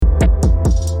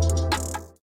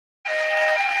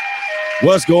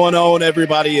What's going on,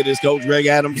 everybody? It is Coach Greg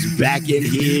Adams back in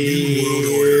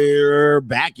here.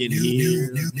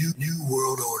 New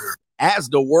world order. As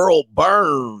the world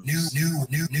burns.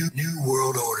 New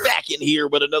world order. Back in here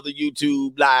with another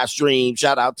YouTube live stream.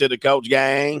 Shout out to the Coach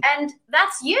Gang. And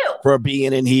that's you. For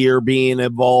being in here, being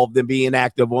involved, and being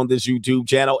active on this YouTube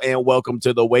channel. And welcome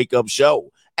to the Wake Up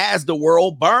Show. As the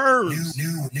world burns.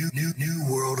 New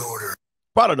world order.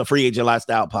 Part of the Free Agent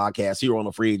Lifestyle podcast here on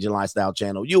the Free Agent Lifestyle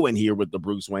channel. You in here with the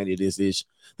Bruce Wayne. It is Ish,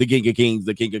 the King of Kings,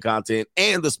 the King of Content,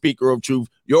 and the Speaker of Truth.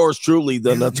 Yours truly,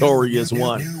 the notorious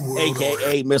one,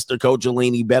 a.k.a. Mr.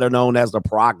 Coachellini, better known as the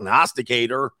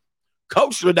Prognosticator.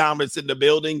 Coach Radamas in the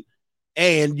building,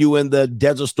 and you in the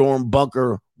Desert Storm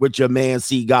bunker with your man,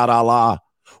 C. God Allah.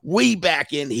 We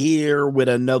back in here with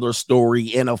another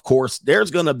story, and of course, there's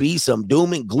going to be some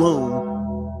doom and gloom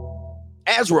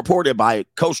as reported by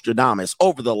Coach Radamas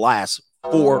over the last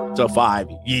 4 to 5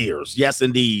 years. Yes,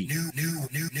 indeed. New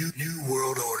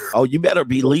world order. Oh, you better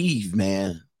believe,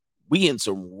 man. We in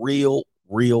some real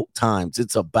times.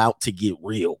 It's about to get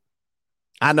real.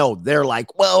 I know they're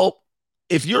like, well,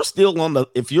 if you're still on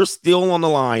the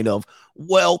line of,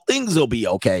 well, things will be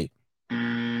okay.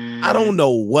 I don't know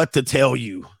what to tell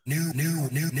you. New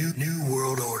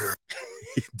world order.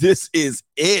 This is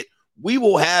it. We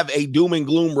will have a doom and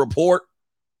gloom report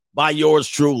by yours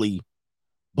truly,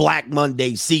 Black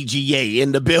Monday CGA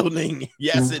in the building.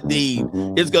 Yes, indeed.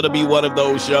 It's going to be one of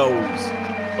those shows,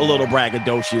 a little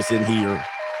braggadocious in here,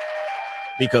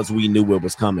 because we knew it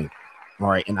was coming. All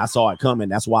right, and I saw it coming.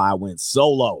 That's why I went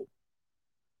solo.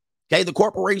 Okay, the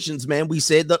corporations, man, we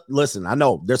said that, listen, I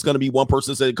know there's going to be one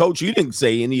person that said, Coach, you didn't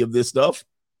say any of this stuff.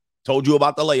 Told you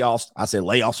about the layoffs. I said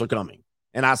layoffs are coming.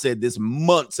 And I said this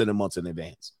months and months in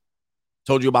advance.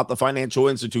 Told you about the financial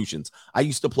institutions. I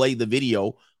used to play the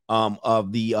video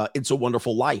of the It's a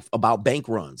Wonderful Life about bank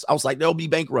runs. I was like, there'll be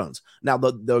bank runs. Now,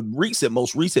 the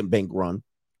most recent bank run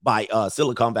by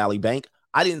Silicon Valley Bank,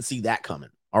 I didn't see that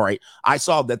coming. All right. I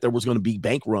saw that there was going to be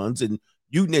bank runs, and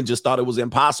you ninjas thought it was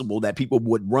impossible that people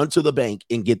would run to the bank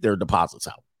and get their deposits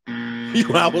out.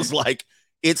 I was like,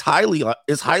 it's highly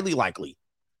likely.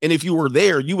 And if you were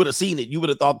there, you would have seen it. You would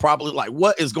have thought probably like,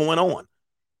 what is going on?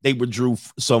 They withdrew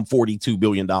some $42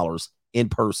 billion in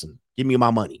person. Give me my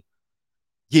money.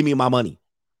 Give me my money.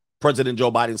 President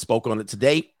Joe Biden spoke on it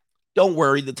today. Don't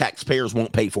worry, the taxpayers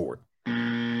won't pay for it.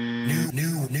 New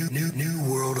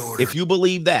world order. If you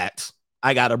believe that,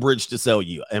 I got a bridge to sell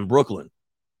you in Brooklyn.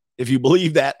 If you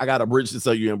believe that, I got a bridge to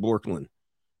sell you in Brooklyn.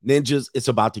 Ninjas, it's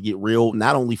about to get real,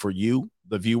 not only for you,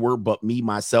 the viewer, but me,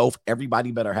 myself.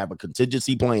 Everybody better have a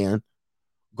contingency plan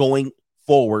going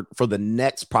forward for the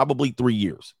next probably 3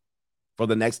 years. For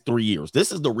the next 3 years.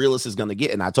 This is the realest it's going to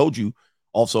get. And I told you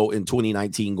also in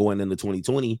 2019 going into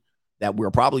 2020 that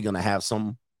we're probably going to have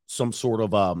some sort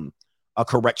of a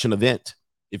correction event.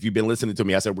 If you've been listening to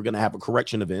me, I said we're going to have a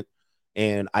correction event.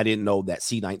 And I didn't know that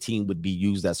C-19 would be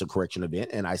used as a correction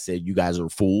event. And I said, you guys are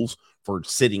fools for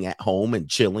sitting at home and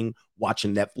chilling,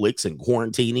 watching Netflix and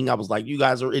quarantining. I was like, you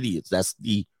guys are idiots. That's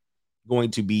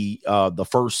going to be the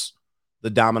first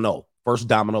domino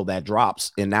that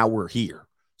drops. And now we're here.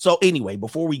 So anyway,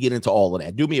 before we get into all of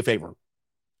that, do me a favor.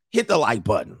 Hit the like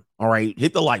button. All right.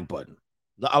 Hit the like button.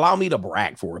 Allow me to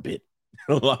brag for a bit.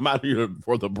 I'm out here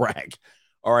for the brag.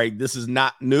 All right. This is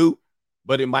not new,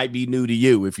 but it might be new to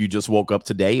you if you just woke up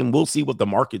today, and we'll see what the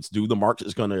markets do. The market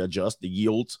is going to adjust. The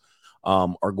yields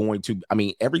are going to,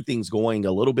 everything's going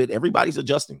a little bit. Everybody's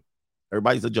adjusting.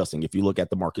 If you look at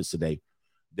the markets today,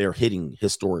 they're hitting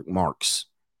historic marks,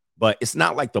 but it's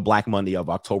not like the Black Monday of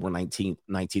October 19th,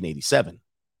 1987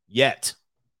 yet.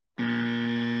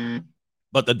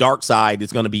 But the dark side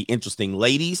is going to be interesting.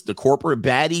 Ladies, the corporate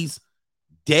baddies,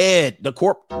 dead.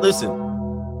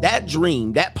 Listen,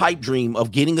 that pipe dream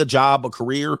of getting a job, a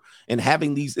career, and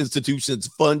having these institutions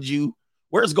fund you.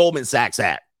 Where's Goldman Sachs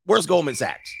at? Where's Goldman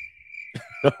Sachs?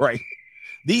 All right.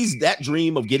 That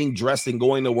dream of getting dressed and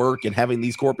going to work and having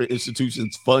these corporate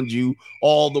institutions fund you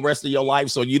all the rest of your life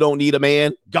so you don't need a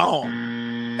man,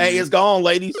 gone. Hey, it's gone,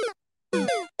 ladies.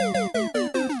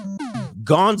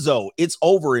 Gonzo, it's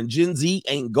over, and Gen Z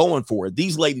ain't going for it.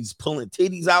 These ladies pulling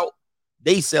titties out.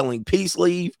 They selling peace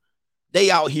leave. They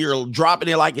out here dropping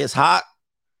it like it's hot.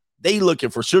 They looking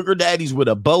for sugar daddies with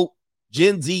a boat.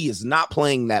 Gen Z is not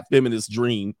playing that feminist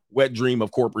dream, wet dream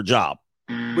of corporate job,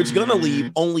 which is going to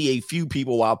leave only a few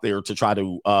people out there to try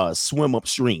to swim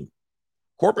upstream.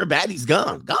 Corporate baddies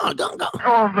gone.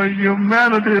 Oh, the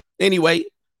humanity. Anyway,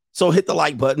 so hit the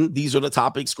like button. These are the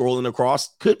topics scrolling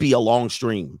across. Could be a long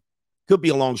stream.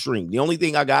 The only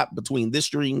thing I got between this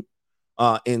stream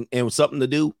and something to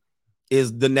do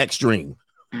is the next stream.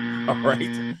 All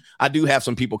right. I do have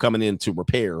some people coming in to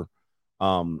repair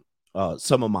some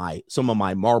of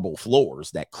my marble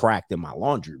floors that cracked in my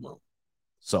laundry room.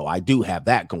 So I do have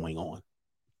that going on.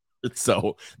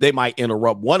 So they might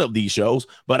interrupt one of these shows,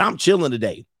 but I'm chilling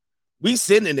today. We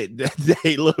sending it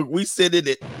today. Look, we sending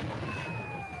it.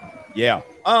 Yeah.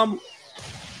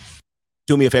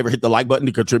 Do me a favor, hit the like button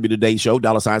to contribute to today's show.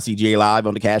 $CGA Live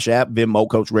on the Cash App, Venmo,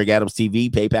 Coach Greg Adams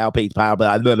TV, PayPal,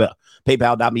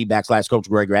 PayPal.me/Coach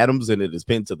Greg Adams, and it is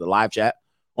pinned to the live chat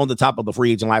on the top of the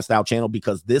Free Agent Lifestyle channel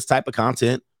because this type of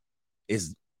content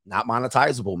is not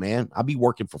monetizable, man. I'll be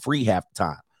working for free half the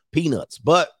time. Peanuts.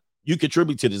 But you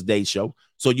contribute to this day's show,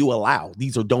 so you allow.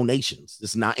 These are donations.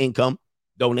 This is not income.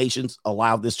 Donations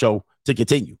allow this show to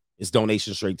continue. It's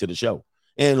donations straight to the show.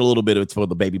 And a little bit of it's for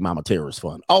the Baby Mama Terrorist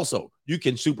Fund. Also, you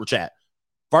can super chat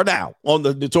for now on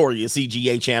the Notorious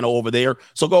CGA channel over there.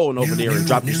 So go on over there and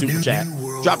drop your super chat.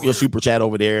 Drop your super chat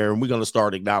over there, and we're going to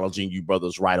start acknowledging you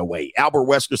brothers right away. Albert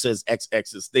Wesker says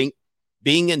XX's think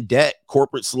being in debt,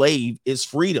 corporate slave is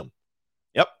freedom.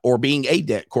 Yep. Or being a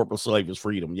debt, corporate slave is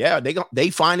freedom. Yeah, they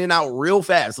finding out real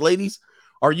fast. Ladies,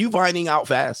 are you finding out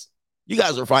fast? You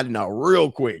guys are finding out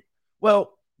real quick.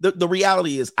 Well, the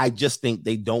reality is I just think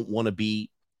they don't want to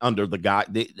be under the guy.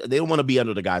 They don't want to be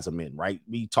under the guise of men, right?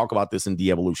 We talk about this in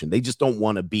de-evolution. They just don't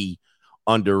want to be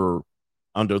under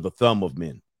the thumb of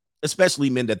men, especially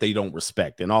men that they don't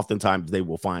respect. And oftentimes you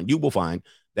will find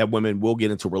that women will get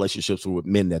into relationships with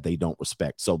men that they don't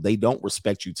respect. So they don't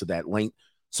respect you to that length.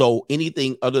 So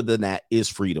anything other than that is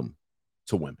freedom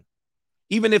to women.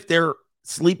 Even if they're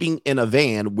sleeping in a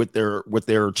van with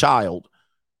their child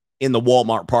in the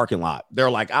Walmart parking lot,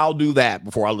 they're like, I'll do that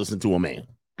before I listen to a man.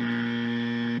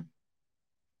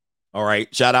 All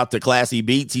right. Shout out to Classy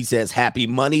Beats. He says, happy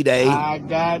money day. I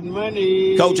got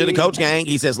money. Coach of the Coach Gang.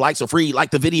 He says, likes are free.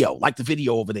 Like the video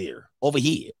over there, over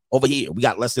here. We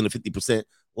got less than a 50%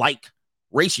 like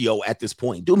ratio at this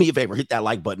point. Do me a favor, hit that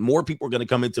like button. More people are going to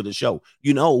come into the show.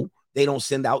 You know, they don't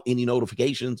send out any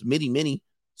notifications, many.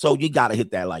 So you got to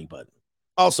hit that like button.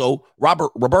 Also,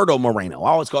 Roberto Moreno.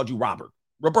 I always called you Robert.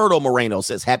 Roberto Moreno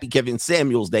says, happy Kevin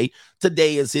Samuels Day.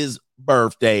 Today is his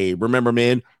birthday. Remember,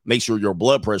 man, make sure your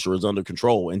blood pressure is under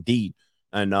control. Indeed.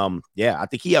 And I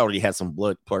think he already had some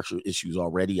blood pressure issues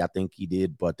already. I think he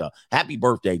did. But happy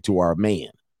birthday to our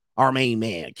main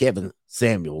man, Kevin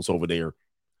Samuels over there.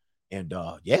 And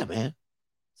man,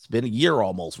 it's been a year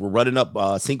almost. We're running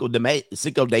up Cinco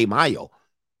de Mayo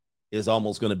is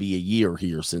almost going to be a year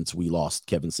here since we lost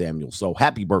Kevin Samuels. So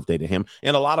happy birthday to him.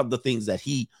 And a lot of the things that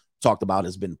he talked about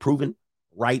has been proven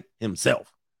right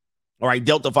himself. All right,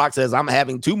 Delta Fox says, I'm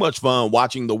having too much fun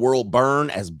watching the world burn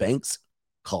as banks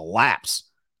collapse.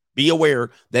 Be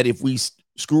aware that if we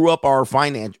screw up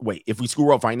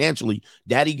financially,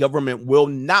 daddy government will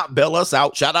not bail us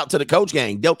out. Shout out to the Coach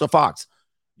Gang. Delta Fox,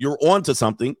 you're on to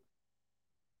something.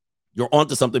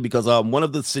 Because one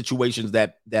of the situations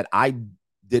that I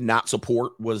did not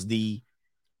support was the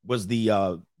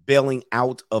bailing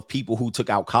out of people who took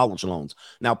out college loans.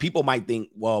 Now, people might think,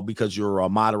 well, because you're a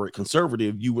moderate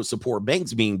conservative, you would support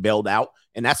banks being bailed out,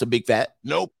 and that's a big fat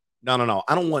nope. No.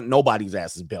 I don't want nobody's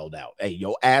asses bailed out. Hey,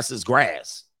 your ass is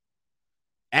grass.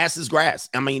 Ass is grass.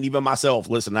 I mean, even myself,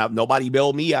 listen, nobody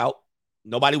bailed me out.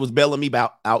 Nobody was bailing me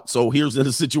out. So here's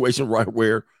the situation right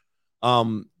where,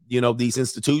 these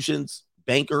institutions,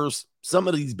 bankers, some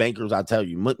of these bankers, I tell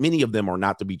you, many of them are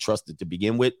not to be trusted to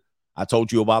begin with. I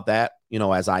told you about that,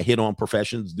 as I hit on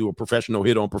professions, do a professional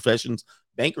hit on professions.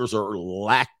 Bankers are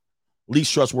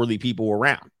least trustworthy people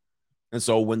around. And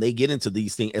so when they get into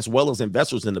these things, as well as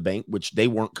investors in the bank, which they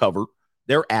weren't covered,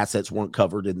 their assets weren't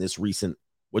covered in this recent,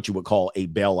 what you would call a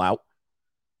bailout,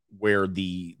 where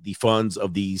the funds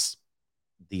of these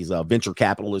venture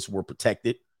capitalists were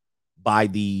protected by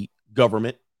the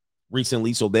government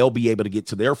recently. So they'll be able to get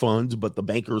to their funds, but the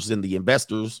bankers and the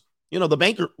investors, the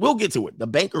banker, we'll get to it. The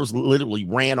bankers literally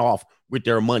ran off with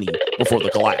their money before the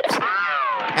collapse.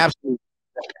 Absolutely.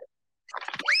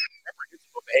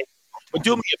 But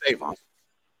do me a favor.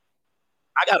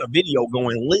 I got a video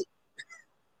going lit.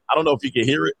 I don't know if you can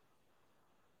hear it,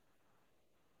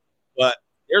 but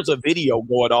there's a video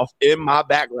going off in my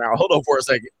background. Hold on for a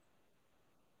second.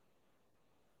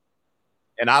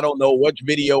 And I don't know which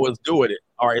video is doing it.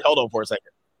 All right, hold on for a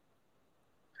second.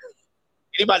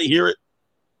 Anybody hear it?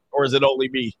 Or is it only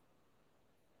me?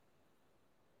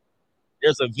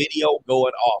 There's a video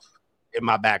going off in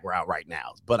my background right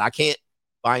now, but I can't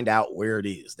find out where it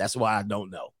is. That's why I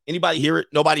don't know. Anybody hear it?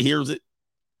 Nobody hears it?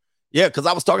 Yeah, because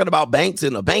I was talking about banks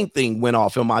and a bank thing went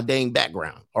off in my dang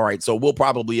background. All right, so it'll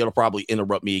probably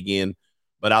interrupt me again,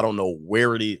 but I don't know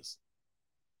where it is.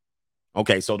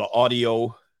 Okay, so the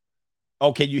audio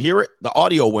Oh, can you hear it? The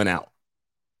audio went out.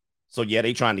 So, yeah,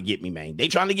 they trying to get me, man. They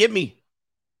trying to get me.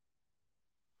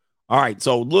 All right,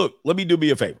 so look, let me do me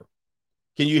a favor.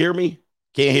 Can you hear me?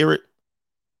 Can't hear it?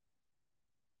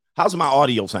 How's my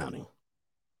audio sounding?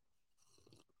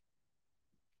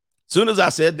 Soon as I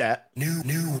said that, New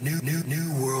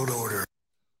world order.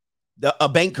 a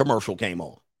bank commercial came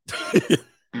on.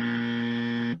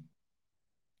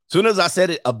 Soon as I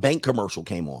said it, a bank commercial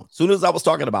came on. Soon as I was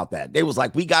talking about that, they was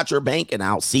like, "We got your bank and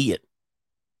I'll see it."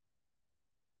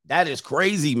 That is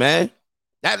crazy, man.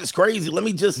 That is crazy. Let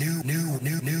me just New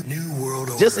world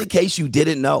order. just in case you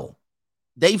didn't know,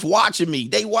 they watching me.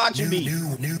 They watching me.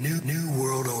 New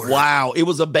world order. Wow, it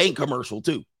was a bank commercial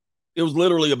too. It was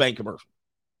literally a bank commercial.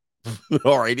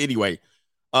 All right. Anyway,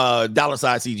 $sign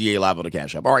CGA live on the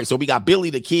Cash App. All right, so we got Billy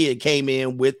the Kid came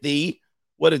in with the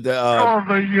what is the Oh,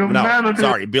 the humanity. no,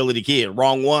 sorry, Billy the Kid.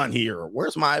 Wrong one here.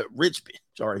 Where's my rich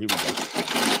bitch? All right, here we go.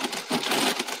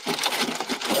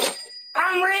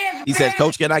 I'm rich. He says,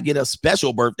 Coach, can I get a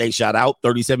special birthday shout out?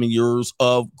 37 years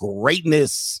of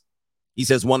greatness. He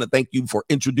says, want to thank you for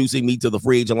introducing me to the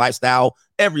free agent lifestyle.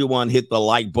 Everyone hit the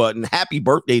like button. Happy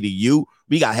birthday to you.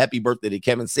 We got happy birthday to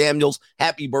Kevin Samuels.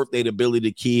 Happy birthday to Billy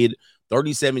the Kid.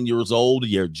 37 years old.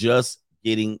 You're just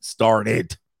getting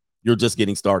started. You're just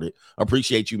getting started.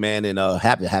 Appreciate you, man. And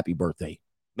happy birthday.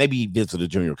 Maybe visit a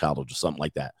junior college or something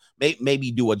like that.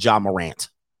 Maybe do a John Morant.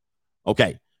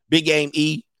 Okay. Big Game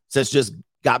E says just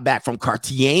got back from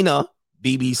Cartagena,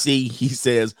 BBC. He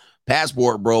says,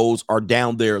 passport bros are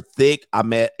down there thick. I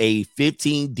met a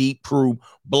 15 deep crew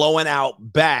blowing out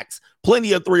backs.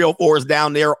 Plenty of 304s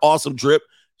down there. Awesome trip.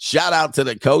 Shout out to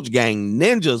the Coach Gang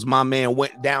Ninjas. My man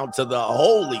went down to the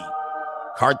holy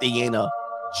Cartagena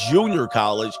Junior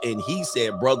College, and he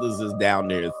said brothers is down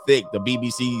there thick. The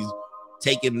BBC's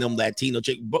taking them Latino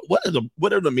chick. But what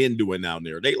are the men doing down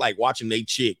there? They like watching they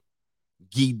chick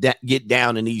get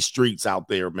down in these streets out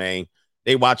there, man.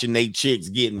 They watching they chicks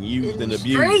getting used and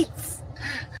abused.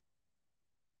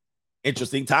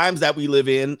 Interesting times that we live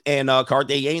in, and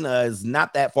Cartagena is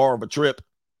not that far of a trip.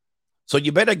 So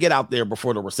you better get out there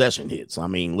before the recession hits. I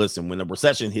mean, listen, when the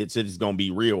recession hits, it is going to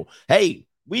be real. Hey,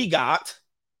 we got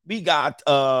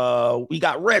Reginald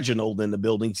in the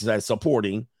building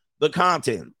supporting the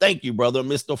content. Thank you, brother.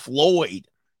 Mr. Floyd,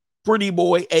 pretty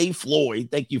boy A. Floyd.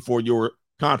 Thank you for your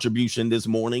contribution this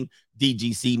morning.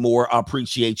 DGC Moore, I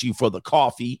appreciate you for the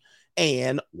coffee.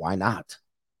 And why not?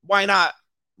 Why not?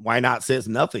 Why not says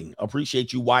nothing.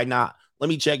 Appreciate you. Why not? Let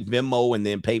me check Venmo and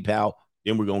then PayPal.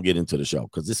 Then we're going to get into the show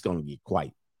because it's going to get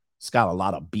it's got a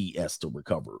lot of BS to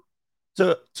recover,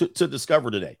 to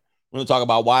discover today. We're going to talk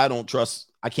about why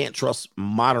I can't trust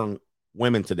modern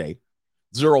women today.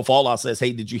 Zero Fallout says,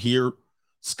 hey, did you hear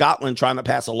Scotland trying to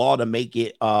pass a law to make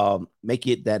it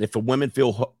that if a woman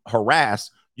feel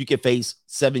harassed, you can face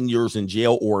 7 years in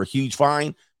jail or a huge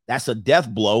fine. That's a death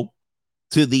blow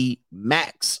to the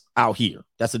max out here.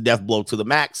 That's a death blow to the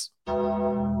max.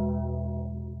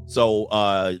 So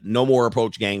no more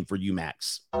approach game for you,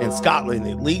 Max. In Scotland,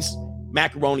 at least,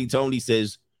 Macaroni Tony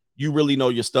says, you really know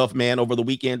your stuff, man. Over the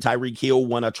weekend, Tyreek Hill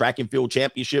won a track and field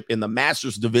championship in the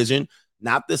Masters division,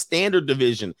 not the standard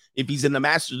division. If he's in the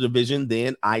Masters division,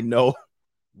 then I know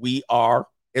we are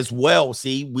as well.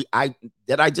 See,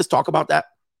 did I just talk about that?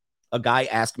 A guy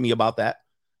asked me about that.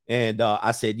 And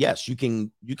I said, yes, you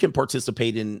can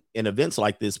participate in events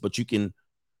like this, but you can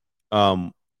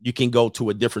go to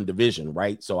a different division,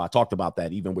 right? So I talked about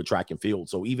that even with track and field.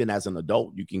 So even as an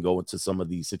adult, you can go into some of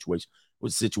these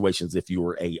situations if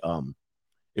you're a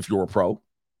pro.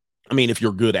 I mean, if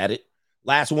you're good at it.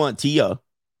 Last one, Tia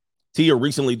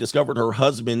recently discovered her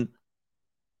husband.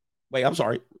 Wait, I'm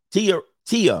sorry. Tia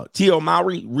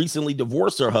Mowry recently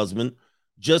divorced her husband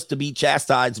just to be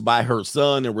chastised by her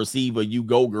son and receive a "you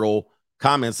go girl"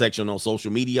 comment section on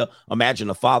social media.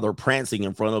 Imagine a father prancing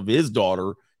in front of his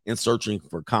daughter and searching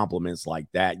for compliments like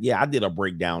that. Yeah, I did a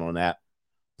breakdown on that.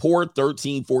 Poor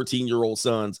 13, 14-year-old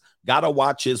sons got to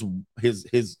watch his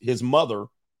mother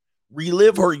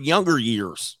relive her younger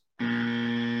years.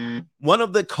 One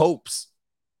of the copes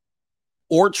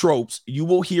or tropes you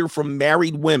will hear from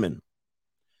married women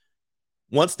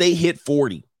once they hit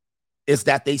 40 is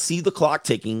that they see the clock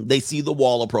ticking, they see the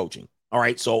wall approaching. All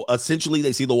right, so essentially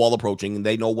they see the wall approaching, and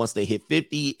they know once they hit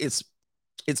 50, it's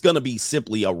going to be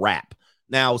simply a wrap.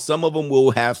 Now, some of them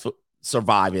will have to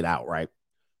survive it out, right?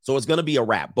 So it's going to be a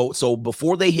wrap. So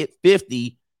before they hit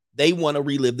 50, they want to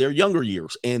relive their younger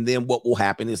years. And then what will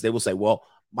happen is they will say, well,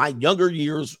 my younger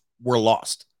years were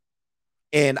lost.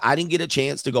 And I didn't get a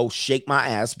chance to go shake my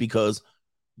ass because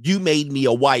you made me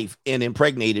a wife and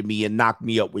impregnated me and knocked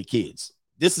me up with kids.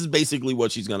 This is basically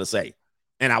what she's going to say.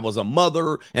 and I was a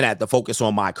mother and I had to focus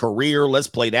on my career. Let's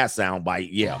play that soundbite.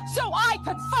 Yeah. So I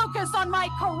could focus on my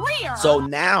career. So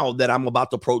now that I'm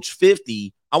about to approach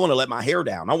 50, I want to let my hair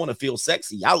down. I want to feel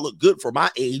sexy. I look good for my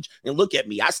age, and look at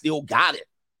me. I still got it,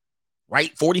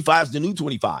 right? 45 is the new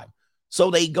 25. So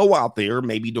they go out there,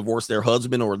 maybe divorce their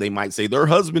husband, or they might say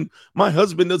my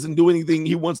husband doesn't do anything.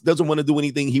 Doesn't want to do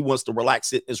anything. He wants to relax,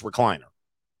 sit in his recliner,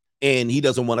 and he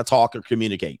doesn't want to talk or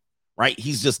communicate, right?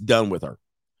 He's just done with her.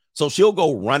 So she'll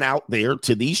go run out there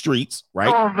to these streets,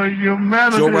 right? Oh, the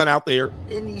humanity. She'll run out there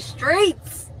In these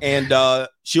streets. and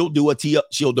she'll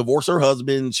divorce her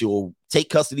husband. She'll take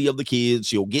custody of the kids.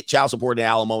 She'll get child support and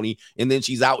alimony. And then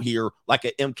she's out here like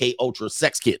an MK Ultra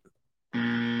sex kitten.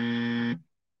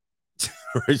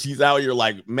 She's out here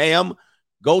like, ma'am,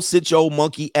 go sit your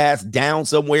monkey ass down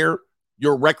somewhere.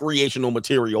 You're recreational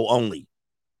material only.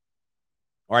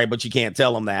 All right, but you can't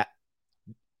tell them that.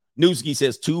 Newski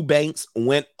says 2 banks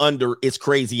went under. It's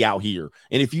crazy out here.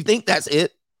 And if you think that's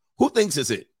it, who thinks it's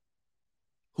it?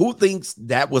 Who thinks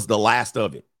that was the last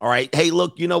of it? All right. Hey,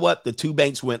 look, you know what? The 2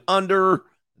 banks went under.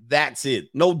 That's it.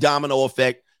 No domino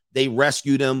effect. They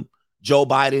rescued them. Joe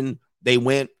Biden, they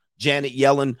went. Janet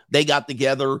Yellen, they got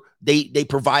together. They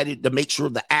provided to make sure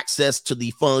the access to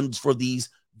the funds for these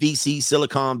VC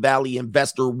Silicon Valley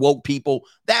investor woke people.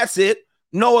 That's it.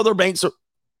 No other banks are.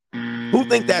 Who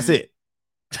think that's it?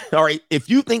 All right. If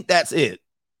you think that's it,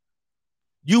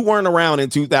 you weren't around in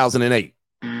 2008.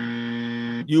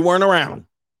 You weren't around,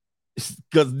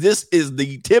 because this is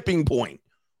the tipping point.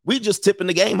 We just tipping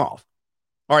the game off.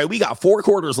 All right. We got 4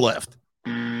 quarters left.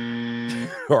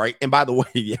 All right. And by the way,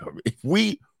 yeah,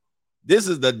 this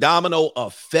is the domino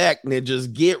effect,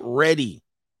 ninjas. Get ready.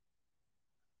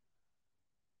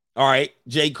 All right.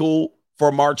 J. Cool.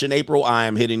 For March and April, I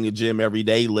am hitting the gym every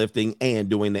day, lifting and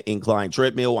doing the incline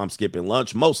treadmill. I'm skipping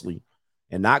lunch mostly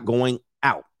and not going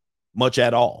out much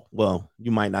at all. Well,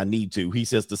 you might not need to. He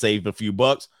says to save a few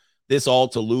bucks. This all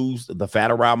to lose the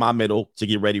fat around my middle to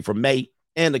get ready for May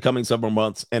and the coming summer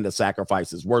months, and the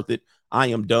sacrifice is worth it. I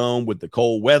am done with the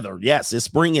cold weather. Yes, it's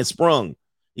spring is sprung.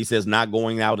 He says not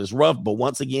going out is rough, but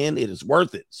once again, it is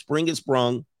worth it. Spring is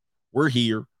sprung. We're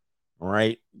here. All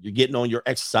right. You're getting on your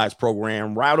exercise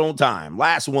program right on time.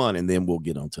 Last one, and then we'll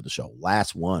get on to the show.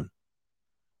 Last one.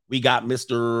 We got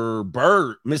Mr.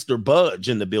 Budge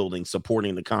in the building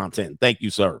supporting the content. Thank you,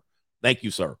 sir. Thank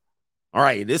you, sir. All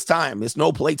right. This time, it's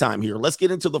no playtime here. Let's get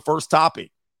into the first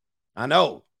topic. I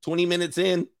know, 20 minutes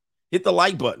in, hit the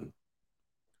like button.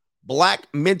 Black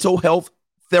mental health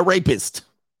therapist.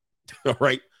 All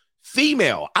right.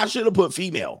 Female. I should have put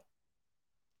female.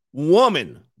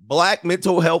 Woman. Black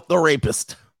mental health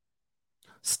therapist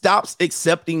stops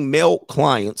accepting male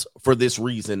clients for this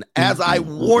reason, as I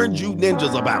warned you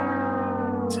ninjas about.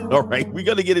 All right, we're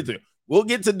going to get into it. We'll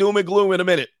get to doom and gloom in a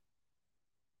minute.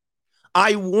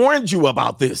 I warned you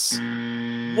about this.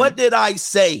 What did I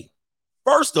say?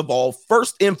 First of all,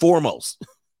 first and foremost,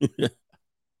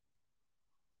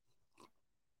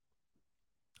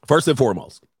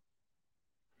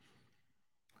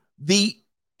 the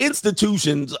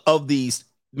institutions of these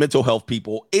mental health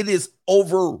people, it is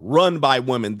overrun by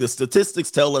women. The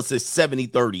statistics tell us it's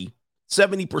 70-30,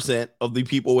 70% of the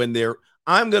people in there.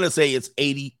 I'm going to say it's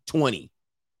 80-20.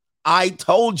 I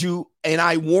told you and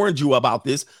I warned you about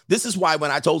this. This is why when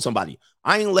I told somebody,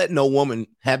 I ain't letting no woman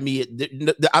have me.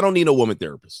 I don't need a woman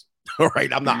therapist. All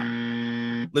right. I'm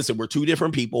not. Listen, we're 2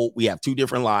 different people. We have 2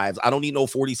 different lives. I don't need no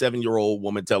 47-year-old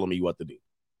woman telling me what to do.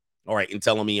 All right. And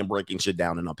telling me and breaking shit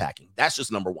down and unpacking. That's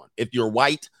just number 1. If you're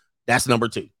white, that's number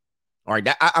 2. All right.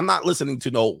 I'm not listening to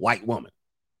no white woman.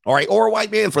 All right. Or a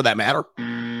white man for that matter.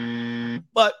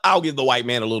 But I'll give the white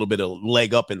man a little bit of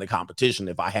leg up in the competition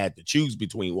if I had to choose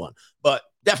between one. But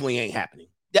definitely ain't happening.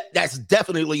 That's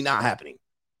definitely not happening.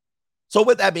 So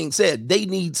with that being said, they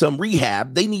need some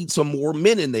rehab. They need some more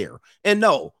men in there. And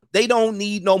no, they don't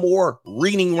need no more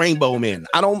reading rainbow men.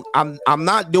 I'm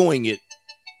not doing it.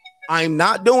 I'm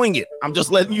not doing it. I'm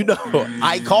just letting you know.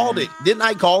 I called it. Didn't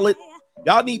I call it?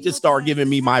 Y'all need to start giving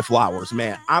me my flowers,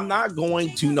 man. I'm not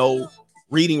going to no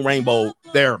reading rainbow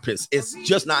therapist. It's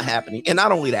just not happening. And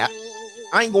not only that,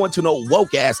 I ain't going to no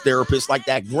woke ass therapist like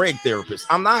that Greg therapist.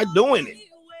 I'm not doing it.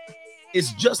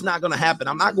 It's just not going to happen.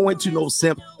 I'm not going to no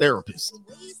simp therapist.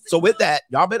 So with that,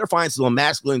 y'all better find some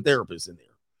masculine therapists in there,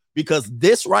 because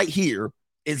this right here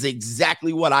is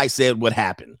exactly what I said would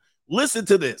happen. Listen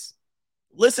to this.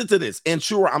 Listen to this. And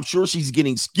sure, I'm sure she's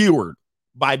getting skewered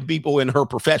by people in her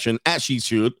profession, as she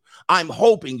should. I'm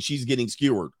hoping she's getting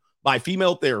skewered by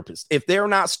female therapists. If they're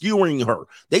not skewering her,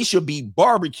 they should be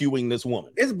barbecuing this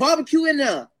woman. It's barbecue in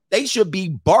there. They should be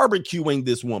barbecuing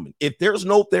this woman. If there's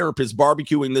no therapist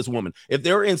barbecuing this woman, if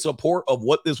they're in support of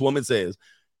what this woman says,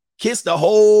 kiss the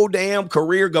whole damn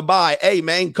career goodbye. Hey,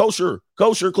 man, kosher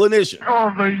clinician.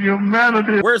 Oh, the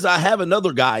humanity. Whereas I have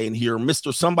another guy in here,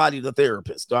 Mr. Somebody the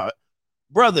therapist.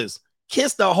 Brothers,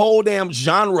 kiss the whole damn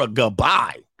genre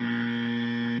goodbye.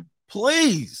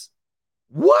 Please.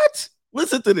 What?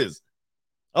 Listen to this.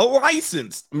 A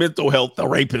licensed mental health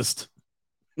therapist,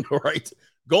 right,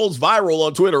 goes viral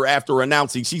on Twitter after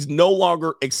announcing she's no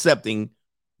longer accepting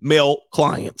male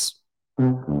clients.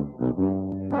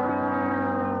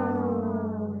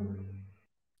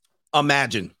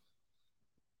 Imagine.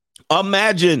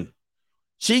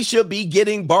 She should be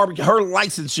getting barbecue. Her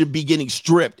license should be getting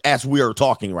stripped as we are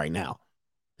talking right now.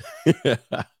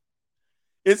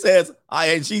 It says,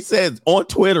 and she says on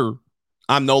Twitter,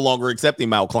 I'm no longer accepting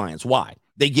male clients. Why?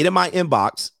 They get in my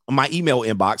inbox, my email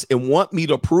inbox, and want me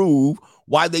to prove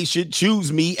why they should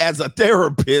choose me as a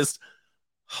therapist.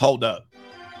 Hold up.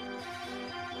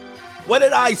 What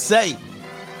did I say?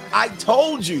 I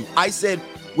told you. I said,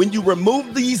 when you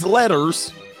remove these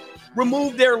letters,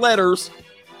 remove their letters,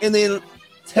 and then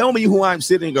tell me who I'm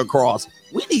sitting across.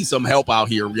 We need some help out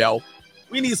here, yo.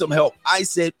 We need some help. I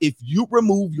said, if you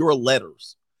remove your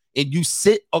letters and you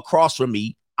sit across from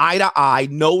me, eye to eye,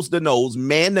 nose to nose,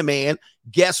 man to man,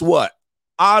 guess what?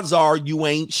 Odds are you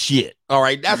ain't shit. All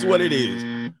right, that's what it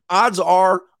is. Odds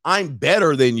are I'm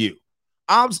better than you.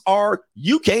 Odds are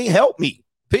you can't help me.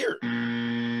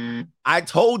 Period. I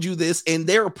told you this, and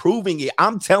they're proving it.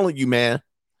 I'm telling you, man.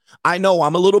 I know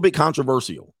I'm a little bit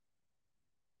controversial.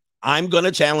 I'm going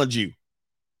to challenge you.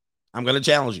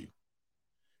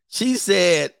 She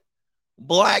said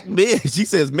black men. She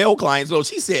says male clients. No,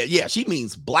 she said, yeah, she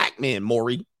means black men,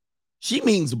 Maury. She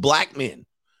means black men.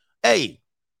 Hey,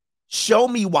 show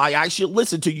me why I should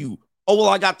listen to you. Oh, well,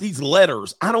 I got these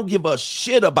letters. I don't give a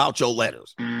shit about your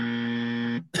letters.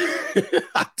 I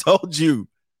told you.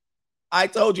 I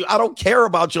don't care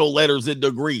about your letters and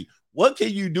degree. What can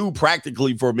you do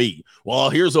practically for me? Well,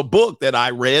 here's a book that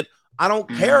I read. I don't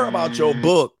care about your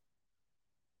book.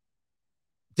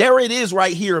 There it is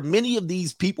right here. Many of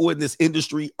these people in this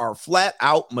industry are flat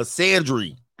out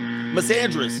misandrous.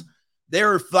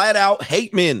 They're flat out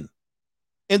hate men.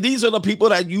 And these are the people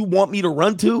that you want me to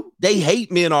run to. They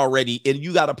hate men already. And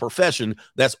you got a profession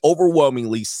that's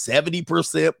overwhelmingly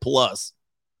 70% plus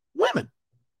women.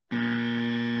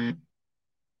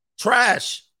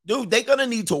 Trash. Dude, they're going to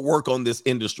need to work on this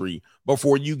industry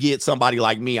before you get somebody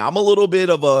like me. I'm a little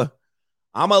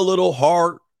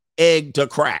hard egg to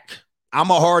crack.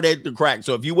 I'm a hard egg to crack.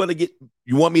 So if you want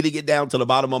me to get down to the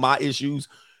bottom of my issues,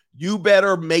 you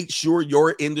better make sure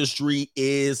your industry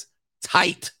is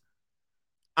tight.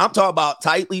 I'm talking about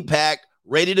tightly packed,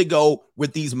 ready to go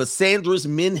with these misandrous,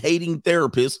 men-hating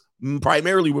therapists,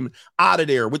 primarily women, out of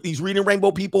there. With these Reading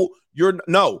Rainbow people,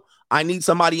 I need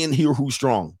somebody in here who's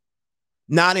strong.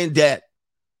 Not in debt,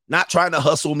 not trying to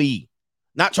hustle me,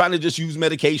 not trying to just use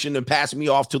medication and pass me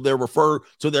off to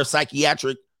their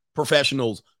psychiatric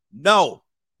professionals. No,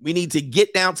 we need to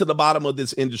get down to the bottom of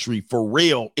this industry for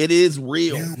real. It is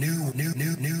real.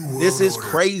 New This is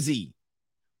crazy.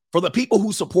 For the people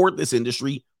who support this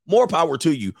industry, more power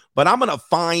to you. But I'm going to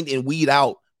find and weed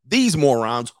out these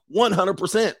morons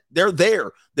 100%. They're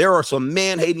there. There are some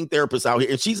man-hating therapists out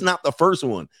here, and she's not the first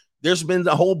one. There's been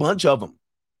a whole bunch of them.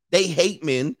 They hate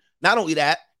men. Not only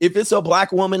that, if it's a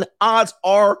black woman, odds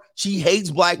are she hates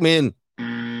black men.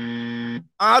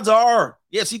 Odds are.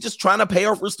 Yeah, she's just trying to pay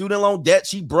off her student loan debt.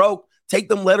 She broke. Take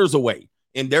them letters away.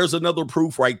 And there's another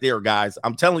proof right there, guys.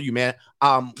 I'm telling you, man,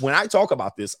 when I talk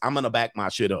about this, I'm going to back my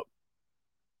shit up.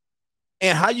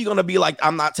 And how you going to be like,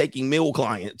 I'm not taking male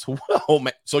clients? Well,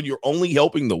 man, so you're only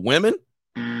helping the women?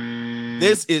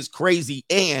 This is crazy.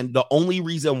 And the only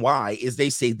reason why is they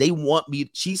say they want me.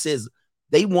 She says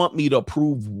they want me to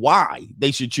prove why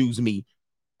they should choose me.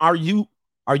 Are you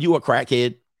a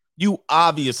crackhead? You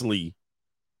obviously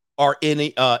are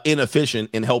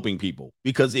inefficient in helping people,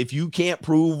 because if you can't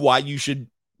prove why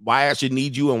I should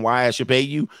need you and why I should pay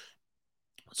you,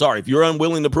 sorry, if you're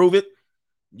unwilling to prove it,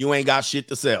 you ain't got shit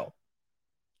to sell.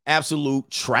 Absolute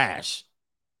trash.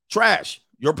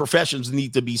 Your professions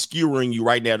need to be skewering you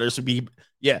right now. They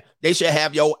should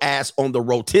have your ass on the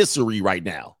rotisserie right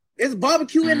now. There's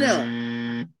barbecue in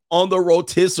there. On the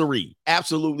rotisserie.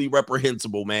 Absolutely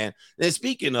reprehensible, man. And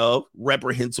speaking of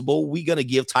reprehensible, we're going to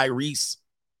give Tyrese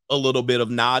a little bit of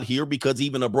nod here, because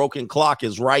even a broken clock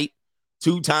is right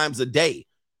 2 times a day.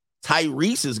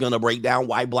 Tyrese is going to break down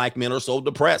why black men are so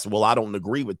depressed. Well, I don't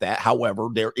agree with that. However,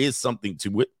 there is something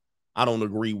to it. I don't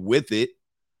agree with it,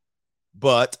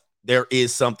 but there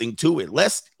is something to it.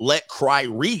 Let's let Cry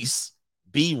Reese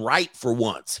be right for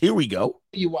once. Here we go.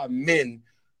 You why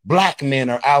black men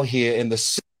are out here and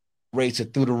the rates are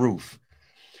through the roof.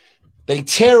 They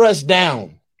tear us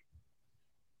down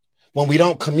when we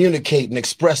don't communicate and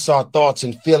express our thoughts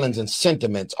and feelings and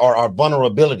sentiments or our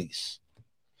vulnerabilities.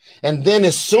 And then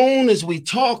as soon as we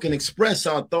talk and express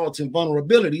our thoughts and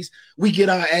vulnerabilities, we get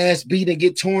our ass beat and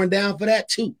get torn down for that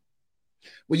too.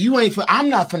 Well, I'm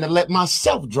not finna let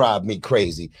myself drive me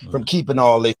crazy from keeping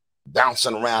all this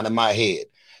bouncing around in my head.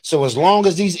 So as long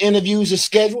as these interviews are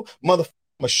scheduled, motherfucker,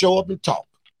 I'm gonna show up and talk.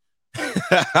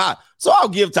 So I'll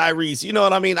give Tyrese, you know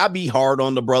what I mean? I'll be hard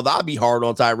on the brother. I'll be hard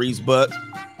on Tyrese, but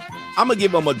I'm going to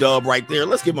give him a dub right there.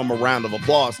 Let's give him a round of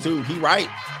applause, too.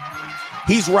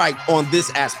 He's right on this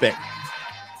aspect.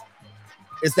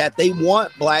 Is that they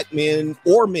want black men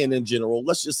or men in general,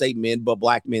 let's just say men, but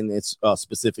black men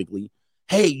specifically,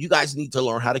 hey, you guys need to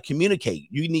learn how to communicate.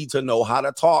 You need to know how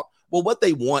to talk. Well, what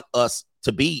they want us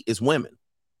to be is women.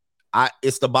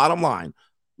 It's the bottom line.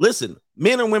 Listen,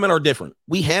 men and women are different.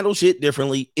 We handle shit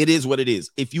differently. It is what it is.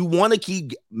 If you want to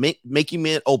keep making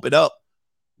men open up,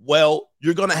 well,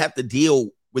 you're going to have to deal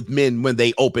with men when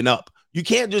they open up. You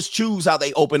can't just choose how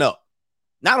they open up.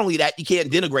 Not only that, you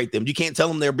can't denigrate them. You can't tell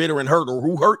them they're bitter and hurt or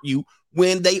who hurt you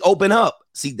when they open up.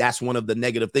 See, that's one of the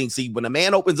negative things. See, when a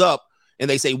man opens up and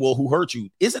they say, well, who hurt you?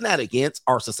 Isn't that against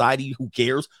our society who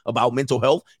cares about mental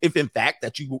health? If in fact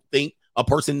that you think a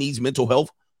person needs mental health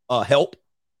help,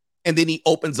 and then he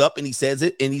opens up and he says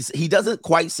it, and he doesn't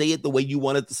quite say it the way you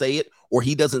wanted to say it, or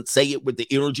he doesn't say it with the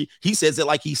energy. He says it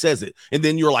like he says it. And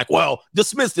then you're like, well,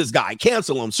 dismiss this guy,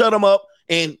 cancel him, shut him up,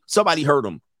 and somebody hurt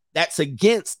him. That's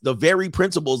against the very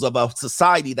principles of a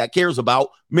society that cares about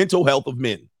mental health of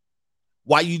men.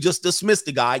 Why you just dismiss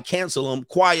the guy, cancel him,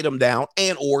 quiet him down,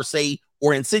 and or say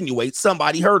or insinuate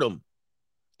somebody hurt him.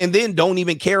 And then don't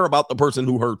even care about the person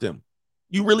who hurt them.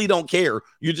 You really don't care.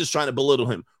 You're just trying to belittle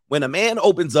him. When a man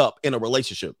opens up in a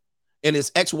relationship and his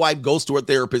ex-wife goes to a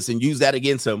therapist and use that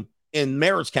against him in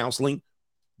marriage counseling,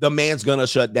 the man's going to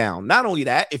shut down. Not only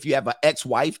that, if you have an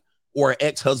ex-wife or an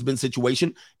ex-husband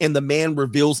situation and the man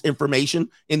reveals information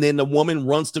and then the woman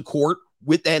runs to court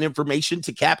with that information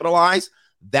to capitalize,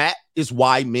 that is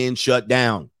why men shut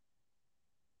down.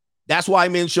 That's why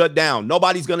men shut down.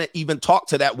 Nobody's going to even talk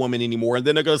to that woman anymore. And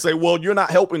then they're going to say, well, you're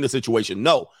not helping the situation.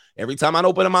 No, every time I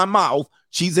open my mouth,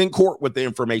 she's in court with the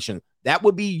information. That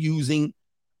would be using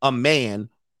a man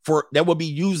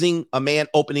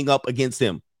opening up against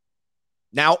him.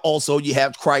 Now, also, you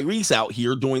have Cry-Reese out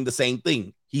here doing the same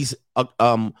thing. He's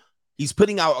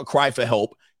putting out a cry for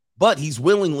help, but he's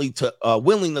willing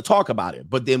to talk about it.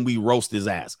 But then we roast his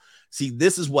ass. See,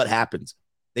 this is what happens.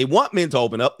 They want men to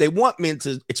open up. They want men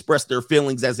to express their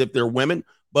feelings as if they're women,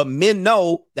 but men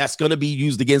know that's going to be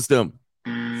used against them.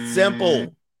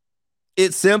 Simple.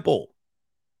 It's simple.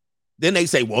 Then they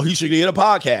say, well, he should get a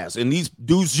podcast, and these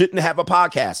dudes shouldn't have a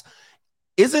podcast.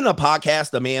 Isn't a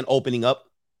podcast a man opening up?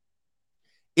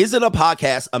 Isn't a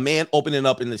podcast a man opening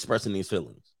up and expressing his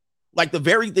feelings? Like the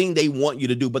very thing they want you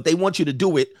to do, but they want you to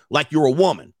do it like you're a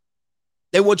woman.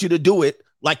 They want you to do it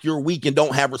like you're weak and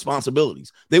don't have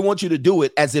responsibilities. They want you to do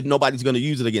it as if nobody's going to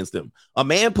use it against them. A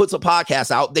man puts a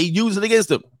podcast out, they use it against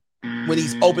him when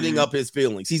he's opening up his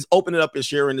feelings. He's opening up and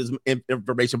sharing his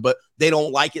information, but they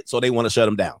don't like it, so they want to shut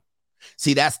him down.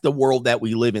 See, that's the world that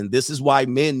we live in. This is why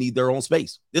men need their own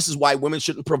space. This is why women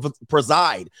shouldn't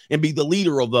preside and be the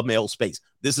leader of the male space.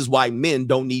 This is why men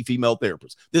don't need female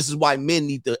therapists. This is why men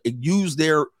need to use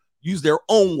their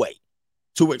own way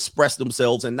to express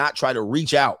themselves and not try to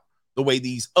reach out the way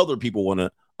these other people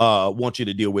want you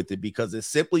to deal with it, because it's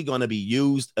simply going to be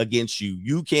used against you.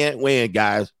 You can't win,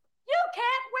 guys.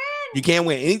 You can't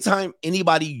win. Anytime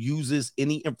anybody uses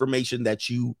any information that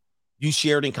you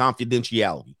shared in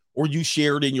confidentiality, or you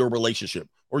shared in your relationship,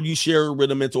 or you shared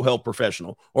with a mental health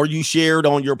professional, or you shared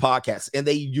on your podcast, and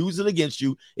they use it against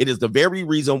you, it is the very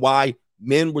reason why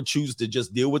men would choose to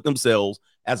just deal with themselves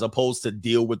as opposed to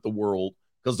deal with the world,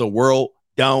 because the world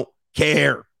don't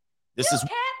care. This is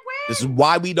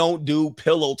why we don't do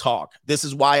pillow talk. This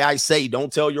is why I say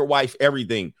don't tell your wife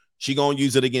everything. She gonna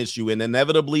use it against you, and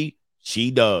inevitably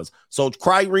she does. So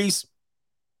Cry-Reese,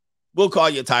 we'll call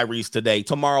you Tyrese today.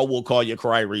 Tomorrow we'll call you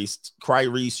Cry-Reese.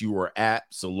 Cry-Reese, you were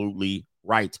absolutely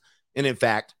right. And in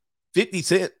fact, 50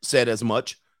 Cent said as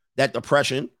much, that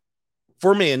depression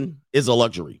for men is a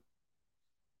luxury.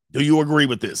 Do you agree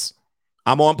with this?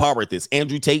 I'm on par with this.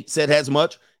 Andrew Tate said as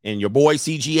much, and your boy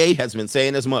CGA has been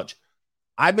saying as much.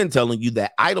 I've been telling you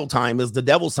that idle time is the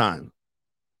devil's time.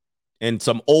 And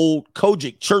some old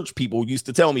Kojic church people used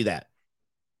to tell me that.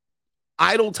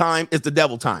 Idle time is the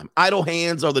devil time. Idle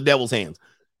hands are the devil's hands.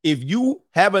 If you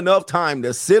have enough time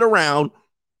to sit around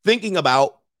thinking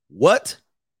about what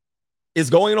is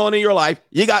going on in your life,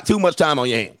 you got too much time on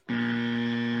your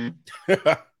hand.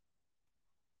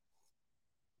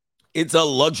 It's a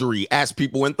luxury. Ask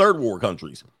people in third world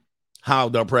countries how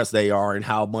depressed they are and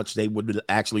how much they would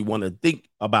actually want to think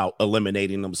about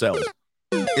eliminating themselves.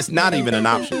 It's not even an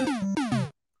option.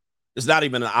 It's not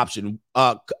even an option.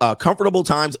 Comfortable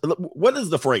times. What is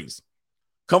the phrase?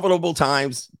 Comfortable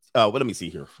times. Let me see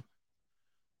here.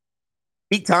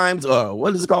 Peak times.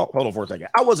 What is it called? Hold on for a second.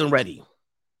 I wasn't ready.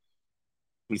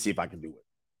 Let me see if I can do it.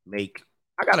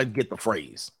 I gotta get the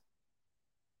phrase.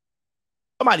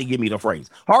 Somebody give me the phrase.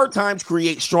 Hard times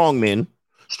create strong men.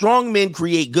 Strong men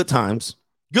create good times.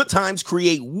 Good times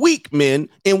create weak men,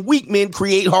 and weak men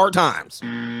create hard times.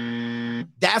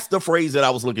 That's the phrase that I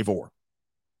was looking for.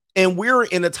 And we're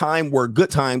in a time where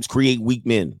good times create weak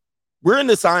men. We're in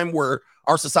a time where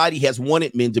our society has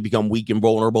wanted men to become weak and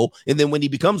vulnerable. And then when he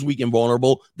becomes weak and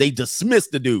vulnerable, they dismiss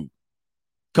the dude,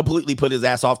 completely put his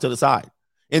ass off to the side.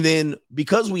 And then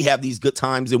because we have these good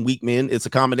times and weak men, it's a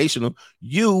combination of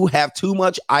you have too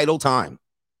much idle time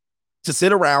to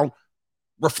sit around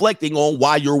reflecting on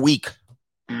why you're weak.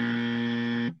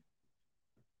 And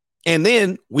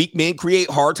then weak men create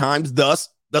hard times. Thus,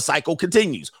 the cycle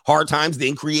continues. Hard times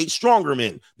then create stronger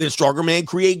men. Then stronger men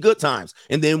create good times.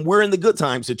 And then we're in the good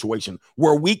time situation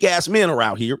where weak ass men are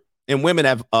out here, and women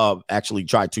have actually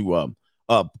tried to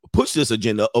push this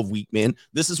agenda of weak men.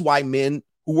 This is why men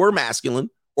who are masculine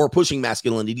or pushing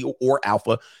masculinity or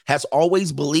alpha has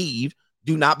always believed,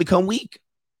 do not become weak.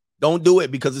 Don't do it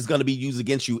because it's going to be used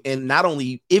against you. And not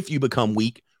only if you become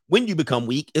weak, when you become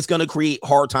weak, it's going to create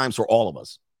hard times for all of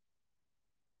us.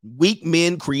 Weak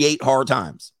men create hard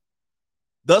times,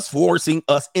 thus forcing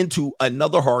us into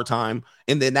another hard time.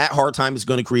 And then that hard time is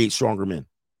going to create stronger men.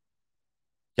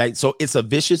 Okay. So it's a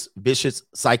vicious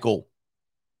cycle.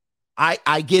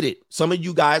 I get it. Some of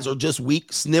you guys are just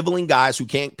weak, sniveling guys who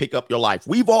can't pick up your life.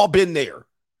 We've all been there,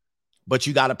 but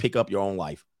you got to pick up your own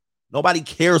life. Nobody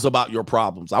cares about your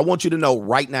problems. I want you to know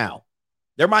right now,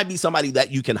 there might be somebody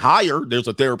that you can hire. There's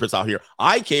a therapist out here.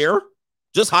 I care.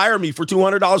 Just hire me for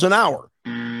 $200 an hour.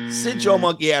 Sit your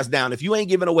monkey ass down. If you ain't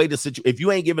giving away the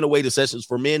sessions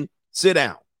for men, sit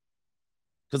down.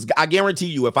 Because I guarantee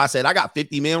you, if I said I got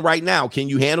 50 men right now, can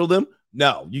you handle them?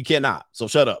 No, you cannot. So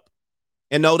shut up.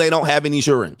 And no, they don't have any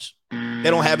insurance. They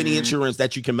don't have any insurance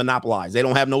that you can monopolize. They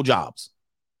don't have no jobs.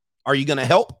 Are you going to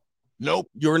help? Nope.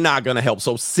 You're not going to help.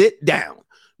 So sit down.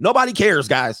 Nobody cares,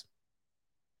 guys.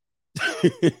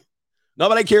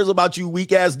 Nobody cares about you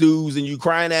weak ass dudes and you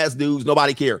crying ass dudes.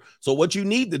 Nobody cares. So what you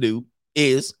need to do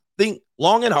is think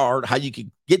long and hard how you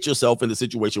can get yourself in a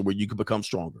situation where you can become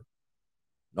stronger.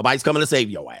 Nobody's coming to save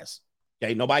your ass.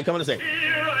 Okay. Nobody coming to save you.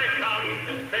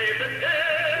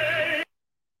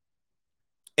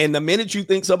 And the minute you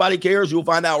think somebody cares, you'll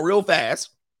find out real fast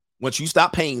once you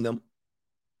stop paying them,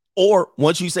 or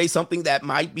once you say something that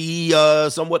might be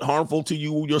somewhat harmful to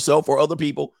you yourself or other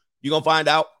people. You're gonna find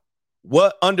out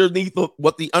what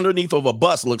the underneath of a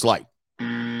bus looks like.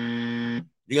 You're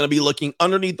gonna be looking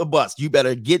underneath the bus. You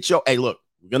better get hey, look,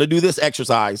 we're gonna do this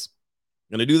exercise.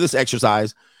 And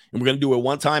we're gonna do it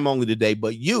one time only today.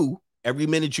 But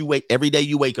every day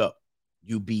you wake up,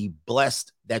 you be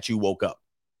blessed that you woke up.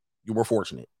 You were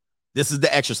fortunate. This is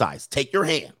the exercise. Take your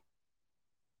hand,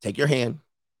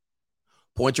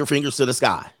 point your fingers to the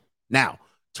sky. Now,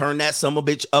 turn that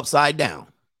sumbitch upside down.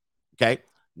 Okay.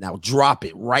 Now drop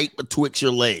it right betwixt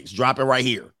your legs. Drop it right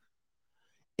here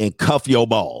and cuff your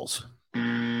balls.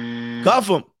 Cuff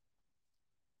them.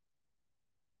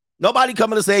 Nobody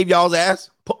coming to save y'all's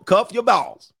ass. Cuff your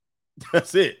balls.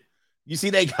 That's it. You see,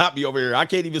 they got me over here. I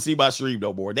can't even see my stream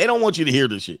no more. They don't want you to hear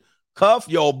this shit. Cuff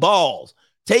your balls.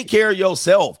 Take care of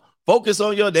yourself. Focus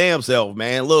on your damn self,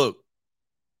 man. Look.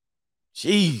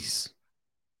 Jeez.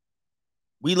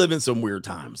 We live in some weird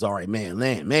times. All right,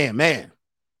 man.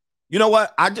 You know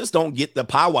what? I just don't get the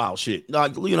powwow shit.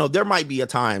 Like, there might be a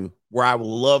time where I would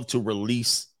love to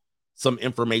release some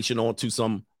information onto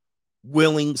some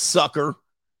willing sucker.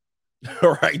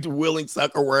 All right, willing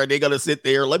sucker, where they're going to sit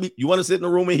there. You want to sit in the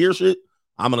room and hear shit?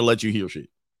 I'm going to let you hear shit.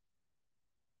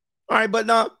 All right, but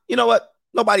no, you know what?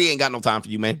 Nobody ain't got no time for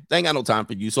you, man. They ain't got no time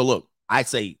for you. So look, I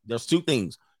say there's two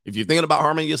things. If you're thinking about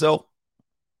harming yourself,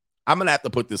 I'm going to have to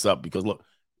put this up because look,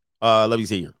 let me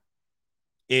see here.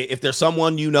 If there's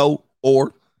someone you know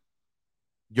or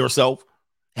yourself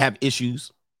have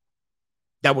issues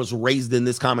that was raised in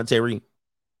this commentary,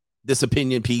 this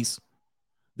opinion piece,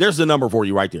 there's the number for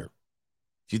you right there.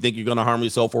 If you think you're going to harm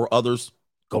yourself or others,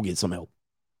 go get some help.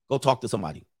 Go talk to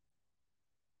somebody.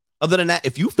 Other than that,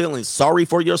 if you're feeling sorry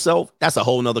for yourself, that's a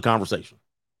whole nother conversation.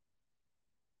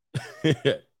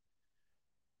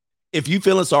 If you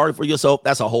feeling sorry for yourself,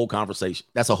 that's a whole conversation.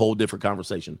 That's a whole different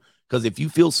conversation. Because if you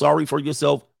feel sorry for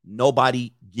yourself,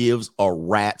 nobody gives a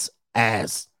rat's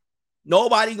ass.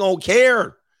 Nobody gonna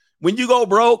care. When you go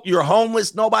broke, you're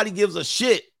homeless, nobody gives a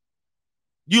shit.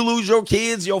 You lose your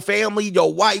kids, your family,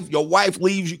 your wife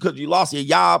leaves you because you lost your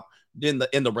job in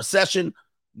the recession.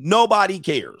 Nobody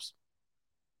cares.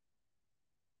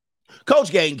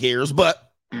 Coach Gang cares,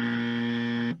 but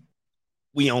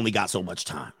we only got so much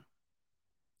time.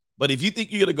 But if you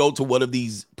think you're going to go to one of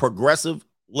these progressive,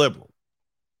 liberal,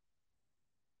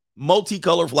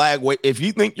 multicolor flag, if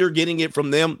you think you're getting it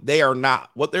from them, they are not.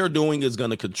 What they're doing is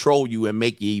going to control you and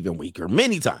make you even weaker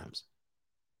many times.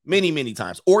 Many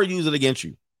times. Or use it against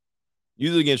you.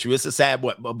 Use it against you. It's a sad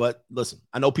but listen,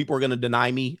 I know people are going to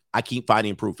deny me. I keep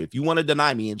finding proof. If you want to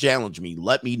deny me and challenge me,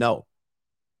 let me know.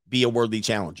 Be a worthy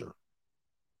challenger.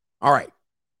 All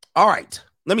right.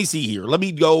 Let me see here. Let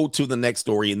me go to the next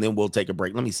story and then we'll take a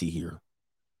break. Let me see here.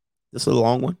 This is a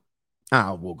long one.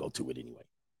 We'll go to it anyway.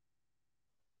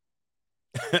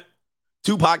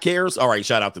 Tupac cares. All right.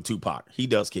 Shout out to Tupac. He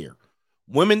does care.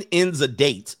 Women ends a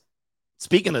date.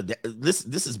 Speaking of this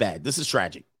is bad. This is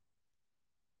tragic.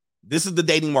 This is the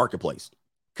dating marketplace.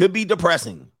 Could be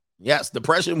depressing. Yes,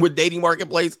 depression with dating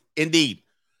marketplace. Indeed.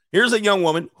 Here's a young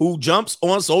woman who jumps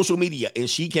on social media and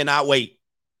she cannot wait.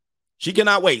 She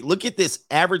cannot wait. Look at this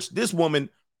this woman,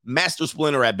 master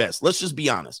splinter at best. Let's just be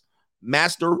honest.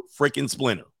 Master freaking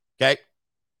splinter. Okay.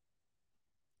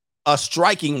 A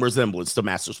striking resemblance to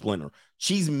Master Splinter.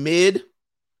 She's mid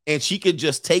and she could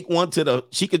just take a load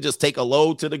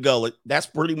to the gullet. That's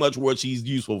pretty much what she's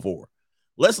useful for.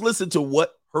 Let's listen to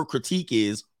what her critique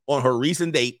is on her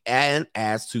recent date and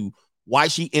as to why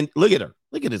look at her.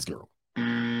 Look at this girl.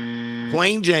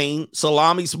 Plain Jane,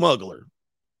 salami smuggler.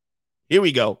 Here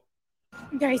we go.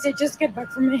 Guys, I just got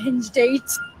back from a Hinge date.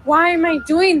 Why am I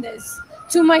doing this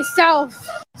to myself?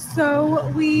 So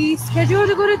we scheduled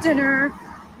to go to dinner.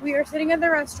 We are sitting at the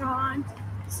restaurant.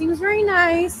 Seems very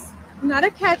nice. Not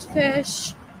a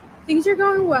catfish. Things are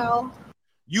going well.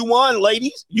 You won,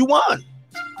 ladies. You won.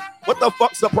 What the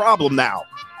fuck's the problem now?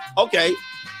 Okay.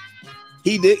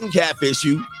 He didn't catfish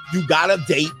you. You got a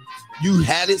date. You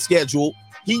had it scheduled.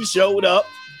 He showed up.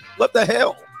 What the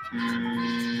hell?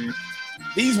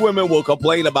 These women will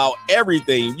complain about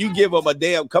everything. You give them a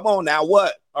damn, come on now,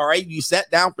 what? All right, you sat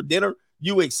down for dinner.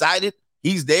 You excited.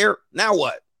 He's there. Now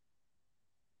what?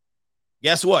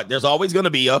 Guess what? There's always going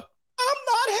to be I'm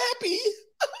not happy.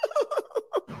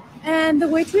 And the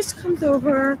waitress comes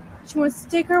over. She wants to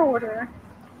take her order.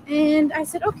 And I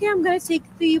said, okay, I'm going to take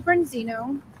the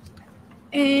branzino.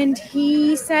 And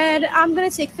he said, I'm going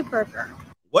to take the burger.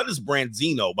 What is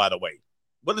branzino, by the way?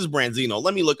 What is branzino?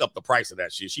 Let me look up the price of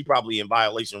that shit. She probably in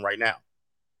violation right now.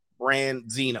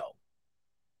 Branzino.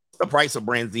 What's the price of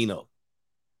branzino?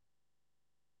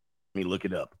 Let me look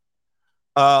it up.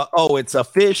 It's a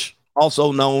fish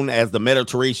also known as the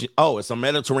Mediterranean. Oh, it's a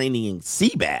Mediterranean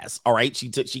sea bass. All right. She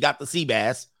got the sea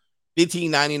bass,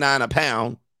 $15.99 a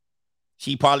pound.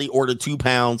 She probably ordered 2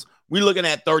 pounds. We're looking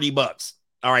at $30.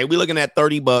 All right. We're looking at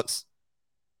 $30.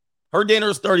 Her dinner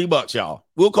is $30, y'all.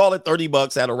 We'll call it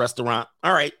 $30 at a restaurant.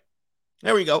 All right.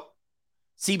 There we go.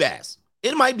 Sea bass.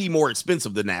 It might be more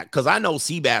expensive than that because I know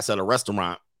sea bass at a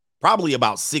restaurant probably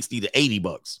about $60 to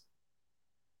 $80.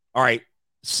 All right.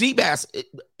 Sea bass,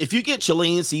 if you get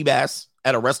Chilean sea bass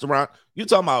at a restaurant, you're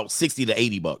talking about $60 to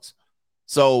 $80.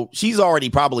 So she's already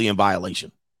probably in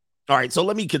violation. All right. So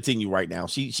let me continue right now.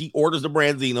 She orders the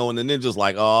branzino and then just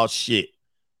like, oh, shit.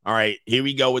 All right. Here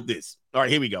we go with this. All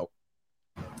right. Here we go.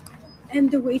 And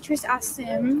the waitress asked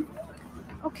him,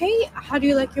 okay, how do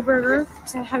you like your burger? He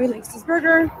said, how he likes his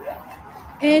burger.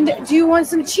 And do you want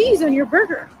some cheese on your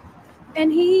burger?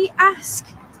 And he asked,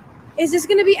 is this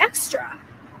going to be extra?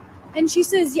 And she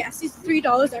says, yes, it's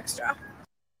 $3 extra.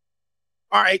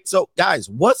 All right. So, guys,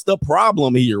 what's the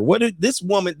problem here? This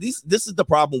is the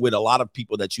problem with a lot of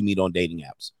people that you meet on dating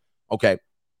apps. Okay.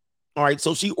 All right.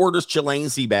 So she orders Chilean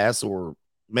sea bass or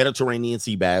Mediterranean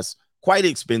sea bass. Quite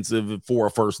expensive for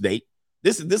a first date.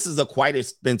 This is a quite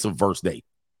expensive first date.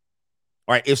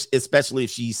 All right, especially if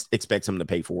she expects him to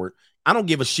pay for it. I don't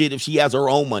give a shit if she has her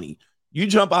own money. You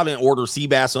jump out and order sea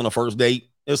bass on a first date,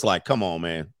 it's like, come on,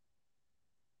 man.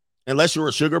 Unless you're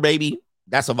a sugar baby,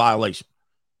 that's a violation.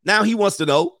 Now he wants to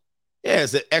know,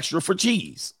 is it extra for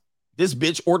cheese? This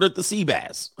bitch ordered the sea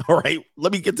bass. All right,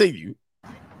 let me continue.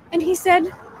 And he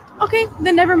said, okay,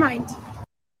 then never mind.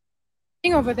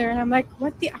 Over there, and I'm like,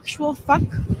 what the actual fuck?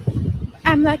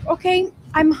 I'm like, okay,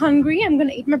 I'm hungry. I'm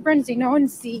gonna eat my branzino and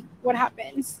see what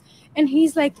happens. And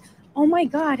he's like, oh my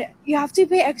god, you have to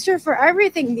pay extra for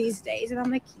everything these days. And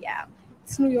I'm like, yeah,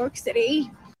 it's New York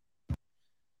City.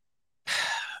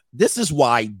 this is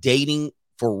why dating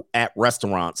at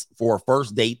restaurants for a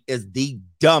first date is the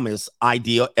dumbest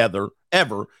idea ever,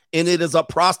 and it is a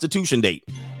prostitution date.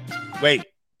 Wait,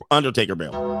 Undertaker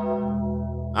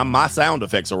bell. My sound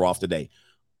effects are off today.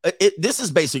 This is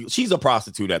basically, she's a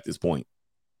prostitute at this point.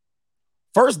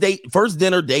 First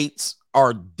dinner dates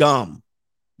are dumb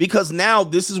because now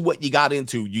this is what you got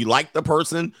into. You like the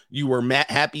person, you were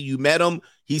happy you met him,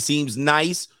 he seems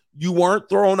nice. You weren't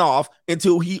thrown off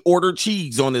until he ordered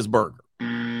cheese on his burger.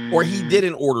 Or he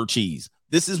didn't order cheese.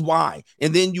 This is why.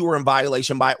 And then you were in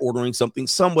violation by ordering something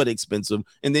somewhat expensive.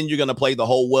 And then you're going to play the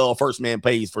whole, well, first man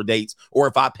pays for dates. Or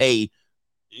if I pay,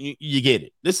 you get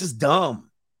it. This is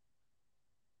dumb.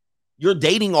 You're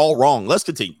dating all wrong. Let's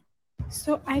continue.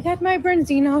 So I got my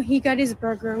branzino. He got his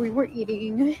burger. We were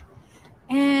eating.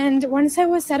 And once I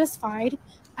was satisfied,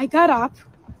 I got up.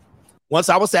 Once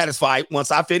I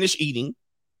finished eating.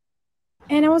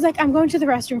 And I was like, I'm going to the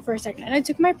restroom for a second. And I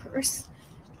took my purse.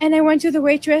 And I went to the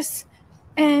waitress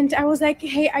and I was like,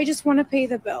 hey, I just want to pay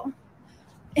the bill.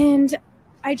 And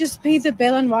I just paid the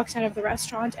bill and walked out of the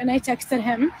restaurant. And I texted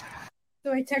him.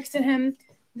 So I texted him,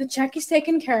 the check is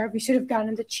taken care of. You should have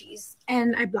gotten the cheese.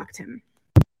 And I blocked him.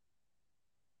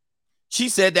 She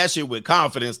said that shit with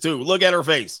confidence too. Look at her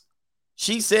face.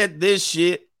 She said this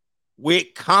shit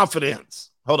with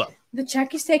confidence. Hold up. The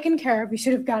check is taken care of. You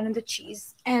should have gotten the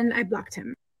cheese. And I blocked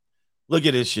him. Look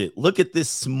at this shit. Look at this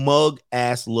smug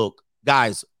ass look.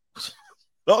 Guys,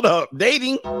 hold up.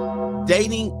 Dating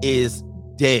is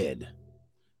dead.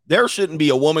 There shouldn't be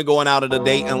a woman going out on a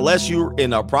date unless you're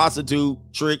in a prostitute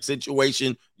trick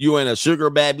situation. You're in a sugar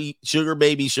baby,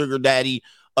 sugar daddy.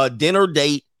 A dinner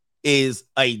date is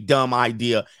a dumb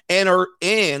idea. And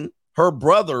her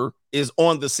brother is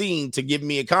on the scene to give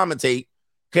me a commentary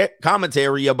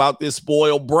about this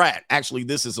spoiled brat. Actually,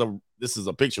 this is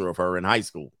a picture of her in high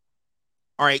school.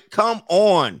 All right, come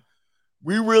on.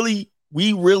 We really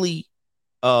he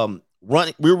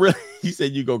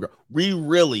said you go girl. We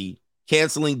really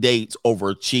canceling dates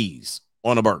over cheese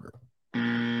on a burger.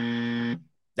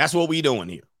 That's what we doing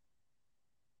here.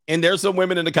 And there's some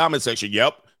women in the comment section.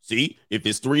 Yep. See, if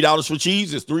it's $3 for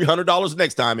cheese, it's $300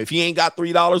 next time. If he ain't got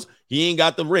 $3, he ain't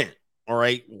got the rent. All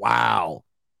right. Wow.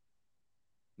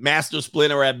 Master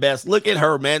splinter at best. Look at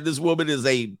her, man. This woman is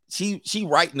she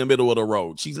right in the middle of the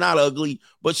road. She's not ugly,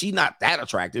 but she's not that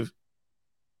attractive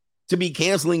to be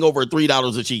canceling over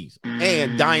 $3 of cheese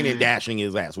and dine and dashing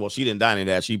his ass. Well, she didn't dine and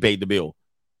dash. She paid the bill.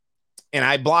 And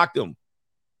I blocked him.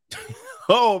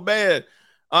 Oh, man.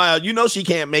 She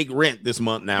can't make rent this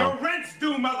month now. Your rent's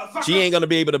due, motherfucker. She ain't going to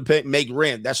be able to make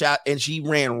rent. And she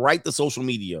ran right to social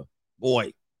media.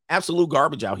 Boy, absolute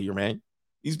garbage out here, man.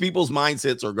 These people's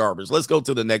mindsets are garbage. Let's go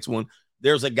to the next one.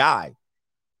 There's a guy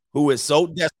who is so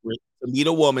desperate to meet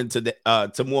a woman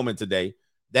today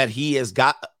that he has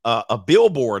got a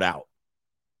billboard out,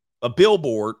 a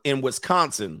billboard in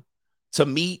Wisconsin to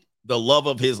meet the love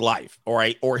of his life, all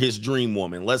right, or his dream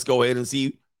woman. Let's go ahead and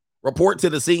see. Report to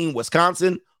the scene,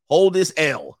 Wisconsin. Hold this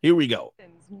L. Here we go.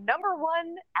 Number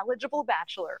one eligible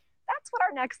bachelor. That's what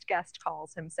our next guest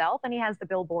calls himself, and he has the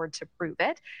billboard to prove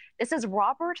it. This is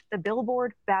Robert the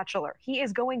Billboard Bachelor. He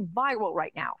is going viral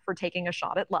right now for taking a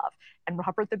shot at love. And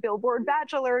Robert the Billboard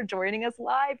Bachelor joining us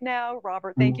live now.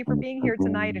 Robert, thank you for being here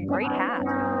tonight, and great hat.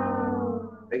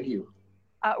 Thank you.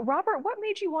 Robert, what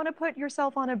made you want to put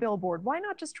yourself on a billboard? Why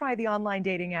not just try the online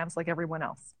dating apps like everyone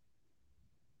else?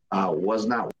 Was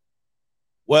not.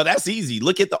 Well, that's easy.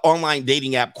 Look at the online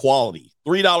dating app quality.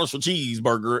 $3 for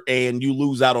cheeseburger, and you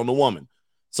lose out on the woman.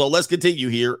 So let's continue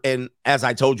here. And as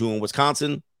I told you, in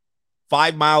Wisconsin,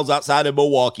 5 miles outside of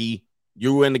Milwaukee,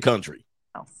 you were in the country.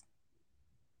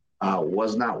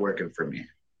 Was not working for me.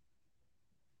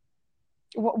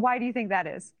 Why do you think that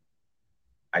is?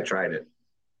 I tried it.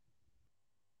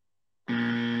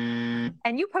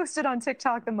 And you posted on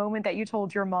TikTok the moment that you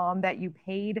told your mom that you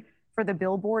paid for the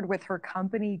billboard with her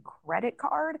company credit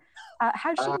card.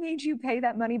 Has she made you pay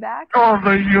that money back? Oh,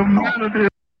 the humanity.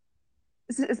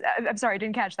 I'm sorry, I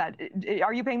didn't catch that.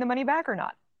 Are you paying the money back or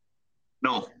not?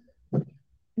 No.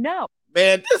 No.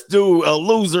 Man, this dude a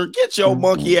loser. Get your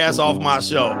monkey ass off my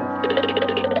show.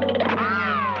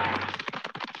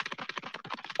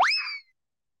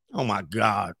 Oh my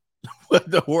God. What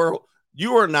the world?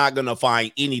 You are not going to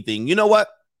find anything. You know what?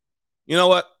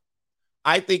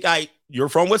 I think you're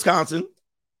from Wisconsin.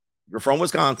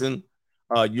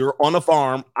 You're on a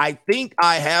farm. I think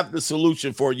I have the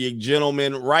solution for you,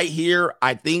 gentlemen, right here.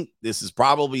 I think this is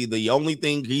probably the only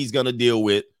thing he's going to deal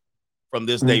with from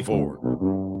this day forward.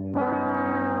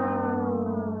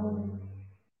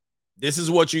 This is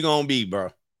what you're going to be, bro.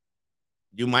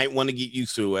 You might want to get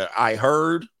used to it. I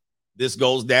heard this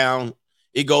goes down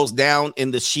It goes down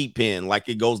in the sheep pen like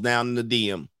it goes down in the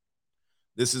DM.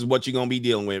 This is what you're going to be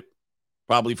dealing with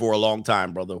probably for a long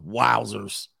time, brother.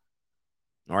 Wowzers.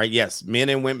 All right, yes, men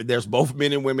and women. There's both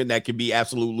men and women that can be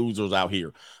absolute losers out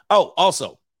here. Oh,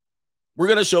 also, we're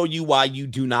going to show you why you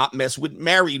do not mess with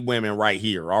married women right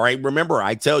here. All right, remember,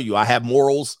 I tell you, I have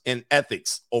morals and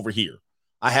ethics over here.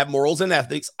 I have morals and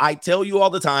ethics. I tell you all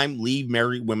the time, leave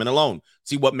married women alone.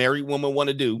 See, what married women want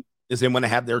to do is they want to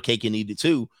have their cake and eat it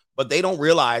too, but they don't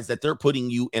realize that they're putting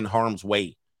you in harm's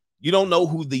way. You don't know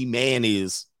who the man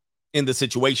is in the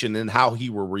situation and how he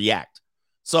will react.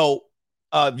 So,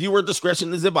 viewer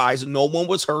discretion is advised. No one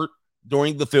was hurt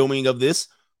during the filming of this,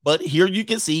 but here you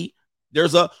can see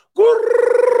there's a gordita.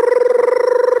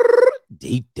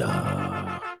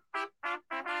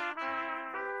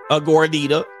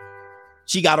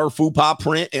 She got her fupa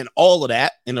print and all of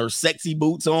that and her sexy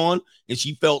boots on, and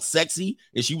she felt sexy,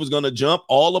 and she was going to jump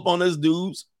all up on this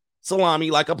dude's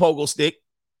salami like a pogo stick.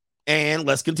 And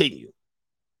let's continue.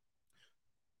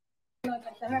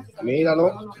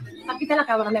 Míralo.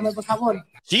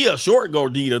 She a short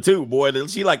gordita too, boy.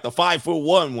 She like the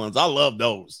 5'1" ones. I love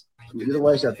those. Yo te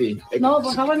voy a decir a ti. No,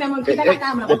 por favor, mi amor, quita la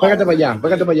cámara. Pégate para allá,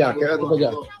 quédate para allá.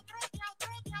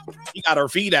 She got her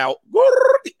feet out.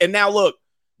 And now look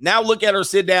at her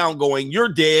sit down going, you're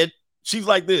dead. She's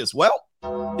like this. Well,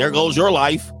 there goes your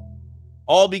life.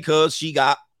 All because she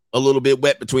got a little bit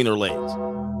wet between her legs.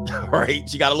 All right.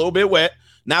 She got a little bit wet.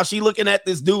 Now she looking at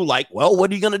this dude like, well,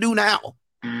 what are you going to do now?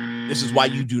 This is why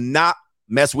you do not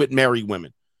mess with married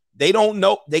women. They don't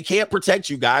know. They can't protect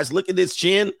you guys. Look at this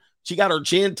chin. She got her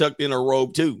chin tucked in her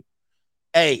robe too.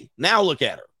 Hey, now look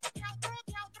at her.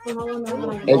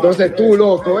 Entonces tú,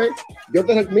 loco,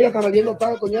 mira, está vendiendo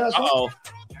tal coñazo. Uh-oh.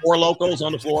 4 locos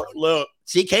on the floor. Look,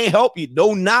 she can't help you.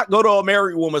 Do not go to a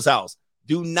married woman's house.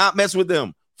 Do not mess with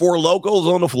them. 4 locos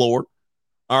on the floor.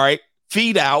 All right.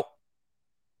 Feet out.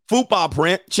 Fupa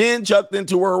print. Chin chucked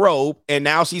into her robe. And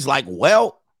now she's like,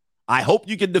 well, I hope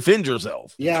you can defend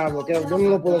yourself. Ya, porque yo no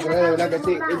lo puedo creer, ¿verdad que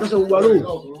sí? Entonces, Bubalú.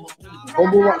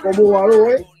 Con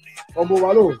Bubalú, Con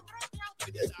Bubalú.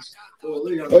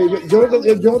 Oye, yo no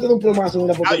te doy un plomazo,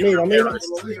 mira, porque mira.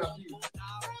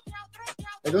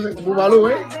 Entonces, Bubalú,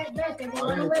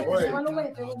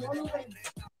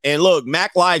 And look,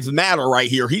 Mac Lives Matter right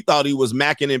here. He thought he was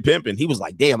macking and pimping. He was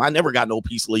like, damn, I never got no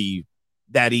peace leave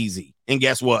that easy. And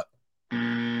guess what?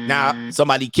 Now,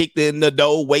 somebody kicked in the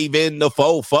door, waving the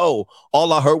fo.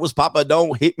 All I heard was, Papa,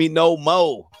 don't hit me no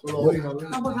more. Hey,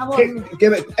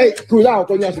 cuidado,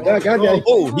 coñazo.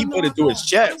 Oh, he put it through his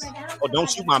chest. Oh, don't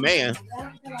shoot my man.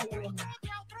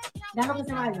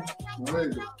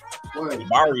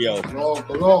 Mario.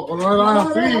 Loco, no le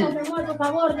hagas así.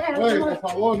 Por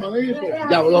favor, manito.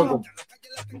 Ya, loco.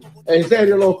 En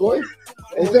serio, loco,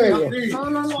 En serio. He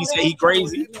said he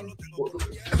crazy.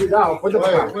 Cuidado, ponte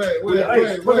para acá.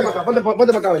 Ponte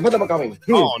para acá, ven.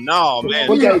 Oh, no, man.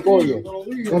 Ponte ahí, coño.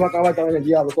 No va a acabar también el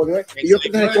diablo, coño, Y yo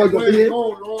tengo el coño,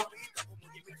 tío.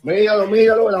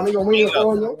 Míralo, el amigo mío,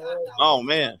 coño. Oh,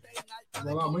 man.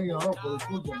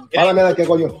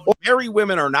 Married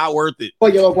women are not worth it.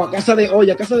 Oye, loco, a casa de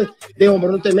hombre,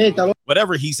 no te metas, loco.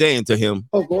 Whatever he's saying to him.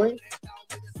 Loco,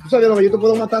 Tú sabes lo que yo te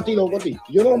puedo matar a ti, loco, a ti.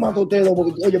 Yo no lo mato a usted, loco,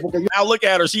 porque yo... Now look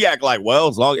at her. She act like, well,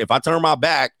 as long if I turn my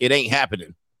back, it ain't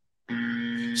happening.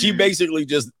 She basically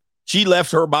she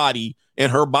left her body, and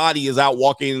her body is out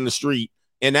walking in the street.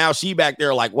 And now she back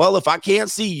there like, well, if I can't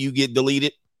see you get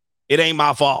deleted, it ain't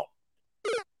my fault.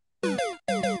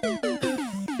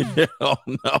 Oh,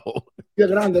 no. Qué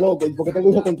grande, loco, porque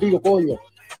tengo hijo contigo, coño.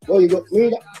 Oye,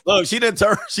 mira. Look, she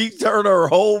turned her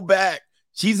whole back.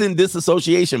 She's in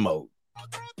disassociation mode.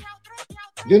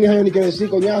 Yo ni que decir,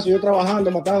 coñazo, yo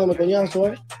trabajando, matándome,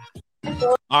 coñazo,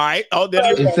 All right. Oh,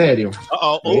 en serio.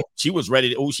 Oh, she was ready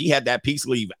to. Oh, she had that peace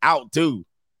leave out too.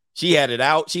 She had it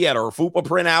out. She had her fupa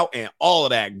print out and all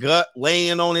of that gut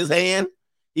laying on his hand.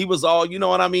 He was all, you know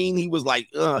what I mean? He was like,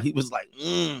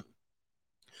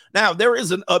 Now, there is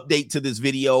an update to this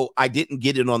video. I didn't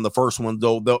get it on the first one,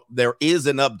 though. There is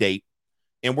an update,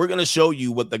 and we're going to show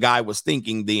you what the guy was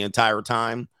thinking the entire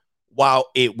time while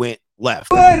it went left.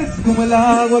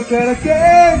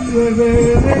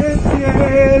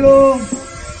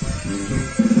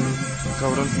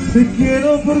 Te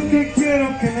quiero porque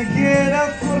quiero que me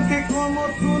quieras, porque como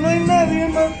tú no hay nadie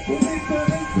más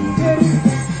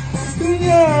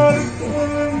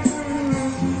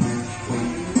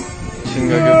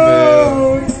Chinga, qué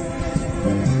pedo.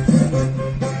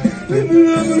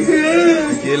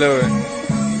 Tranquilo, güey.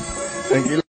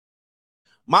 Tranquilo.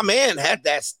 My man had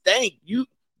that stank.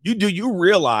 Do you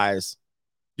realize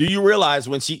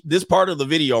when this part of the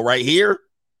video right here,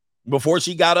 before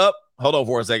she got up, Hold on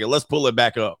for a second. Let's pull it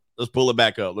back up. Let's pull it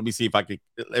back up. Let me see if I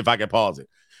can pause it.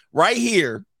 Right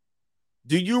here.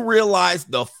 Do you realize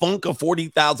the funk of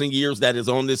 40,000 years that is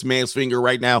on this man's finger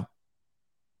right now?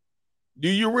 Do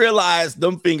you realize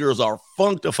them fingers are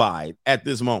functified at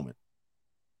this moment?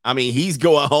 I mean, he's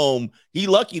going home. He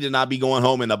lucky to not be going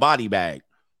home in a body bag.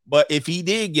 But if he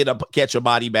did catch a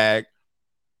body bag,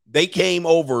 they came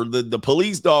over. The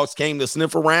police dogs came to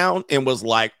sniff around and was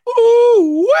like,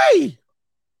 ooh, wait.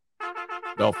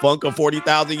 The funk of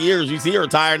 40,000 years. You see her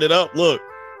tying it up. Look.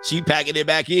 She packing it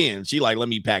back in. She like, let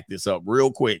me pack this up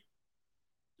real quick.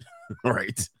 All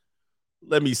right.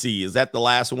 Let me see. Is that the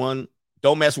last one?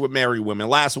 Don't mess with married women.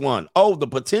 Last one. Oh, the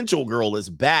potential girl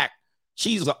is back.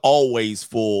 She's always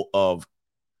full of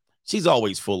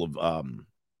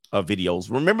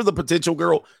videos. Remember the potential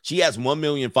girl? She has 1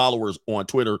 million followers on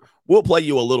Twitter. We'll play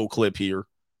you a little clip here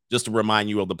just to remind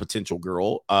you of the potential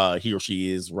girl. Here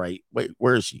she is, right? Wait,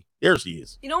 where is she? There she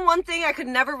is. You know, one thing I could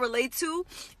never relate to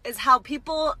is how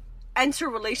people enter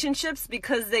relationships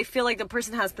because they feel like the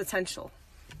person has potential.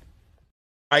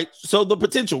 All right. So the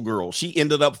potential girl, she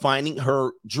ended up finding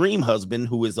her dream husband,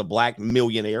 who is a black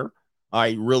millionaire,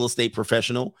 a real estate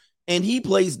professional, and he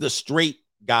plays the straight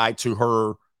guy to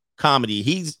her comedy.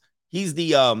 He's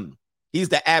the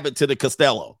Abbott to the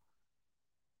Costello.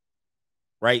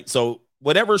 Right. So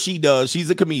whatever she does,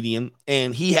 she's a comedian,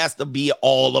 and he has to be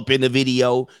all up in the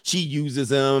video. She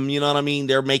uses him, you know what I mean?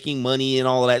 They're making money and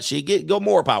all of that shit. Go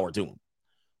more power to him.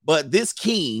 But this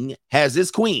king has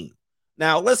this queen.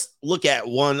 Now, let's look at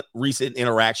one recent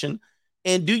interaction.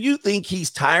 And do you think he's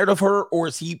tired of her, or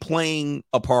is he playing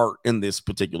a part in this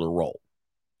particular role?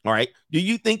 All right. Do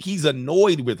you think he's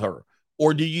annoyed with her,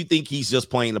 or do you think he's just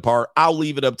playing the part? I'll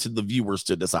leave it up to the viewers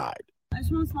to decide. I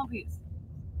just want a small piece.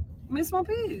 Give me a small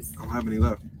piece. I don't have any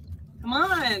left. Come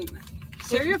on.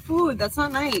 Share your food. That's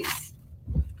not nice.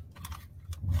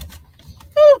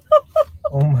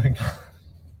 Oh my God.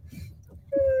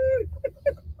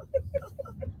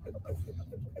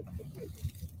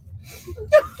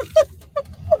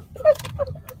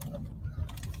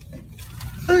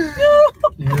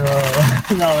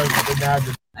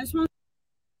 I just want.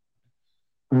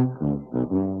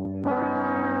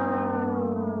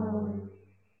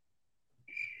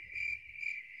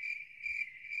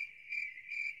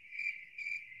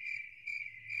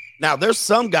 Now, there's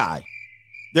some guy,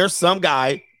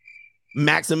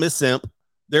 Maximus Simp.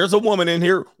 There's a woman in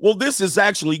here. Well, this is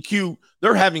actually cute.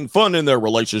 They're having fun in their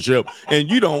relationship, and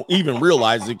you don't even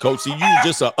realize it, Coach. See, you're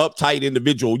just an uptight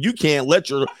individual. You can't let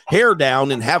your hair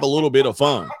down and have a little bit of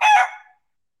fun.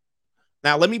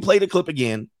 Now, let me play the clip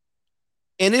again.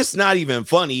 And it's not even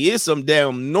funny. It's some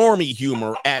damn normie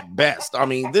humor at best. I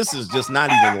mean, this is just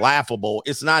not even laughable.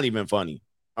 It's not even funny.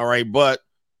 All right. But,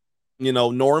 you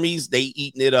know, normies, they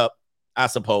eating it up, I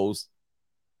suppose.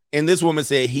 And this woman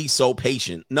said he's so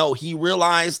patient. No, he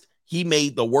realized he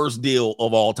made the worst deal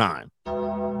of all time.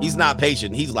 He's not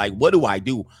patient. He's like, what do I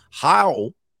do?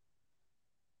 How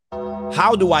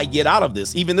do I get out of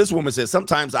this? Even this woman says,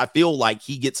 sometimes I feel like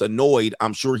he gets annoyed.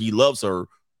 I'm sure he loves her,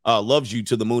 loves you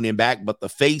to the moon and back, but the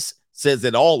face says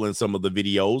it all in some of the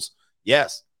videos.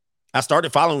 Yes, I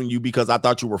started following you because I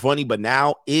thought you were funny, but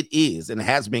now it is and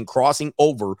has been crossing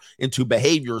over into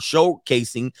behavior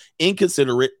showcasing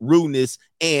inconsiderate rudeness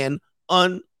and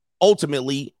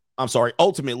ultimately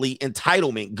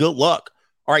entitlement. Good luck.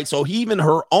 All right, so even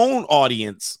her own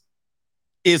audience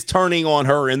is turning on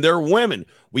her, and they're women.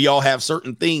 We all have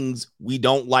certain things we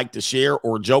don't like to share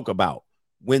or joke about.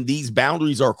 When these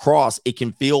boundaries are crossed, it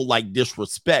can feel like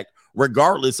disrespect.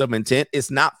 Regardless of intent,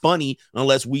 it's not funny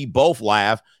unless we both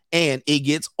laugh, and it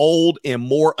gets old and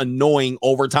more annoying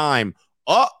over time.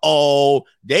 Uh-oh,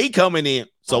 they coming in.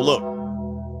 So look,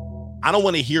 I don't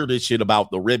want to hear this shit about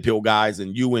the red pill guys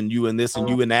and you and this and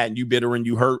you and that and you bitter and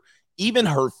you hurt. Even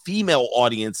her female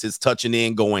audience is touching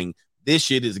in going, this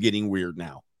shit is getting weird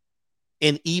now.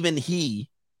 And even he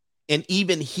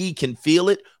can feel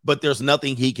it, but there's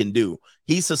nothing he can do.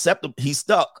 He's susceptible. He's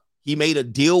stuck. He made a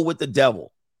deal with the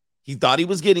devil. He thought he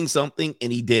was getting something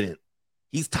and he didn't.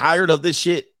 He's tired of this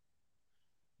shit.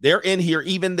 They're in here.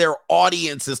 Even their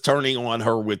audience is turning on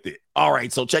her with it. All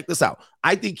right, so check this out.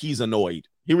 I think he's annoyed.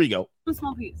 Here we go. A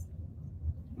small piece.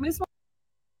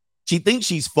 She thinks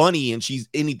she's funny and she's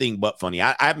anything but funny.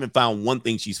 I haven't found one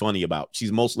thing she's funny about.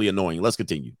 She's mostly annoying. Let's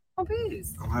continue. Small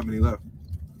piece. I don't have any left.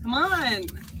 Come on.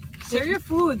 Share your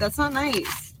food. That's not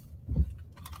nice.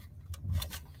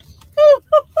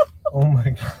 Oh my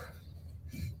God.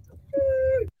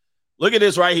 Look at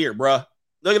this right here, bruh.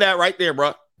 Look at that right there,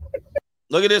 bruh.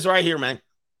 Look at this right here, man.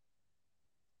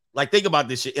 Like, think about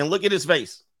this shit and look at his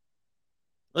face.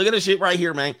 Look at this shit right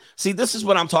here, man. See, this is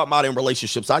what I'm talking about in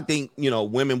relationships. I think,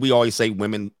 women, we always say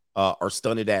women are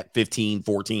stunted at 15,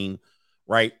 14,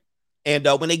 right? And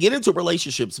when they get into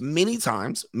relationships, many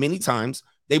times,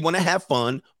 they want to have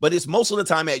fun, but it's most of the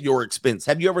time at your expense.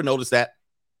 Have you ever noticed that?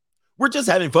 We're just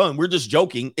having fun. We're just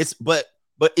joking. But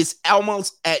it's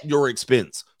almost at your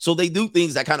expense. So they do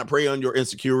things that kind of prey on your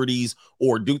insecurities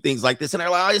or do things like this. And they're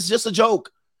like, oh, it's just a joke.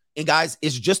 And guys,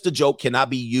 it's just a joke cannot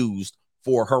be used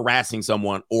for harassing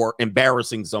someone or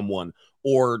embarrassing someone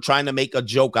or trying to make a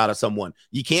joke out of someone.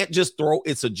 You can't just throw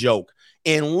it's a joke.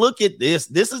 And look at this.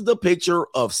 This is the picture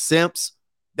of simps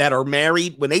that are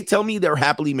married. When they tell me they're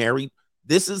happily married,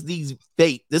 this is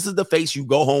the face you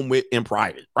go home with in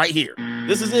private right here.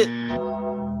 This is it.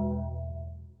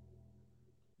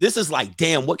 This is like,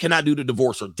 damn, what can I do to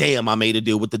divorce her? Damn, I made a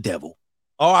deal with the devil.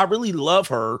 Oh, I really love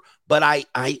her, but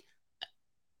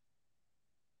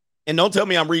and don't tell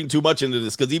me I'm reading too much into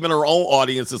this because even her own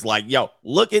audience is like, yo,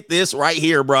 look at this right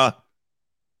here, bruh.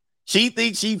 She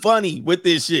thinks she funny with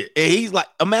this shit. And he's like,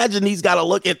 imagine he's got to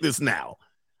look at this now.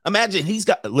 Imagine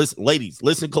listen, ladies,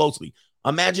 listen closely.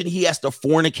 Imagine he has to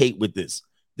fornicate with this.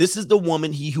 This is the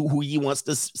woman who he wants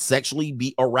to sexually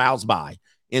be aroused by.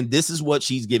 And this is what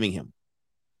she's giving him.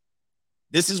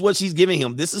 This is what she's giving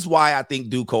him. This is why I think,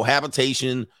 dude,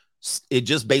 cohabitation, it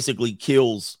just basically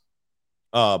kills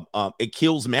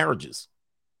marriages.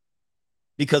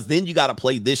 Because then you got to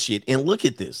play this shit. And look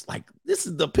at this. Like, this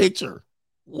is the picture.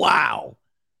 Wow.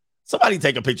 Somebody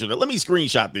take a picture of it. Let me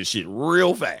screenshot this shit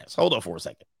real fast. Hold up for a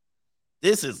second.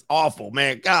 This is awful,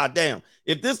 man. God damn.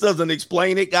 If this doesn't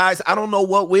explain it, guys, I don't know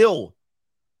what will.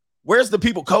 Where's the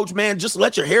people? Coach, man, just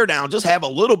let your hair down. Just have a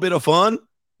little bit of fun.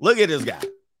 Look at this guy.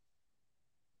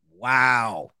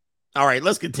 Wow. All right,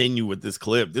 let's continue with this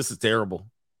clip. This is terrible.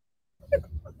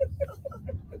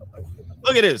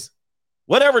 Look at this.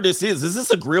 Whatever this is this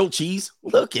a grilled cheese?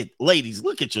 Ladies,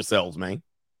 look at yourselves, man.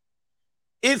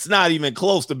 It's not even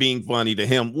close to being funny to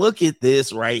him. Look at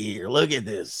this right here. Look at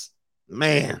this.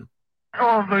 Man.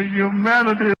 Oh, the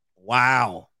humanity.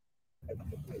 Wow.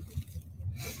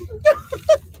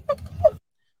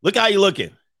 Look how you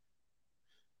looking.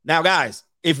 Now, guys,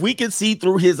 if we can see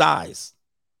through his eyes,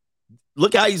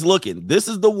 look how he's looking. This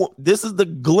is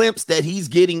the glimpse that he's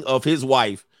getting of his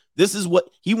wife. This is what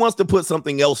he wants to put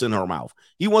something else in her mouth.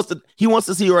 He wants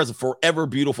to see her as a forever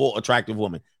beautiful, attractive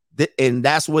woman. And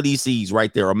that's what he sees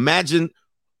right there. Imagine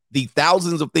the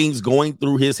thousands of things going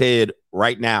through his head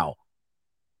right now.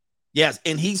 Yes,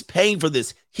 and he's paying for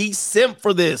this. He simped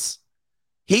for this.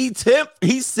 He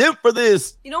simped for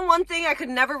this. You know, one thing I could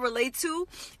never relate to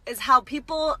is how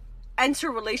people enter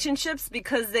relationships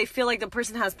because they feel like the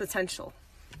person has potential.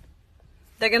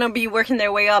 They're gonna be working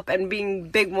their way up and being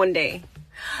big one day.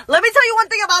 Let me tell you one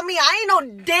thing about me. I ain't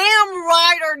no damn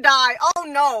ride or die. Oh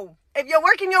no. If you're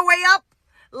working your way up,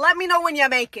 let me know when you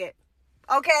make it.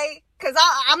 Okay? Because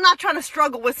I'm not trying to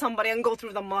struggle with somebody and go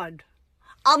through the mud.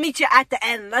 I'll meet you at the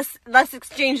end. Let's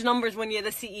exchange numbers when you're the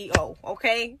CEO.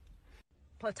 Okay?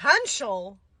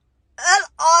 Potential?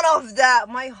 All of that.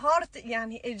 My heart,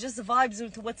 it just vibes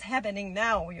into what's happening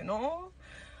now, you know?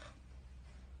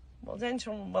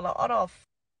 Potential, but a lot of.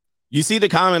 You see the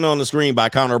comment on the screen by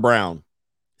Connor Brown.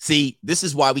 See, this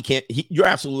is why we can't. You're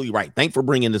absolutely right. Thanks for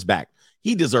bringing this back.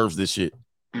 He deserves this shit.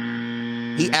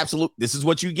 This is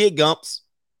what you get, Gumps.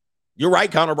 You're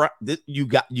right, Connor Brown. You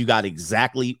got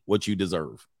exactly what you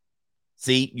deserve.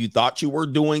 See, you thought you were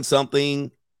doing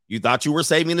something. You thought you were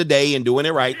saving the day and doing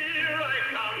it right.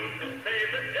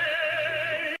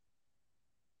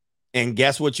 And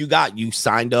guess what you got? You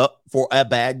signed up for a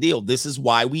bad deal. This is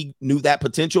why we knew that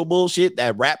potential bullshit,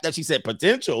 that rap that she said,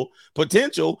 potential.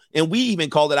 And we even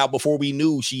called it out before we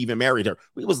knew she even married her.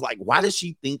 We was like, why does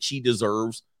she think she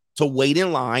deserves to wait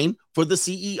in line for the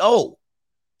CEO?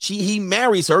 He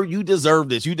marries her. You deserve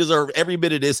this. You deserve every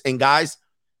bit of this. And guys,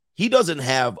 he doesn't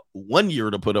have 1 year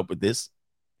to put up with this.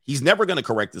 He's never going to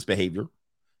correct this behavior.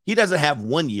 He doesn't have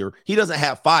 1 year. He doesn't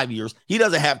have 5 years. He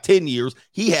doesn't have 10 years.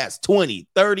 He has 20,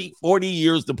 30, 40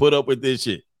 years to put up with this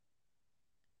shit.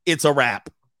 It's a wrap.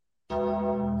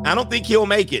 I don't think he'll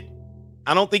make it.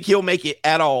 I don't think he'll make it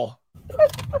at all.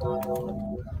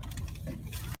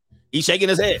 He's shaking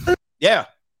his head. Yeah.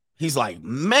 He's like,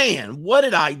 man, what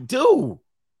did I do?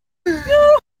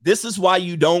 This is why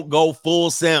you don't go full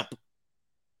simp.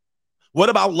 What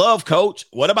about love, coach?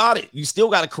 What about it? You still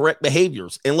got to correct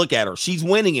behaviors. And look at her. She's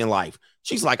winning in life.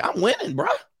 She's like, I'm winning, bro.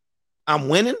 I'm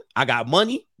winning. I got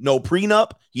money. No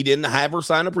prenup. He didn't have her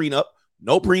sign a prenup.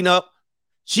 No prenup.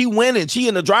 She winning. She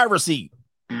in the driver's seat.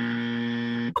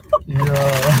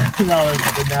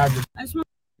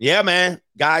 Yeah, man.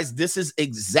 Guys, this is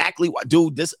exactly what,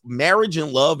 dude, this marriage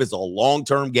and love is a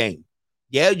long-term game.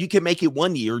 Yeah, you can make it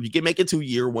 1 year. You can make it 2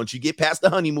 years. Once you get past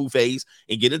the honeymoon phase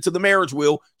and get into the marriage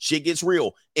wheel, shit gets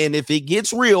real. And if it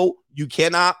gets real, you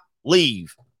cannot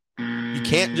leave. You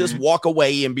can't just walk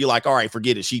away and be like, all right,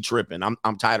 forget it. She tripping.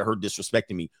 I'm tired of her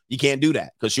disrespecting me. You can't do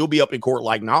that because she'll be up in court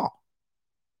like, nah.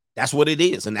 That's what it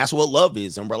is. And that's what love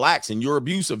is. And relax. And you're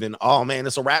abusive. And, oh, man,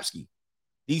 it's a rap-ski.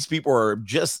 These people are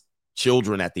just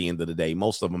children at the end of the day.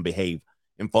 Most of them behave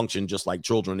and function just like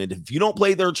children. And if you don't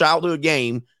play their childhood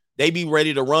game, they be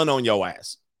ready to run on your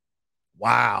ass.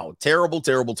 Wow. Terrible,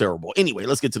 terrible, terrible. Anyway,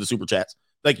 let's get to the super chats.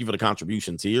 Thank you for the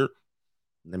contributions here.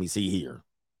 Let me see here.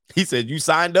 He said, you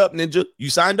signed up, Ninja. You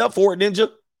signed up for it, Ninja.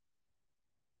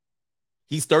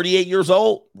 He's 38 years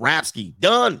old. Rapsky,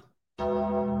 done.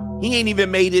 He ain't even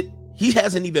made it. He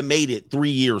hasn't even made it 3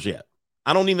 years yet.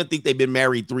 I don't even think they've been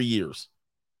married 3 years.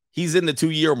 He's in the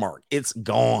 2-year mark. It's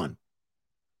gone.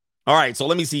 All right, so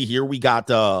let me see here. We got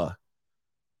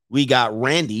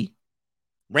Randy.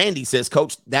 Randy says,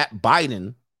 Coach, that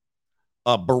Biden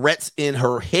barrettes in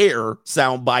her hair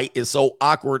soundbite is so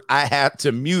awkward. I had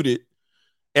to mute it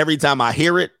every time I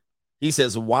hear it. He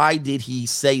says, why did he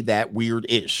say that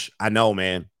weird-ish? I know,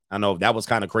 man. I know. That was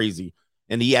kind of crazy.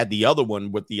 And he had the other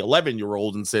one with the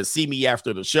 11-year-old and says, see me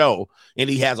after the show. And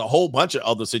he has a whole bunch of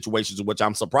other situations in which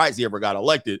I'm surprised he ever got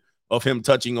elected, of him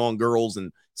touching on girls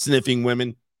and sniffing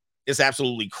women. It's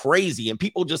absolutely crazy. And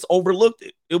people just overlooked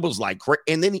it. It was like,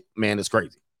 and then, man, it's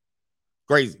crazy.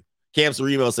 Crazy. Cam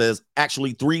Cerimo says,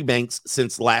 actually 3 banks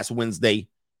since last Wednesday.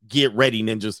 Get ready,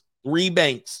 ninjas. 3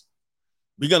 banks.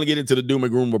 We're going to get into the doom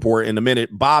and gloom report in a minute.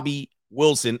 Bobby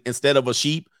Wilson, instead of a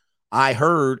sheep, I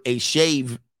heard a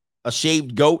shaved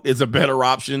goat is a better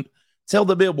option. Tell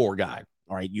the billboard guy.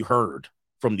 All right, you heard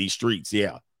from these streets.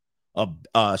 Yeah.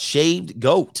 A shaved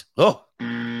goat. Oh,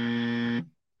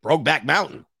 Brokeback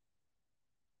Mountain.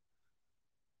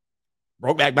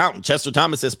 Brokeback Mountain. Chester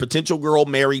Thomas says, potential girl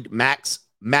married Max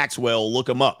Maxwell. Look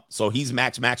him up. So he's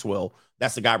Max Maxwell.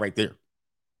 That's the guy right there.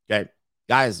 Okay.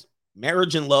 Guys,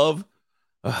 marriage and love.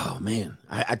 Oh, man.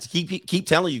 I keep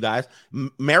telling you guys,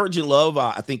 marriage and love,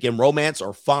 I think, in romance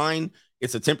are fine.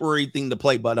 It's a temporary thing to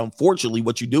play. But unfortunately,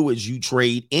 what you do is you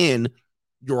trade in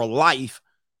your life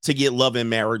to get love and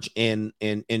marriage and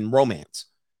romance.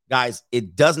 Guys,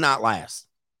 it does not last.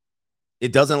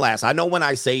 It doesn't last. I know when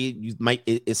I say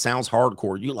it sounds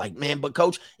hardcore. You're like, man, but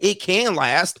Coach, it can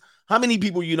last. How many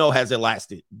people you know has it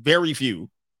lasted? Very few.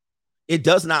 It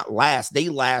does not last. They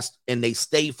last and they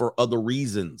stay for other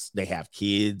reasons. They have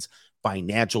kids,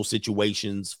 financial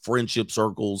situations, friendship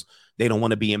circles. They don't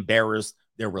want to be embarrassed.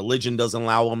 Their religion doesn't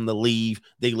allow them to leave.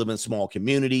 They live in small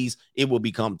communities. It will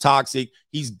become toxic.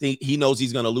 He knows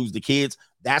he's going to lose the kids.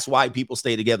 That's why people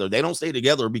stay together. They don't stay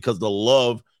together because the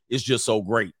love is just so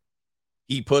great.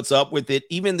 He puts up with it.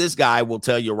 Even this guy will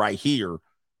tell you right here,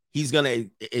 he's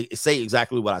going to say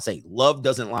exactly what I say. Love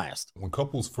doesn't last. When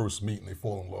couples first meet and they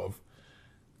fall in love,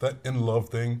 that in love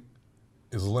thing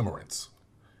is limerence.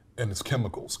 And it's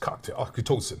chemicals, cocktail,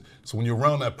 oxytocin. So when you're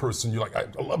around that person, you're like, I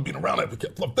love being around that.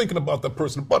 I love thinking about that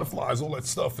person, the butterflies, all that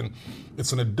stuff. And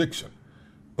it's an addiction.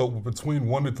 But between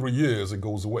 1 to 3 years, it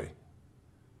goes away.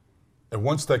 And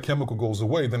once that chemical goes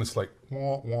away, then it's like,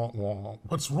 wah, wah, wah.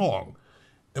 What's wrong?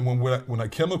 And when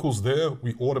that chemical's there,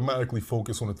 we automatically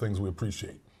focus on the things we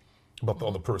appreciate about the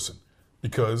other person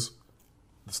because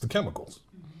it's the chemicals.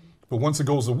 But once it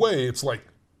goes away, it's like,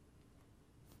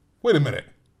 wait a minute.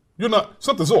 You're not,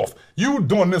 something's off. You're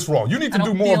doing this wrong. You need to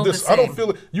do more of this. I don't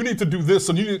feel it. You need to do this.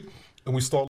 And we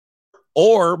start.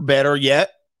 Or better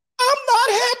yet, I'm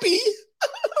not happy.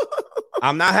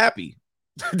 I'm not happy.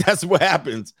 That's what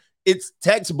happens. It's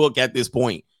textbook at this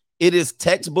point. It is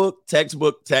textbook.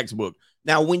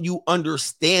 Now, when you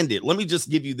understand it, let me just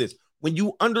give you this. When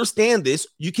you understand this,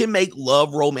 you can make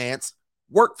love, romance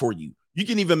work for you. You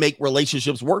can even make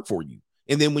relationships work for you.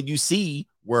 And then when you see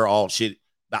where all shit,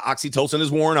 the oxytocin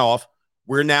is worn off,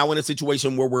 we're now in a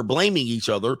situation where we're blaming each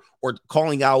other or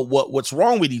calling out what's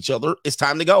wrong with each other. It's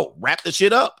time to go. Wrap the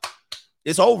shit up.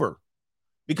 It's over.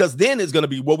 Because then it's going to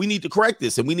be, well, we need to correct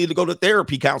this and we need to go to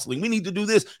therapy counseling. We need to do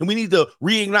this and we need to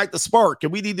reignite the spark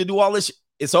and we need to do all this.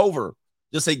 It's over.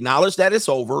 Just acknowledge that it's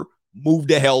over. Move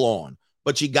the hell on.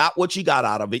 But you got what you got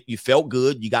out of it. You felt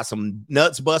good. You got some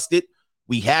nuts busted.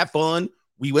 We had fun.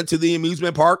 We went to the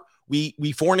amusement park. We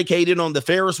fornicated on the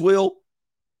Ferris wheel.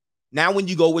 Now when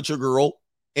you go with your girl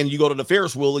and you go to the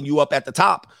Ferris wheel and you up at the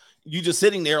top, you just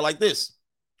sitting there like this.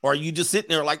 Or you just sitting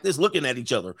there like this looking at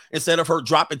each other instead of her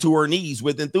dropping to her knees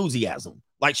with enthusiasm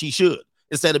like she should,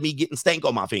 instead of me getting stank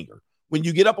on my finger. When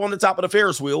you get up on the top of the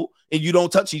Ferris wheel and you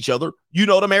don't touch each other, you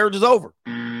know the marriage is over.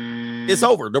 It's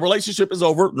over. The relationship is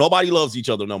over. Nobody loves each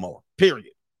other no more.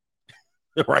 Period.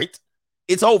 Right?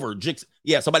 It's over.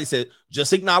 Yeah, somebody said,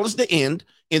 just acknowledge the end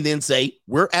and then say,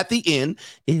 we're at the end.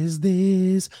 Is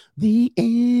this the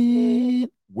end?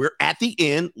 We're at the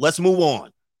end. Let's move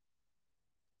on.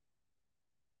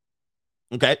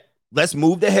 Okay? Let's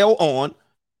move the hell on.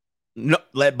 No,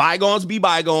 let bygones be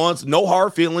bygones. No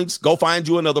hard feelings. Go find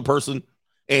you another person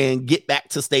and get back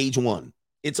to stage one.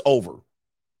 It's over.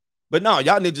 But no,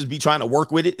 y'all niggas be trying to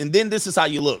work with it. And then this is how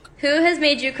you look. Who has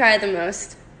made you cry the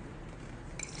most?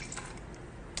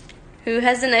 Who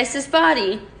has the nicest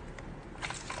body?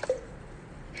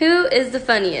 Who is the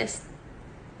funniest?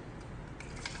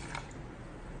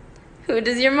 Who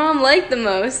does your mom like the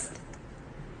most?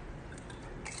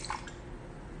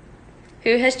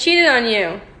 Who has cheated on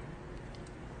you?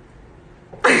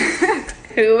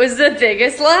 Who was the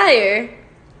biggest liar?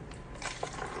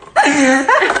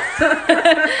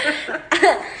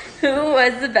 Who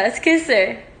was the best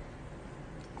kisser?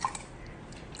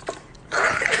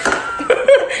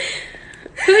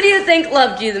 Who do you think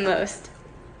loved you the most?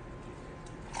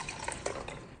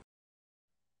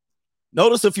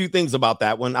 Notice a few things about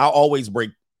that one. I'll always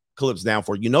break clips down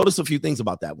for you. Notice a few things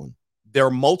about that one. There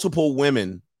are multiple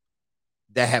women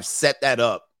that have set that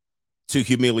up to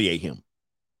humiliate him.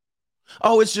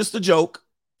 Oh, it's just a joke.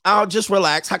 I'll just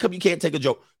relax. How come you can't take a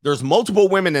joke? There's multiple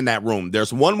women in that room.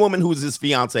 There's one woman who's his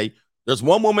fiance. There's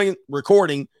one woman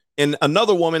recording and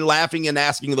another woman laughing and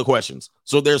asking the questions.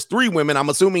 So there's three women. I'm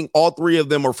assuming all three of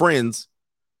them are friends.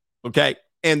 Okay.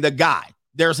 And the guy,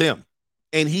 there's him.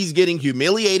 And he's getting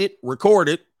humiliated,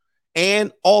 recorded,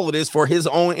 and all of this for his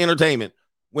own entertainment.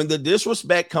 When the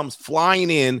disrespect comes flying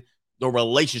in, the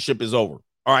relationship is over.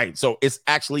 All right. So it's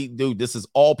actually, dude, this is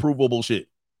all provable shit.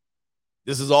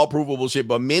 This is all provable shit.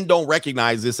 But men don't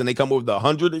recognize this and they come up with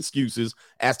 100 excuses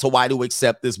as to why to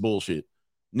accept this bullshit.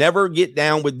 Never get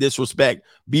down with disrespect.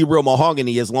 Be real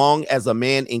mahogany. As long as a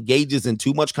man engages in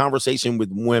too much conversation with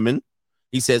women,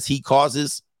 he says he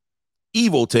causes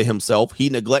evil to himself. He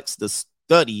neglects the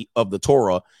study of the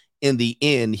Torah. In the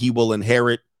end, he will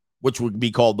inherit, which would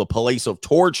be called the place of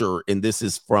torture. And this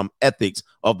is from Ethics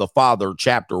of the Father,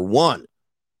 chapter 1.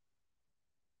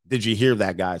 Did you hear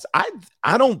that, guys?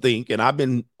 I don't think, and I've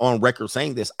been on record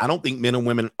saying this, I don't think men and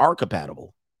women are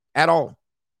compatible at all.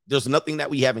 There's nothing that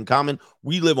we have in common.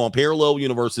 We live on parallel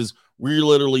universes. We're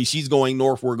literally, she's going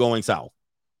north, we're going south.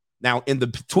 Now, in the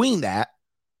between that,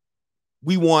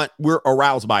 we're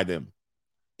aroused by them.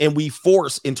 And we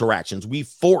force interactions. We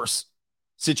force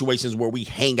situations where we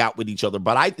hang out with each other.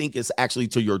 But I think it's actually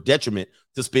to your detriment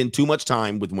to spend too much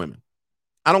time with women.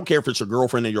 I don't care if it's your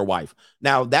girlfriend or your wife.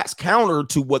 Now, that's counter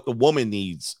to what the woman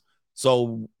needs.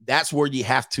 So that's where you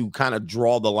have to kind of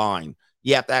draw the line.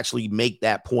 You have to actually make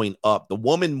that point up. The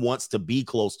woman wants to be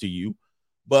close to you,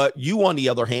 but you, on the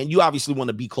other hand, you obviously want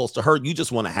to be close to her. You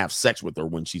just want to have sex with her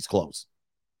when she's close.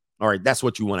 All right, that's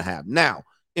what you want to have. Now,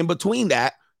 in between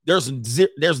that, there's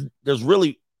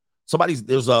really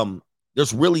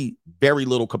very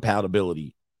little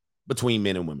compatibility between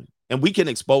men and women. And we can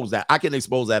expose that. I can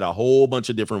expose that a whole bunch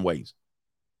of different ways.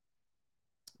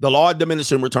 The law of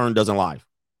diminishing return doesn't lie.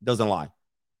 Doesn't lie.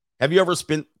 Have you ever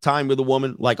spent time with a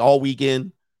woman like all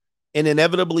weekend and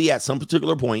inevitably at some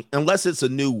particular point, unless it's a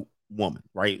new woman,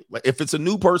 right? If it's a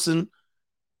new person,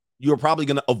 you're probably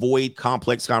going to avoid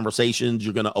complex conversations.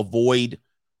 You're going to avoid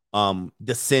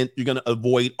dissent. You're going to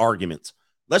avoid arguments.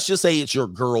 Let's just say it's your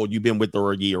girl. You've been with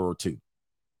her a year or two.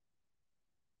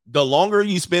 The longer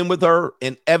you spend with her,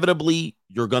 inevitably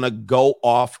you're going to go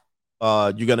off.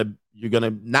 You're going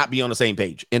to not be on the same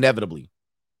page, inevitably.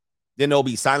 Then there'll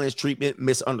be silence treatment,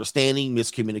 misunderstanding,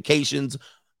 miscommunications,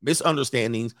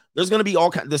 misunderstandings. There's going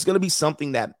to be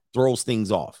something that throws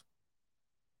things off,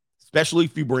 especially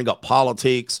if you bring up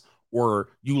politics or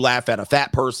you laugh at a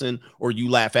fat person or you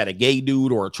laugh at a gay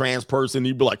dude or a trans person.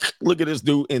 You'd be like, look at this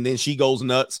dude. And then she goes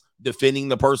nuts defending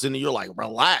the person. And you're like,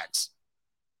 relax.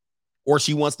 Or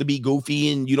she wants to be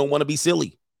goofy and you don't want to be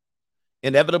silly.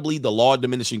 Inevitably, the law of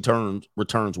diminishing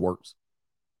returns works.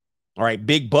 All right,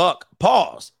 Big Buck,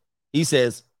 pause. He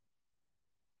says,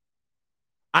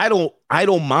 I don't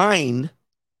mind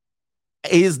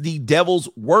is the devil's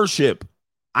worship.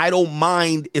 I don't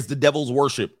mind is the devil's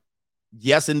worship.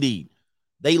 Yes, indeed.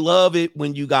 They love it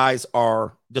when you guys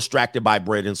are distracted by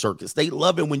bread and circus. They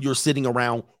love it when you're sitting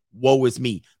around, woe is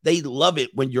me. They love it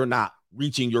when you're not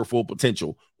reaching your full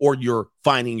potential or you're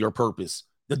finding your purpose.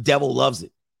 The devil loves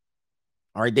it.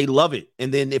 All right, they love it.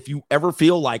 And then if you ever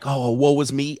feel like, oh, woe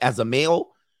is me as a male,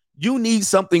 you need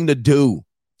something to do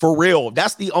for real.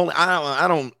 That's the only, I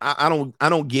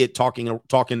don't get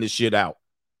talking this shit out.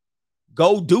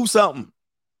 Go do something.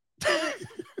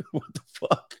 What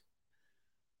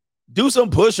Do some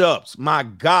push-ups. My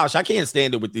gosh, I can't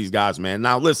stand it with these guys, man.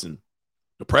 Now listen,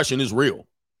 depression is real.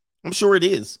 I'm sure it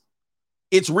is.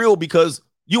 It's real because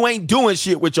you ain't doing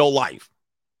shit with your life.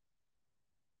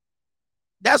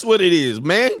 That's what it is,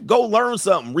 man. Go learn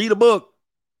something. Read a book.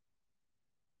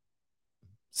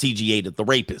 CG8 the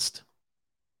rapist.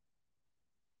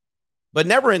 But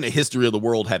never in the history of the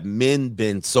world have men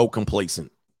been so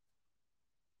complacent.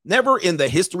 Never in the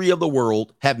history of the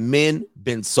world have men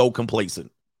been so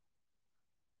complacent.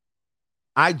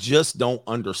 I just don't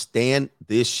understand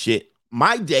this shit.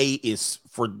 My day is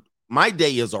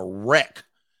a wreck.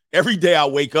 Every day I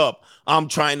wake up, I'm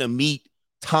trying to meet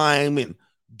time and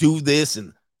do this,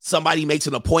 and somebody makes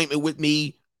an appointment with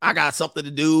me. I got something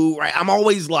to do, right? I'm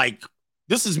always like,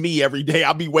 this is me every day.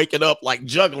 I'll be waking up like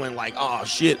juggling, like, oh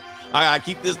shit, I gotta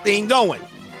keep this thing going.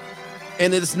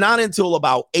 And it's not until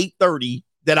about 8:30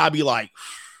 that I'll be like,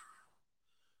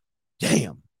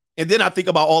 damn. And then I think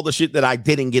about all the shit that I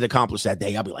didn't get accomplished that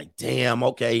day. I'll be like, damn,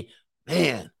 okay,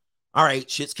 man. All right,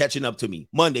 shit's catching up to me.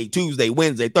 Monday, Tuesday,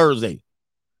 Wednesday, Thursday.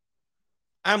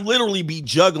 I'm literally be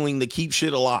juggling to keep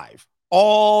shit alive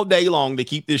all day long to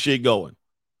keep this shit going.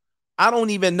 I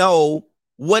don't even know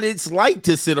what it's like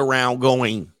to sit around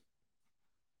going,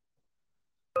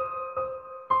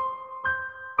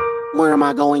 where am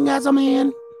I going as a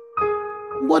man?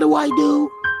 What do I do?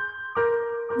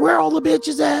 Where are all the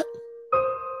bitches at?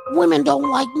 Women don't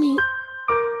like me.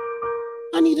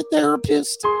 I need a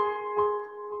therapist.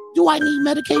 Do I need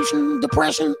medication?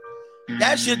 Depression?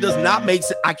 That shit does not make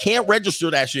sense. I can't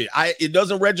register that shit. It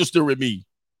doesn't register with me.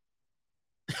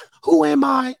 Who am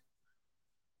I?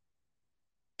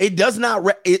 It does not.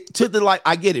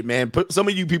 I get it, man. Some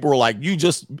of you people are like, you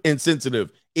just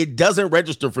insensitive. It doesn't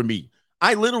register for me.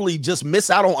 I literally just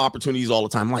miss out on opportunities all the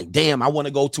time. I'm like, damn, I want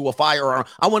to go to a firearm.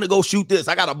 I want to go shoot this.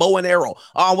 I got a bow and arrow.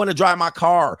 Oh, I want to drive my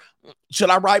car. Should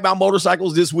I ride my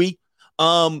motorcycles this week?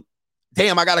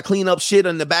 Damn, I got to clean up shit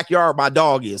in the backyard. My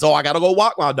dog is. Oh, I got to go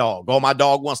walk my dog. Oh, my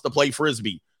dog wants to play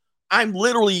Frisbee. I'm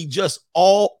literally just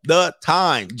all the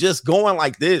time just going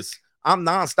like this. I'm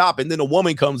nonstop. And then a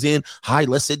woman comes in. Hi,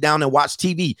 let's sit down and watch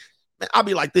TV. Man, I'll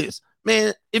be like this.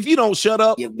 Man, if you don't shut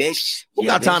up, who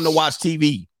got time to watch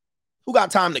TV? Who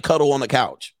got time to cuddle on the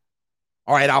couch?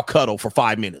 All right, I'll cuddle for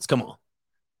 5 minutes. Come on.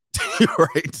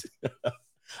 Right?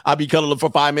 I'll be cuddling for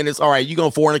 5 minutes. All right, you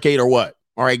going to fornicate or what?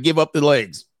 All right, give up the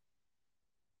legs.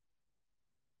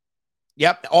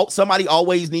 Yep, somebody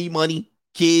always need money.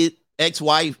 Kid,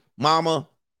 ex-wife, mama,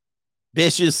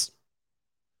 bitches.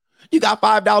 You got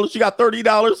 $5, you got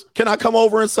 $30. Can I come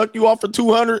over and suck you off for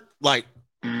 $200? Like,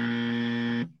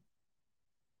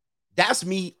 that's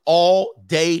me all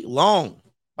day long.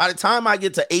 By the time I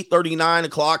get to 8:30, 9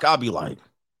 o'clock, I'll be like,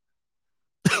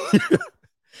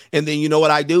 and then you know what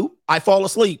I do? I fall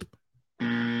asleep.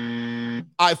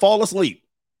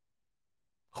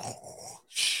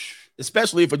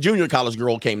 Especially if a junior college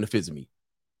girl came to visit me.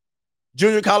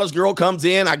 Junior college girl comes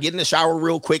in. I get in the shower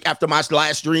real quick after my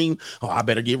last stream. Oh, I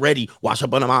better get ready. Wash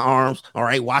up under my arms. All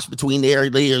right, wash between the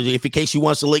areas if in case she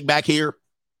wants to lick back here.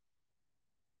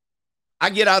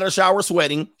 I get out of the shower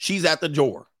sweating. She's at the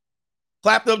door.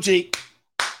 Clapped up cheek.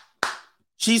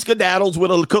 She skedaddles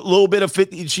with a little bit of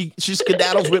 50. She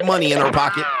skedaddles with money in her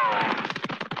pocket.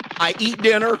 I eat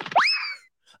dinner.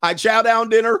 I chow down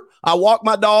dinner. I walk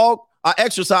my dog. I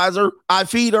exercise her. I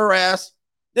feed her ass.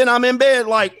 Then I'm in bed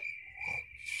like,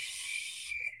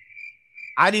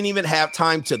 I didn't even have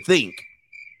time to think.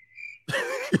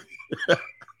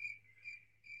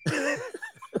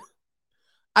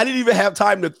 I didn't even have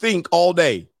time to think all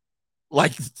day.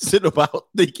 Like, sit about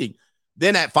thinking.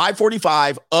 Then at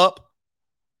 5:45,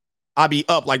 I'll be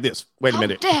up like this. Wait a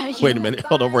minute.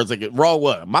 Hold on for a second. Raw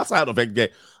what? My sound effect game.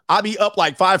 I'll be up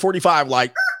like 5:45,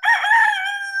 like,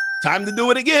 time to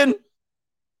do it again.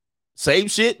 Same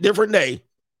shit, different day.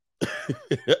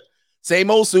 Same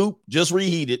old soup, just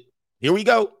reheated. Here we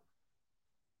go.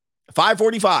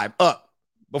 5:45, up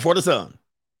before the sun.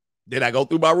 Then I go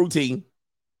through my routine.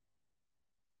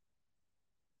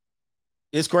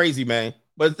 It's crazy, man.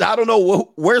 But I don't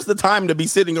know, where's the time to be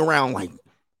sitting around like,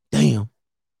 damn.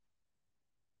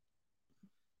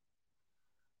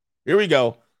 Here we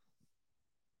go.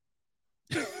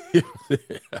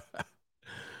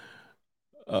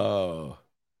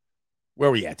 Where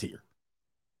we at here?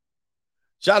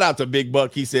 Shout out to Big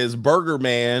Buck. He says Burger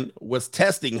Man was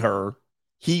testing her.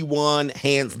 He won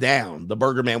hands down. The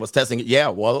Burger Man was testing it. Yeah,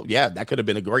 well, yeah, that could have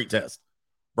been a great test.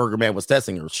 Burger Man was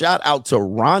testing her. Shout out to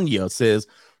Rania. Says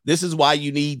this is why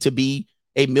you need to be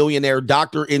a millionaire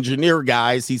doctor engineer,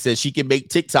 guys. He says she can make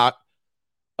TikTok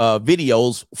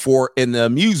videos for an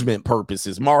amusement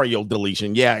purposes. Mario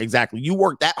deletion. Yeah, exactly. You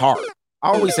work that hard. I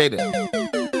always say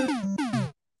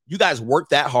that. You guys work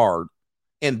that hard,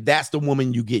 and that's the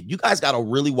woman you get. You guys got to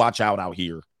really watch out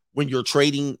here when you're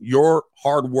trading your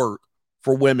hard work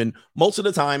for women. Most of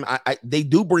the time, they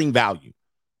do bring value.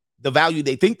 The value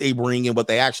they think they bring and what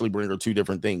they actually bring are two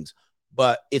different things.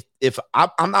 But if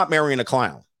I'm not marrying a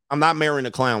clown, I'm not marrying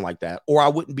a clown like that, or I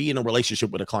wouldn't be in a relationship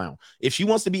with a clown. If she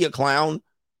wants to be a clown,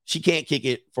 she can't kick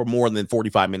it for more than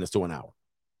 45 minutes to an hour.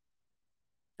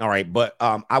 All right, but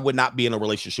I would not be in a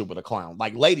relationship with a clown.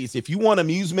 Like, ladies, if you want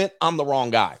amusement, I'm the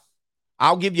wrong guy.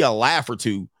 I'll give you a laugh or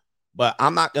two, but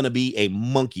I'm not going to be a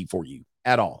monkey for you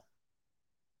at all.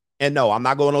 And no, I'm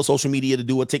not going on social media to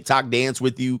do a TikTok dance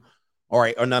with you, all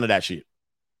right, or none of that shit.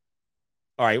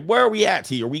 All right, where are we at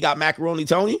here? We got Macaroni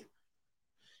Tony.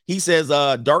 He says,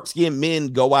 dark-skinned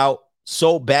men go out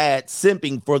so bad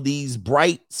simping for these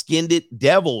bright-skinned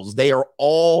devils. They are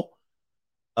all,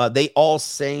 they're all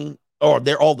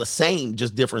the same,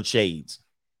 just different shades.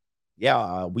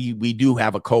 Yeah, we do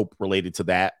have a cope related to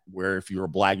that, where if you're a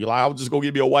black, you're like, I'll just go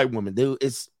give you a white woman. Dude,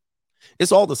 it's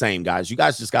all the same, guys. You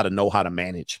guys just got to know how to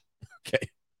manage. Okay.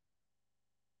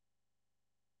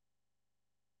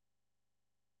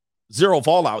 Zero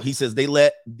Fallout, he says they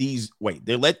let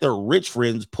their rich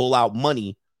friends pull out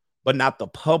money, but not the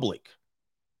public.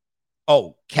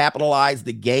 Oh, capitalize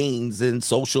the gains in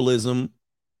socialism,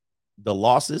 the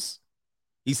losses.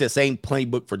 He says same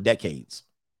playbook for decades.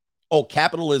 Oh,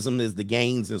 capitalism is the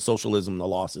gains and socialism, the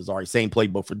losses. All right, same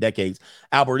playbook for decades.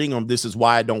 Albert Ingram, this is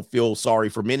why I don't feel sorry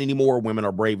for men anymore. Women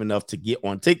are brave enough to get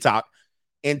on TikTok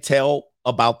and tell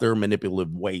about their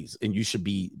manipulative ways. And you should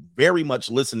be very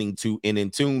much listening to and in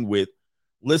tune with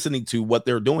listening to what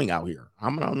they're doing out here.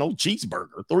 I'm going to know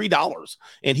cheeseburger, $3,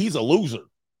 and he's a loser.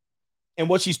 And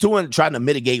what she's doing, trying to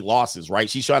mitigate losses, right?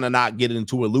 She's trying to not get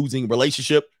into a losing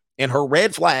relationship. And her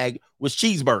red flag was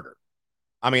cheeseburger.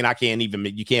 I mean,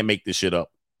 you can't make this shit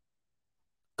up.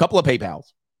 Couple of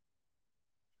PayPals.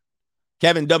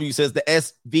 Kevin W says the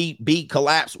SVB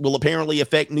collapse will apparently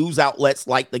affect news outlets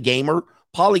like The Gamer,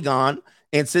 Polygon,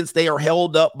 and since they are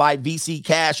held up by VC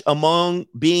cash among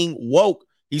being woke,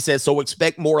 he says, so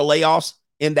expect more layoffs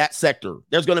in that sector.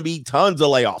 There's going to be tons of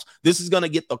layoffs. This is going to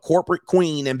get the corporate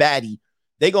queen and baddie.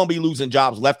 They're going to be losing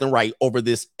jobs left and right over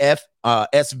this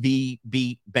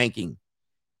SVB banking.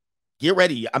 Get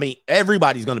ready. I mean,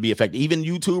 everybody's going to be affected, even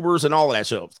YouTubers and all of that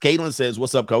show. Caitlin says,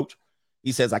 what's up, coach?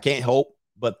 He says, I can't help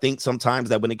but think sometimes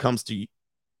that when it comes to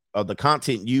the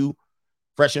content you,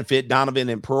 Fresh and Fit, Donovan,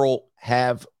 and Pearl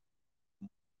have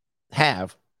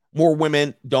more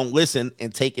women don't listen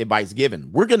and take advice given.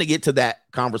 We're going to get to that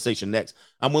conversation next.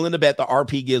 I'm willing to bet the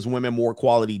RP gives women more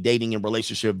quality dating and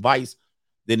relationship advice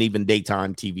than even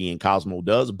daytime TV and Cosmo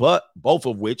does, but both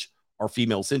of which are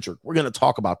female centric. We're going to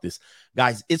talk about this.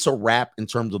 Guys, it's a wrap in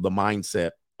terms of the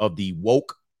mindset of the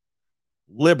woke,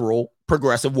 liberal,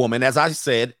 progressive woman, as I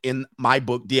said in my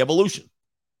book, De-Evolution.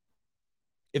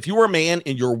 If you're a man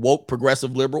and you're woke,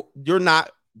 progressive, liberal, you're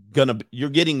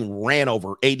getting ran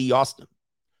over. A.D. Austin.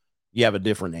 You have a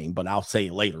different name, but I'll say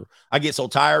it later. I get so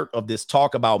tired of this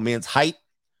talk about men's height.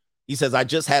 He says, I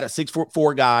just had a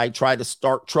 6'4" guy try to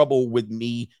start trouble with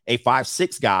me, a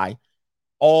 5'6" guy,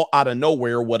 all out of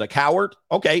nowhere. What a coward.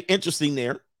 Okay, interesting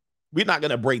there. We're not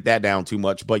going to break that down too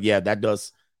much, but yeah, that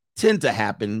does tend to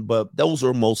happen, but those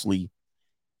are mostly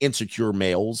insecure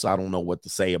males. I don't know what to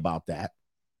say about that.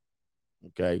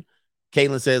 Okay.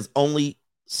 Caitlin says, only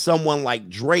someone like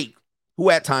Drake, who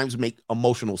at times make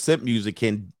emotional simp music,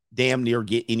 can damn near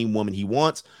get any woman he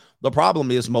wants. The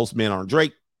problem is most men aren't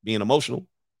Drake. Being emotional,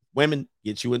 women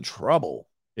get you in trouble.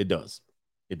 It does.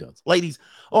 It does. Ladies,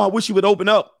 I wish you would open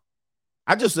up.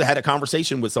 I just had a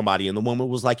conversation with somebody and the woman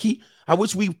was like, I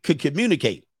wish we could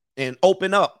communicate and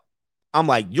open up. I'm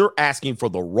like, you're asking for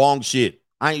the wrong shit.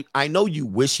 I know you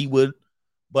wish he would,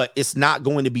 but it's not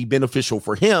going to be beneficial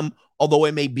for him. Although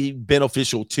it may be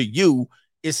beneficial to you,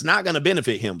 it's not going to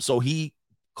benefit him. So he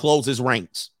closes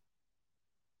ranks.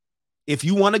 If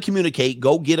you want to communicate,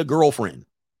 go get a girlfriend.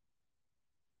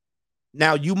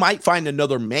 Now, you might find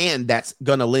another man that's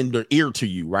going to lend their ear to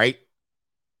you, right?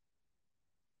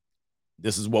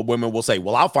 This is what women will say.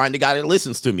 Well, I'll find a guy that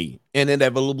listens to me. And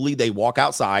inevitably, they walk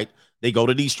outside. They go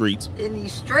to these streets. In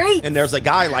these streets. And there's a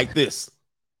guy like this.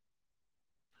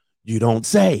 You don't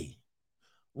say.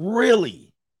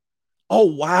 Really? Oh,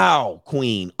 wow,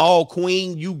 queen. Oh,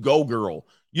 queen, you go, girl.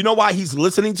 You know why he's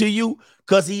listening to you?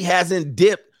 Because he hasn't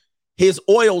dipped his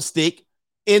oil stick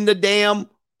in the damn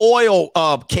oil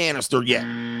canister yet.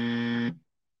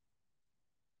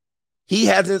 He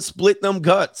hasn't split them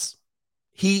guts.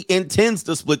 He intends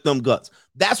to split them guts.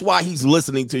 That's why he's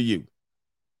listening to you.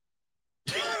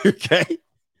 Okay?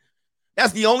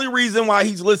 That's the only reason why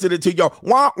he's listening to your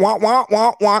wah, wah, wah,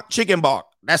 wah, wah, chicken bark.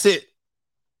 That's it.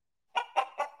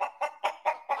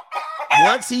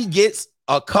 Once he gets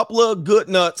a couple of good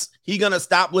nuts, he's going to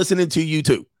stop listening to you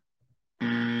too.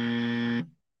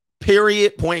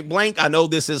 Period. Point blank. I know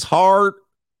this is hard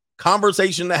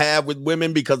conversation to have with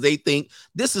women because they think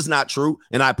this is not true.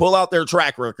 And I pull out their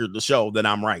track record to show that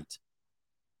I'm right.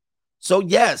 So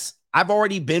yes, I've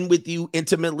already been with you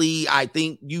intimately. I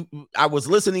was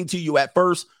listening to you at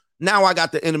first. Now I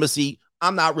got the intimacy.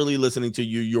 I'm not really listening to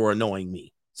you. You're annoying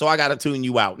me. So I got to tune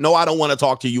you out. No, I don't want to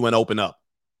talk to you and open up.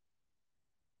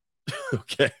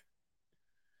 Okay.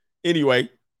 Anyway.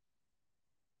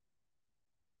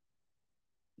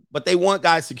 But they want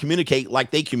guys to communicate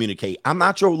like they communicate. I'm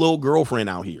not your little girlfriend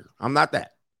out here. I'm not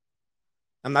that.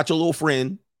 I'm not your little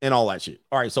friend and all that shit.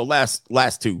 All right. So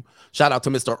last two. Shout out to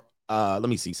Mr. Let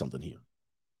me see something here.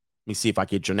 Let me see if I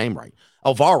get your name right.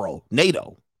 Alvaro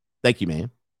Nato. Thank you,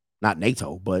 man. Not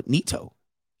NATO, but Nito.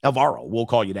 Alvaro. We'll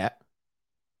call you that.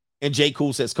 And J.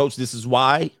 Cool says, Coach, this is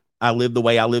why I live the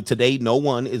way I live today. No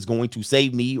one is going to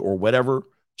save me or whatever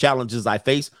challenges I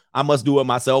face. I must do it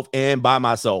myself and by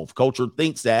myself. Culture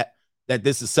thinks that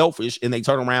this is selfish, and they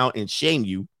turn around and shame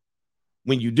you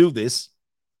when you do this.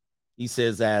 He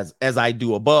says, as I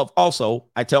do above. Also,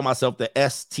 I tell myself the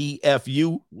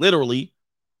STFU literally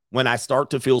when I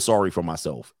start to feel sorry for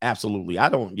myself. Absolutely.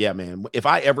 Yeah, man. If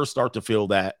I ever start to feel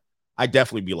that, I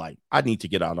definitely be like, I need to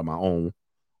get out of my own.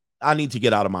 I need to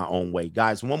get out of my own way.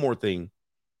 Guys, one more thing.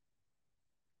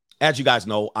 As you guys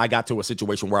know, I got to a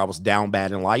situation where I was down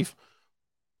bad in life.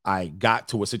 I got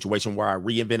to a situation where I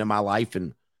reinvented my life,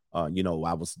 and, I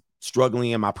was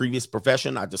struggling in my previous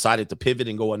profession. I decided to pivot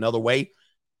and go another way.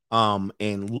 And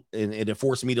it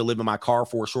forced me to live in my car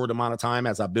for a short amount of time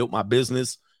as I built my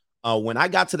business. When I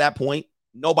got to that point,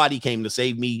 nobody came to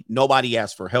save me. Nobody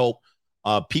asked for help.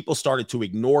 People started to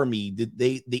ignore me.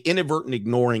 The inadvertent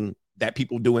ignoring that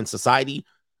people do in society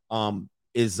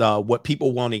is what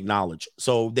people won't acknowledge.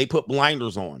 So they put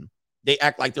blinders on. They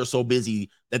act like they're so busy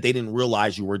that they didn't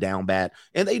realize you were down bad.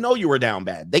 And they know you were down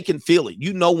bad. They can feel it.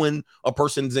 You know when a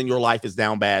person's in your life is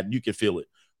down bad, you can feel it.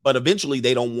 But eventually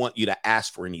they don't want you to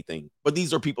ask for anything. But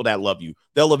these are people that love you.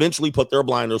 They'll eventually put their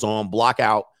blinders on, block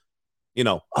out,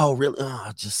 oh, really?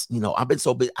 I've been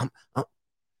so busy.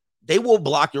 They will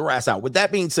block your ass out. With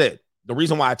that being said, the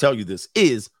reason why I tell you this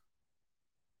is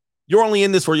you're only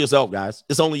in this for yourself, guys.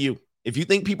 It's only you. If you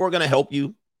think people are going to help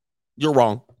you, you're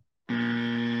wrong.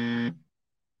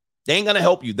 They ain't going to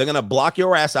help you. They're going to block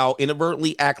your ass out,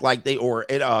 inadvertently act like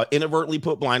inadvertently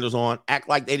put blinders on, act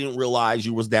like they didn't realize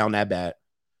you was down that bad.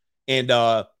 And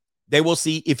they will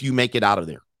see if you make it out of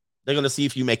there. They're going to see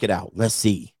if you make it out. Let's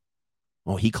see.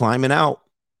 Oh, he climbing out.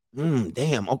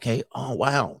 Damn. Okay. Oh,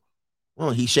 wow.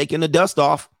 Well, he's shaking the dust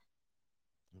off.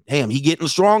 Damn, he getting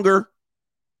stronger.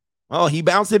 Oh, he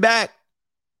bouncing back.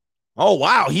 Oh,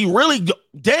 wow. He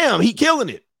killing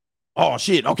it. Oh,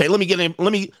 shit. Okay, let me get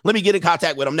in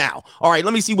contact with him now. All right,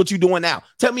 let me see what you're doing now.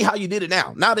 Tell me how you did it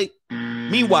now.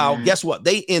 Meanwhile, guess what?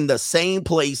 They in the same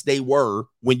place they were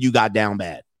when you got down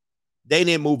bad. They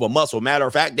didn't move a muscle. Matter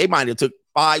of fact, they might have took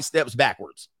 5 steps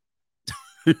backwards.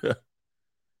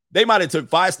 They might have took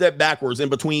 5 steps backwards in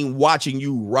between watching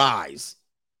you rise.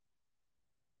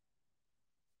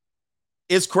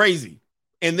 It's crazy.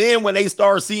 And then when they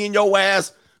start seeing your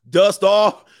ass dust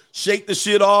off, shake the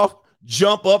shit off,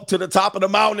 jump up to the top of the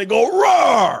mountain and go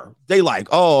roar, they like,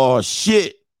 oh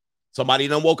shit, somebody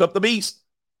done woke up the beast.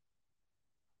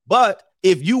 But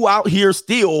if you out here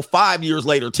still 5 years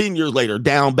later, 10 years later,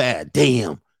 down bad,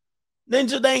 damn,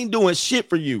 Ninja, they ain't doing shit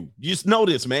for you. You just know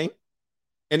this, man.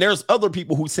 And there's other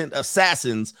people who sent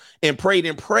assassins and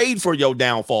prayed for your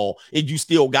downfall, and you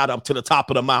still got up to the top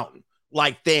of the mountain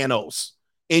like Thanos.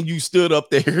 And you stood up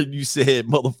there and you said,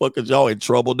 motherfuckers, y'all in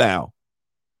trouble now.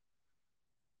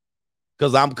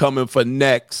 Because I'm coming for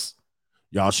next.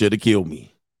 Y'all should have killed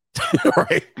me.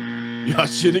 Right? Y'all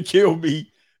should have killed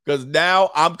me. Because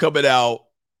now I'm coming out.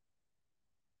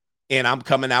 And I'm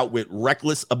coming out with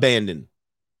reckless abandon.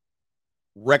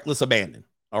 Reckless abandon.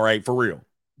 All right, for real.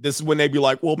 This is when they be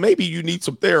like, well, maybe you need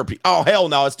some therapy. Oh, hell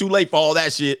no. It's too late for all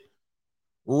that shit.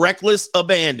 Reckless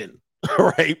abandon.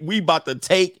 All right. We about to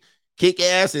kick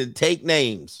ass and take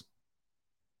names.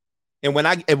 And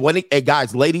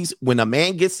guys, ladies, when a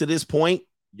man gets to this point,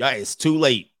 yeah, it's too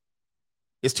late.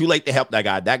 It's too late to help that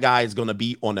guy. That guy is going to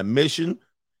be on a mission.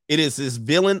 It is his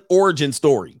villain origin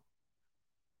story.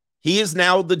 He is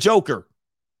now the Joker.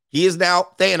 He is now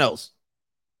Thanos.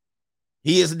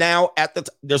 He is now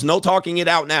there's no talking it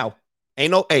out now.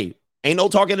 Ain't no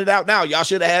talking it out now. Y'all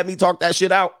should have had me talk that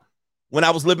shit out when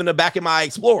I was living the back of my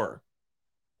Explorer.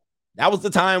 That was the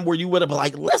time where you would have been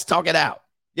like, let's talk it out.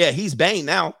 Yeah, he's Bane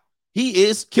now. He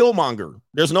is Killmonger.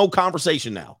 There's no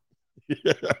conversation now.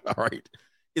 All right.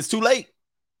 It's too late.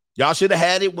 Y'all should have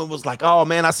had it when it was like, oh,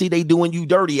 man, I see they doing you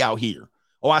dirty out here.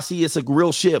 Oh, I see it's a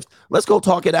real shift. Let's go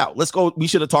talk it out. Let's go. We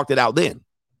should have talked it out then.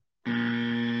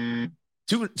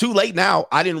 Too late now.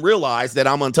 I didn't realize that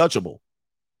I'm untouchable.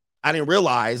 I didn't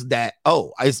realize that,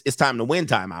 oh, it's time to win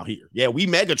time out here. Yeah, we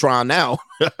Megatron now.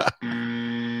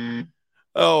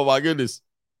 Oh, my goodness.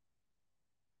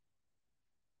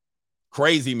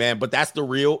 Crazy, man. But that's the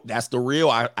real. That's the real.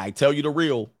 I tell you the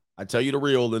real. I tell you the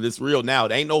real, and it's real now.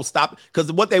 There ain't no stop.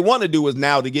 Because what they want to do is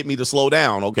now to get me to slow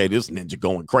down. Okay, this ninja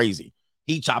going crazy.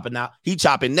 He chopping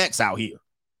necks out here.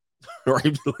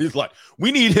 Right? He's like,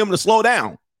 we need him to slow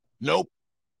down. Nope.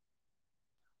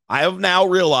 I have now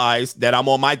realized that I'm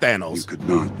on my Thanos. You could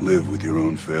not live with your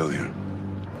own failure.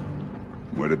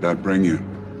 Where did that bring you?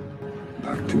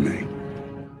 Back to me.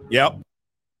 Yep.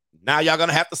 Now y'all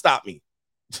gonna have to stop me.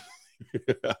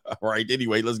 All right.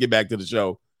 Anyway, let's get back to the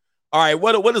show. All right.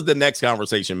 What is the next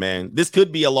conversation, man? This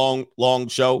could be a long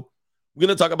show. We're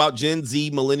going to talk about Gen Z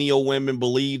millennial women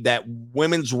believe that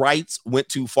women's rights went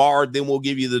too far. Then we'll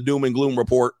give you the doom and gloom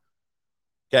report.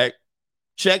 Okay.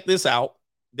 Check this out.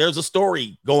 There's a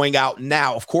story going out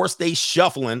now. Of course, they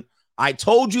shuffling. I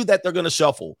told you that they're going to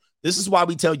shuffle. This is why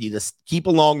we tell you to keep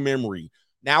a long memory.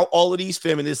 Now, all of these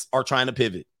feminists are trying to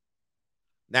pivot.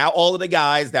 Now, all of the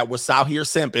guys that was out here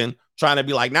simping, trying to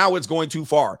be like, now it's going too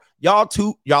far. Y'all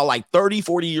like 30,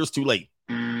 40 years too late.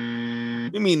 You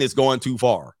mean it's going too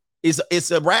far? It's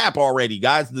a wrap already,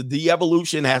 guys. The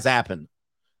de-evolution has happened.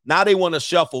 Now they want to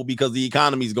shuffle because the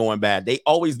economy's going bad. They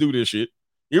always do this shit.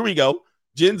 Here we go.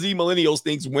 Gen Z millennials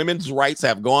thinks women's rights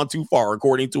have gone too far,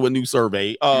 according to a new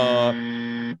survey.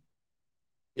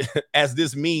 As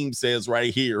this meme says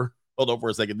right here. Hold on for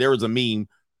a second. There is a meme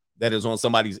that is on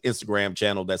somebody's Instagram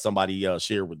channel that somebody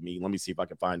shared with me. Let me see if I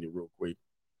can find it real quick.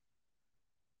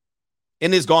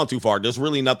 And it's gone too far. There's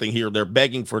really nothing here. They're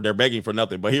begging for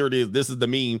nothing. But here it is. This is the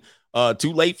meme.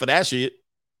 Too late for that shit.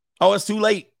 Oh, it's too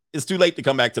late. It's too late to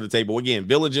come back to the table again.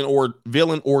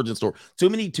 Villain origin story. Too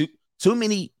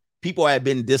many people have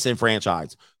been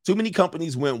disenfranchised. Too many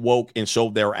companies went woke and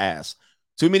showed their ass.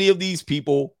 Too many of these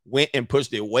people went and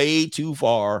pushed it way too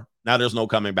far. Now there's no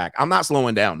coming back. I'm not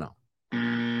slowing down now.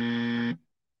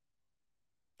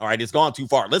 All right, it's gone too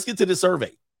far. Let's get to the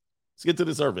survey.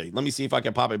 Let me see if I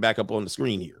can pop it back up on the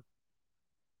screen here.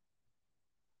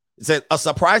 It said a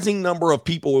surprising number of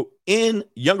people in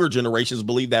younger generations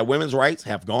believe that women's rights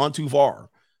have gone too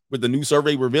far, with the new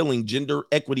survey revealing gender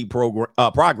equity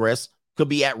progress could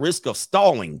be at risk of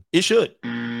stalling. It should.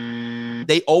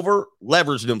 They over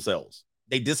leveraged themselves.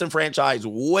 They disenfranchised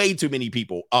way too many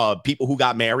people. People who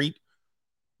got married,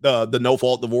 the no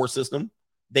fault divorce system.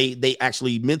 They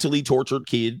actually mentally tortured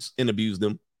kids and abused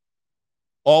them.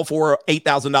 All for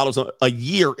 $8,000 a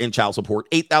year in child support.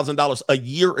 $8,000 a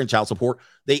year in child support.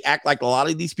 They act like a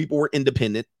lot of these people were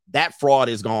independent. That fraud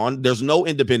is gone. There's no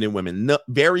independent women. No,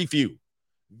 very few.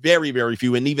 Very, very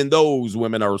few. And even those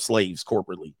women are slaves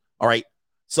corporately. All right.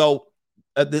 So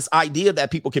this idea that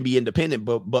people can be independent,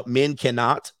 but men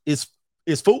cannot is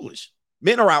foolish.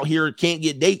 Men are out here, can't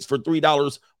get dates for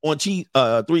 $3 on cheese,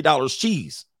 $3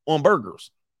 cheese on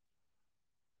burgers.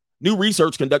 New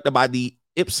research conducted by the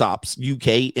Ipsos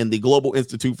UK and the Global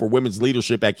Institute for Women's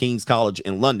Leadership at King's College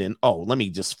in London. Oh, let me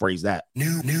just phrase that.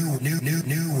 New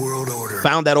world order.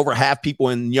 Found that over half people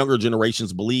in younger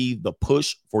generations believe the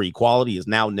push for equality is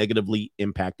now negatively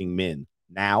impacting men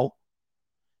now,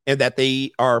 and that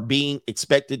they are being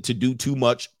expected to do too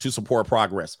much to support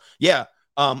progress. Yeah.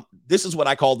 This is what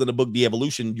I called in the book, The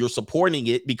Evolution. You're supporting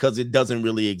it because it doesn't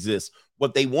really exist.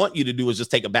 What they want you to do is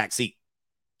just take a back seat.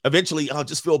 Eventually, I'll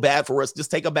just feel bad for us. Just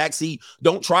take a back seat.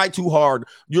 Don't try too hard.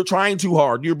 You're trying too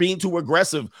hard. You're being too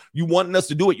aggressive. You wanting us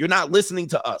to do it. You're not listening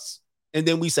to us. And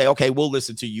then we say, okay, we'll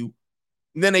listen to you.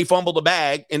 And then they fumble the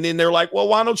bag. And then they're like, well,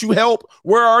 why don't you help?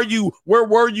 Where are you? Where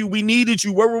were you? We needed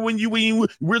you. Where were when you?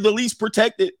 We're the least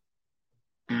protected.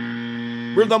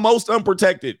 We're the most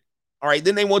unprotected. All right.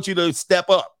 Then they want you to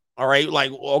step up. All right.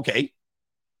 Like, okay.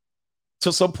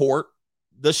 To support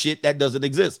the shit that doesn't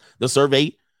exist. The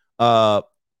survey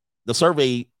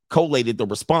collated the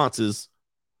responses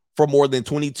for more than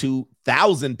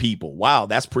 22,000 people. Wow,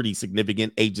 that's pretty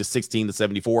significant. Ages 16 to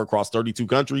 74 across 32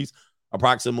 countries.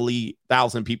 Approximately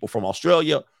 1,000 people from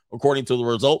Australia. According to the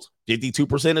results,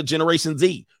 52% of Generation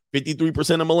Z,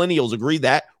 53% of millennials agree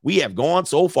that we have gone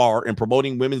so far in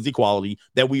promoting women's equality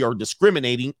that we are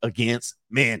discriminating against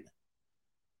men.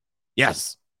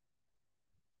 Yes.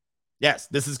 Yes,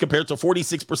 this is compared to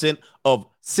 46% of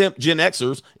simp Gen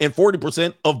Xers and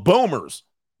 40% of boomers.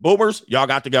 Boomers, y'all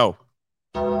got to go.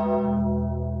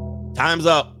 Time's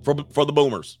up for the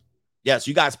boomers. Yes,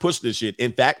 you guys push this shit.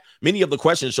 In fact, many of the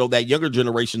questions show that younger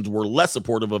generations were less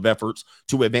supportive of efforts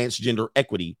to advance gender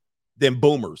equity than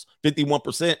boomers.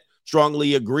 51%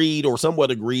 strongly agreed or somewhat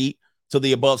agreed to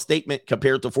the above statement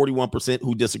compared to 41%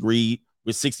 who disagreed,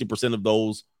 with 60% of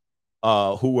those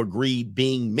who agreed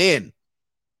being men.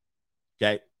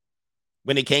 Okay.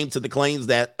 When it came to the claims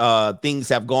that things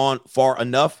have gone far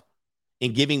enough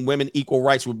in giving women equal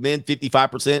rights with men,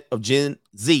 55% of Gen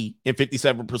Z and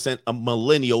 57% of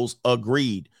millennials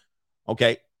agreed.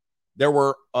 Okay. There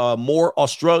were more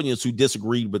Australians who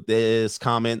disagreed with this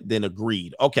comment than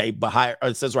agreed. Okay. But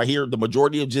it says right here, the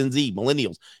majority of Gen Z,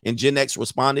 millennials, and Gen X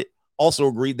responded also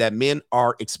agreed that men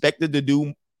are expected to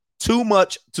do too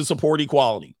much to support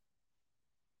equality.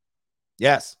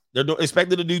 Yes. They're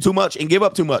expected to do too much and give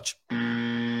up too much.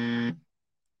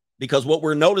 Because what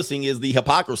we're noticing is the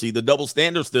hypocrisy, the double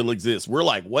standard still exists. We're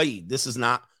like, wait, this is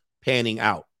not panning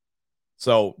out.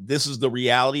 So this is the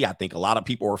reality. I think a lot of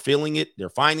people are feeling it. They're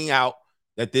finding out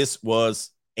that this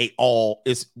was a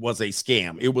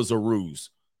scam. It was a ruse.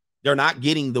 They're not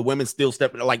getting the women still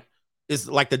stepping, like, it's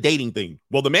like the dating thing.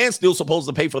 Well, the man's still supposed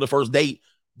to pay for the first date,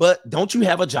 but don't you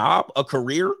have a job, a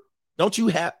career? Don't you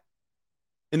have?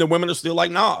 And the women are still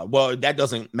like, nah, well, that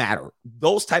doesn't matter.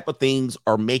 Those type of things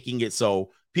are making it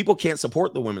so people can't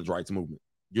support the women's rights movement.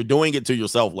 You're doing it to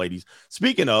yourself, ladies.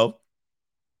 Speaking of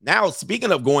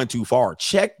going too far,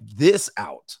 check this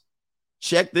out.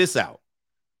 Check this out.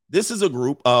 This is a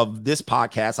group of this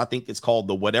podcast. I think it's called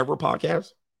the Whatever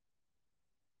Podcast.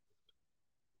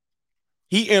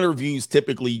 He interviews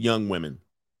typically young women.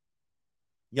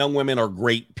 Young women are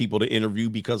great people to interview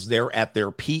because they're at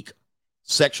their peak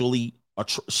sexual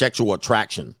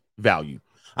attraction value.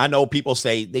 I know people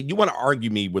say that you want to argue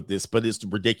me with this, but it's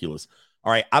ridiculous.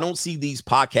 All right. I don't see these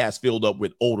podcasts filled up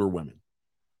with older women.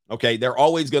 Okay. There are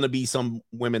always going to be some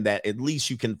women that at least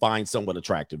you can find somewhat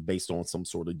attractive based on some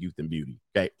sort of youth and beauty.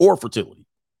 Okay. Or fertility.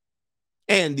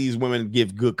 And these women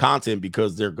give good content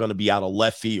because they're going to be out of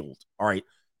left field. All right.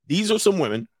 These are some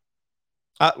women.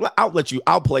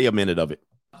 I'll play a minute of it.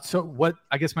 So what,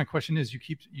 I guess my question is,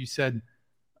 you said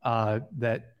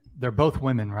that they're both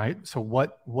women, right? So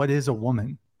what is a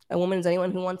woman? A woman is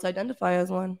anyone who wants to identify as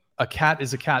one. A cat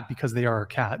is a cat because they are a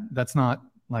cat. That's not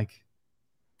like,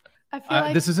 I feel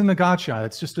like this isn't a gotcha.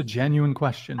 It's just a genuine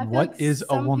question. What is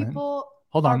a woman?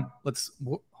 Hold on.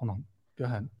 Go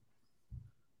ahead.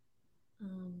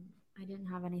 I didn't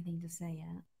have anything to say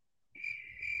yet.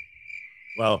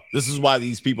 Well, this is why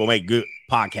these people make good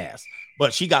podcasts.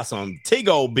 But she got some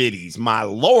tiggo bitties, my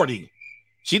lordy.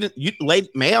 She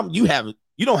didn't, ma'am, you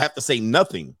don't have to say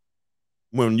nothing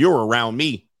when you're around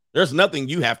me. There's nothing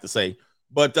you have to say.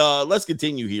 But let's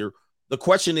continue here. The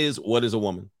question is, what is a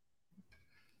woman?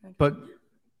 But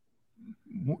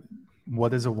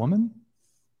what is a woman?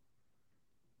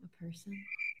 A person.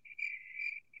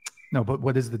 No, but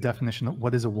what is the definition of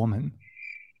what is a woman?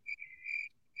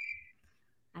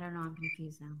 I don't know. I'm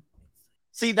confused now.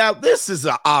 See, now this is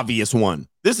an obvious one.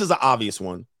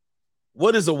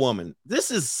 What is a woman?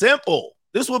 This is simple.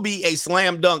 This will be a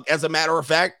slam dunk. As a matter of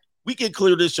fact, we can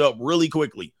clear this up really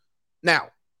quickly. Now,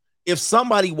 if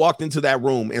somebody walked into that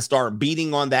room and started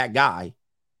beating on that guy,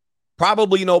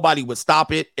 probably nobody would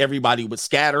stop it. Everybody would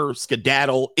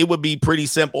skedaddle. It would be pretty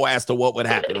simple as to what would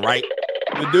happen, right?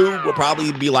 The dude would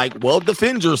probably be like, well,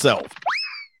 defend yourself.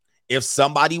 If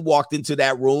somebody walked into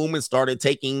that room and started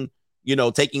taking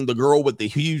the girl with the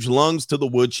huge lungs to the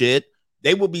woodshed,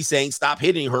 they would be saying, stop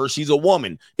hitting her. She's a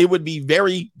woman. It would be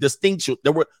very distinction.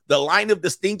 The line of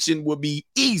distinction would be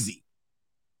easy.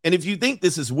 And if you think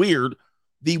this is weird,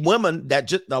 the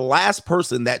last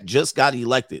person that just got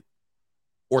elected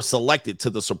or selected to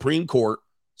the Supreme Court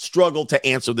struggled to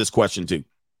answer this question too.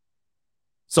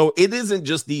 So it isn't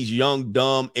just these young,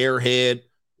 dumb, airhead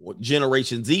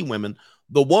Generation Z women.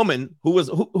 The woman who is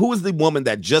the woman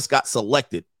that just got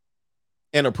selected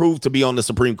and approved to be on the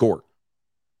Supreme Court.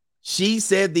 She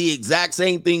said the exact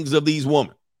same things of these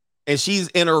women, and she's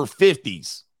in her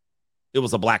 50s. It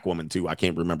was a black woman too. I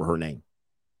can't remember her name.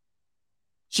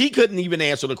 She couldn't even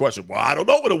answer the question. Well, I don't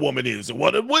know what a woman is.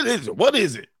 What is it? What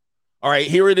is it? All right,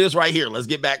 here it is right here. Let's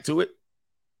get back to it.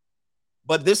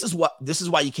 But this is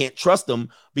why you can't trust them,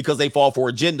 because they fall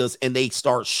for agendas and they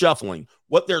start shuffling.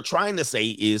 What they're trying to say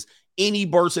is any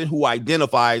person who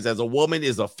identifies as a woman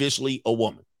is officially a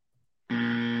woman.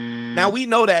 Now, we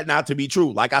know that not to be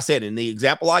true. Like I said, in the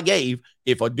example I gave,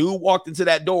 if a dude walked into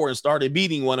that door and started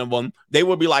beating one of them, they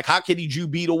would be like, how could you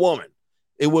beat a woman?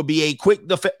 It would be a quick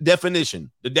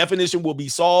definition. The definition will be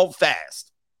solved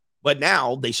fast. But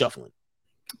now they shuffling.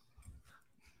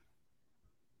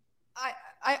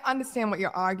 I understand what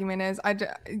your argument is.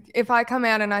 If I come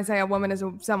out and I say a woman is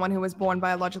someone who was born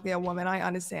biologically a woman, I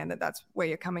understand that that's where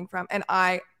you're coming from. And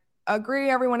I agree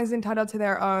everyone is entitled to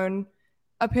their own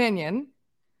opinion.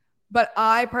 But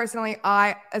I personally,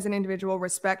 as an individual,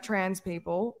 respect trans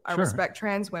people. I respect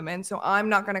trans women. So I'm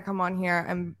not going to come on here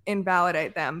and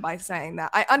invalidate them by saying that.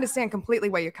 I understand completely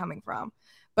where you're coming from.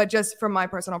 But just from my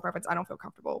personal preference, I don't feel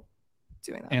comfortable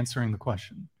doing that. Answering the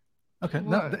question. Okay.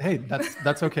 Hey,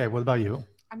 that's okay. What about you?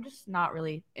 I'm just not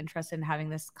really interested in having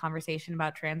this conversation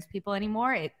about trans people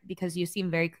anymore because you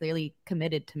seem very clearly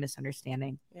committed to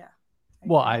misunderstanding. Yeah.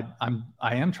 Well, I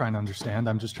am trying to understand.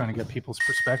 I'm just trying to get people's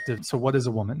perspective. So what is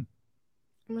a woman?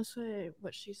 I'm going to say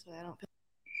what she said. I don't think.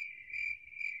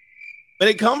 But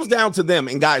it comes down to them.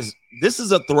 And guys, this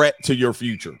is a threat to your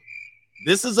future.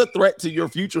 This is a threat to your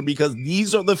future because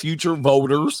these are the future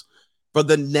voters for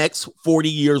the next 40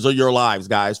 years of your lives,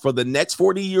 guys. For the next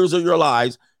 40 years of your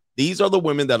lives, these are the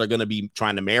women that are going to be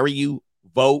trying to marry you,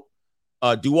 vote,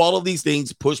 do all of these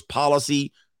things, push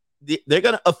policy. They're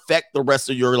going to affect the rest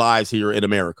of your lives here in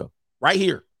America, right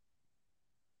here.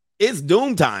 It's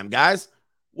doom time, guys.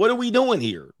 What are we doing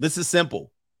here? This is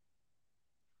simple.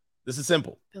 This is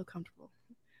simple. Feel comfortable.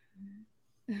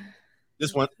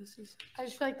 This one. I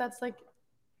just feel like that's like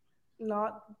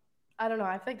not, I don't know.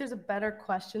 I feel like there's a better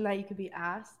question that you could be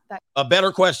asked. A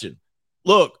better question.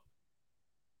 Look,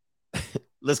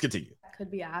 let's continue. Could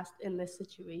be asked in this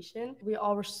situation. We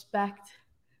all respect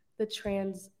the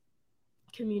trans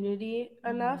community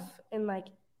enough and like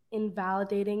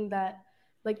invalidating that,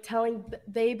 like telling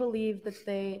they believe that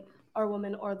they are a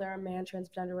woman or they're a man,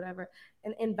 transgender, whatever,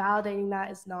 and invalidating that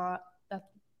is not,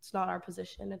 that's not our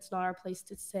position. It's not our place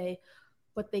to say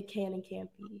what they can and can't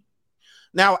be.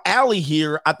 Now, Allie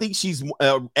here, I think she's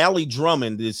Allie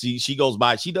Drummond. She goes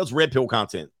by. She does Red Pill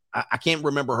content. I can't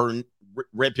remember her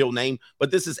Red Pill name,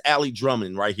 but this is Allie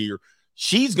Drummond right here.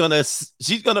 She's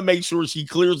gonna make sure she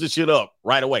clears the shit up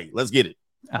right away. Let's get it.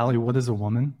 Allie, what is a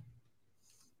woman?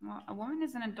 Well, a woman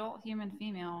is an adult human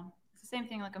female. It's the same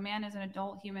thing. Like a man is an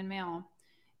adult human male.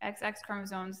 XX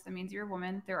chromosomes. That means you're a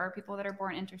woman. There are people that are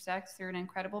born intersex. They're an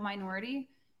incredible minority,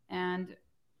 and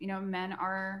men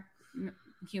are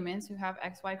humans who have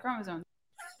XY chromosomes.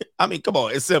 I mean, come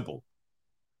on, it's simple.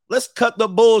 Let's cut the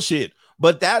bullshit.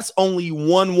 But that's only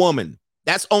one woman.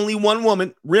 That's only one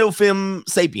woman. Real femme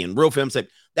sapien.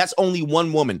 That's only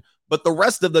one woman. But the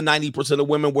rest of the 90% of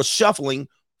women were shuffling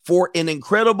for an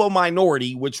incredible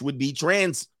minority, which would be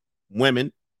trans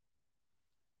women.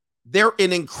 They're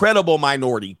an incredible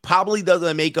minority. Probably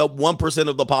doesn't make up 1%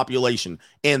 of the population.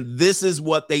 And this is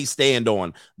what they stand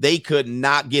on. They could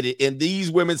not get it. And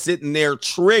these women sitting there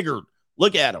triggered.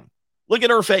 Look at them. Look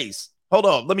at her face. Hold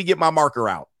on. Let me get my marker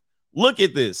out. Look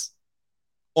at this.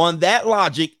 On that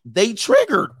logic, they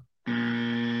triggered.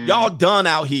 Y'all done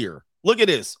out here. Look at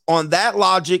this. On that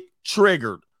logic,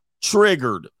 triggered.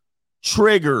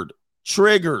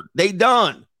 They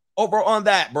done. Over on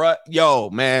that, bro. Yo,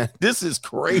 man, this is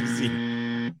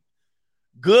crazy.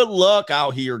 Good luck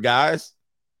out here, guys.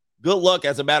 Good luck.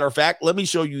 As a matter of fact, let me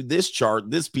show you this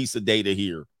chart, this piece of data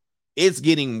here. It's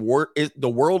getting the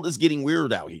world is getting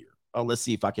weird out here. Oh, let's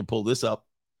see if I can pull this up.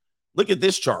 Look at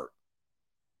this chart.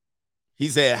 They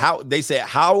said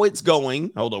how it's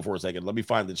going. Hold on for a second. Let me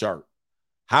find the chart.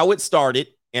 How it started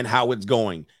and how it's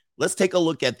going. Let's take a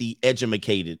look at the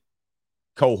educated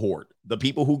cohort, the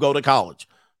people who go to college,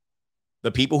 the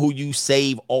people who you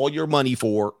save all your money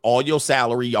for, all your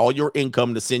salary, all your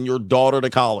income to send your daughter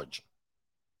to college.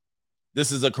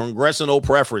 This is a congressional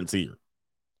preference here.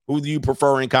 Who do you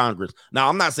prefer in Congress? Now,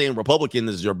 I'm not saying Republican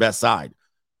is your best side,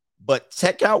 but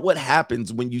check out what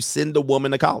happens when you send a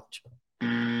woman to college.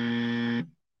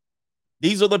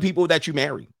 These are the people that you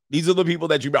marry. These are the people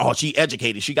that she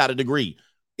educated. She got a degree.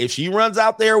 If she runs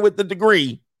out there with the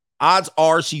degree, odds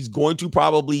are she's going to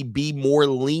probably be more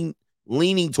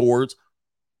leaning towards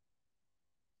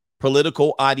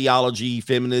political ideology,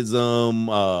 feminism,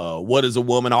 what is a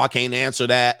woman? Oh, I can't answer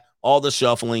that. All the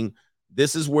shuffling.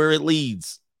 This is where it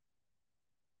leads.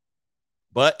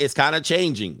 But it's kind of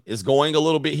changing. It's going a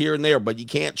little bit here and there, but you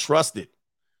can't trust it.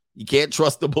 You can't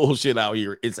trust the bullshit out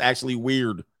here. It's actually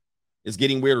weird. It's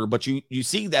getting weirder. But you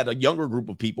see that a younger group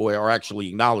of people are actually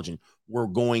acknowledging we're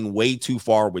going way too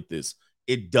far with this.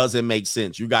 It doesn't make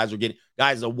sense. You guys are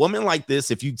a woman like this,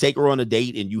 if you take her on a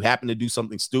date and you happen to do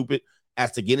something stupid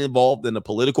as to get involved in a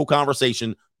political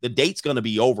conversation, the date's going to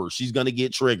be over. She's going to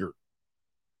get triggered.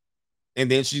 And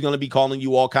then she's going to be calling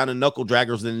you all kind of knuckle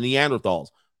draggers and Neanderthals.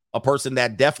 A person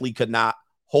that definitely could not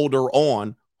hold her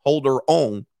own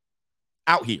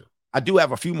out here. I do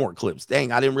have a few more clips.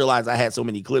 Dang, I didn't realize I had so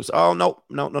many clips. Oh, no.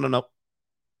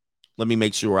 Let Let me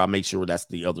make sure. I'll make sure that's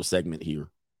the other segment here.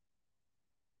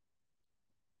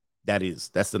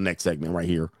 That's the next segment right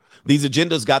here. These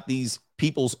agendas got these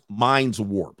people's minds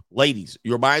warped. Ladies,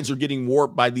 your minds are getting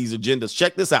warped by these agendas.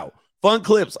 Check this out. Fun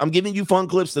clips. I'm giving you fun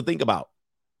clips to think about.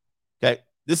 Okay.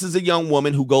 This is a young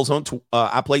woman who goes on to,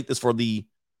 I played this for the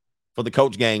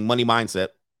Coach Gang Money Mindset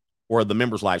or the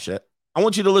members live chat. I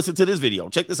want you to listen to this video.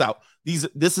 Check this out.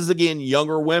 This is again,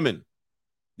 younger women.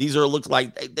 These are looks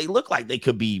like they look like they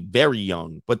could be very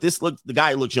young, but the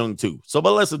guy looks young too. So,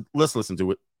 but let's listen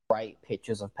to it. Rate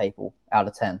pictures of people out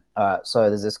of 10. All right, so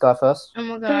there's this guy first. Oh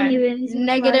my god.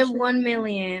 Negative 1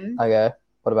 million. Okay,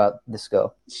 what about this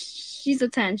girl? She's a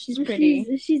 10. She's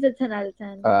pretty. She's a 10 out of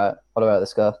 10. All right, what about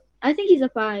this girl? I think he's a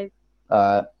 5. All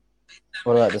right,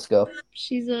 what about this girl?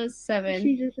 She's a 7.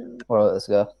 She's a 7. What about this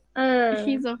girl?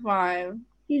 He's a 5.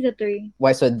 He's a 3.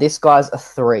 Wait, so this guy's a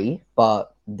 3, but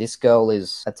this girl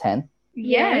is a 10?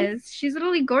 Yes, she's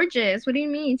literally gorgeous. What do you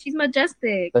mean? She's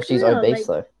majestic. But she's obese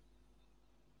though.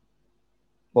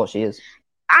 Well, she is.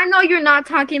 I know you're not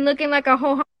talking looking like a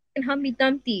whole Humpty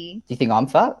Dumpty. Do you think I'm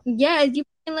fat? Yes, you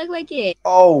look like it.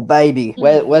 Oh, baby.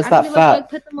 Where's that fat?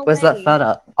 Put them Where's that away. fat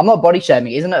at? I'm not body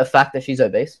shaming. Isn't it a fact that she's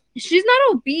obese? She's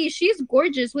not obese. She's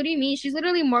gorgeous. What do you mean? She's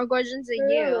literally more gorgeous than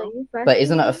you. But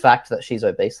isn't it a fact that she's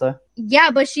obese though?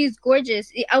 Yeah, but she's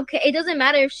gorgeous. Okay, it doesn't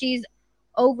matter if she's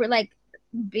over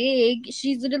big.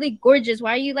 She's literally gorgeous.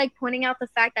 Why are you pointing out the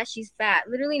fact that she's fat?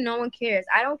 Literally, no one cares.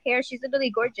 I don't care. She's literally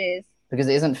gorgeous. Because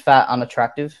isn't fat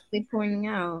unattractive? They pointing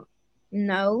out.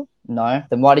 No, No.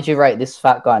 Then why did you rate this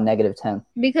fat guy negative 10?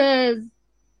 because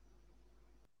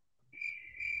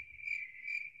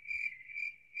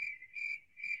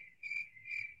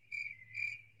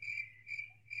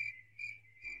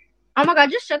oh my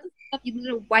god, just shut the fuck up, you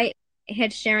little white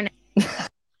head Sharon.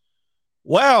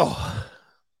 Well,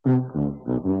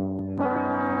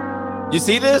 you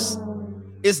see this?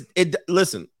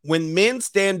 Listen, when men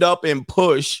stand up and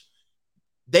push,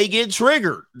 they get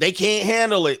triggered. They can't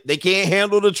handle it. They can't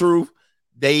handle the truth.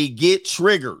 They get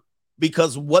triggered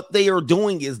because what they are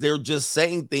doing is they're just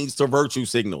saying things to virtue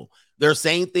signal. They're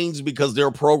saying things because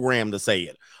they're programmed to say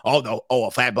it. Oh, no. Oh,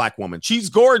 a fat black woman. She's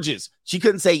gorgeous. She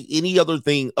couldn't say any other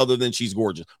thing other than she's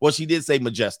gorgeous. Well, she did say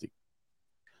majestic.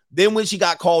 Then when she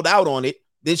got called out on it,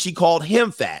 then she called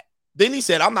him fat. Then he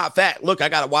said, I'm not fat. Look, I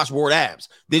got washboard abs.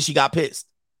 Then she got pissed.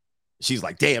 She's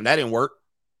like, damn, that didn't work.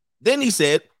 Then he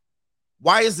said,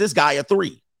 why is this guy a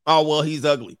 3? Oh, well, he's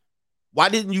ugly. Why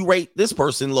didn't you rate this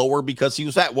person lower because she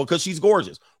was fat? Well, because she's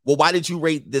gorgeous. Well, why did you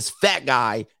rate this fat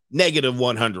guy negative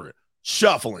 100?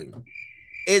 Shuffling.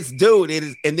 It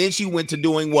is. And then she went to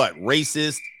doing what?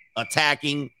 Racist,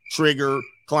 attacking, trigger,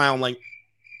 clown.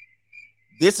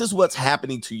 This is what's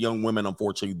happening to young women,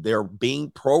 unfortunately. They're being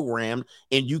programmed,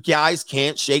 and you guys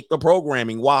can't shake the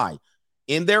programming. Why?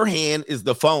 In their hand is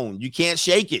the phone. You can't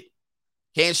shake it.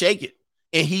 Can't shake it.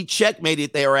 And he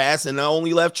checkmated their ass and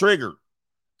only left triggered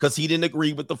because he didn't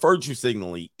agree with the virtue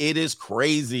signaling. It is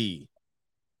crazy.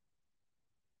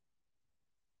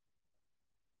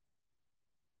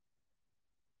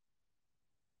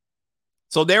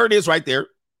 So there it is right there.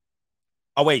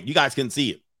 Oh, wait, you guys can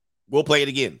see it. We'll play it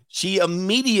again. She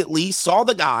immediately saw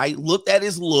the guy, looked at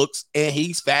his looks, and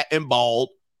he's fat and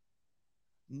bald.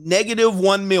 Negative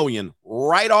 1 million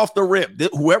right off the rip.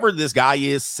 Whoever this guy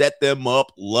is set them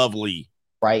up lovely.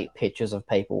 Rate pictures of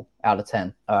people out of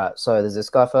 10. All right, so there's this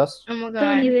guy first. Oh my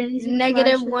god,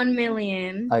 negative 1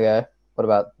 million. Okay, what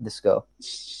about this girl?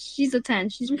 She's a 10.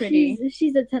 She's pretty.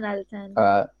 She's a 10 out of 10. All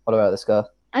right, what about this girl?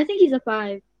 I think he's a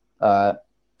 5. All right,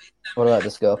 what about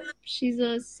this girl? She's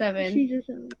a 7. She's a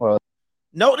 7.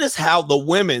 Notice how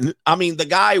the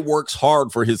guy works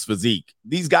hard for his physique.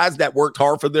 These guys that worked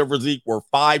hard for their physique were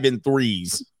 5 and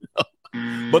 3s.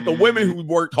 But the women who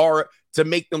worked hard to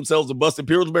make themselves a busted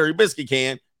Pillsbury biscuit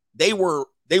can, they were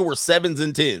 7s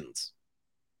and 10s.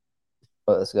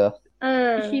 What about this girl?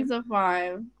 He's a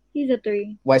 5. He's a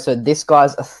 3. Wait, so this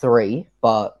guy's a 3,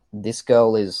 but this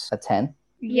girl is a 10?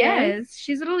 Yes,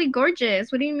 she's literally gorgeous.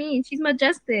 What do you mean? She's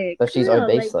majestic. But she's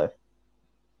obese though.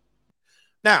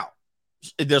 Now,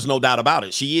 there's no doubt about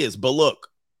it. She is. But look,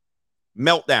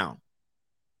 meltdown.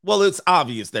 Well, it's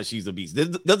obvious that she's obese.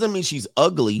 Doesn't mean she's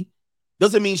ugly.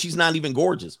 Doesn't mean she's not even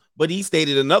gorgeous. But he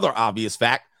stated another obvious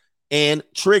fact and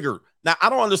triggered. Now,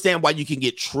 I don't understand why you can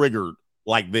get triggered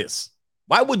like this.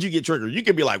 Why would you get triggered? You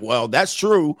could be like, well, that's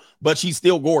true, but she's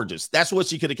still gorgeous. That's what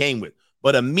she could have came with.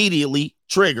 But immediately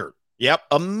triggered. Yep,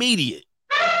 immediate.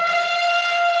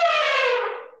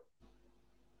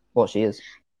 Well, she is.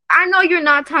 I know you're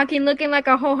not talking looking like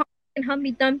a whole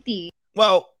Humpty Dumpty.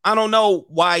 Well, I don't know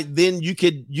why then you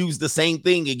could use the same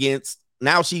thing against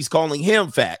now she's calling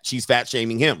him fat. She's fat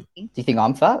shaming him. Do you think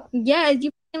I'm fat? Yeah, you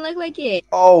look like it.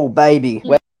 Oh, baby.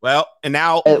 Well, and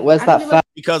now where's that fat?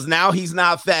 Because now he's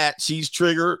not fat. She's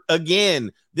triggered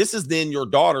again. This is then your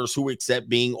daughters who accept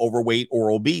being overweight or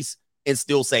obese and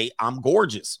still say, I'm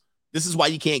gorgeous. This is why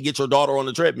you can't get your daughter on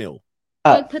the treadmill.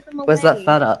 Where's that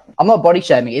fat at? I'm not body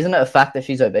shaming. Isn't it a fact that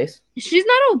she's obese? She's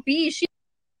not obese. She's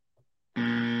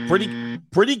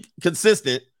Pretty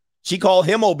consistent. She called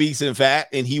him obese and fat,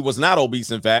 and he was not obese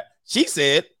and fat. She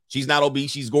said she's not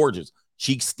obese. She's gorgeous.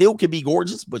 She still can be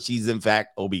gorgeous, but she's in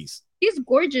fact obese. She's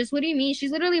gorgeous. What do you mean?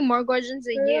 She's literally more gorgeous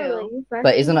than you.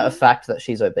 But isn't it a fact that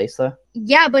she's obese though?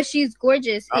 Yeah, but she's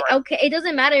gorgeous. All right. Okay, it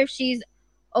doesn't matter if she's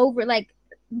over like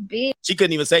big. She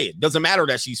couldn't even say it. Doesn't matter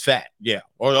that she's fat. Yeah.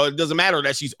 Or it doesn't matter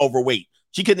that she's overweight.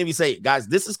 She couldn't even say it. Guys,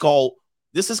 this is called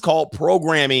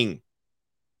programming.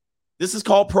 This is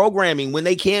called programming when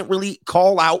they can't really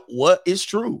call out what is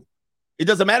true. It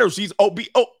doesn't matter if she's obese.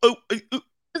 It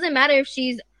doesn't matter if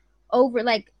she's over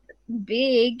like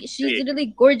big. She's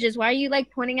literally gorgeous. Why are you like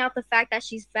pointing out the fact that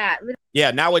she's fat? Yeah,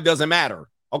 now it doesn't matter.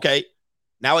 Okay.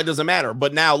 Now it doesn't matter.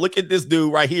 But now look at this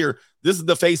dude right here. This is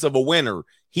the face of a winner.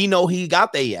 He know he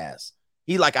got their ass.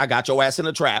 He like, I got your ass in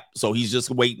a trap. So he's just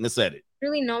waiting to set it.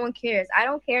 Really, no one cares. I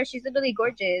don't care. She's literally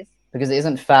gorgeous. Because it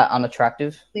isn't fat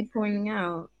unattractive? They pointing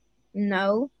out.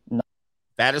 No.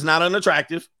 Fat is not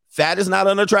unattractive. Fat is not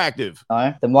unattractive.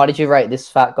 No. Then why did you rate this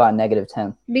fat guy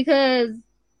 -10? Because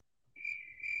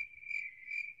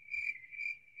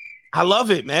I love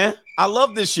it, man. I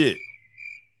love this shit.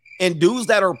 And dudes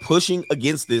that are pushing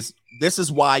against this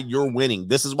is why you're winning.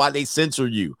 This is why they censor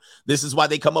you. This is why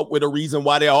they come up with a reason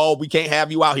why we can't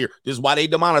have you out here. This is why they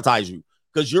demonetize you.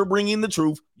 Because you're bringing the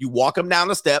truth. You walk them down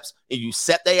the steps and you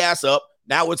set their ass up.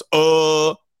 Now it's,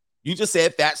 you just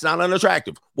said fat's not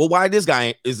unattractive. Well, why this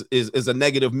guy is a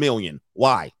 -1,000,000?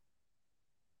 Why?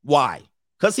 Why?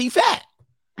 Because he fat.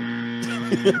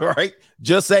 Right?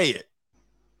 Just say it.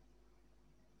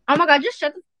 oh my god, just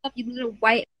shut the fuck up, you little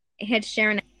white head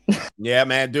Sharon. Yeah,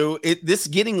 man, dude. This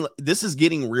is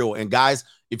getting real. And guys,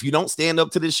 if you don't stand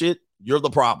up to this shit, you're the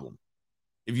problem.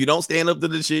 If you don't stand up to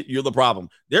this shit, you're the problem.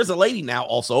 There's a lady now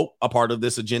also a part of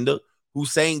this agenda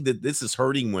who's saying that this is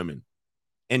hurting women.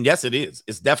 And yes, it is.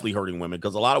 It's definitely hurting women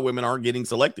because a lot of women aren't getting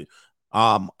selected.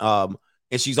 And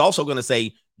she's also going to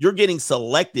say you're getting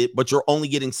selected, but you're only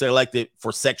getting selected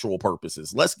for sexual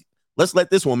purposes. Let's let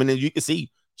this woman, and you can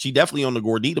see she definitely on the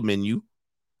Gordita menu.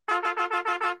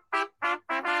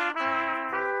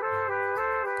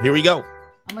 Here we go.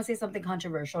 I'm gonna say something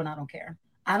controversial, and I don't care.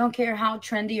 I don't care how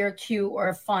trendy or cute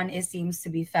or fun it seems to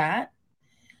be fat.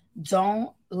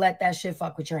 Don't let that shit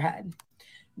fuck with your head.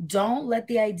 Don't let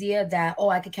the idea that, oh,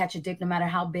 I could catch a dick no matter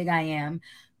how big I am,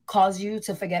 cause you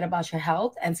to forget about your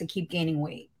health and to keep gaining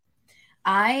weight.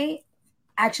 I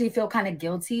actually feel kind of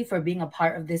guilty for being a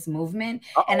part of this movement.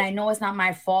 And I know it's not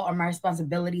my fault or my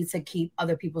responsibility to keep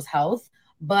other people's health,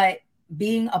 but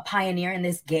being a pioneer in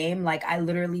this game, like I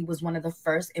literally was one of the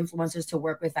first influencers to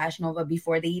work with Fashion Nova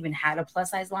before they even had a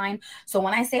plus size line. So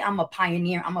when I say I'm a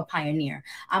pioneer, I'm a pioneer.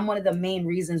 I'm one of the main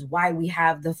reasons why we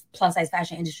have the plus size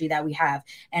fashion industry that we have.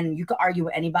 And you could argue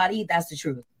with anybody, that's the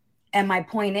truth. And my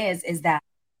point is that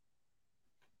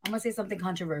I'm gonna say something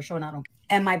controversial, and I don't.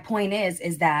 And my point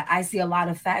is that I see a lot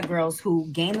of fat girls who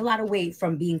gained a lot of weight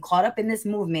from being caught up in this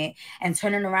movement and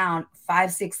turning around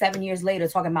 5, 6, 7 years later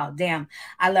talking about, damn,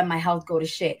 I let my health go to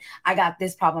shit. I got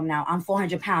this problem now. I'm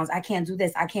 400 pounds. I can't do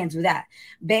this. I can't do that.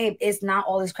 Babe, it's not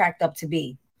all it's cracked up to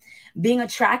be. Being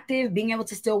attractive, being able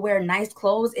to still wear nice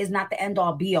clothes is not the end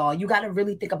all be all. You got to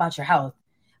really think about your health.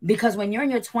 Because when you're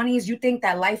in your 20s, you think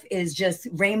that life is just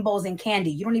rainbows and candy.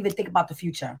 You don't even think about the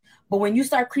future. But when you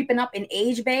start creeping up in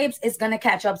age, babes, it's going to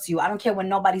catch up to you. I don't care what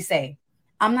nobody say.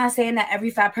 I'm not saying that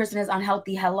every fat person is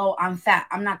unhealthy. Hello, I'm fat.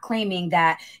 I'm not claiming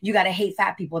that you got to hate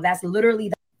fat people. That's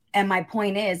literally and my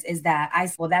point is that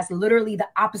that's literally the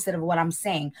opposite of what I'm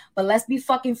saying. But let's be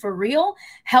fucking for real.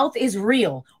 Health is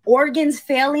real. Organs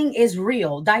failing is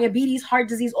real. Diabetes, heart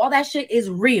disease, all that shit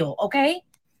is real. Okay?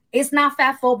 It's not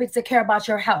fat phobic to care about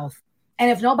your health. And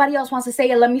if nobody else wants to say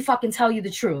it, let me fucking tell you the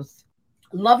truth.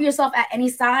 Love yourself at any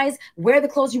size. Wear the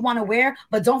clothes you want to wear.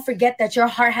 But don't forget that your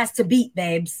heart has to beat,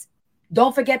 babes.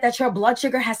 Don't forget that your blood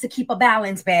sugar has to keep a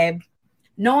balance, babe.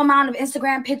 No amount of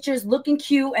Instagram pictures looking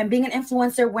cute and being an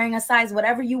influencer wearing a size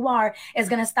whatever you are is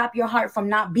going to stop your heart from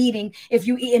not beating if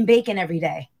you eating bacon every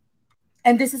day.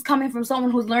 And this is coming from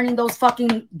someone who's learning those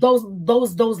fucking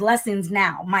those lessons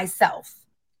now, myself.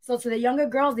 So to the younger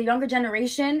girls, the younger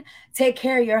generation, take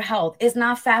care of your health. It's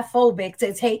not fat phobic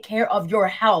to take care of your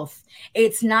health.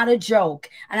 It's not a joke.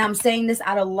 And I'm saying this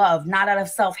out of love, not out of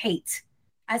self-hate.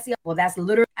 I see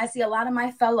a lot of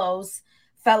my fellows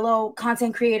fellow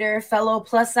content creator, fellow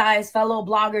plus size, fellow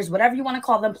bloggers, whatever you want to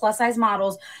call them, plus size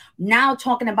models, now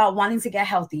talking about wanting to get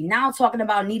healthy, now talking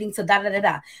about needing to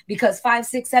da-da-da-da. Because 5,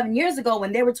 6, 7 years ago,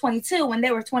 when they were 22, when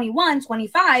they were 21,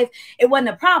 25, it wasn't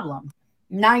a problem.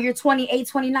 Now you're 28,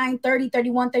 29, 30,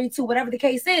 31, 32, whatever the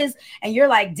case is, and you're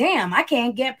like, damn, I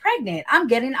can't get pregnant.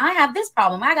 I have this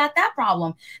problem. I got that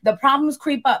problem. The problems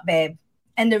creep up, babe.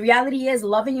 And the reality is,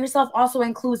 loving yourself also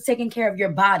includes taking care of your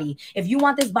body. If you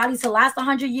want this body to last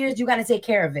 100 years, you got to take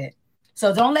care of it.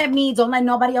 So don't let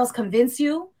nobody else convince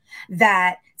you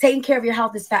that taking care of your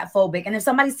health is fat phobic. And if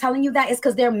somebody's telling you that, it's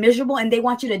because they're miserable and they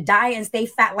want you to die and stay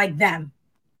fat like them.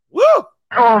 Woo!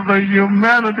 Oh, the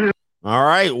humanity. All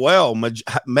right. Well,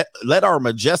 let our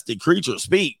majestic creature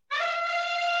speak.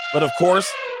 But of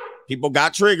course, people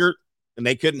got triggered and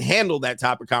they couldn't handle that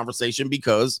type of conversation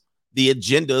because the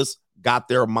agendas got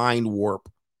their mind warp.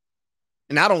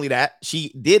 And not only that,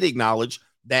 she did acknowledge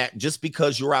that just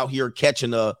because you're out here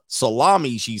catching a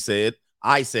salami, she said,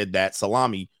 I said that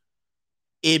salami,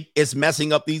 it is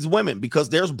messing up these women because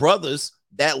there's brothers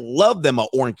that love them a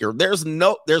oinker.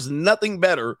 There's nothing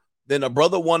better than a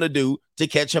brother want to do to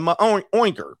catch him a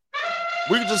oinker.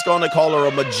 We're just going to call her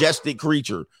a majestic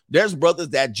creature. There's brothers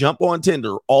that jump on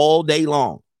Tinder all day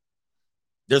long.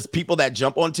 There's people that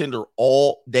jump on Tinder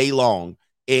all day long.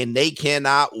 And they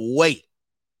cannot wait.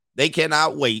 They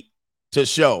cannot wait to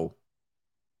show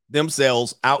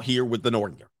themselves out here with the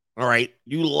oinker. All right.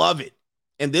 You love it.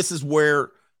 And this is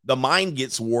where the mind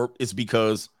gets warped. It's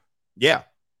because a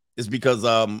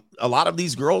lot of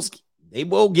these girls, they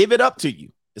will give it up to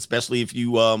you, especially if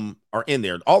you are in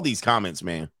there. All these comments,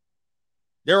 man.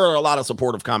 There are a lot of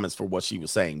supportive comments for what she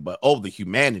was saying, but the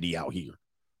humanity out here.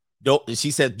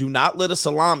 She said, do not let a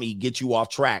salami get you off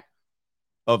track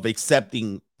of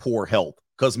accepting poor health,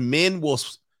 because men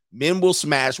will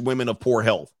smash women of poor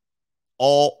health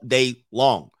all day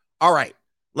long. All right,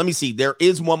 let me see. There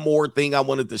is one more thing I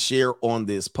wanted to share on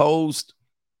this post,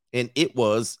 and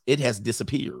it has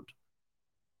disappeared.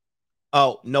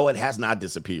 Oh, no, it has not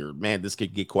disappeared. Man, this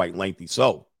could get quite lengthy.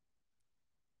 So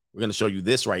we're going to show you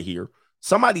this right here.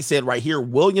 Somebody said right here,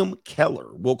 William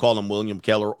Keller. We'll call him William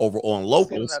Keller over on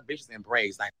Locals.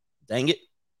 Dang it.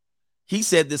 He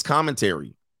said this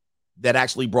commentary that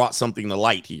actually brought something to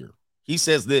light here. He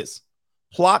says this,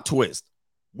 plot twist,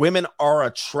 women are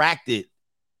attracted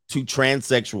to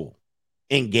transsexual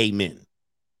and gay men.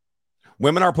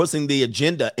 Women are pushing the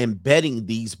agenda, embedding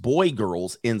these boy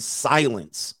girls in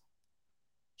silence.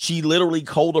 She literally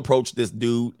cold approached this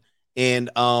dude, and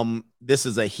this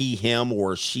is a he, him,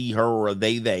 or she, her, or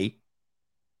they.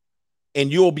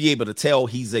 And you'll be able to tell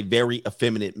he's a very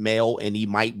effeminate male, and he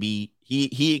might be,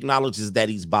 he acknowledges that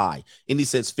he's bi. And he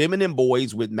says feminine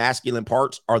boys with masculine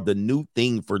parts are the new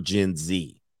thing for Gen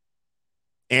Z.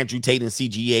 Andrew Tate and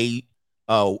CGA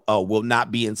will not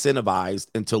be incentivized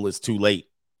until it's too late,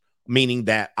 meaning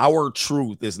that our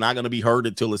truth is not going to be heard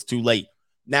until it's too late.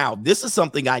 Now, this is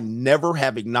something I never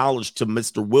have acknowledged to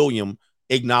Mr. William,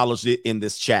 acknowledged it in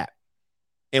this chat.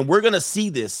 And we're going to see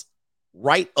this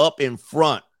right up in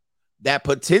front, that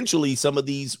potentially some of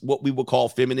these, what we would call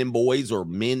feminine boys or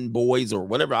men boys or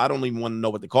whatever, I don't even want to know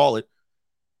what to call it.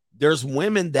 There's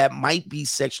women that might be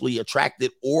sexually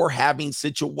attracted or having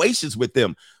situations with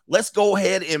them. Let's go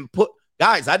ahead and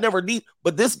guys, I never need,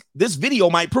 but this video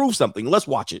might prove something. Let's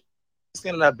watch it.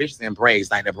 Sending up bitches in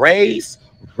braids. Like the braids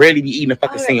really be eating the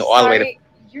fucking scene all the way to.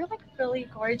 You're like really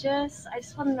gorgeous. I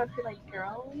just want to know if you like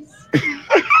girls.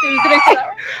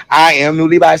 I am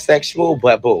newly bisexual,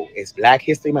 but boo, it's Black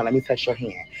History Month. Let me touch your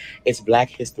hand. It's Black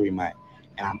History Month,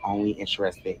 and I'm only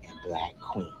interested in Black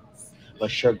queens.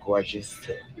 But you're gorgeous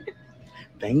too.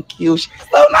 Thank you. She's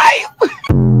so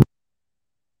nice.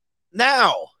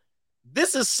 Now,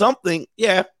 this is something,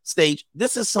 Stage.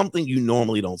 This is something you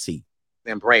normally don't see.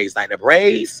 Them braids, like the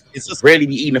braids, it's just really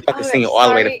be eating the fucking scene all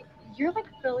the way to. You're like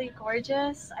really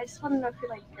gorgeous. I just want to know if you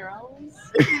like girls.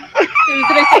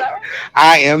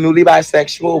 I am newly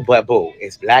bisexual, but boo,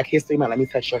 it's Black History Month. Let me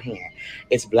touch your hand.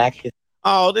 It's Black History.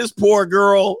 Oh, this poor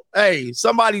girl. Hey,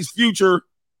 somebody's future.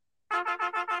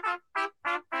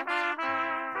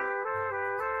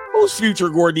 Whose future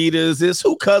Gordita is this?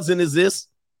 Who cousin is this?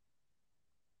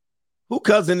 Who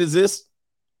cousin is this?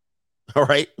 All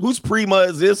right. Whose prima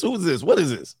is this? Who's this? What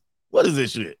is this? What is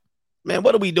this shit? Man,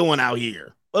 what are we doing out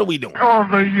here? What are we doing? Oh,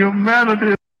 the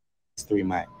humanity. 3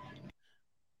 months.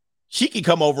 She could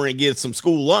come over and get some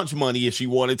school lunch money if she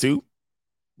wanted to.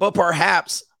 But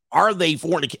perhaps, are they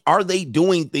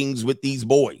doing things with these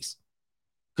boys?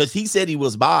 Because he said he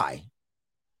was bi.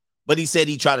 But he said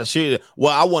he tried to share.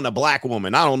 Well, I want a black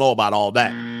woman. I don't know about all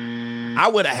that. I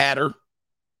would have had her.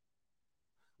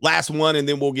 Last one, and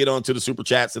then we'll get on to the super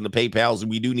chats and the PayPals,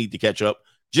 and we do need to catch up.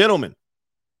 Gentlemen,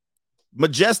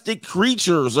 majestic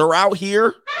creatures are out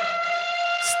here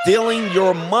stealing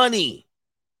your money.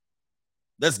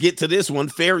 Let's get to this one.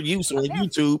 Fair use on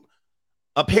YouTube.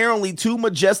 Apparently, 2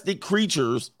 majestic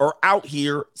creatures are out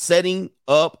here setting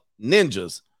up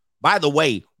ninjas. By the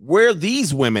way, where are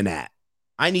these women at?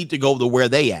 I need to go to where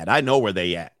they at. I know where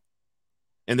they at.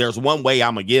 And there's one way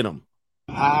I'm going to get them.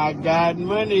 I got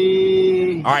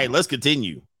money. All right, let's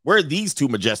continue. Where are these 2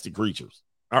 majestic creatures?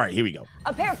 All right, here we go.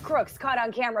 A pair of crooks caught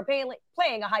on camera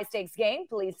playing a high-stakes game.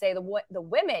 Police say the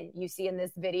women you see in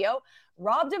this video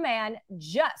robbed a man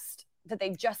that they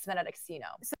just met at a casino.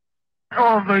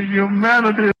 Oh, the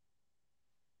humanity.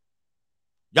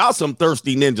 Y'all some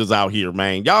thirsty ninjas out here,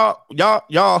 man. Y'all.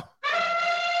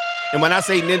 And when I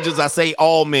say ninjas, I say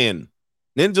all men.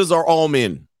 Ninjas are all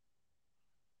men.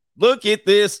 Look at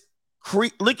this.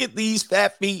 Look at these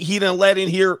fat feet he done let in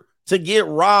here to get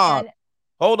robbed.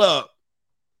 Hold up.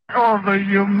 Oh, the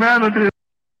humanity.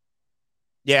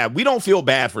 Yeah, we don't feel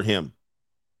bad for him.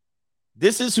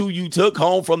 This is who you took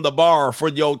home from the bar for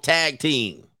your tag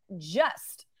team.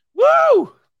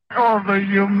 Woo! Oh, the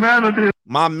humanity.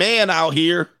 My man out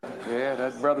here. Yeah,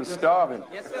 that brother's starving.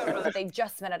 That they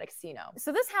just met at a casino.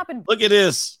 So this happened. Look at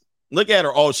this. Look at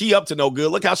her. Oh, she up to no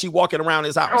good. Look how she walking around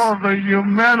his house. Oh, the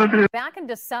humanity. Back in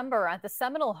December at the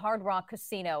Seminole Hard Rock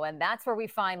Casino, and that's where we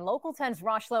find Local 10's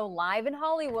Rosh Lowe live in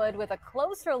Hollywood with a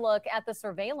closer look at the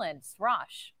surveillance.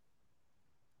 Rosh.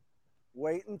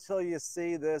 Wait until you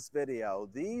see this video.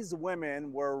 These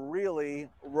women were really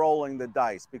rolling the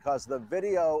dice because the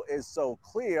video is so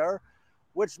clear,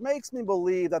 which makes me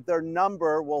believe that their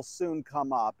number will soon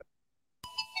come up.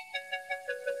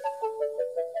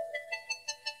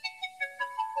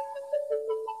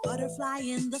 Butterfly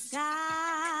in the sky,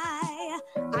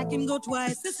 I can go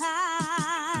twice as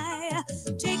high.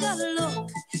 Take a look,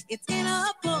 it's in a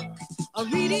book, a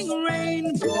reading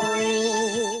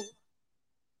rainbow.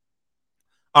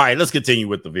 All right, let's continue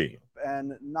with the video.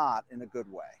 And not in a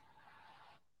good way.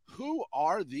 Who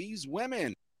are these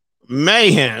women?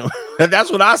 Man, that's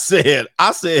what I said.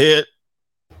 I said,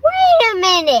 wait a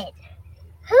minute.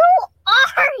 Who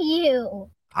are you?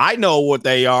 I know what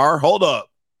they are. Hold up.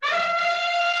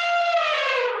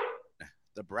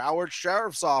 The Broward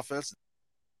Sheriff's Office.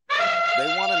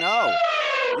 They want to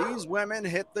know. These women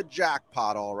hit the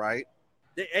jackpot, all right.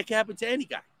 It can happen to any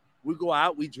guy. We go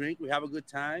out, we drink, we have a good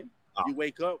time. You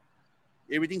wake up,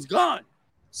 everything's gone.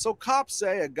 So cops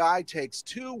say a guy takes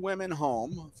 2 women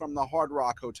home from the Hard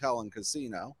Rock Hotel and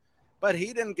Casino, but he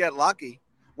didn't get lucky.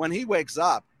 When he wakes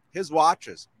up, his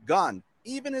watches, gun,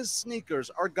 even his sneakers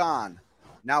are gone.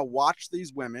 Now watch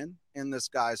these women in this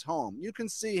guy's home. You can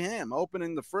see him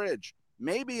opening the fridge,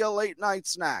 maybe a late night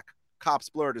snack. Cops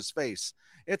blurred his face.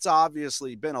 It's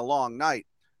obviously been a long night.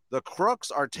 The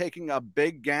crooks are taking a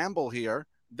big gamble here.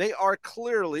 They are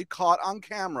clearly caught on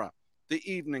camera. The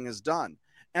evening is done.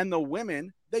 And the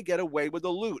women, they get away with the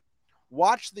loot.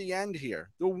 Watch the end here.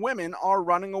 The women are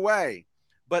running away.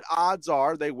 But odds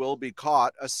are they will be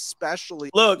caught, especially...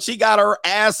 Look, she got her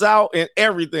ass out and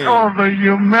everything. Oh, the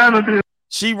humanity.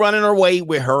 She running her way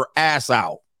with her ass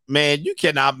out. Man, you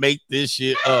cannot make this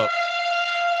shit up.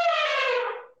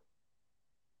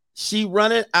 She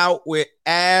running out with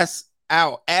ass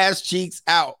out, ass cheeks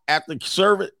out after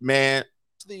serving, man.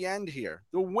 The end here.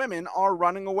 The women are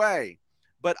running away.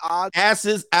 But odds...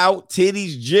 Asses out,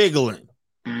 titties jiggling.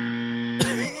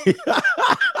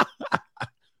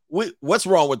 What's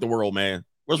wrong with the world, man?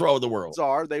 What's wrong with the world?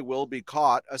 They will be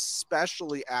caught,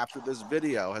 especially after this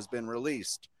video has been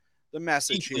released. The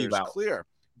message here is clear.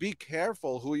 Be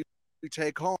careful who you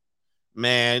take home.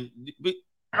 Man.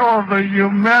 Oh, the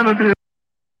humanity.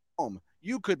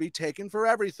 You could be taken for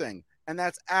everything. And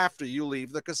that's after you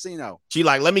leave the casino. She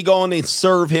like, let me go on and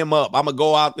serve him up. I'm going to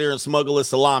go out there and smuggle his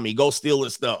salami. Go steal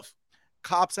his stuff.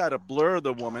 Cops had to blur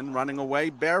the woman running away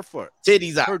barefoot.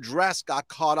 Titties out. Her dress got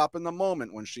caught up in the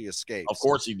moment when she escaped. Of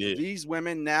course she did. These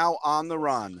women now on the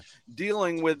run,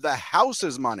 dealing with the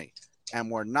house's money. And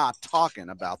we're not talking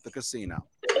about the casino.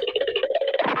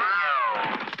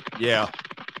 Yeah.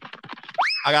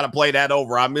 I got to play that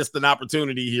over. I missed an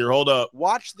opportunity here. Hold up.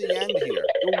 Watch the end here.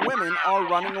 The women are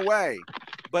running away.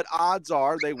 But odds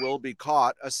are they will be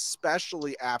caught,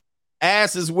 especially after.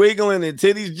 Ass is wiggling and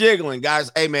titties jiggling.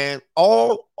 Guys, hey, man.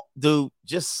 I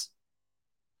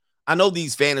know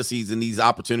these fantasies and these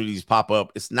opportunities pop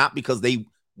up. It's not because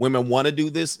women want to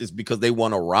do this. It's because they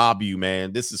want to rob you,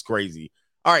 man. This is crazy.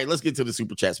 All right, let's get to the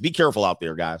super chats. Be careful out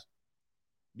there, guys.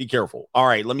 Be careful. All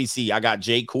right, let me see. I got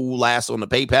J. Cool last on the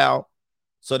PayPal.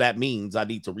 So that means I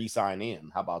need to re-sign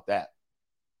in. How about that?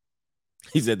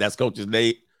 He said that's Coach's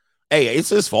Hey, it's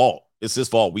his fault. It's his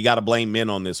fault. We got to blame men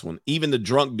on this one. Even the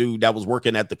drunk dude that was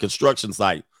working at the construction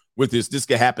site with this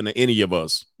could happen to any of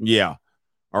us. Yeah.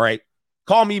 All right.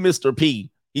 Call me Mr.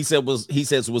 P. He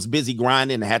says was busy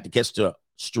grinding and had to catch the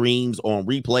streams on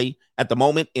replay at the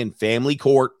moment in family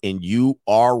court. And you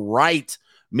are right.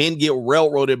 Men get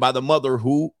railroaded by the mother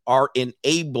who are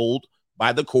enabled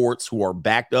by the courts, who are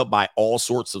backed up by all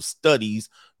sorts of studies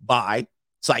by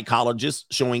psychologists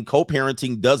showing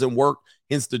co-parenting doesn't work.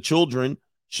 Hence, the children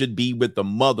should be with the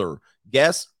mother.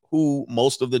 Guess who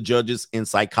most of the judges and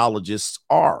psychologists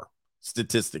are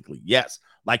statistically? Yes,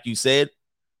 like you said,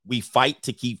 we fight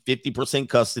to keep 50%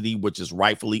 custody, which is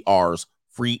rightfully ours.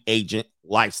 Free agent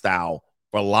lifestyle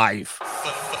for life.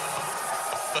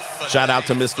 Shout out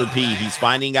to Mr. P. He's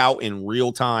finding out in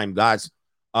real time, guys.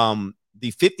 The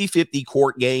 50-50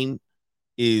 court game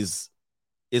is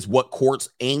what courts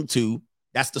aim to.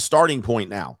 That's the starting point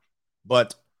now.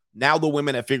 But now the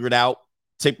women have figured out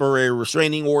temporary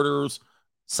restraining orders,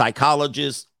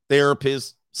 psychologists,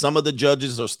 therapists. Some of the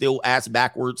judges are still ass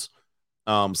backwards.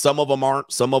 Some of them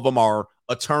aren't. Some of them are.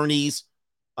 Attorneys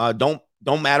don't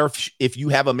matter if you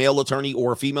have a male attorney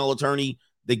or a female attorney.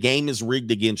 The game is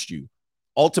rigged against you.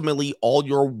 Ultimately, all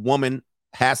your woman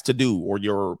has to do, or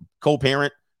your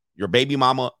co-parent, your baby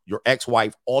mama, your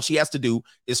ex-wife, all she has to do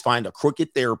is find a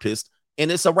crooked therapist, and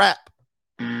it's a wrap.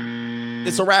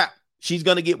 It's a wrap. She's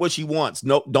going to get what she wants.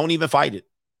 No, don't even fight it.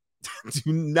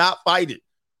 Do not fight it.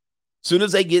 Soon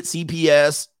as they get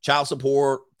CPS, child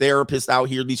support, therapists out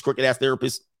here, these crooked-ass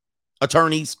therapists,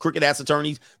 attorneys, crooked-ass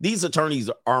attorneys, these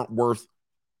attorneys aren't worth,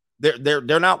 they're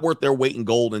not worth their weight in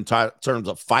gold in terms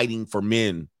of fighting for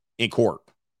men in court.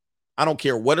 I don't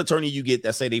care what attorney you get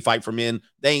that say they fight for men.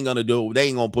 They ain't going to do, they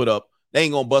ain't going to put up, they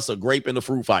ain't going to bust a grape in the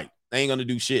fruit fight. They ain't going to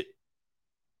do shit.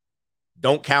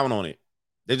 Don't count on it.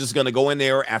 They're just going to go in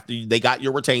there after they got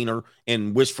your retainer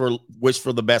and wish for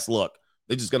the best luck.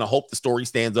 They're just going to hope the story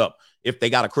stands up. If they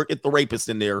got a crooked rapist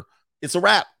in there, it's a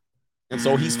wrap. And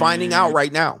so he's finding out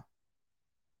right now.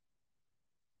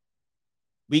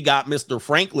 We got Mr.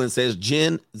 Franklin says,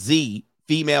 Gen Z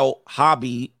female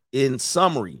hobby in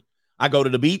summary. I go to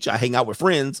the beach. I hang out with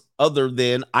friends. Other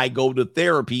than I go to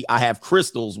therapy, I have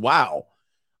crystals. Wow.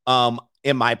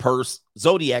 In my purse,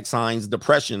 zodiac signs,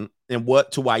 depression, and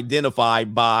what to identify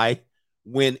by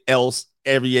when else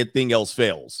everything else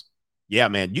fails. Yeah,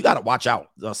 man, you got to watch out.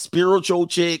 The spiritual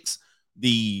chicks,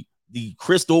 the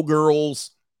crystal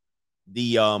girls,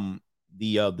 the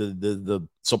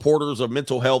supporters of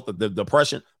mental health, the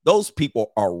depression, those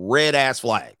people are red ass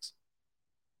flags.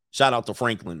 Shout out to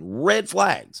Franklin. Red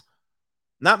flags.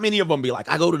 Not many of them be like,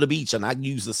 I go to the beach and I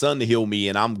use the sun to heal me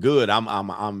and I'm good.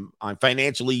 I'm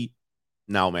financially.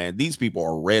 No, man, these people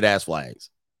are red ass flags.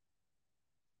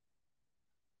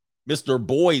 Mr.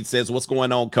 Boyd says, what's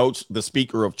going on, coach? The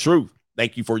speaker of truth.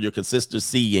 Thank you for your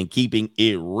consistency and keeping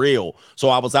it real. So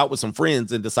I was out with some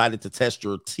friends and decided to test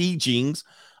your teachings.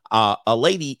 A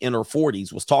lady in her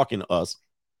 40s was talking to us,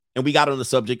 and we got on the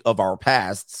subject of our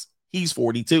pasts. He's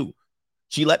 42.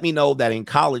 She let me know that in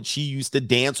college, she used to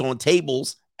dance on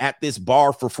tables at this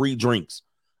bar for free drinks.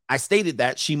 I stated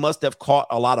that she must have caught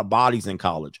a lot of bodies in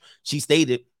college. She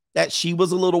stated that she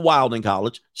was a little wild in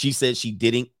college. She said she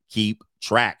didn't keep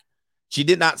track. She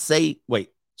did not say,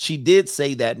 she did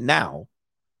say that now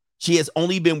she has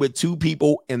only been with 2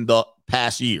 people in the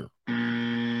past year.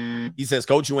 He says,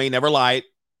 coach, you ain't never lied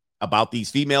about these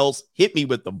females. Hit me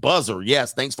with the buzzer.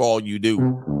 Yes, thanks for all you do.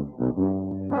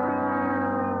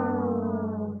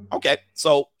 Okay,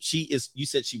 so you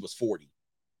said she was 40.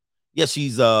 Yes,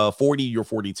 she's 40, you're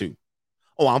 42.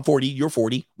 Oh, I'm 40, you're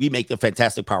 40. We make a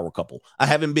fantastic power couple. I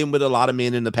haven't been with a lot of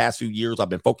men in the past few years. I've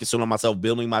been focusing on myself,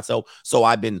 building myself. So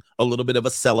I've been a little bit of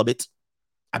a celibate.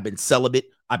 I've been celibate.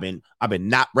 I've been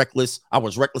not reckless. I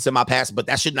was reckless in my past, but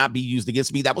that should not be used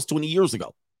against me. That was 20 years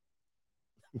ago.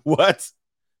 What?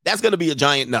 That's going to be a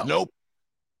giant no. Nope.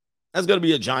 That's going to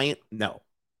be a giant no.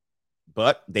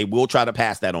 But they will try to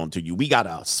pass that on to you. We got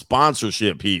a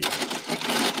sponsorship here.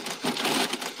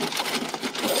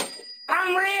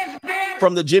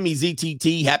 From the Jimmy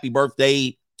ZTT, happy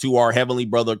birthday to our heavenly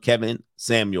brother, Kevin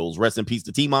Samuels. Rest in peace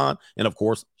to T-Mon. And of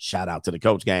course, shout out to the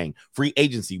Coach Gang. Free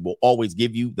agency will always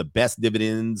give you the best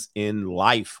dividends in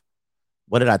life.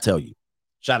 What did I tell you?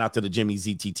 Shout out to the Jimmy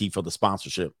ZTT for the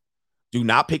sponsorship. Do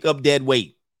not pick up dead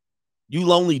weight. You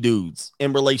lonely dudes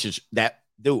in relationship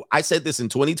I said this in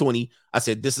 2020. I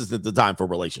said, this isn't the time for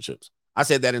relationships. I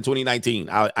said that in 2019.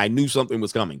 I knew something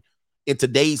was coming. In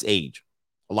today's age,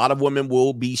 a lot of women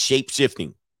will be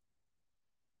shape-shifting.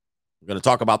 We're going to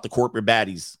talk about the corporate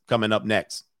baddies coming up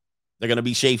next. They're going to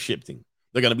be shape-shifting.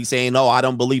 They're going to be saying, "Oh, I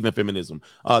don't believe in feminism."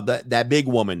 That big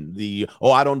woman,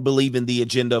 I don't believe in the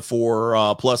agenda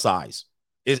for plus size.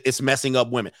 It's messing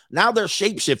up women. Now they're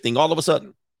shape-shifting all of a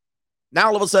sudden. Now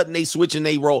all of a sudden they switch and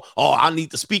they roll. Oh, I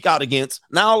need to speak out against.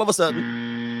 Now all of a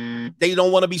sudden they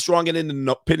don't want to be strong and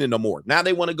independent no more. Now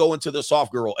they want to go into the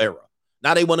soft girl era.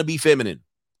 Now they want to be feminine.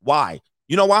 Why?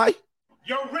 You know why?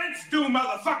 Your rent's due,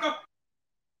 motherfucker.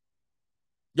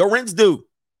 Your rent's due.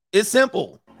 It's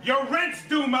simple. Your rent's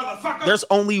due, motherfucker. There's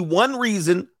only one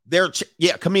reason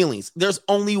chameleons. There's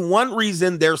only one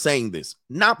reason they're saying this.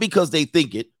 Not because they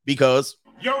think it, because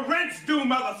your rent's due,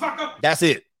 motherfucker. That's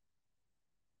it.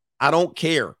 I don't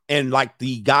care. And like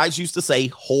the guys used to say,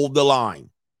 hold the line.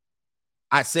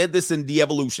 I said this in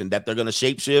De-Evolution, that they're going to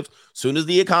shapeshift soon as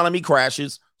the economy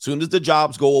crashes, soon as the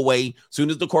jobs go away, soon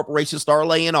as the corporations start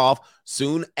laying off,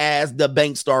 soon as the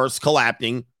bank starts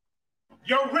collapsing.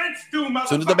 Your rent's due, motherfucker.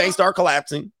 Soon as the bank start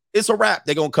collapsing, it's a wrap.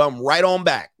 They're going to come right on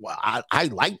back. Well, I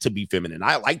like to be feminine.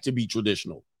 I like to be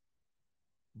traditional.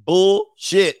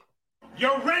 Bullshit.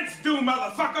 Your rent's due,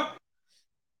 motherfucker.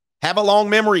 Have a long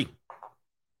memory,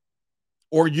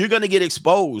 or you're going to get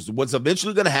exposed. What's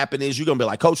eventually going to happen is you're going to be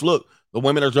like, Coach, look, the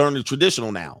women are turning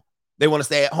traditional now. They want to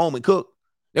stay at home and cook.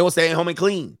 They want to stay at home and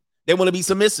clean. They want to be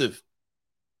submissive.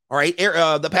 All right.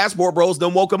 The passport bros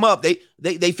done woke them up.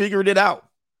 They figured it out.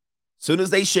 Soon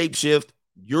as they shapeshift,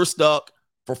 you're stuck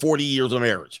for 40 years of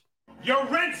marriage. Your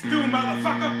rent's due,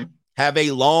 motherfucker. Have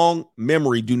a long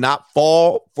memory. Do not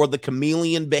fall for the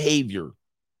chameleon behavior.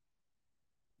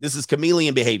 This is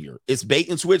chameleon behavior. It's bait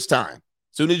and switch time.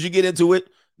 Soon as you get into it,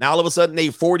 now all of a sudden they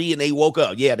 40 and they woke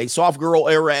up. Yeah, they soft girl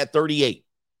era at 38.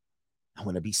 I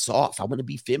want to be soft. I want to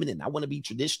be feminine. I want to be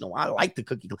traditional. I like the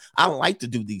cookie. I like to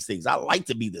do these things. I like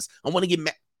to be this. I want to get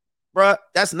mad. Bruh,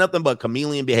 that's nothing but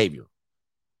chameleon behavior.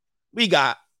 We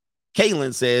got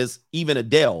Kaylin says, even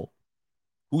Adele,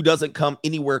 who doesn't come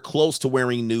anywhere close to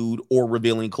wearing nude or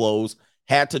revealing clothes,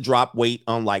 had to drop weight.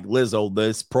 Unlike Lizzo,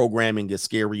 this programming is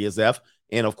scary as F.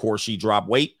 And of course, she dropped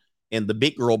weight, and the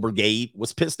big girl brigade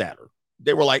was pissed at her.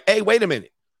 They were like, hey, wait a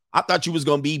minute. I thought you was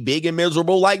going to be big and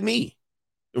miserable like me,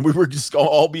 and we were just going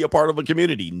to all be a part of a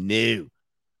community.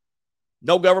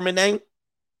 No government name.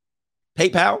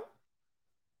 PayPal.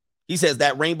 He says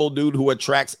that rainbow dude who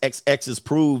attracts XXs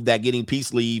proved that getting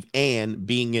peace leave and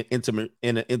being in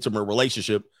an intimate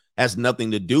relationship has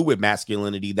nothing to do with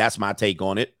masculinity. That's my take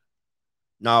on it.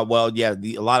 No, well, yeah,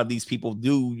 a lot of these people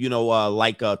do,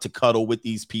 like to cuddle with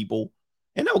these people,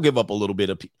 and they'll give up a little bit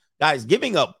of guys.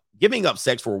 Giving up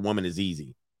sex for a woman is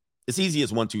easy. It's easy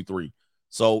as 1, 2, 3.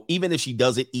 So even if she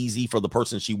does it easy for the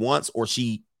person she wants, or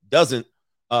she doesn't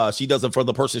for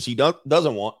the person she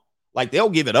doesn't want, like they'll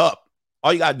give it up.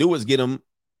 All you got to do is get them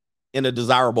in a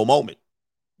desirable moment.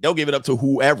 They'll give it up to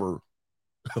whoever.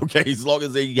 Okay. As long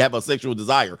as they have a sexual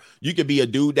desire. You could be a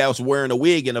dude that's wearing a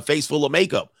wig and a face full of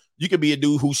makeup. You could be a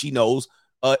dude who she knows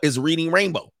is reading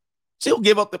Rainbow. She'll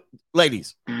give up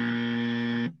ladies.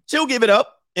 She'll give it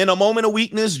up in a moment of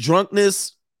weakness,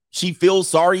 drunkenness. She feels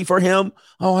sorry for him.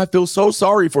 Oh, I feel so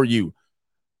sorry for you.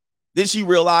 Then she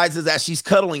realizes that she's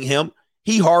cuddling him.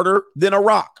 He harder than a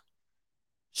rock.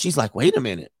 She's like, wait a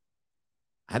minute.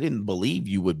 I didn't believe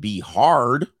you would be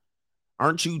hard.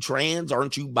 Aren't you trans?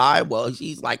 Aren't you bi? Well,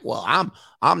 she's like, well, I'm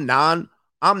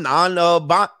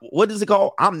what is it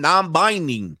called? I'm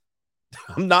non-binding.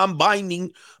 I'm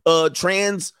non-binding,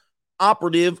 trans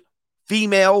operative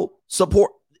female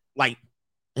support. Like,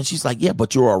 and she's like, yeah,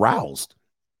 but you're aroused.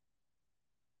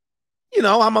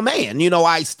 I'm a man.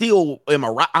 I still am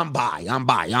I'm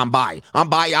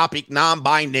biopic,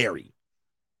 non-binary.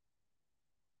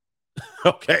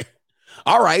 Okay.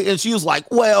 All right. And she was like,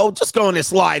 well, just go and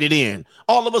slide it in.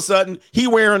 All of a sudden, he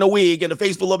wearing a wig and a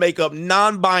face full of makeup,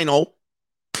 non-binal.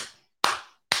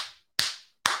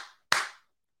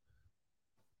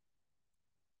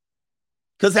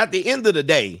 Because at the end of the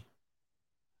day,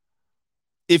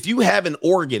 if you have an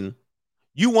organ,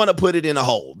 you want to put it in a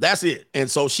hole. That's it. And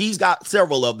so she's got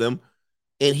several of them,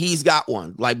 and he's got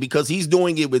one. Like, because he's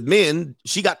doing it with men,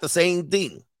 she got the same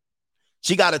thing.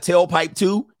 She got a tailpipe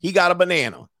too. He got a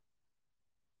banana.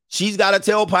 She's got a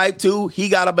tailpipe too. He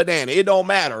got a banana. It don't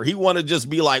matter. He want to just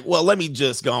be like, well, let me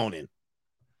just go on in.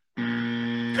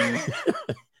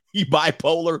 He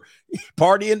bipolar.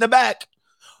 Party in the back.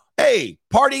 Hey,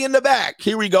 party in the back.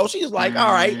 Here we go. She's like,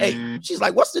 all right. Hey, she's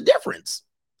like, what's the difference?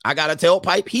 I got a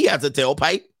tailpipe. He has a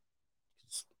tailpipe.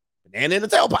 Banana in the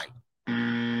tailpipe.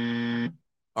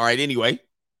 All right. Anyway,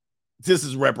 this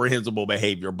is reprehensible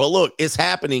behavior. But look, it's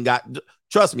happening.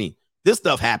 Trust me, this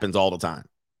stuff happens all the time.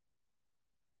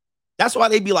 That's why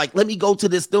they'd be like, let me go to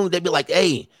this thing. They'd be like,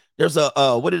 hey, there's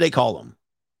a, what do they call them?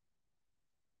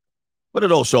 What are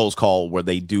those shows called where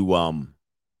they do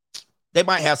they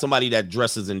might have somebody that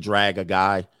dresses in drag, a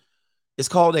guy. It's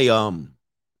called a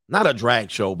not a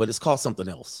drag show, but it's called something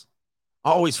else.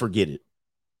 I always forget it.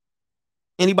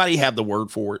 Anybody have the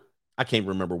word for it? I can't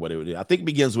remember what it is. I think it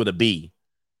begins with a B.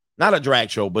 Not a drag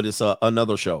show, but it's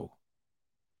another show.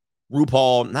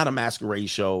 RuPaul, not a masquerade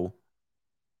show.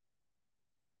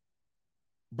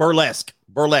 Burlesque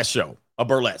show. A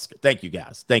burlesque. Thank you,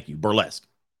 guys. Thank you. Burlesque.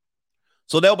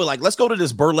 So they'll be like, let's go to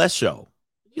this burlesque show.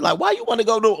 You're like, why you want to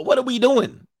go to, what are we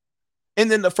doing?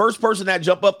 And then the first person that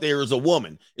jump up there is a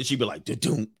woman. And she'd be like,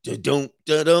 da-doom, da-doom,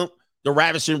 da-doom. The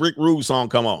Ravishing Rick Rude song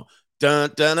come on.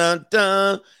 Dun, dun, dun,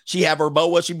 dun. She have her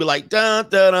boa. She'd be like, dun,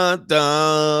 dun, dun,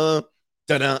 dun,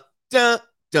 dun, dun,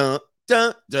 dun,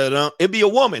 dun, dun, dun. It'd be a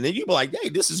woman. And you'd be like, hey,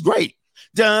 this is great.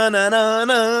 Dun, dun, dun,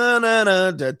 dun, dun,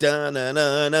 dun, dun, dun,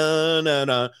 dun,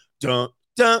 dun, dun,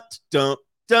 dun, dun,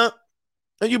 dun.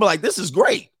 And you'd be like, this is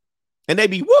great. And they'd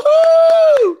be,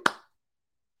 woohoo!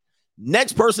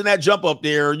 Next person that jump up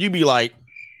there, you'd be like,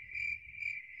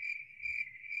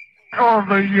 oh,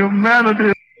 the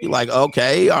humanity. You're like,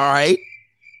 okay, all right.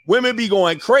 Women be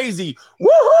going crazy.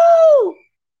 Woohoo!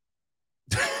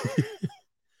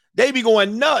 They be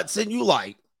going nuts. And you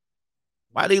like,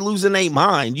 why they losing their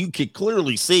mind? You can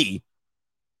clearly see.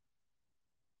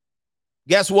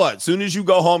 Guess what? Soon as you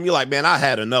go home, you're like, man, I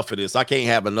had enough of this. I can't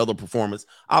have another performance.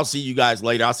 I'll see you guys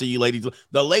later. I'll see you ladies.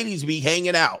 The ladies be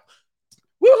hanging out.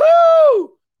 Woohoo!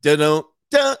 Dun,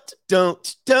 dun, dun,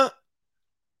 dun.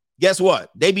 Guess what?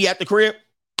 They be at the crib.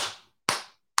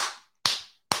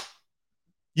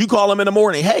 You call them in the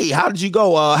morning. Hey, how did you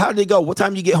go? How did it go? What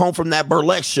time did you get home from that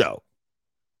burlesque show?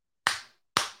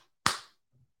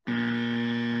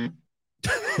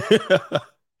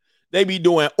 They be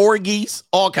doing orgies,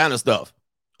 all kind of stuff.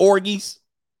 Orgies.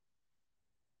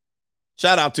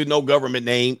 Shout out to No Government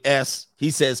Name S. He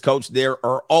says, Coach, there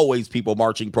are always people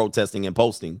marching, protesting, and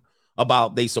posting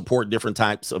about they support different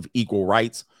types of equal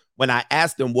rights. When I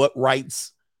asked them what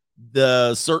rights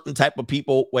the certain type of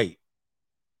people,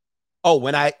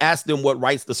 when I asked them what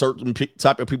rights the certain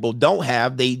type of people don't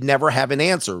have, they never have an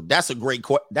answer. That's a great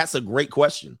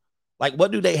question. Like,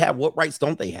 what do they have? What rights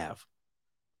don't they have?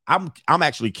 I'm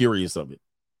actually curious of it.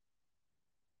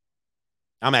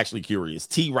 I'm actually curious.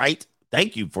 T. Wright,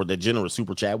 thank you for the generous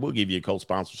super chat. We'll give you a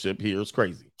co-sponsorship here. It's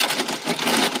crazy.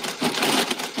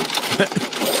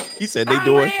 He said they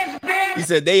doing. He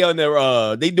said they on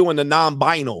their they doing the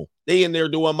non-binal. They in there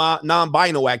doing my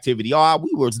non-binal activity. Oh,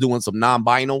 we was doing some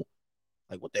non-binal.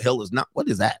 Like, what the hell is not? What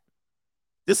is that?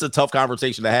 This is a tough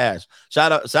conversation to have.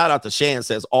 Shout out to Shan,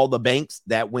 says all the banks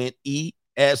that went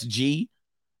ESG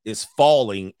is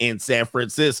falling in San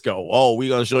Francisco. Oh, we're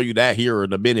going to show you that here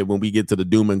in a minute when we get to the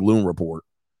doom and gloom report.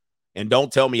 And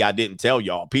don't tell me I didn't tell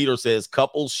y'all. Peter says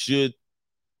couples should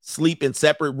sleep in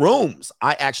separate rooms.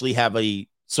 I actually have a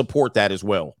support that as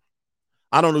well.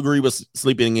 I don't agree with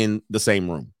sleeping in the same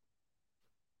room.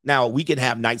 Now, we can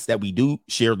have nights that we do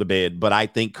share the bed, but I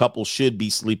think couples should be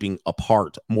sleeping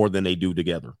apart more than they do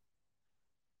together.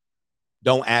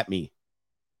 Don't at me.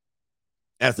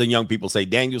 As the young people say,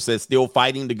 Daniel says, still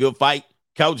fighting the good fight.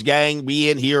 Coach gang,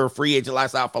 we in here, free agent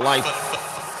lifestyle for life.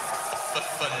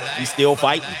 He's still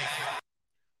fighting.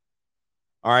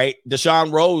 All right.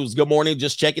 Deshaun Rose, good morning.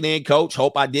 Just checking in, coach.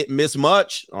 Hope I didn't miss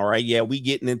much. All right. Yeah, we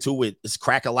getting into it. It's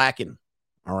crack-a-lacking.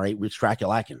 All right. We're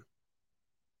crack-a-lacking.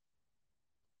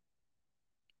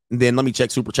 And then let me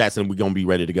check super chats and we're going to be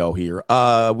ready to go here.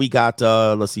 We got,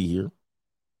 let's see here.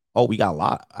 Oh, we got a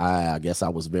lot. I guess I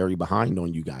was very behind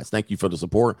on you guys. Thank you for the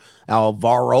support.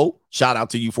 Alvaro, shout out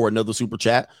to you for another super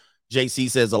chat. JC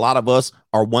says a lot of us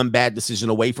are one bad decision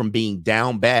away from being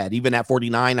down bad. Even at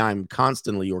 49, I'm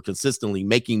constantly or consistently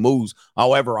making moves.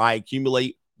 However, I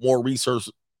accumulate more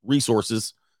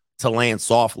resources to land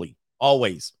softly.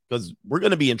 Always, because we're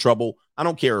going to be in trouble. I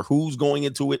don't care who's going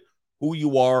into it, who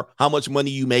you are, how much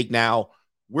money you make now.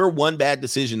 We're one bad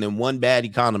decision and one bad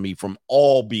economy from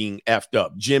all being effed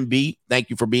up. Jim B, thank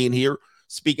you for being here.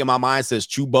 Speaking my mind says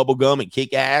chew bubblegum and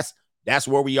kick ass. That's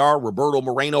where we are. Roberto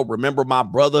Moreno, remember my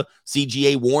brother.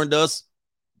 CGA warned us.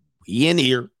 We in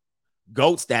here.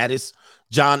 GOAT status.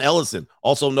 John Ellison.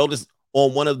 Also noticed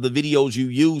on one of the videos you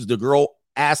used, the girl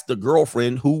asked the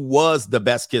girlfriend who was the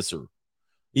best kisser.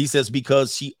 He says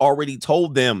because she already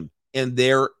told them and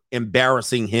they're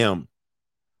embarrassing him.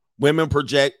 Women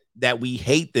project that we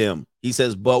hate them. He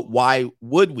says, but why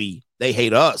would we? They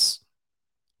hate us.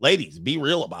 Ladies, be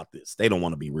real about this. They don't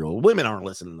want to be real. Women aren't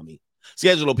listening to me.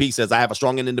 Schedule P says, I have a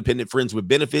strong and independent friends with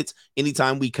benefits.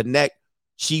 Anytime we connect,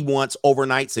 she wants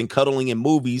overnights and cuddling in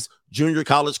movies. Junior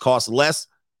college costs less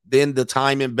than the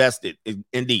time invested.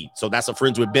 Indeed. So that's a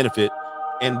friends with benefit.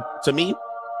 And to me,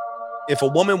 if a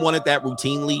woman wanted that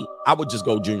routinely, I would just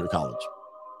go junior college.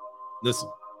 Listen,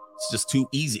 it's just too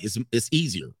easy. It's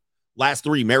easier. Last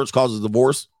 3, marriage causes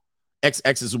divorce.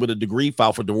 Ex-exes with a degree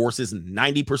file for divorces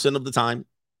 90% of the time.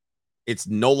 It's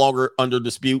no longer under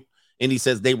dispute. And he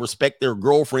says they respect their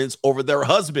girlfriends over their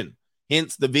husband.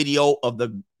 Hence the video of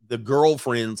the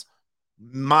girlfriends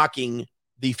mocking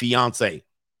the fiance.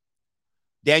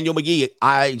 Daniel McGee,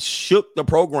 I shook the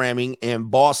programming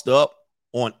and bossed up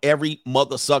on every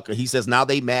mother sucker. He says, now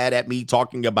they mad at me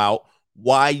talking about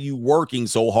why you working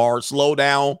so hard. Slow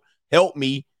down. Help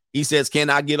me. He says, can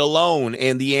I get a loan?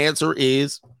 And the answer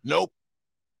is nope.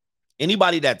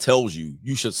 Anybody that tells you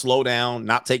you should slow down,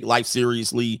 not take life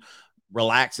seriously,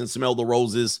 relax and smell the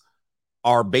roses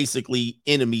are basically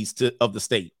enemies of the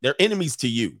state. They're enemies to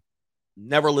you.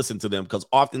 Never listen to them, because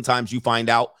oftentimes you find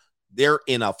out they're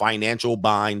in a financial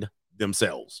bind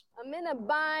themselves. I'm in a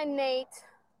bind, Nate.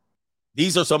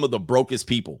 These are some of the brokest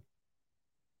people.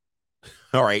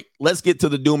 All right, let's get to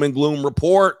the doom and gloom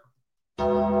report.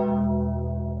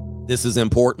 This is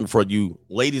important for you,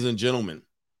 ladies and gentlemen.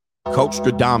 Coach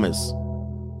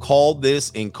Stradamus called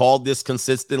this and called this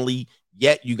consistently,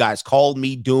 yet you guys called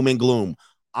me doom and gloom.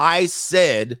 I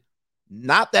said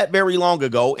not that very long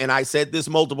ago, and I said this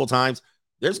multiple times,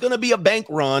 there's going to be a bank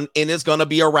run and it's going to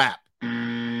be a wrap.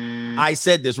 I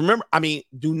said this. Remember,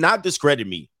 do not discredit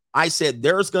me. I said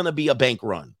there's going to be a bank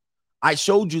run. I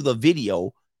showed you the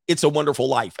video, It's a Wonderful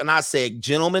Life. And I said,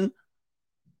 gentlemen,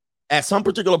 at some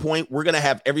particular point, we're going to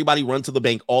have everybody run to the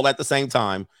bank all at the same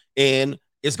time, and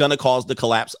it's going to cause the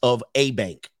collapse of a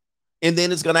bank. And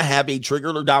then it's going to have a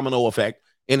trigger or domino effect,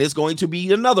 and it's going to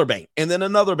be another bank and then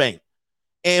another bank.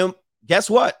 And guess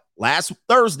what? Last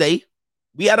Thursday,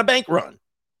 we had a bank run,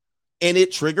 and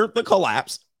it triggered the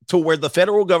collapse to where the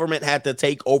federal government had to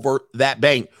take over that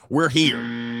bank. We're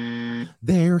here.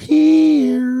 They're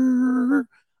here.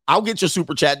 I'll get your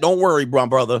super chat. Don't worry,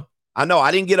 brother. I know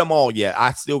I didn't get them all yet.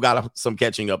 I still got some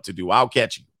catching up to do. I'll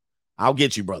catch you. I'll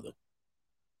get you, brother.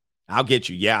 I'll get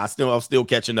you. Yeah, I'm still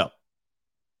catching up.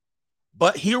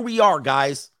 But here we are,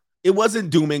 guys. It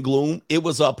wasn't doom and gloom. It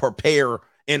was a prepare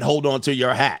and hold on to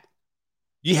your hat.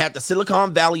 You had the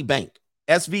Silicon Valley Bank,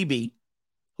 SVB,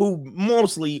 who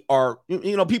mostly are,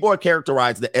 people are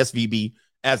characterized the SVB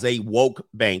as a woke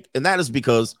bank. And that is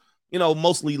because,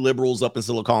 mostly liberals up in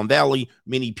Silicon Valley,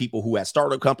 many people who had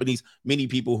startup companies, many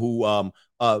people who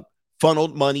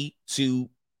funneled money to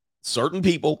certain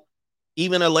people,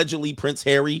 even allegedly Prince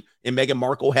Harry and Meghan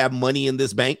Markle have money in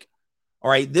this bank. All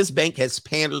right. This bank has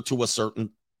pandered to a certain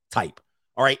type.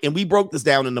 All right. And we broke this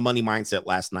down in the Money Mindset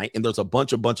last night. And there's a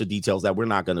bunch of details that we're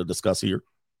not going to discuss here.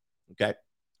 Okay.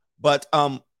 But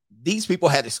these people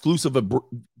had exclusive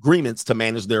agreements to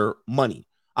manage their money.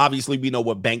 Obviously, we know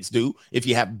what banks do. If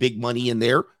you have big money in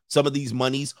there, some of these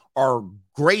monies are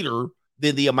greater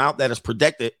than the amount that is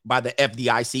protected by the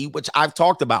FDIC, which I've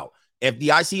talked about.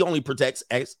 FDIC only protects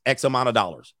X amount of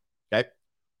dollars. Okay.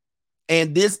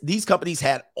 And these companies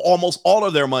had almost all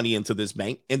of their money into this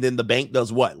bank. And then the bank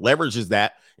does what? Leverages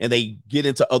that, and they get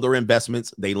into other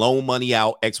investments. They loan money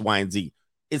out, X, Y, and Z.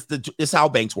 It's how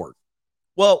banks work.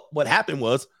 Well, what happened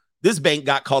was this bank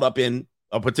got caught up in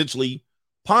a potentially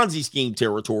Ponzi scheme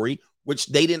territory, which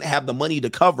they didn't have the money to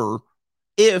cover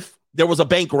if there was a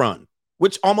bank run,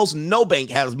 which almost no bank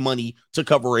has money to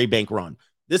cover a bank run.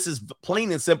 This is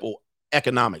plain and simple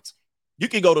economics. You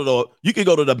could go to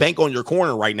the bank on your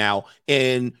corner right now,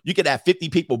 and you could have 50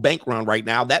 people bank run right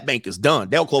now. That bank is done.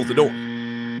 They'll close the door.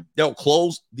 They'll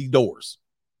close the doors.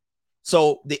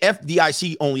 So the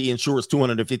FDIC only insures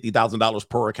 $250,000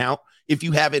 per account. If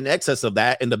you have in excess of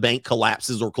that and the bank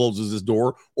collapses or closes its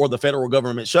door or the federal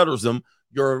government shutters them,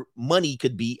 your money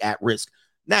could be at risk.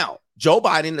 Now, Joe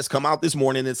Biden has come out this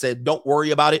morning and said, don't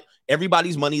worry about it.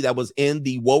 Everybody's money that was in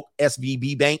the woke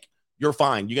SVB bank, you're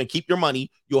fine. You're going to keep your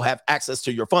money. You'll have access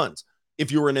to your funds.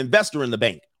 If you're an investor in the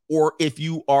bank, or if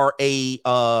you are a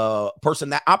person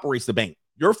that operates the bank,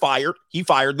 you're fired. He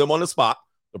fired them on the spot.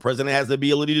 The president has the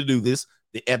ability to do this.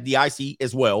 The FDIC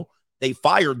as well. They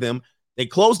fired them. They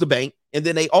closed the bank. And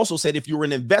then they also said, if you were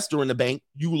an investor in the bank,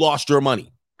 you lost your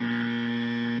money.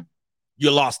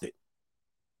 You lost it.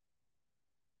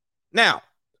 Now,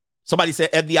 somebody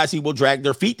said FDIC will drag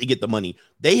their feet to get the money.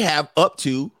 They have up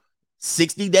to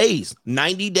 60 days,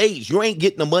 90 days. You ain't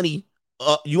getting the money.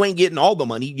 You ain't getting all the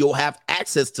money. You'll have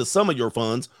access to some of your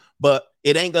funds, but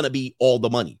it ain't going to be all the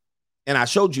money. And I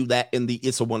showed you that in the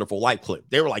It's a Wonderful Life clip.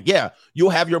 They were like, yeah, you'll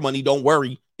have your money. Don't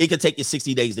worry. It could take you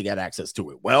 60 days to get access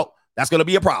to it. Well, that's going to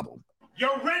be a problem.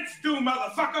 Your rent's due,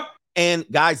 motherfucker. And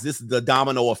guys, this is the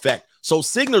domino effect. So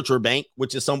Signature Bank,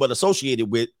 which is somewhat associated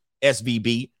with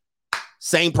SVB,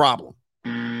 same problem.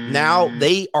 Now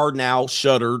they are now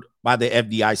shuttered by the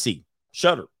FDIC.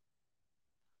 Shuttered.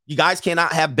 You guys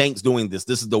cannot have banks doing this.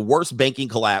 This is the worst banking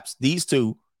collapse. These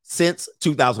two since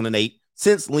 2008,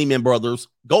 since Lehman Brothers.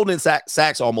 Goldman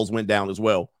Sachs almost went down as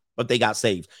well, but they got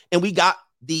saved. And we got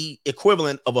the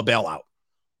equivalent of a bailout.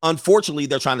 Unfortunately,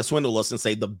 they're trying to swindle us and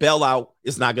say the bailout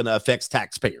is not going to affect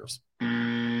taxpayers.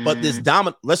 But this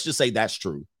let's just say that's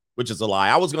true, which is a lie.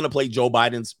 I was going to play Joe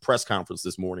Biden's press conference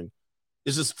this morning.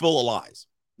 It's just full of lies.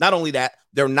 Not only that,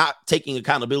 they're not taking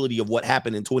accountability of what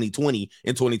happened in 2020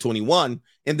 and 2021,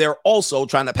 and they're also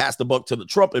trying to pass the buck to the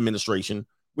Trump administration,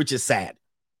 which is sad.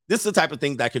 This is the type of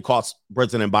thing that could cost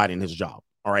President Biden his job,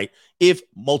 all right, if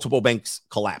multiple banks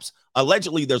collapse.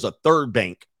 Allegedly, there's a third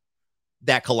bank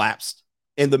that collapsed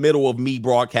in the middle of me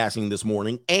broadcasting this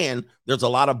morning, and there's a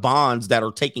lot of bonds that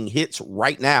are taking hits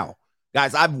right now.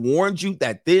 Guys, I've warned you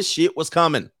that this shit was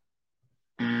coming.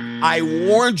 I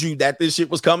warned you that this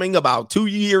shit was coming about 2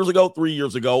 years ago, 3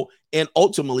 years ago. And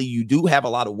ultimately, you do have a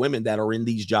lot of women that are in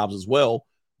these jobs as well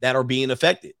that are being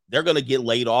affected. They're going to get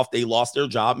laid off. They lost their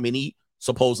job. Many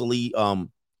supposedly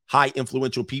high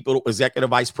influential people, executive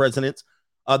vice presidents,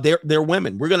 they're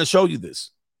women. We're going to show you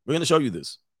this. We're going to show you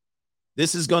this.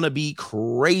 This is going to be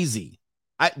crazy.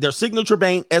 Their Signature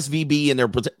Bank, SVB, and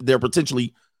they're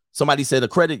potentially, somebody said, a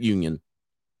credit union,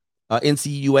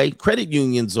 NCUA. Credit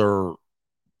unions are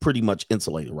pretty much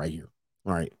insulated right here.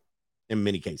 All right. In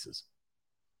many cases.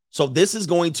 So this is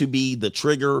going to be the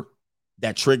trigger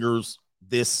that triggers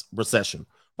this recession.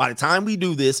 By the time we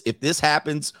do this, if this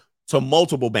happens to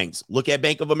multiple banks, look at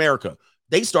Bank of America.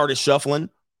 They started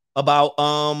shuffling about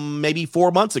maybe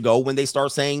 4 months ago when they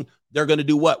start saying they're going to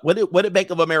do what? What did Bank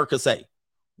of America say?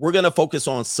 We're going to focus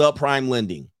on subprime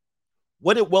lending.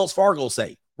 What did Wells Fargo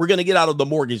say? We're going to get out of the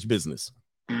mortgage business.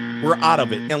 We're out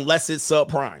of it unless it's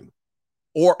subprime.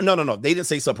 Or no, they didn't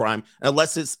say subprime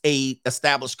unless it's a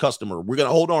established customer. We're going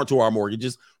to hold on to our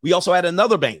mortgages. We also had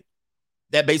another bank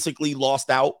that basically lost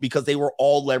out because they were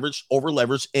all leveraged, over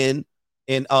leveraged in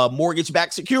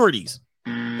mortgage-backed securities.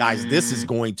 Guys, this is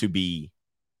going to be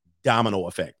domino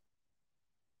effect.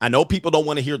 I know people don't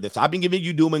want to hear this. I've been giving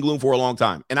you doom and gloom for a long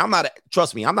time, and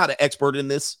trust me, I'm not an expert in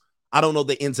this. I don't know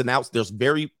the ins and outs.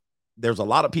 There's a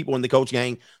lot of people in the coach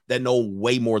gang that know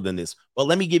way more than this. But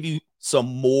let me give you some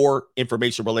more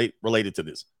information related to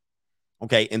this.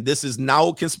 Okay. And this is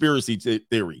now conspiracy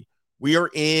theory. We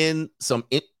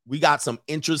got some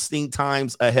interesting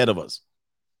times ahead of us.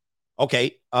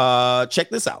 Okay. Check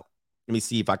this out. Let me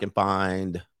see if I can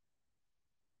find.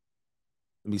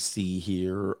 Let me see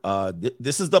here.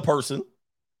 This is the person.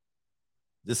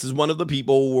 This is one of the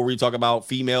people where we talk about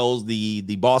females,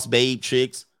 the boss babe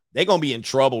chicks. They're going to be in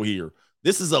trouble here.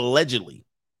 This is allegedly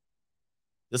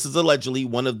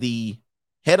one of the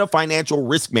head of financial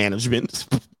risk management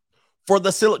for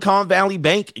the Silicon Valley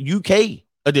Bank UK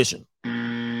edition.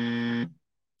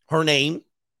 Her name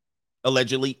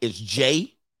allegedly is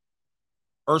Jay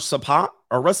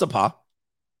Ursapa,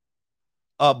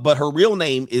 but her real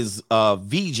name is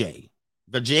Vijaya.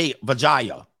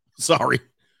 Sorry.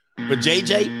 But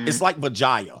JJ, it's like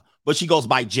Vijaya, but she goes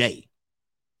by Jay.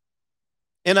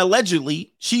 And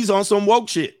allegedly, she's on some woke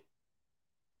shit.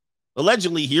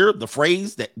 Allegedly here, the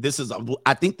phrase that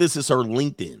I think this is her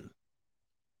LinkedIn.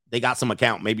 They got some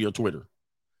account, maybe her Twitter.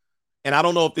 And I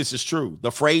don't know if this is true.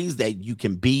 The phrase that you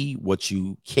can be what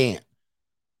you can't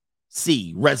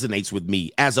see resonates with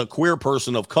me as a queer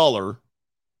person of color.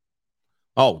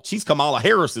 Oh, she's Kamala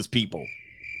Harris's people.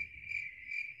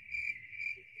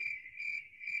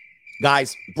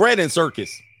 Guys, bread and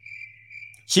circus.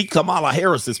 She Kamala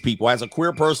Harris's people. As a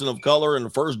queer person of color and a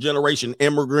first-generation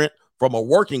immigrant from a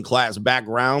working-class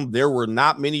background, there were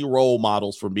not many role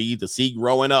models for me to see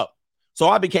growing up. So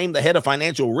I became the head of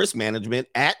financial risk management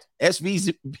at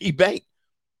SVB Bank.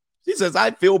 She says,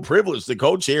 I feel privileged to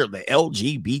co-chair the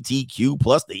LGBTQ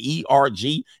plus the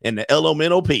ERG and the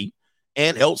LMNOP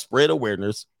and help spread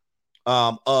awareness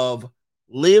of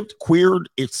lived queer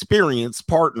experience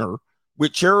partner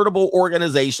with charitable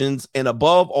organizations, and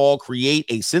above all, create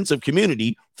a sense of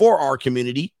community for our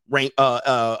community,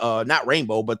 not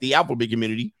Rainbow, but the Alphabet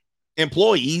community,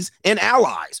 employees, and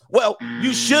allies. Well,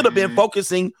 you should have been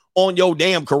focusing on your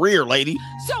damn career, lady.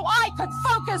 So I could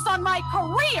focus on my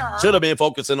career. Should have been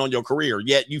focusing on your career,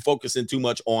 yet you focusing too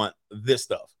much on this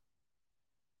stuff.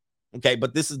 Okay,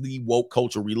 but this is the woke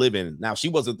culture we live in. Now, she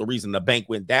wasn't the reason the bank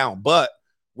went down, but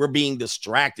we're being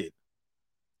distracted.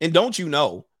 And don't you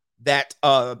know that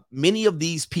many of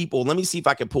these people, let me see if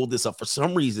I can pull this up. For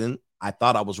some reason, I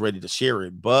thought I was ready to share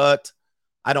it, but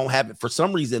I don't have it. For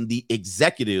some reason, the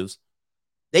executives,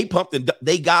 they pumped and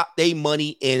they got their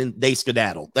money and they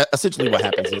skedaddled. That's essentially what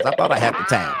happens is I thought I had the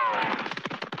tab.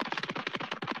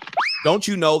 Don't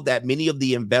you know that many of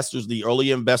the investors, the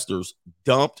early investors,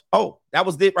 dumped? Oh, that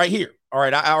was it right here. All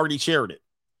right, I already shared it.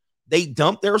 They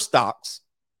dumped their stocks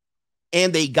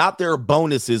and they got their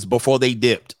bonuses before they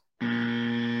dipped.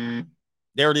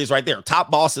 There it is right there.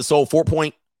 Top bosses sold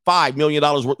 $4.5 million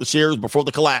worth of shares before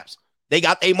the collapse. They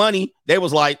got their money. They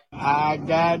was like, I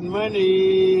got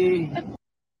money.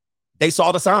 They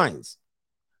saw the signs.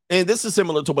 And this is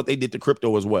similar to what they did to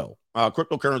crypto as well.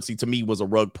 Cryptocurrency to me was a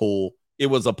rug pull. It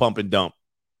was a pump and dump,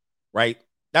 right?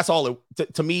 That's all.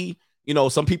 To me, you know,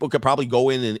 some people could probably go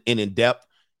in depth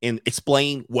and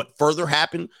explain what further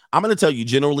happened. I'm going to tell you,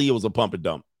 generally, it was a pump and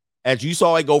dump. As you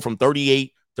saw it go from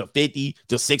 38 to 50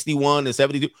 to 61 to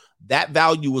 72, that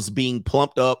value was being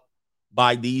plumped up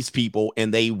by these people,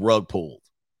 and they rug pulled.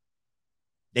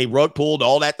 They rug pulled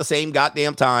all at the same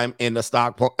goddamn time, and the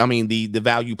stock, the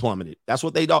value plummeted. That's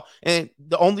what they do. And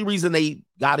the only reason they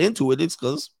got into it is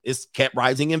because it's kept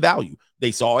rising in value.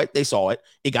 They saw it.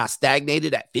 It got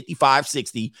stagnated at 55,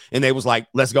 60, and they was like,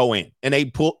 let's go in. And they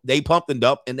pumped and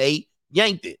dumped, and they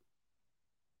yanked it.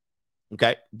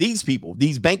 Okay, these people,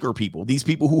 these banker people, these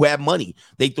people who have money,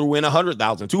 they threw in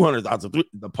 100,000, 200,000.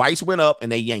 The price went up,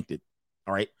 and they yanked it.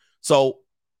 All right, so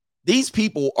these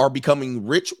people are becoming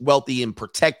rich, wealthy, and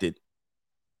protected.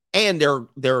 And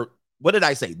they're what did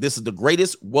I say? This is the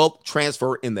greatest wealth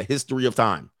transfer in the history of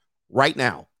time right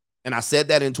now. And I said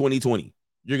that in 2020.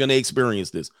 You're going to experience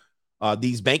this.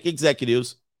 These bank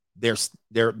executives,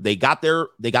 they got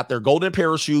their golden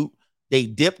parachute. They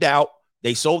dipped out.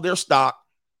 They sold their stock.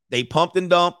 They pumped and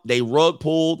dumped. They rug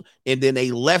pulled, and then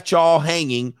they left y'all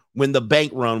hanging when the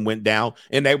bank run went down,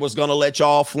 and they was going to let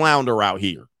y'all flounder out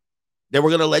here. They were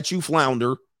going to let you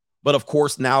flounder. But of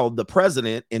course, now the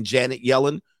president and Janet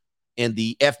Yellen and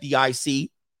the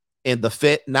FDIC and the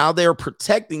Fed, now they're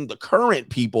protecting the current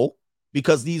people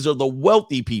because these are the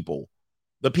wealthy people.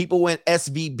 The people in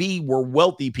SVB were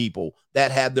wealthy people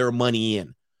that had their money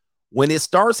in. When it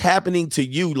starts happening to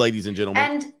you, ladies and gentlemen.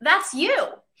 And that's you.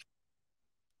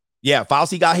 Yeah,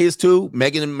 Fauci got his too.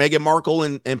 Meghan Markle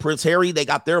and Prince Harry, they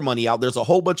got their money out. There's a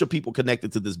whole bunch of people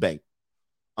connected to this bank.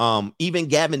 Even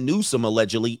Gavin Newsom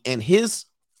allegedly, and his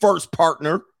first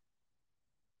partner,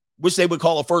 which they would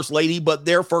call a first lady, but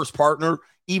their first partner,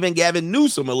 even Gavin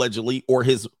Newsom allegedly, or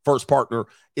his first partner,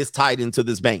 is tied into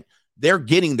this bank. They're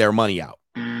getting their money out.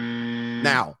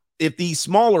 Now, if these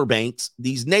smaller banks,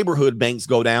 these neighborhood banks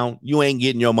go down, you ain't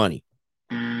getting your money.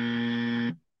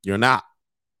 You're not.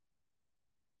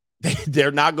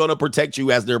 They're not going to protect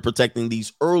you as they're protecting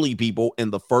these early people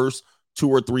in the first 2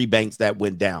 or 3 banks that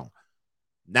went down.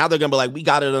 Now they're going to be like, we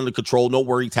got it under control. No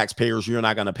worry, taxpayers, you're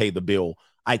not going to pay the bill.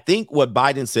 I think what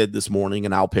Biden said this morning,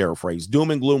 and I'll paraphrase,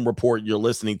 doom and gloom report you're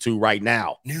listening to right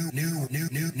now. New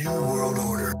world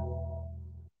order.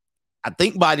 I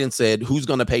think Biden said who's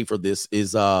going to pay for this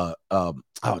is, oh,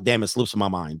 damn, it slips my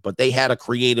mind. But they had a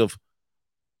creative,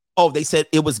 they said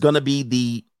it was going to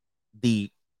be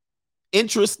the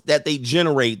interest that they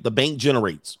generate, the bank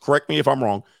generates. Correct me if I'm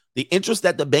wrong. The interest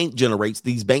that the bank generates,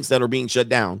 these banks that are being shut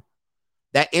down,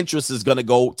 that interest is going to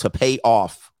go to pay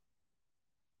off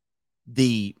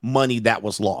the money that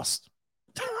was lost.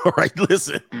 All right,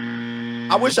 listen.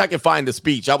 I wish I could find the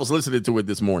speech. I was listening to it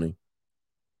this morning.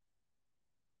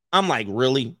 I'm like,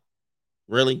 really?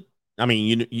 Really? I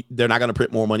mean, they're not going to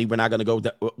print more money. We're not going to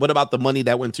go. What about the money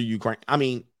that went to Ukraine? I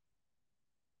mean,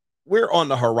 we're on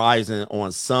the horizon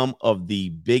on some of the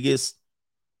biggest,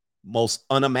 most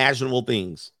unimaginable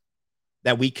things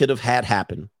that we could have had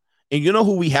happen. And you know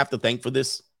who we have to thank for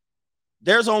this?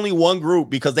 There's only one group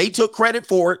because they took credit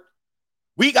for it.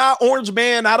 We got Orange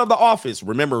Man out of the office.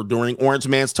 Remember, during Orange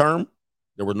Man's term,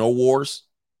 there were no wars.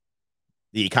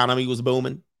 The economy was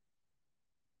booming.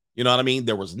 You know what I mean?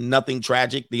 There was nothing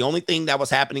tragic. The only thing that was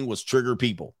happening was trigger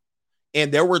people.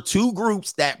 And there were 2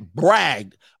 groups that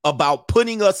bragged about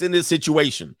putting us in this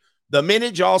situation. The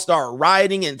minute y'all start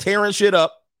rioting and tearing shit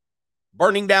up,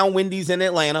 burning down Wendy's in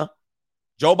Atlanta,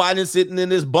 Joe Biden sitting in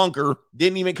this bunker,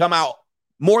 didn't even come out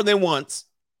more than once.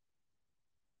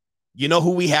 You know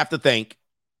who we have to thank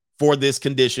for this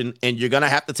condition, and you're going to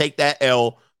have to take that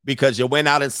L because you went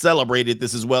out and celebrated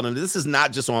this as well. And this is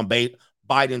not just on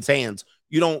Biden's hands.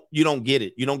 You don't get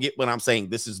it. You don't get what I'm saying.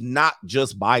 This is not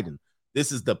just Biden.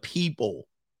 This is the people.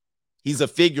 He's a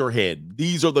figurehead.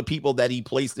 These are the people that he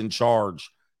placed in charge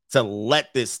to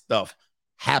let this stuff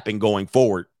happen going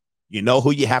forward. You know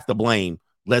who you have to blame.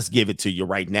 Let's give it to you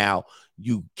right now.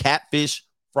 You catfish,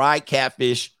 fried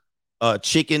catfish,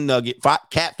 chicken nugget,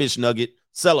 catfish nugget,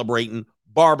 celebrating,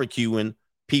 barbecuing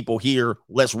people here.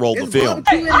 Let's roll the film.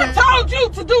 Hey, I told you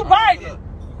to do Biden.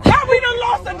 How we done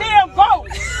lost a damn vote?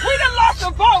 We done lost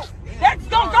a vote. That's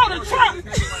gonna go to Trump.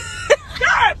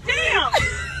 God damn.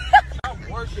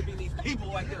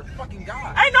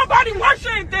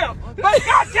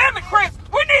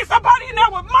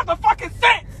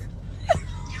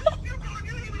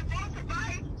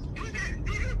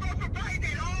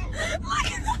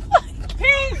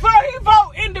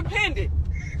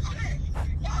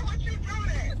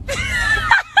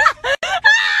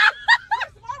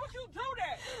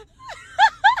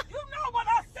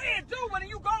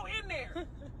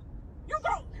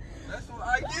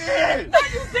 did. No,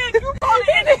 you did. You called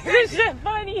it this shit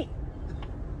funny.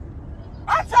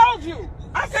 I told you.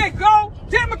 I said go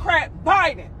Democrat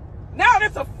Biden. Now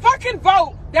there's a fucking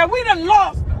vote that we done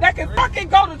lost that can fucking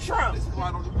go to Trump. This is why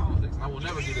I don't do politics. I will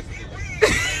never do this again.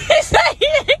 He said he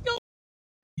ain't gonna.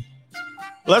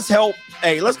 Let's help.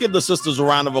 Hey, let's give the sisters a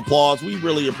round of applause. We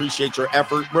really appreciate your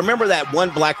effort. Remember that one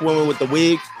black woman with the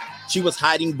wig? She was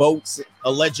hiding votes,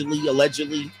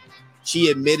 allegedly. She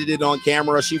admitted it on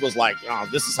camera. She was like, oh,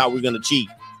 this is how we're going to cheat.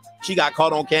 She got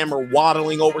caught on camera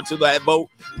waddling over to that vote,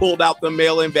 pulled out the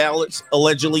mail-in ballots,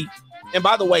 allegedly. And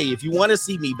by the way, if you want to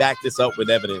see me back this up with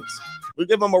evidence, we'll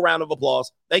give them a round of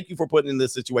applause. Thank you for putting in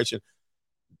this situation.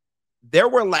 There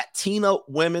were Latina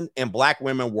women and black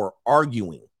women were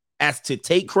arguing as to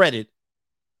take credit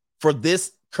for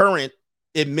this current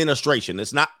administration.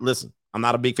 It's not, listen, I'm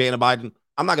not a big fan of Biden.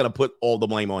 I'm not going to put all the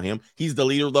blame on him. He's the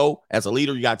leader, though. As a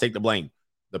leader, you got to take the blame.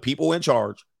 The people in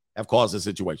charge have caused this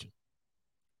situation.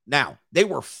 Now, they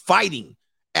were fighting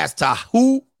as to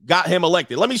who got him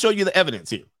elected. Let me show you the evidence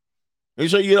here. Let me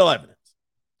show you the evidence.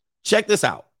 Check this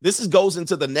out. This goes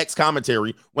into the next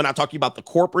commentary when I talk about the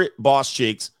corporate boss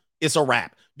chicks. It's a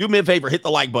wrap. Do me a favor, hit the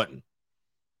like button.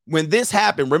 When this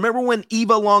happened, remember when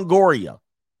Eva Longoria,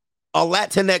 a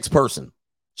Latinx person,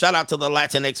 shout out to the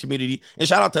Latinx community, and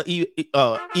shout out to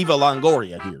Eva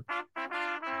Longoria here.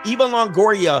 Eva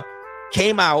Longoria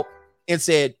came out and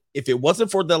said, if it wasn't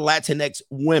for the Latinx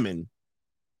women,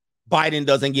 Biden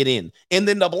doesn't get in. And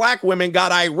then the black women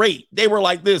got irate. They were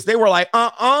like this. They were like, Wait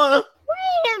a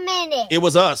minute. It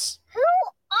was us. Who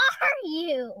are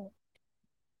you?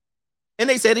 And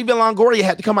they said even Longoria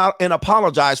had to come out and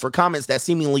apologize for comments that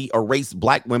seemingly erased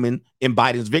black women in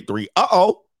Biden's victory.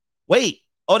 Uh-oh. Wait.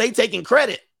 Oh, they taking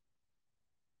credit.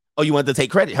 Oh, you want to take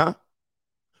credit, huh?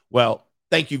 Well,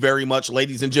 thank you very much,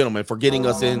 ladies and gentlemen, for getting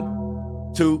us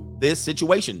into this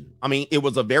situation. I mean, it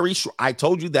was a very I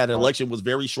told you that election was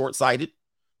very short-sighted.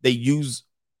 They use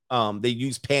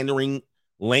pandering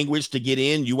language to get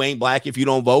in. You ain't black if you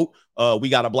don't vote. We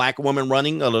got a black woman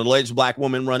running, an alleged black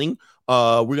woman running.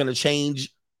 We're gonna change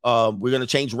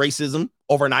racism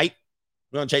overnight.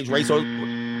 We're gonna change race.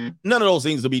 None of those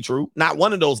things would be true. Not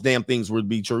one of those damn things would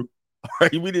be true. All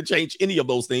right, we didn't change any of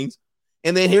those things.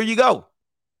 And then here you go.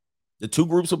 The two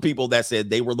groups of people that said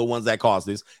they were the ones that caused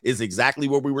this is exactly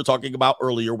what we were talking about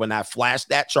earlier when I flashed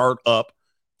that chart up.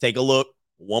 Take a look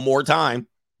one more time.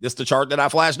 This is the chart that I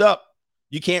flashed up.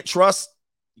 You can't trust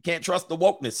the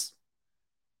wokeness.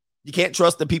 You can't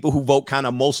trust the people who vote kind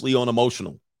of mostly on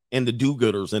emotional and the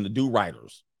do-gooders and the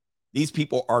do-righters. These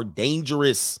people are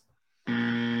dangerous.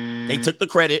 They took the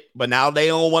credit, but now they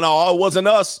don't want to, oh, it wasn't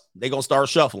us. They're going to start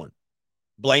shuffling,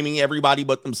 blaming everybody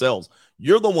but themselves.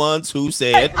 You're the ones who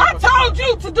said, I told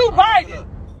you to do Biden.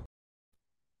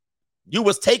 You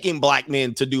was taking black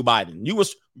men to do Biden.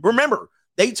 Remember,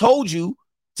 they told you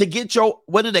to get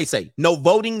what did they say? No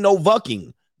voting, no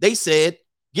vucking. They said,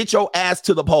 get your ass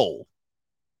to the poll.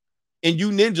 And you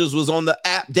ninjas was on the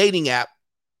dating app,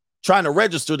 trying to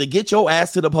register to get your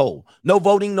ass to the poll. No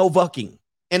voting, no vucking.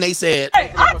 And they said,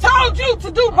 hey, I told you to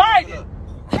do Biden.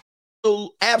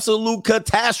 Absolute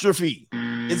catastrophe.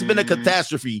 It's been a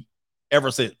catastrophe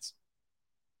ever since.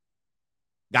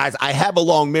 Guys, I have a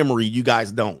long memory. You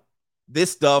guys don't.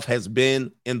 This stuff has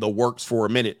been in the works for a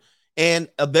minute. And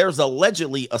there's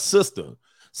allegedly a sister.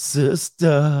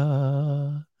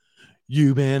 Sister,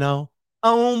 you been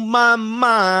on my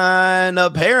mind.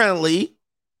 Apparently,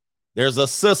 there's a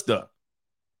sister.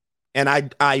 And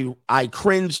I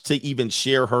cringe to even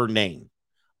share her name.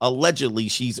 Allegedly,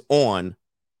 she's on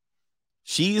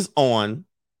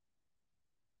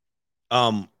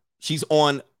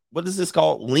what is this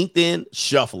called? LinkedIn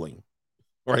shuffling.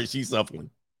 Right? She's shuffling.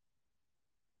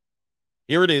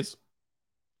 Here it is.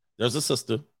 There's a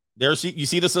sister. You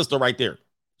see the sister right there.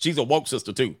 She's a woke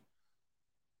sister too.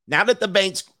 Now that the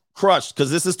bank's crushed,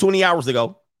 because this is 20 hours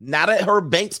ago, now that her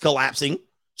bank's collapsing,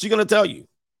 she's going to tell you.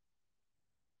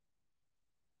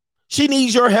 She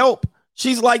needs your help.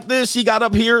 She's like this. She got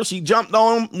up here. She jumped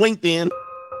on LinkedIn.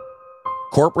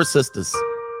 Corporate sisters.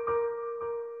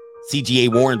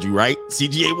 CGA warned you, right?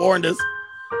 CGA warned us.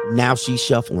 Now she's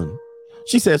shuffling.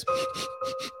 She says,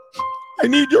 I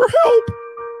need your help.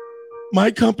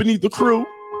 My company, The Crew,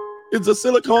 is a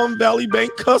Silicon Valley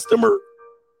Bank customer.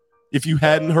 If you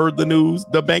hadn't heard the news,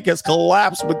 the bank has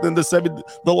collapsed within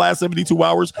the last 72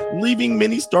 hours, leaving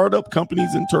many startup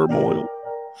companies in turmoil.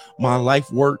 My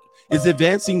life work is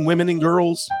advancing women and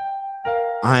girls.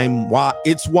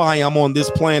 It's why I'm on this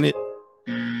planet.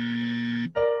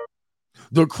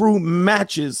 The Crew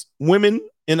matches women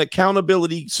in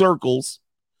accountability circles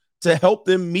to help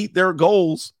them meet their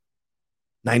goals.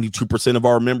 92% of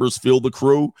our members feel the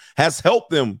crew has helped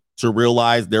them to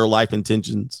realize their life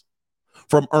intentions,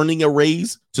 from earning a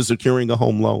raise to securing a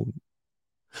home loan.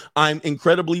 I'm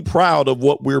incredibly proud of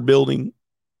what we're building,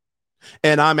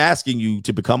 and I'm asking you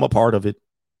to become a part of it.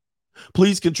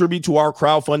 Please contribute to our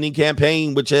crowdfunding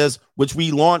campaign, which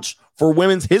we launched for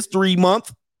Women's History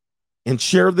Month, and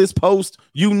share this post,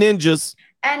 you ninjas.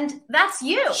 And that's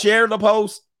you. Share the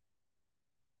post.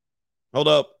 Hold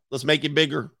up. Let's make it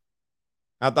bigger.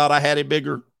 I thought I had it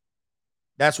bigger.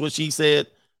 That's what she said.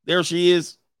 There she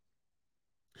is.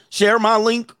 Share my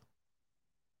link.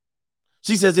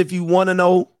 She says, if you want to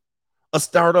know a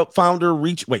startup founder,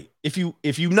 if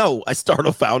you know a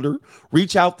startup founder,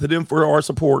 reach out to them for our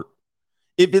support.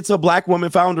 If it's a Black woman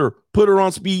founder, put her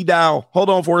on speed dial. Hold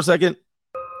on for a second.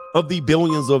 Of the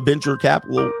billions of venture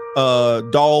capital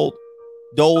doled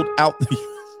out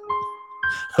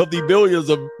of the billions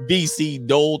of VC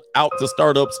doled out to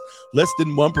startups, less than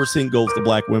 1% goes to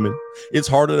Black women. It's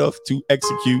hard enough to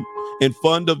execute and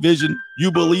fund a vision you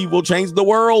believe will change the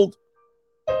world.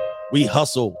 We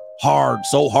hustle hard,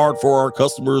 so hard for our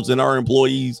customers and our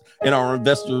employees and our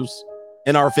investors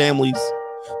and our families.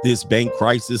 This bank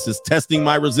crisis is testing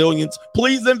my resilience.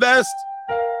 Please invest.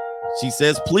 She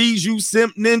says, please, you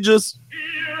simp ninjas.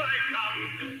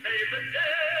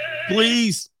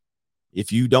 Please,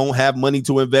 if you don't have money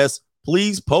to invest,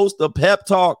 please post a pep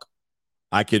talk.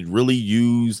 I could really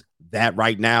use that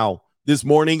right now. This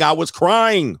morning, I was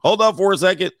crying. Hold up for a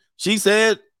second. She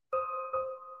said,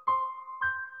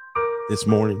 this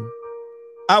morning,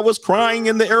 I was crying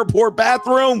in the airport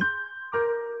bathroom.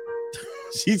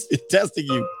 She's testing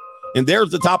you. And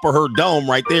there's the top of her dome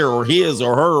right there, or his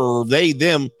or her or they,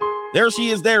 them. There she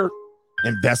is there.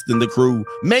 Invest in the crew.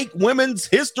 Make women's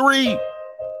history.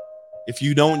 If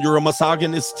you don't, you're a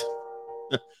misogynist.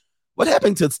 What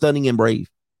happened to Stunning and Brave?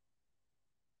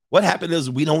 What happened is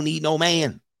we don't need no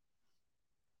man.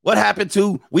 What happened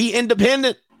to we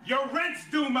independent? Your rent's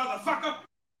due, motherfucker.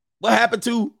 What happened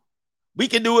to we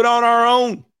can do it on our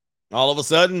own? All of a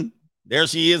sudden, there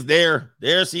she is there.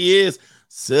 There she is.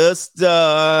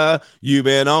 Sister, you've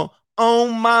been on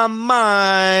my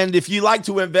mind. If you like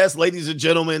to invest, ladies and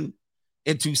gentlemen,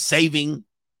 into saving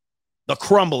the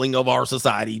crumbling of our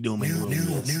society, new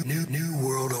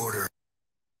world order.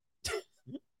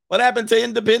 What happened to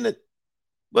independent?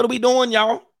 What are we doing,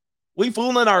 y'all? We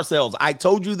fooling ourselves. I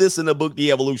told you this in the book,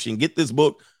 The Evolution. Get this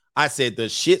book. I said the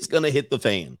shit's gonna hit the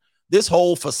fan. This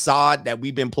whole facade that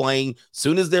we've been playing,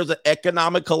 soon as there's an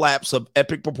economic collapse of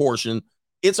epic proportion,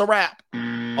 it's a wrap.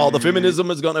 All the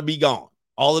feminism is gonna be gone.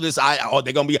 All of this,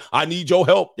 they're gonna be, I need your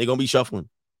help. They're gonna be shuffling.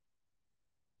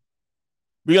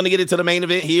 We're gonna get into the main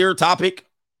event here. Topic.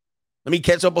 Let me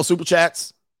catch up on super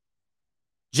chats.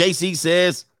 JC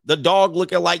says the dog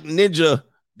looking like Ninja.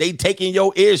 They taking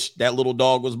your ish. That little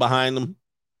dog was behind them.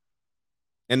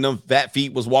 And them fat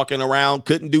feet was walking around.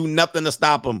 Couldn't do nothing to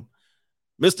stop them.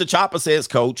 Mr. Chopper says,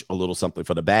 Coach, a little something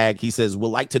for the bag. He says, would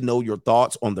like to know your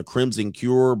thoughts on the Crimson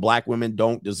Cure. Black women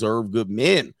don't deserve good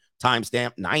men.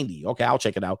 Timestamp 90. Okay, I'll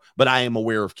check it out. But I am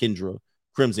aware of Kendra,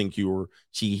 Crimson Cure.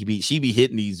 She be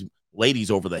hitting these ladies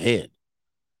over the head.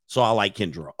 So I like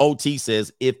Kendra. OT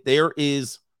says, if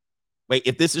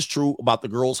this is true about the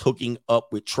girls hooking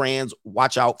up with trans,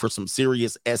 watch out for some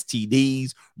serious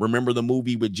STDs. Remember the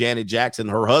movie with Janet Jackson?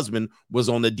 Her husband was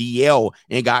on the DL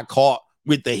and got caught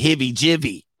with the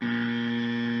hibby-jibby.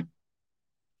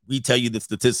 We tell you the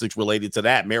statistics related to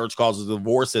that. Marriage causes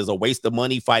divorce as a waste of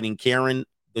money, fighting Karen,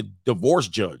 the divorce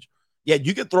judge. Yeah,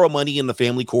 you can throw money in the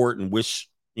family court and wish,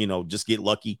 just get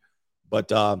lucky.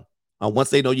 But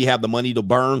once they know you have the money to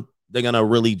burn, they're going to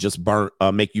really just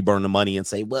make you burn the money and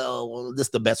say, well, this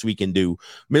is the best we can do.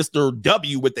 Mr.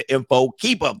 W with the info.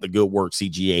 Keep up the good work,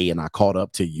 CGA, and I caught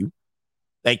up to you.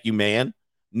 Thank you, man.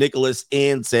 Nicholas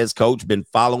N says, Coach, been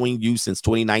following you since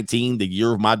 2019, the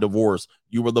year of my divorce.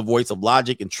 You were the voice of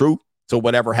logic and truth. So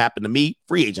whatever happened to me,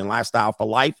 free agent lifestyle for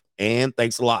life. And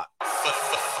thanks a lot.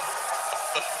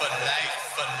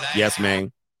 Yes,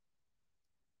 man.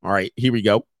 All right, here we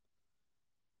go.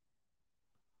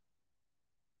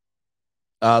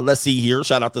 Let's see here.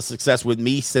 Shout out to Success with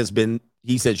Me.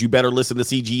 He says, you better listen to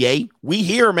CGA. We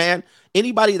here, man.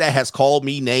 Anybody that has called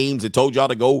me names and told y'all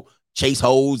to go chase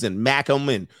hoes and mack them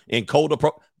and Coda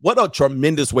Pro. What a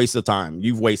tremendous waste of time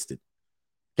you've wasted.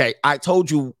 Okay, I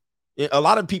told you, a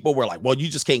lot of people were like, well, you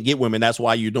just can't get women. That's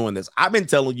why you're doing this. I've been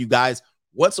telling you guys,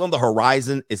 what's on the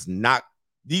horizon is not,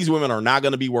 these women are not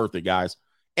going to be worth it, guys.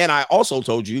 And I also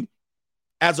told you,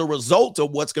 as a result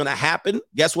of what's going to happen,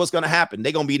 guess what's going to happen?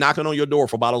 They're going to be knocking on your door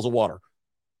for bottles of water.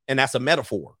 And that's a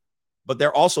metaphor. But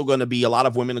they're also going to be, a lot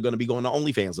of women are going to be going to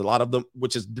OnlyFans. A lot of them,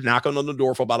 which is knocking on the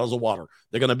door for bottles of water.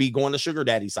 They're going to be going to sugar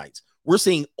daddy sites. We're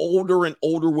seeing older and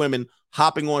older women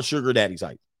hopping on sugar daddy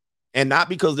sites. And not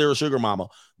because they're a sugar mama.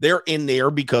 They're in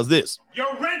there because this.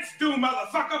 Your rent's due,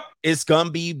 motherfucker. It's going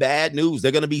to be bad news.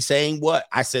 They're going to be saying what?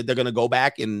 I said they're going to go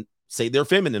back and say they're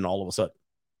feminine all of a sudden.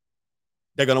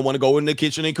 They're going to want to go in the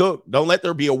kitchen and cook. Don't let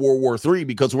there be a World War III,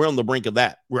 because we're on the brink of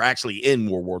that. We're actually in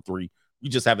World War III. We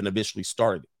just haven't officially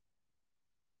started.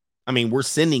 I mean, we're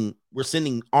sending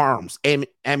arms,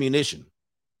 ammunition,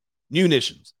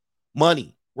 munitions,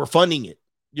 money. We're funding it.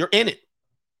 You're in it.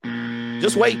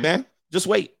 Just wait, man. Just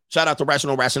wait. Shout out to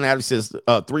Rational Rationality, says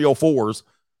 304s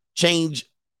change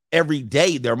every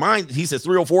day. Their mind, he says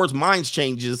 304s minds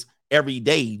changes every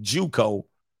day. JUCO,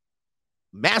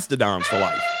 mastodons for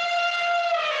life.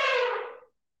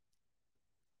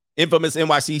 Infamous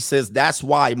NYC says that's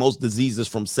why most diseases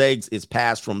from sex is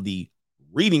passed from the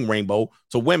reading rainbow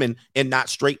to women and not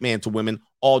straight man to women.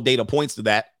 All data points to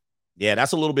that. Yeah,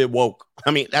 that's a little bit woke.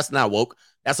 I mean, that's not woke.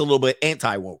 That's a little bit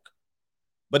anti-woke.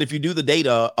 But if you do the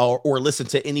data or listen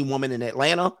to any woman in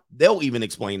Atlanta, they'll even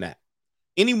explain that.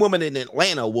 Any woman in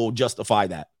Atlanta will justify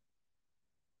that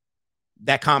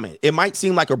comment. It might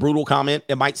seem like a brutal comment.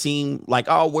 It might seem like,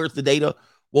 oh, where's the data?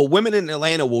 Well, women in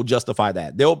Atlanta will justify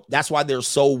that. That's why they're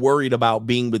so worried about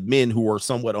being with men who are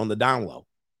somewhat on the down low.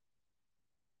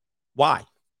 Why?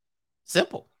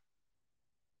 Simple.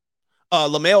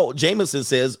 Lamel Jameson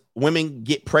says women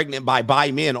get pregnant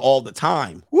by men all the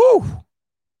time. Woo!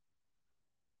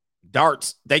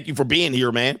 Darts, thank you for being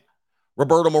here, man.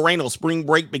 Roberto Moreno, spring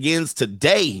break begins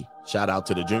today. Shout out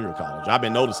to the junior college. I've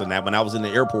been noticing that when I was in the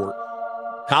airport,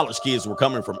 college kids were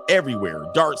coming from everywhere.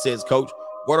 Dart says, Coach,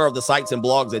 what are the sites and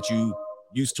blogs that you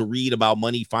used to read about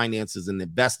money, finances, and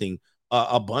investing?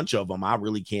 A bunch of them. I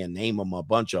really can't name them. A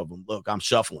bunch of them. Look, I'm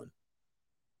shuffling.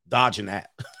 Dodging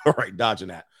that. All right, dodging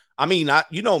that. I mean,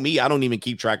 you know me, I don't even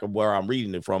keep track of where I'm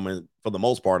reading it from. And for the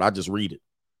most part, I just read it.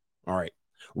 All right.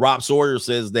 Rob Sawyer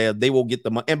says that they will get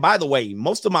the money. And by the way,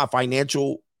 most of my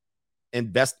financial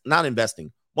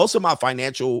most of my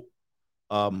financial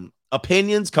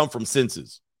opinions come from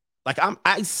senses. Like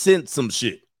I sense some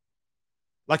shit.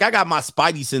 Like I got my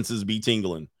spidey senses be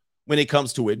tingling when it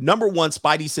comes to it. Number one,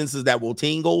 spidey senses that will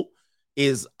tingle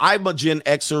is I'm a Gen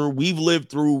Xer. We've lived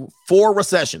through 4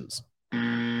 recessions.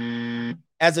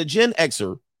 As a Gen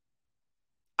Xer,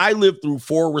 I lived through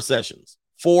 4 recessions.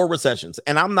 4 recessions.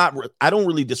 And I don't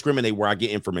really discriminate where I get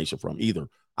information from either.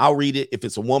 I'll read it if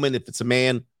it's a woman, if it's a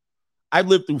man. I've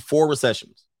lived through 4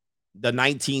 recessions. The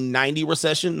 1990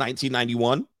 recession,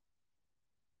 1991.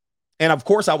 And of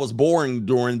course, I was born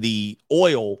during the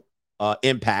oil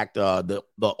impact, the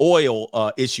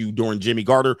oil issue during Jimmy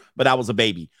Carter, but I was a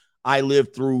baby. I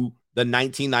lived through the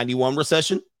 1991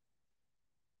 recession.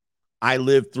 I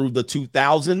lived through the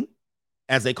 2000,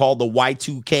 as they call the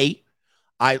Y2K.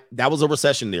 That was a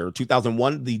recession there.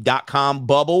 2001, the dot-com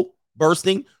bubble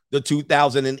bursting, the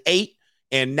 2008,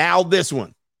 and now this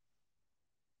one,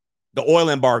 the oil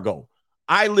embargo.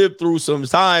 I lived through some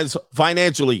times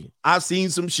financially. I've seen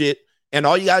some shit, and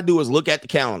all you got to do is look at the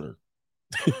calendar.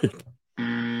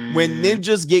 When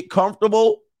ninjas get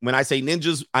comfortable, when I say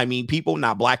ninjas, I mean people,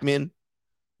 not black men.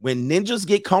 When ninjas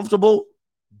get comfortable,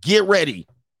 get ready.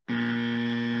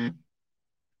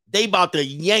 They about to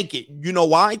yank it. You know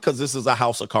why? Because this is a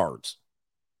house of cards.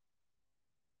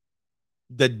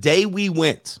 The day we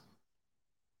went,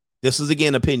 this is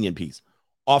again opinion piece,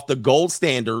 off the gold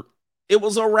standard, it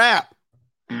was a wrap.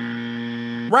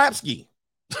 Rapski.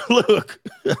 Look,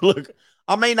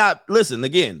 I may not listen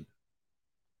again.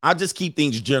 I just keep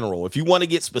things general. If you want to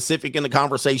get specific in the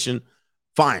conversation,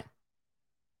 fine.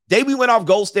 Day we went off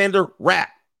gold standard, wrap.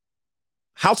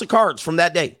 House of cards from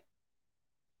that day.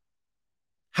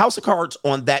 House of cards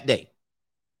on that day.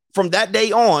 From that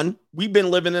day on, we've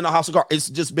been living in a house of cards. It's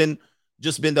just been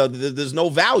there's no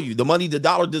value. The money, the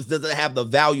dollar just doesn't have the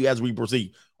value as we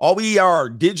proceed. All we are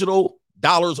digital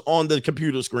dollars on the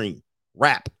computer screen.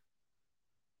 Wrap.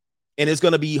 And it's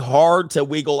going to be hard to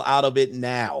wiggle out of it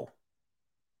now.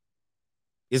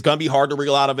 It's going to be hard to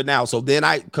wriggle out of it now. So then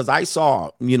because I saw,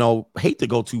 hate to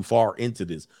go too far into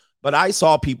this, but I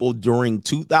saw people during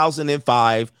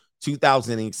 2005,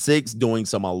 2006 doing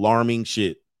some alarming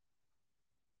shit.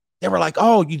 They were like,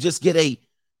 oh, you just get a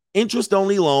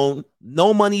interest-only loan,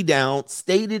 no money down,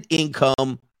 stated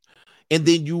income, and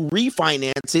then you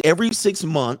refinance it every 6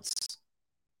 months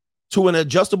to an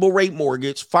adjustable rate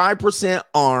mortgage, 5%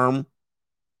 ARM.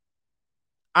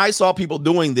 I saw people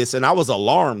doing this, and I was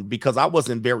alarmed because I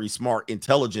wasn't very smart,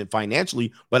 intelligent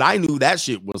financially, but I knew that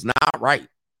shit was not right.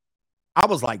 I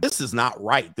was like, this is not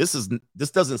right. This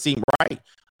doesn't seem right.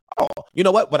 all. You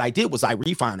know what? What I did was I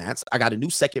refinanced. I got a new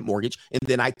second mortgage, and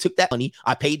then I took that money.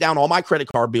 I paid down all my credit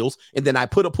card bills, and then I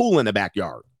put a pool in the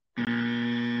backyard.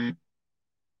 And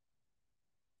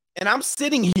I'm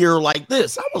sitting here like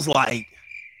this. I was like,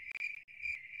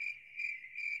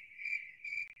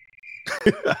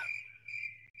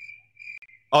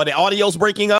 oh, the audio's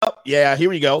breaking up? Yeah, here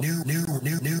we go.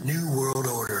 New world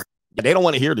order. Yeah, they don't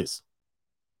want to hear this.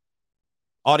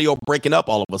 Audio breaking up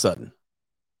all of a sudden.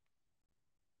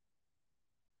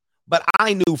 But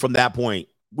I knew from that point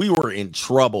we were in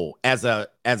trouble as a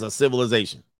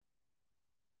civilization.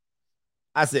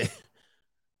 I said,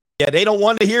 yeah, they don't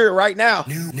want to hear it right now.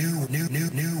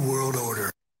 New world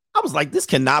order. I was like, this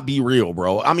cannot be real,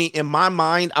 bro. I mean, in my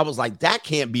mind, I was like, that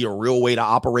can't be a real way to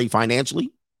operate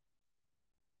financially.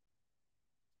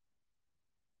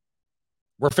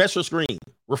 Refresh your screen.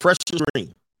 Refresh your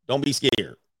screen. Don't be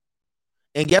scared.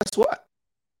 And guess what?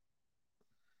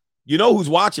 You know who's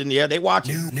watching? Yeah, they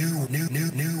watching.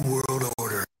 New world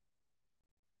order.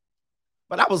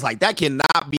 But I was like, that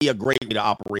cannot be a great way to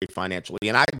operate financially.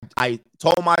 And I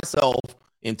told myself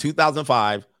in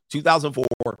 2005,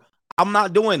 2004, I'm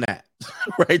not doing that.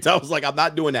 Right? I was like, I'm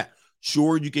not doing that.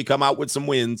 Sure, you can come out with some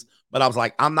wins, but I was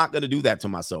like, I'm not going to do that to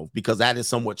myself because that is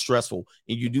somewhat stressful.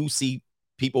 And you do see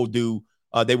people do.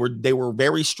 They were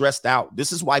very stressed out.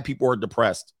 This is why people are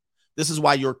depressed. This is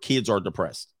why your kids are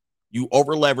depressed. You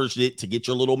over leveraged it to get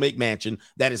your little McMansion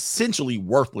that is essentially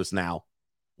worthless now.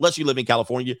 Unless you live in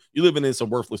California, you're living in some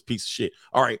worthless piece of shit.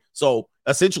 All right. So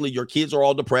essentially your kids are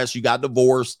all depressed. You got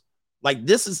divorced. Like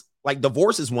this is like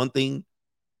divorce is one thing.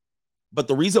 But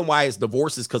the reason why it's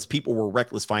divorce is because people were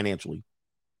reckless financially.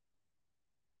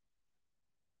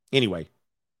 Anyway,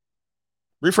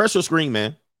 refresh your screen,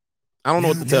 man. I don't know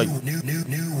what to tell you.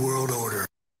 New world order.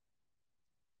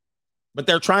 But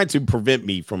they're trying to prevent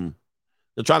me from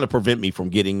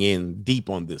getting in deep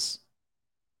on this.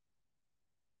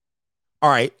 All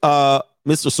right.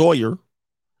 Mr. Sawyer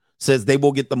says they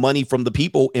will get the money from the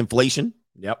people. Inflation.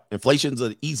 Yep. Inflation's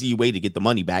an easy way to get the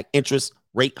money back. Interest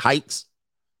rate hikes.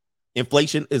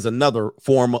 Inflation is another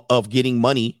form of getting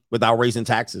money without raising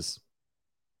taxes.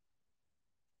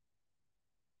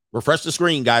 Refresh the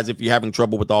screen, guys, if you're having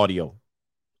trouble with audio.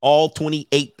 All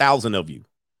 28,000 of you.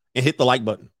 And hit the like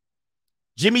button.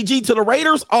 Jimmy G to the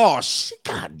Raiders? Oh, shit.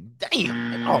 God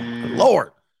damn. Oh, my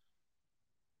Lord.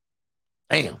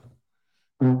 Damn.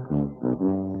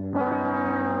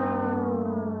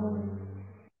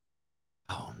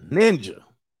 Oh, Ninja.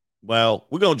 Well,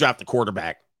 we're going to draft the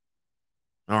quarterback.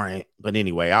 All right. But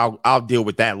anyway, I'll deal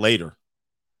with that later.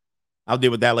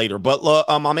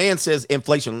 But my man says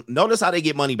inflation. Notice how they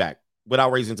get money back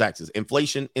without raising taxes.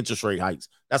 Inflation, interest rate hikes.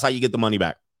 That's how you get the money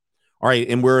back. All right.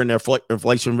 And we're in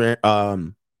inflation. We're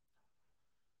in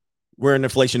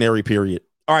inflationary period.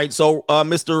 All right. So,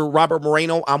 Mr. Robert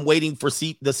Moreno, I'm waiting for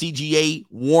the CGA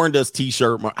warned us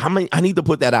t-shirt. I need to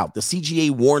put that out. The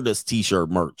CGA warned us t-shirt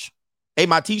merch. Hey,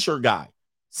 my t-shirt guy,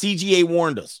 CGA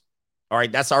warned us. All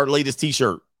right. That's our latest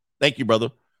t-shirt. Thank you, brother.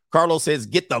 Carlos says,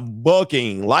 get the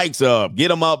booking. Likes up. Get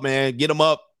them up, man. Get them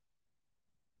up.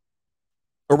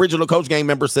 Original Coach Gang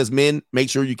member says, men, make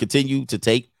sure you continue to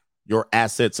take your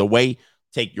assets away.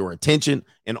 Take your attention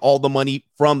and all the money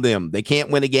from them. They can't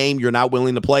win a game you're not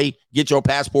willing to play. Get your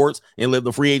passports and live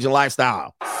the free agent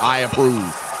lifestyle. I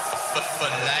approve.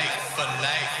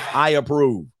 I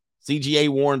approve. CGA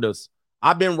warned us.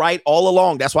 I've been right all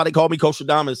along. That's why they call me Coach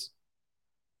Adamas.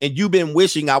 And you've been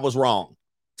wishing I was wrong.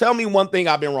 Tell me one thing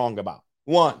I've been wrong about.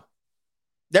 One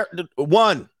that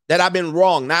I've been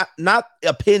wrong, not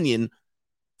opinion.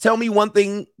 Tell me one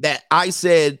thing that I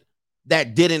said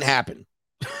that didn't happen.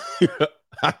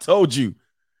 I told you.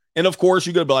 And of course,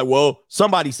 you're going to be like, well,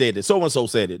 somebody said it. So-and-so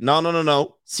said it.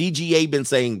 No. CGA been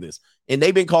saying this. And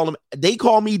they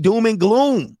call me doom and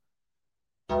gloom.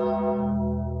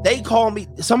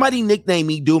 Somebody nicknamed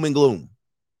me doom and gloom.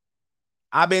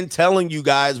 I've been telling you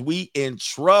guys, we in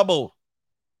trouble.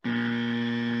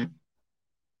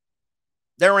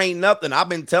 There ain't nothing. I've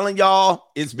been telling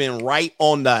y'all, it's been right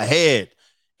on the head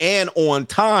and on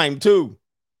time too.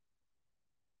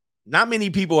 Not many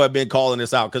people have been calling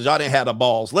this out because y'all didn't have the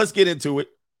balls. Let's get into it.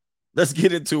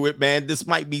 Man. This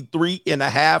might be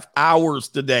 3.5 hours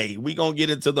today. We're going to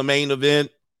get into the main event.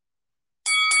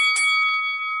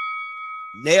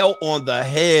 Nail on the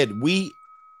head.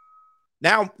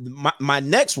 Now, my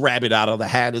next rabbit out of the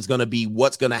hat is going to be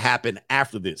what's going to happen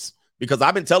after this. Because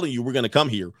I've been telling you we're going to come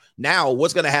here. Now,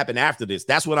 what's going to happen after this?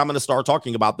 That's what I'm going to start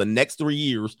talking about the next 3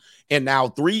 years. And now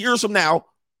 3 years from now,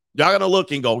 y'all going to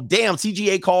look and go, damn,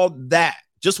 CGA called that.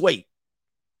 Just wait.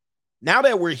 Now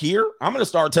that we're here, I'm going to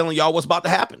start telling y'all what's about to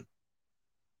happen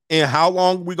and how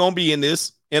long we're going to be in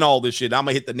this in all this shit. I'm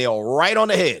going to hit the nail right on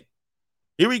the head.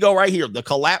 Here we go right here. The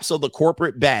collapse of the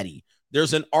corporate baddie.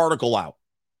 There's an article out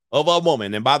of a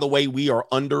woman. And by the way, we are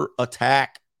under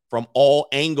attack from all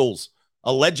angles.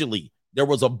 Allegedly, there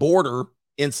was a border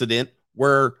incident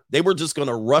where they were just going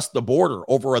to rush the border.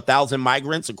 Over 1,000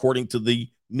 migrants, according to the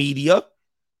media.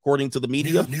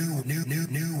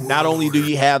 Not only do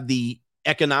you have the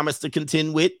economics to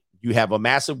contend with, you have a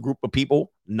massive group of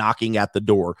people knocking at the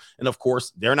door. And of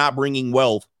course, they're not bringing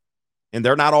wealth. And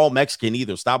they're not all Mexican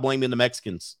either. Stop blaming the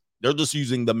Mexicans. They're just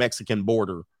using the Mexican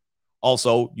border.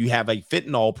 Also, you have a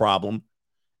fentanyl problem,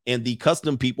 and the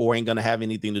custom people ain't going to have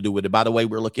anything to do with it. By the way,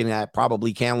 we're looking at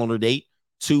probably calendar date,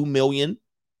 2 million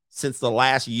since the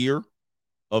last year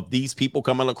of these people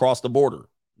coming across the border.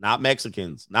 Not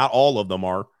Mexicans. Not all of them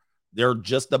are. They're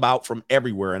just about from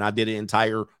everywhere. And I did an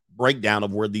entire breakdown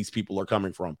of where these people are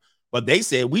coming from. But they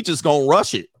said, we just going to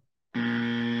rush it.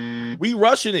 We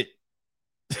rushing it.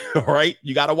 All right.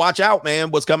 You got to watch out,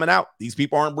 man. What's coming out? These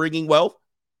people aren't bringing wealth.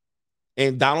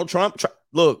 And Donald Trump,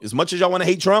 look, as much as y'all want to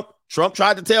hate Trump, Trump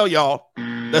tried to tell y'all,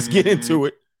 let's get into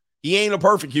it. He ain't a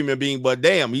perfect human being, but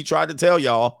damn, he tried to tell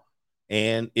y'all.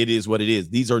 And it is what it is.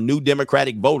 These are new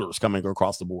Democratic voters coming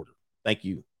across the border. Thank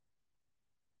you.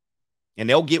 And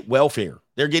they'll get welfare.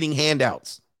 They're getting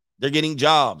handouts. They're getting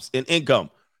jobs and income.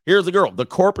 Here's the girl. The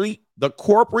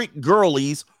corporate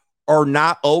girlies are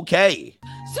not okay.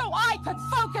 So I could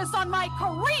focus on my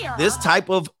career. This type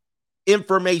of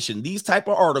information, these type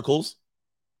of articles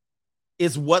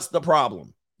is what's the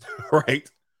problem, right?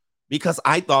 Because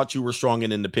I thought you were strong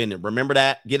and independent. Remember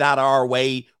that? Get out of our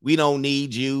way. We don't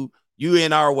need you. You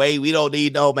in our way. We don't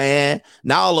need no man.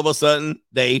 Now all of a sudden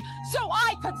they. So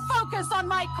I could focus on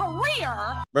my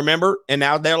career. Remember? And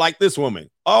now they're like this woman.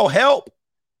 Oh, help.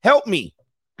 Help me.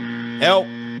 Help.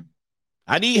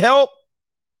 I need help.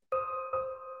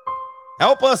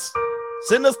 Help us.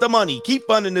 Send us the money. Keep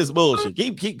funding this bullshit.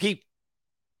 Keep.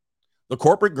 The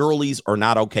corporate girlies are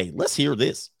not okay. Let's hear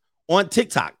this. On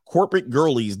TikTok, corporate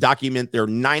girlies document their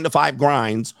 9-to-5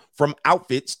 grinds from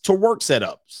outfits to work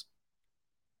setups.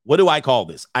 What do I call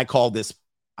this? I call this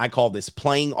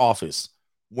playing office.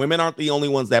 Women aren't the only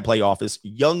ones that play office.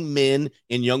 Young men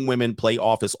and young women play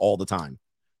office all the time.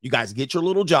 You guys get your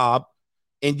little job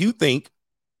and you think,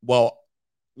 well,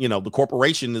 you know, the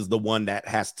corporation is the one that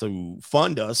has to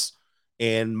fund us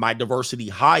and my diversity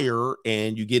hire,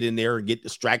 and you get in there and get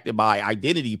distracted by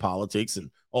identity politics.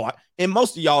 And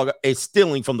most of y'all is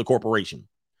stealing from the corporation.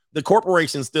 The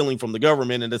corporation stealing from the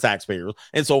government and the taxpayers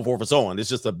and so forth and so on. It's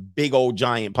just a big old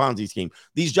giant Ponzi scheme.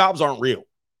 These jobs aren't real.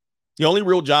 The only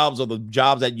real jobs are the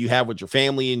jobs that you have with your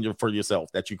family and for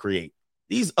yourself that you create.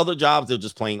 These other jobs, they're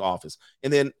just playing office.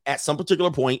 And then at some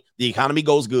particular point, the economy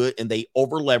goes good and they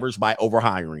over leverage by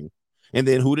overhiring. And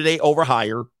then who do they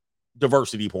overhire?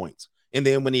 Diversity points. And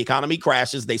then when the economy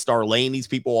crashes, they start laying these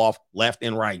people off left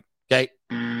and right. Okay.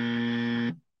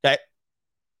 Okay.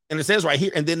 And it says right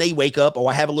here, and then they wake up, oh,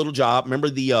 I have a little job. Remember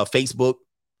the Facebook?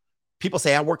 People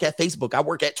say, I work at Facebook. I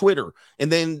work at Twitter.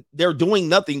 And then they're doing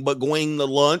nothing but going to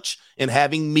lunch and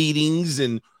having meetings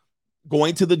and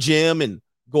going to the gym and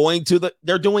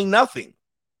they're doing nothing.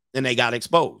 And they got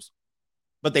exposed.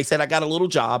 But they said, I got a little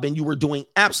job and you were doing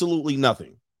absolutely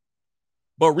nothing.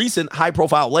 But recent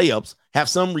high-profile layups have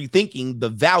some rethinking the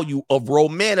value of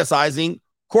romanticizing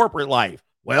corporate life.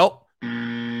 Well,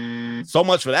 so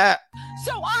much for that.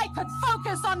 So I could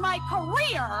focus on my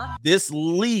career. That's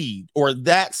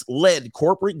led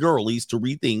corporate girlies to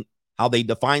rethink how they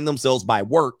define themselves by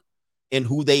work and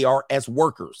who they are as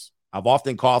workers. I've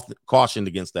often cautioned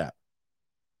against that.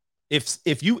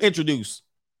 If you introduce,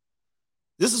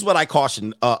 this is what I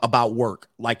caution about work.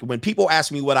 Like when people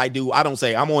ask me what I do, I don't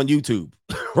say I'm on YouTube,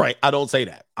 right? I don't say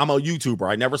that. I'm a YouTuber.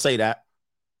 I never say that.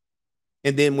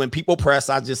 And then when people press,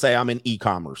 I just say I'm in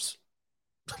e-commerce.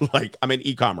 Like I'm in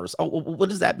e-commerce. Oh, what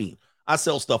does that mean? I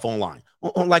sell stuff online.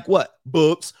 On like what?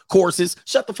 Books, courses.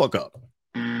 Shut the fuck up.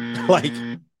 Like,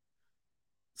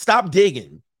 stop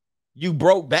digging. You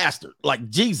broke bastard. Like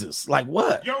Jesus. Like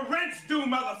what? Your rent's due,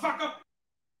 motherfucker.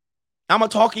 I'm a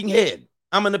talking head.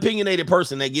 I'm an opinionated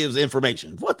person that gives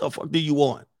information. What the fuck do you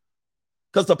want?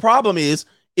 Because the problem is,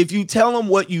 if you tell them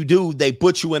what you do, they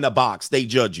put you in a box. They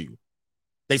judge you.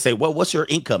 They say, well, what's your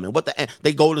income? And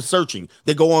they go to searching.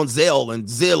 They go on Zelle and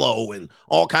Zillow and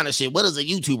all kind of shit. What is a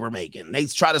YouTuber making? They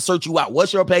try to search you out.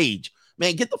 What's your page?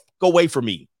 Man, get the fuck away from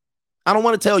me. I don't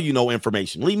want to tell you no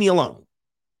information. Leave me alone.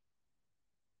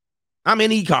 I'm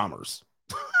in e-commerce.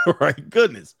 Right?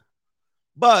 Goodness.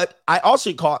 But I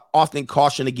also often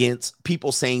caution against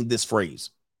people saying this phrase.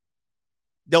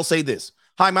 They'll say this.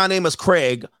 Hi, my name is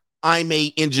Craig. I'm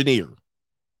an engineer.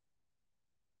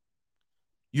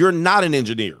 You're not an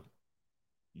engineer.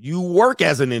 You work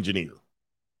as an engineer.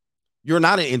 You're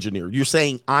not an engineer. You're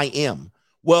saying I am.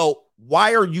 Well,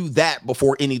 why are you that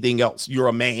before anything else? You're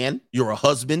a man, you're a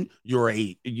husband, you're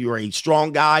a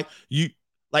strong guy.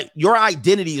 Your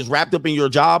identity is wrapped up in your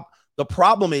job. The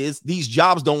problem is these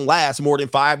jobs don't last more than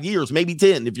 5 years, maybe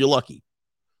 10 if you're lucky.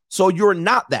 So you're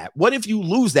not that. What if you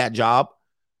lose that job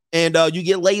and you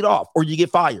get laid off or you get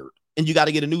fired and you got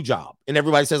to get a new job? And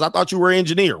everybody says, I thought you were an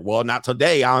engineer. Well, not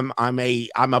today. I'm a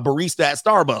barista at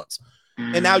Starbucks.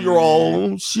 And now you're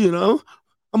all,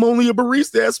 I'm only a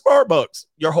barista at Starbucks.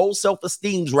 Your whole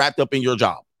self-esteem's wrapped up in your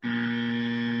job.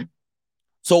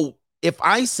 So if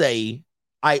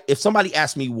if somebody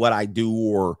asks me what I do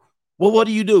or, well, what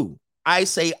do you do? I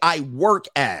say I work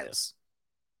as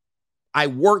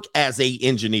a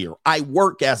engineer. I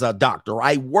work as a doctor.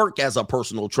 I work as a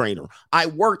personal trainer. I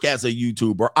work as a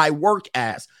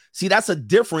YouTuber. See, that's a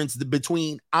difference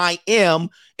between I am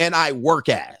and I work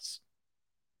as.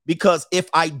 Because if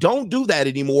I don't do that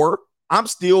anymore, I'm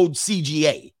still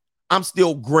CGA. I'm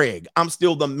still Greg. I'm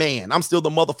still the man. I'm still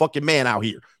the motherfucking man out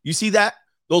here. You see that?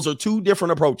 Those are two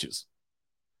different approaches.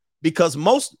 Because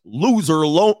most loser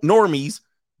normies,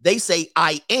 they say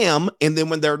I am, and then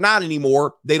when they're not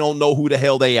anymore, they don't know who the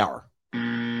hell they are.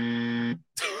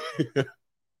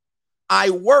 I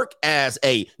work as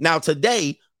a. Now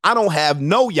today, I don't have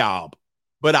no job,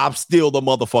 but I'm still the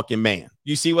motherfucking man.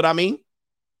 You see what I mean?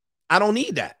 I don't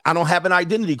need that. I don't have an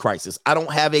identity crisis. I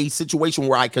don't have a situation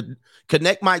where I could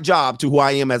connect my job to who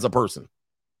I am as a person.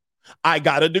 I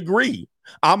got a degree.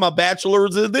 I'm a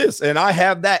bachelor's of this and I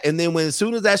have that. And then as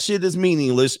soon as that shit is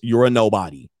meaningless, you're a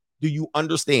nobody. Do you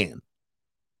understand?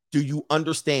 Do you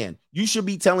understand? You should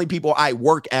be telling people I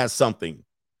work as something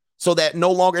so that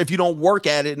no longer, if you don't work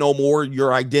at it no more,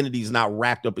 your identity is not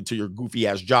wrapped up into your goofy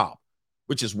ass job,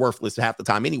 which is worthless half the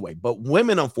time anyway. But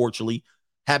women, unfortunately,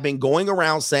 have been going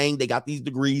around saying they got these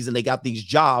degrees and they got these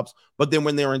jobs, but then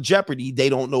when they're in jeopardy, they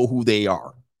don't know who they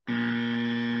are.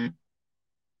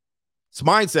 It's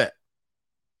mindset.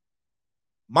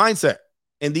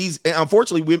 And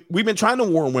unfortunately, we've been trying to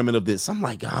warn women of this. I'm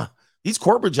like, these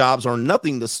corporate jobs are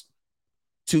nothing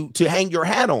to hang your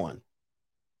hat on.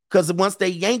 Because once they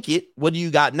yank it, what do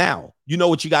you got now? You know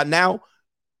what you got now?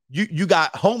 You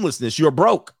got homelessness. You're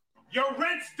broke. Your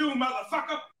rent's due,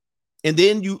 motherfucker. And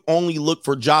then you only look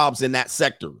for jobs in that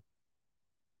sector.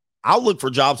 I'll look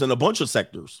for jobs in a bunch of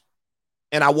sectors.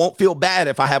 And I won't feel bad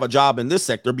if I have a job in this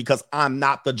sector because I'm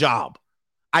not the job.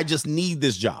 I just need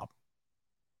this job.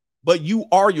 But you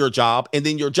are your job, and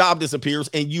then your job disappears,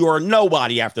 and you are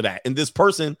nobody after that. And this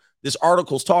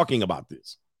article's talking about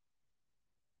this.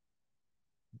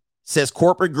 Says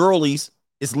corporate girlies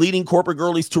is leading corporate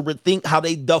girlies to rethink how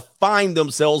they define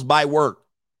themselves by work.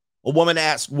 A woman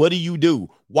asks, what do you do?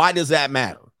 Why does that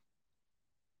matter?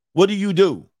 What do you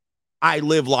do? I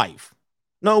live life.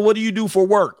 No, what do you do for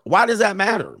work? Why does that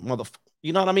matter?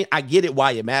 You know what I mean? I get it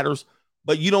why it matters,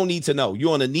 but you don't need to know.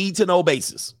 You're on a need to know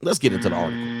basis. Let's get into the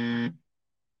article.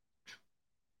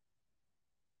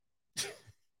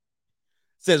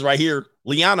 Says right here,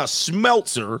 Liana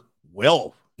Schmelzer, new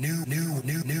world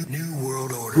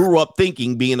order. Grew up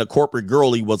thinking being a corporate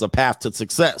girlie was a path to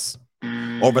success.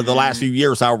 Over the last few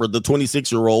years, however, the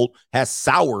 26-year-old has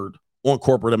soured on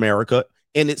corporate America,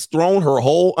 and it's thrown her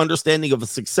whole understanding of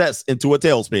success into a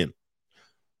tailspin.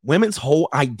 Women's whole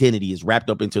identity is wrapped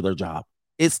up into their job.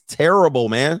 It's terrible,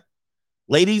 man.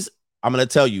 Ladies, I'm going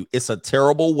to tell you, it's a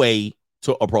terrible way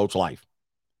to approach life.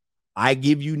 I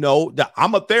give you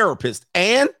I'm a therapist,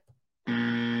 and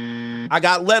I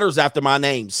got letters after my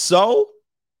name. So,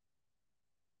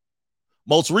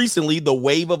 most recently, the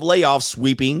wave of layoffs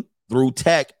sweeping through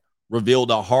tech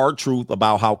revealed a hard truth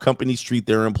about how companies treat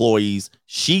their employees.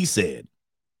 She said,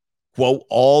 quote,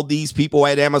 all these people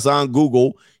at Amazon,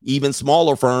 Google, even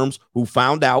smaller firms who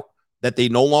found out that they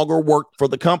no longer worked for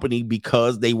the company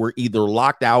because they were either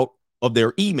locked out of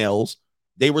their emails,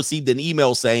 they received an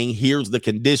email saying, here's the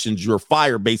conditions, you're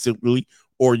fired basically,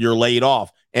 or you're laid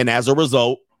off. And as a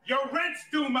result, your rent's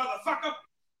due, motherfucker.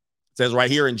 It says right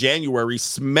here in January,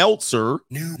 Schmelzer,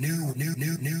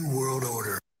 new world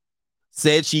order,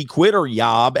 said she quit her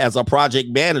job as a project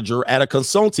manager at a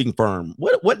consulting firm.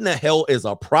 What in the hell is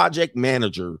a project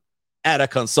manager at a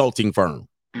consulting firm?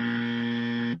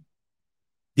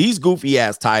 These goofy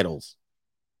ass titles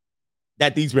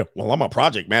that these people, well, I'm a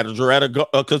project manager at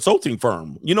a consulting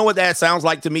firm. You know what that sounds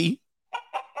like to me?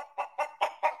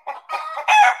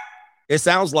 It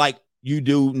sounds like you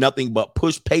do nothing but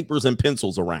push papers and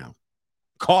pencils around.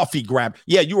 Coffee grab.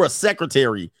 Yeah, you're a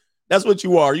secretary. That's what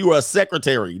you are. You are a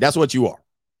secretary. That's what you are.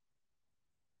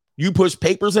 You push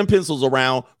papers and pencils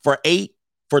around for 8,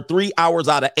 for 3 hours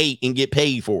out of 8 and get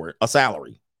paid for it, a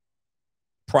salary.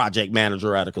 Project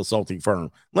manager at a consulting firm.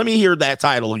 Let me hear that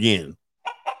title again.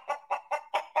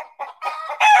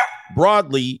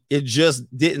 Broadly, it just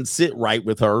didn't sit right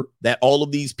with her that all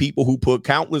of these people who put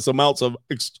countless amounts of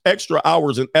extra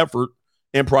hours and effort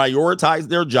and prioritize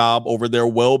their job over their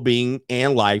well-being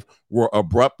and life were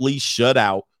abruptly shut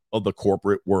out of the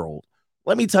corporate world.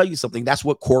 Let me tell you something. That's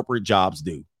what corporate jobs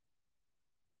do.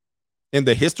 In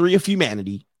the history of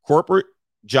humanity, corporate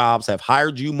jobs have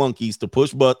hired you monkeys to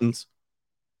push buttons,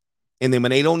 and then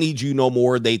when they don't need you no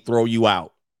more, they throw you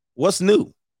out. What's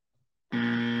new?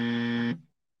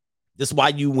 This is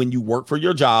why when you work for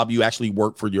your job, you actually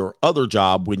work for your other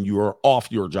job when you're off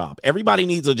your job. Everybody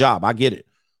needs a job. I get it.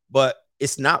 But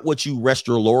it's not what you rest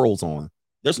your laurels on.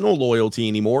 There's no loyalty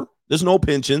anymore. There's no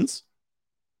pensions.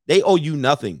 They owe you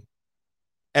nothing.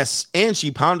 As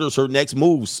she ponders her next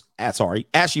moves, as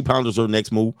she ponders her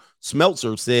next move,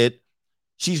 Smeltzer said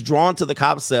she's drawn to the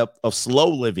concept of slow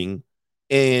living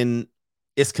and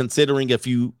is considering a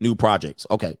few new projects.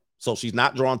 Okay, so she's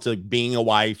not drawn to being a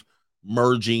wife,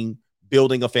 merging,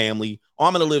 building a family. Oh,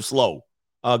 I'm going to live slow.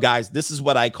 Guys, this is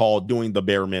what I call doing the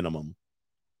bare minimum.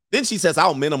 Then she says,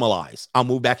 I'll minimalize. I'll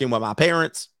move back in with my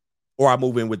parents, or I'll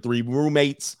move in with 3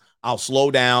 roommates. I'll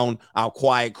slow down. I'll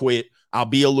quiet quit. I'll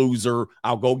be a loser.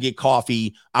 I'll go get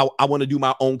coffee. I want to do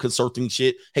my own consulting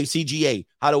shit. Hey, CGA,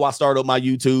 how do I start up my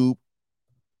YouTube?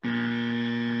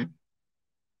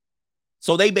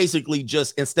 So they basically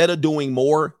just, instead of doing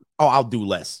more, I'll do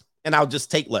less. And I'll just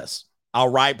take less. I'll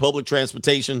ride public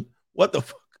transportation. What the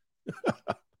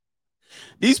fuck?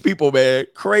 These people, man,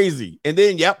 crazy. And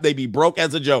then, yep, they be broke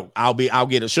as a joke. I'll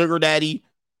get a sugar daddy.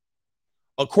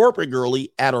 A corporate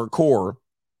girly at her core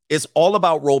is all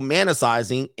about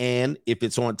romanticizing, and if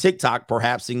it's on TikTok,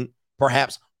 perhaps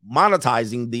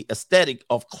monetizing the aesthetic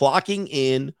of clocking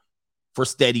in for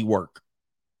steady work,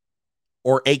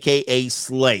 or AKA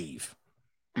slave.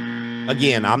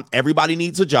 Again, everybody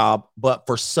needs a job, but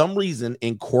for some reason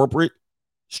in corporate,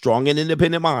 strong and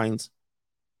independent minds,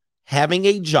 having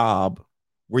a job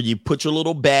where you put your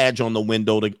little badge on the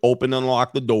window to open and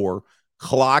lock the door,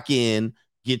 clock in,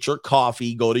 get your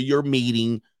coffee, go to your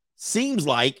meeting, seems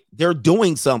like they're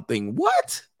doing something.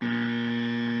 What?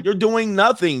 You're doing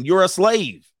nothing. You're a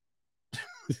slave.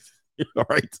 All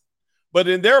right. But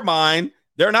in their mind,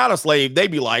 they're not a slave. They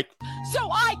be like,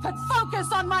 so I could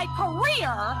focus on my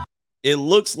career. It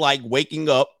looks like waking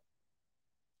up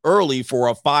early for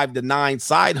a 5 to 9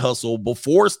 side hustle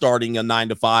before starting a 9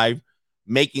 to 5,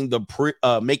 making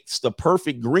makes the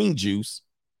perfect green juice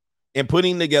and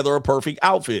putting together a perfect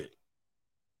outfit.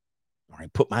 All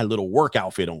right, put my little work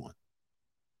outfit on.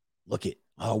 Look at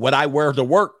what I wear to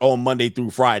work on Monday through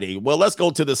Friday. Well, let's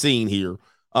go to the scene here.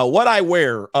 What I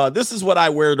wear. This is what I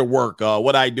wear to work.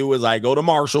 What I do is I go to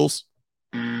Marshall's,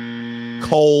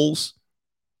 Kohl's,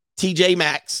 TJ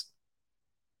Maxx.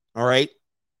 All right.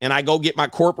 And I go get my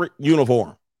corporate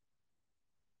uniform,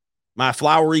 my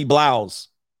flowery blouse,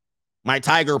 my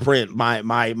tiger print,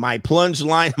 my plunge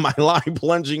line, my line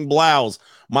plunging blouse,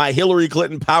 my Hillary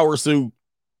Clinton power suit,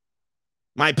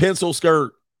 my pencil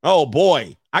skirt. Oh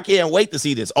boy, I can't wait to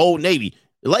see this. Old Navy.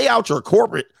 Lay out your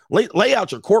corporate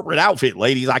outfit,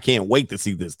 ladies. I can't wait to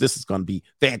see this. This is going to be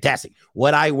fantastic.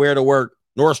 What I wear to work: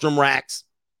 Nordstrom Racks,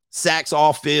 Saks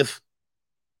off fifth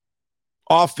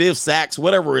Saks,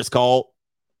 whatever it's called.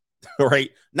 All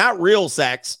right, not real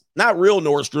Saks, not real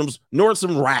Nordstroms,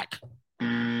 Nordstrom Rack.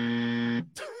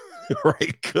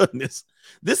 Right, goodness,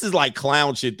 this is like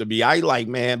clown shit to me. I like,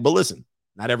 man, but listen,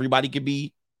 not everybody can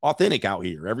be authentic out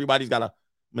here. Everybody's got to.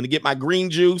 I'm gonna get my green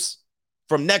juice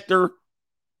from Nectar,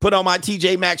 put on my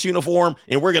TJ Maxx uniform,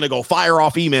 and we're gonna go fire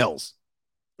off emails.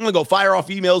 I'm gonna go fire off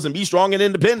emails and be strong and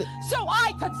independent. So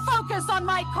I could focus on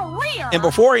my career. And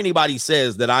before anybody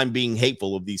says that I'm being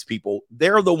hateful of these people,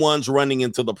 they're the ones running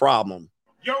into the problem.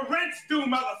 Your rent's due,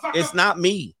 motherfucker. It's not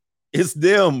me. It's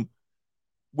them.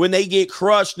 When they get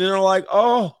crushed and they're like,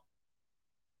 oh,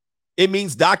 it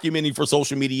means documenting for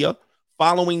social media,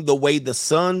 following the way the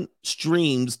sun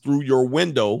streams through your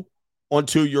window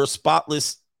onto your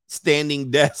spotless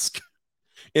standing desk,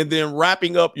 and then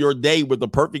wrapping up your day with the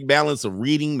perfect balance of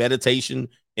reading, meditation,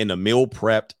 and a meal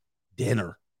prepped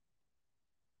dinner.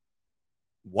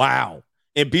 Wow.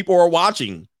 And people are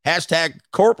watching. Hashtag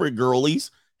corporate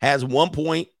girlies has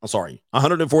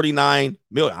 149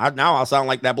 million. Now I sound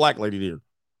like that black lady there.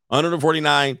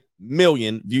 149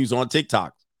 million views on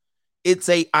TikTok. It's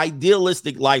a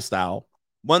idealistic lifestyle,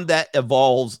 one that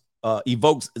evokes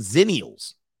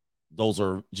zennials. Those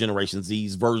are Generation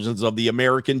Z's versions of the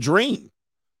American dream.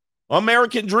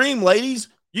 American dream, ladies.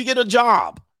 You get a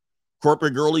job,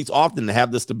 Corporate girlies often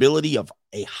have the stability of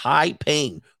a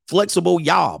high-paying, flexible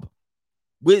job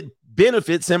with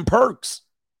benefits and perks,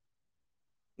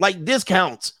 like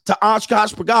discounts to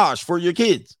Oshkosh B'gosh for your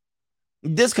kids,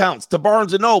 discounts to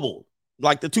Barnes & Noble,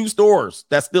 like the 2 stores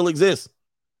that still exist.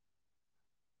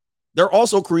 They're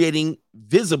also creating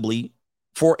visibly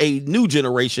for a new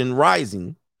generation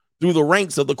rising through the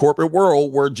ranks of the corporate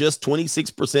world, where just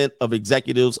 26% of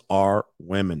executives are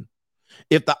women.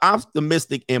 If the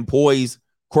optimistic employs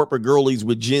corporate girlies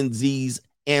with Gen Z's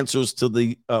answers to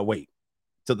the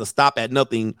stop at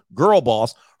nothing girl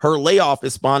boss, her layoff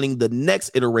is spawning the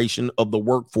next iteration of the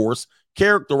workforce,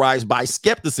 characterized by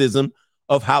skepticism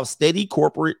of how steady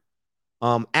corporate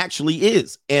actually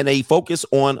is, and a focus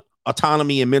on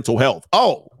autonomy and mental health.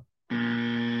 Oh,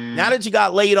 now that you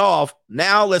got laid off,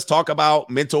 now let's talk about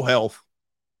mental health.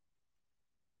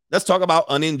 Let's talk about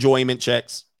unenjoyment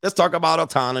checks. Let's talk about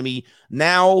autonomy.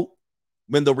 Now,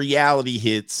 when the reality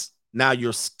hits, now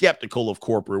you're skeptical of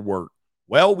corporate work.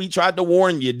 Well, we tried to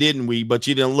warn you, didn't we? But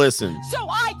you didn't listen. So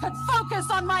I could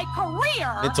focus on my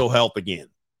career. Mental health again.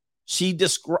 She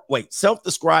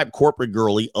self-described corporate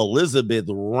girly Elizabeth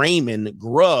Raymond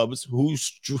Grubbs, who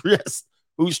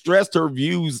stressed her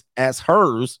views as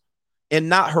hers and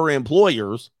not her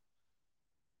employer's,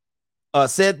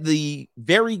 said the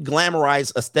very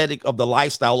glamorized aesthetic of the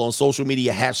lifestyle on social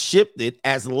media has shifted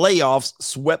as layoffs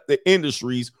swept the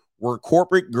industries where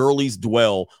corporate girlies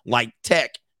dwell, like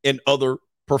tech and other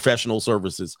professional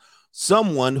services.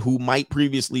 Someone who might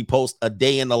previously post a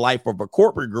day in the life of a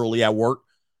corporate girly at work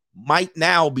might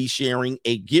now be sharing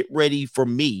a get ready for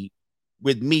me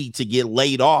with me to get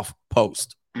laid off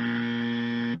post.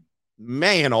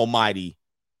 Man almighty.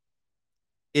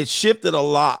 It shifted a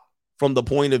lot from the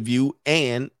point of view,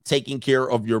 and taking care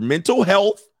of your mental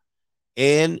health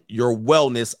and your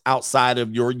wellness outside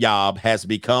of your job has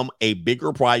become a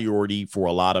bigger priority for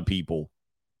a lot of people.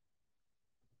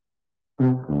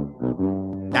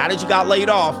 Now that you got laid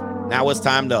off, now it's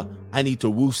time I need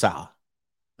to woosah.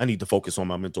 I need to focus on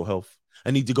my mental health. I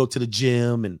need to go to the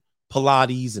gym and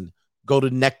Pilates and go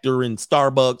to Nectar and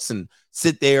Starbucks and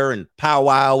sit there and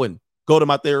powwow and go to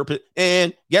my therapist.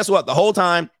 And guess what? The whole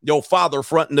time, your father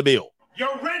fronting the bill.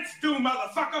 Your rent's due,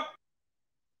 motherfucker.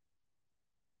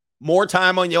 More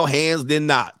time on your hands than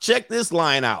not. Check this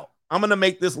line out. I'm going to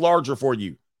make this larger for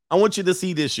you. I want you to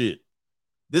see this shit.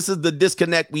 This is the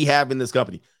disconnect we have in this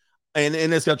company and in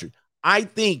this country. I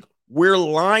think we're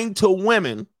lying to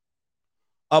women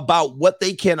about what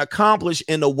they can accomplish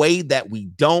in a way that we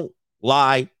don't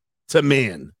lie to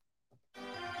men.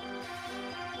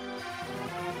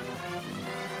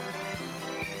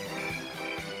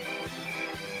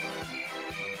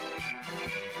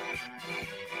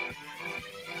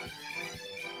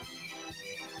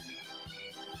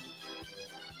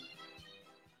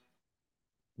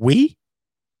 We?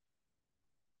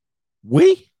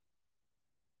 Wait.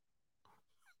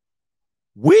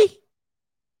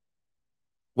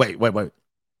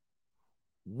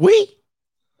 We?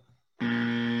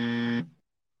 And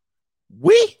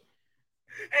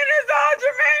it's all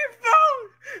Jermaine's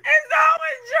fault. It's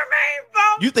always Jermaine's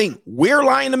fault. You think we're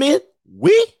lying to men?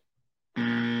 We?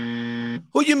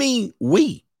 Who you mean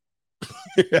we?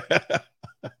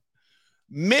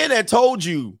 Men had told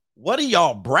you, what are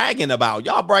y'all bragging about?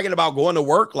 Y'all bragging about going to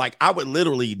work? Like, I would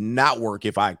literally not work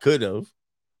if I could have.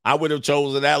 I would have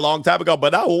chosen that a long time ago,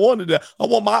 but I wanted to. I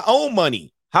want my own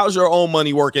money. How's your own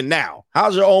money working now?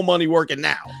 How's your own money working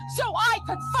now? So I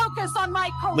could focus on my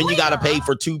career. When you got to pay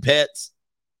for 2 pets,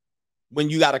 when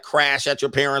you got to crash at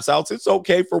your parents' house, it's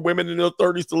okay for women in their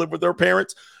 30s to live with their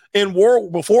parents.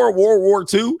 Before World War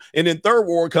II and in third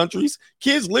world countries,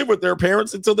 kids live with their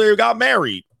parents until they got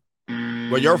married.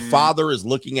 Well, your father is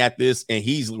looking at this and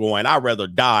he's going, I'd rather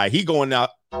die. He going to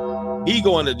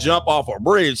jump off a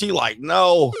bridge. He like,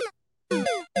 no.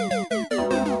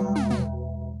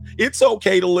 It's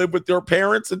okay to live with your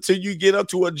parents until you get up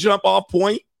to a jump off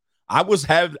point. I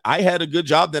had a good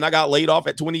job. Then I got laid off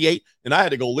at 28 and I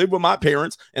had to go live with my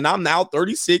parents. And I'm now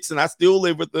 36 and I still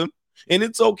live with them. And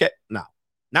it's okay. No,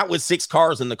 not with 6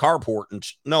 cars in the carport. And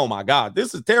no, my God,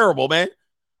 this is terrible, man.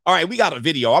 All right, we got a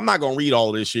video. I'm not going to read all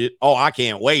of this shit. Oh, I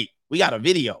can't wait. We got a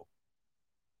video.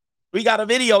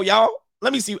 Y'all.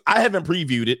 Let me see. I haven't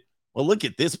previewed it. Well, look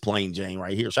at this plain Jane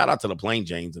right here. Shout out to the plain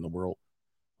Janes in the world.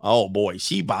 Oh, boy.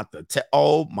 She about to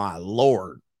oh, my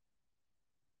Lord.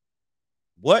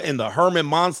 What in the Herman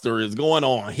monster is going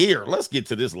on here? Let's get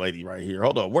to this lady right here.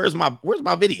 Hold on. Where's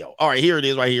my video? All right, here it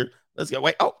is right here. Let's go.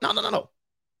 Wait. Oh, no. All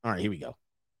right, here we go.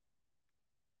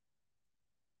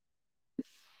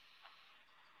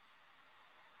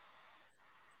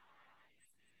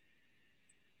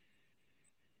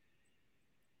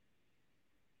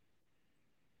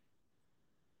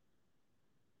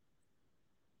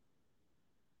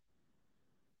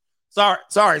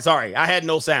 Sorry. I had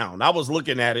no sound. I was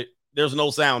looking at it. There's no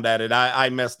sound at it. I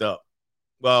messed up.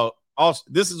 Well, also,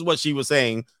 this is what she was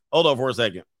saying. Hold on for a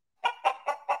second.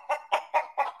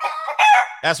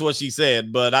 That's what she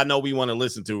said, but I know we want to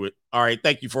listen to it. All right.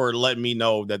 Thank you for letting me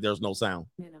know that there's no sound.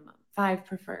 Minimum. 5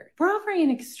 preferred. We're offering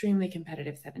an extremely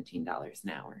competitive $17 an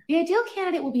hour. The ideal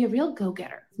candidate will be a real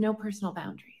go-getter, with no personal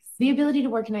boundaries. The ability to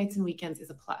work nights and weekends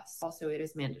is a plus. Also, it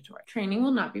is mandatory. Training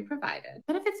will not be provided.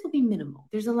 Benefits will be minimal.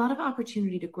 There's a lot of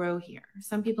opportunity to grow here.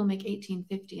 Some people make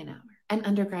 $18.50 an hour. An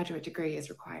undergraduate degree is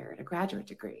required. A graduate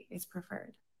degree is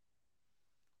preferred.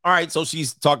 All right, so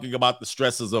she's talking about the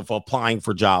stresses of applying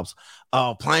for jobs.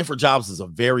 Applying for jobs is a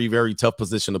very, very tough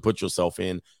position to put yourself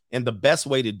in. And the best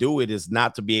way to do it is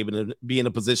not to be able to be in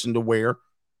a position to where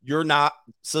you're not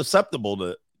susceptible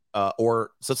to have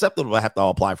to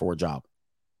apply for a job.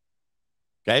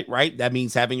 Okay, right? That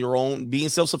means having your own, being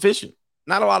self-sufficient.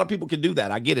 Not a lot of people can do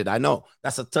that. I get it. I know.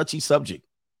 That's a touchy subject.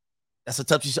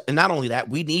 And not only that,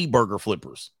 we need burger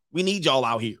flippers. We need y'all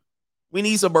out here. We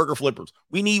need some burger flippers.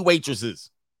 We need waitresses.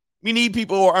 We need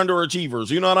people who are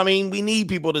underachievers. You know what I mean? We need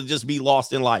people to just be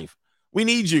lost in life. We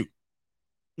need you.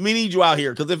 We need you out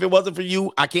here, because if it wasn't for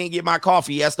you, I can't get my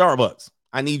coffee at Starbucks.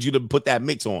 I need you to put that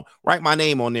mix on. Write my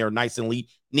name on there nice and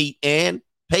neat, and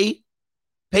pay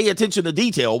attention to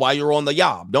detail while you're on the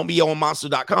job. Don't be on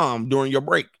monster.com during your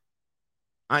break.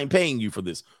 I ain't paying you for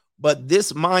this. But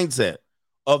this mindset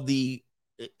of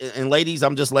and ladies,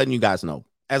 I'm just letting you guys know.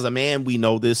 As a man, we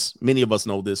know this. Many of us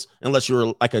know this. Unless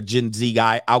you're like a Gen Z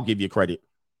guy, I'll give you credit.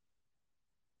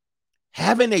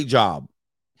 Having a job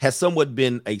has somewhat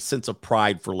been a sense of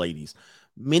pride for ladies.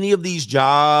 Many of these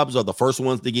jobs are the first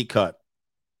ones to get cut.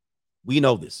 We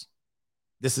know this.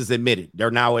 This is admitted.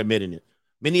 They're now admitting it.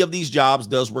 Many of these jobs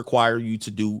does require you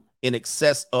to do in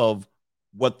excess of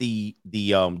what the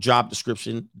job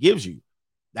description gives you.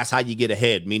 That's how you get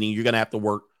ahead, meaning you're going to have to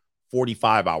work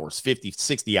 45 hours, 50,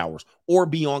 60 hours, or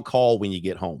be on call when you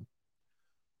get home.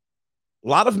 A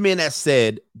lot of men have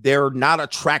said they're not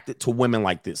attracted to women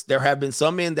like this. There have been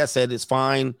some men that said it's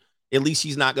fine. At least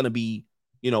she's not going to be,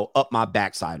 up my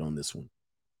backside on this one.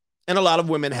 And a lot of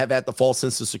women have had the false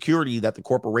sense of security that the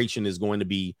corporation is going to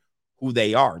be who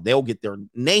they are. They'll get their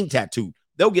name tattooed.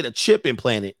 They'll get a chip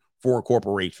implanted for a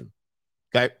corporation.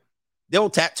 Okay. They'll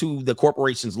tattoo the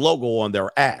corporation's logo on their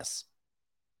ass.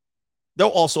 They'll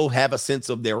also have a sense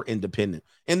of their independence.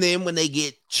 And then when they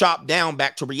get chopped down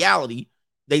back to reality,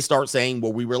 they start saying,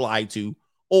 well, we were lied to,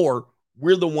 or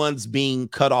we're the ones being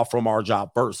cut off from our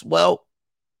job first. Well,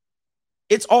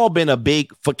 it's all been a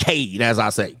big facade, as I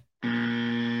say.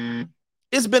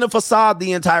 It's been a facade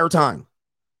the entire time.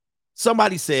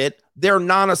 Somebody said they're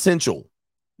non-essential.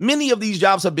 Many of these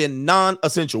jobs have been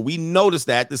non-essential. We noticed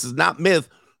that. This is not myth,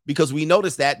 because we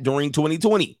noticed that during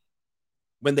 2020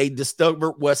 when they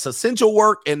discovered what's essential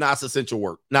work and not essential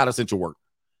work.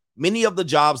 Many of the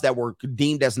jobs that were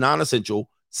deemed as non-essential,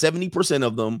 70%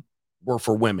 of them were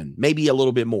for women, maybe a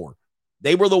little bit more.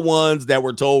 They were the ones that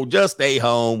were told, just stay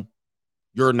home.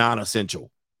 You're non-essential.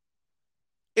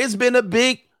 It's been a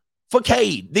big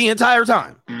facade the entire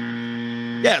time.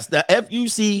 Yes, the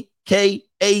FUCKADE.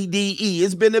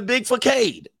 It's been a big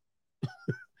facade.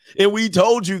 And we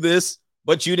told you this,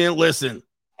 but you didn't listen.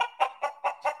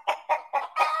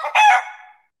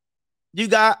 You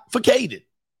got facaded.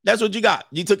 That's what you got.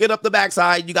 You took it up the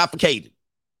backside. You got facaded.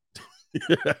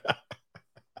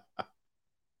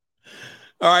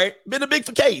 All right. Been a big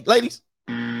facade, ladies.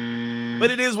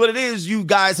 But it is what it is. You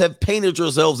guys have painted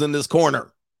yourselves in this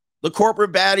corner. The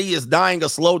corporate baddie is dying a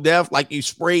slow death like you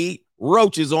sprayed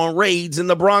roaches on raids in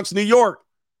the Bronx, New York.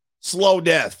 Slow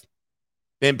death.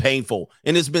 Been painful.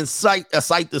 And it's been a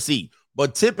sight to see.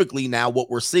 But typically now what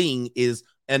we're seeing is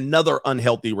another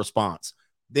unhealthy response.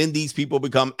 Then these people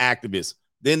become activists.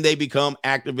 Then they become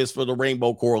activists for the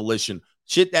Rainbow Coalition.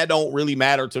 Shit that don't really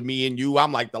matter to me and you.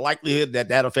 I'm like, the likelihood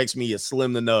that affects me is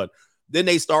slim to none. Then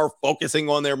they start focusing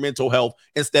on their mental health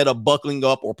instead of buckling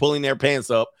up or pulling their pants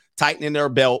up, tightening their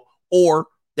belt, or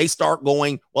they start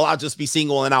going, well, I'll just be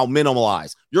single and I'll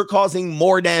minimalize. You're causing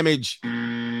more damage.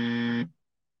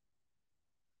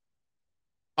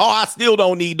 Oh, I still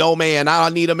don't need no man. I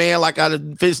need a man like a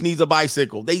fish needs a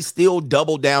bicycle. They still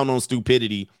double down on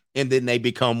stupidity, and then they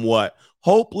become what?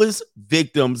 Hopeless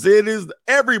victims. It is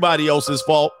everybody else's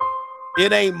fault.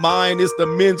 It ain't mine. It's the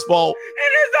men's fault. It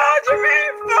is all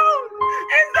Jermaine's fault.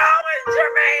 It's always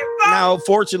Jermaine's fault. Now,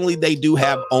 fortunately, they do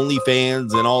have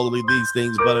OnlyFans and all of these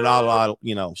things, but a lot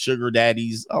of, sugar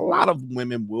daddies, a lot of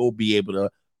women will be able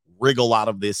to wriggle out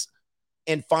of this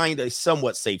and find a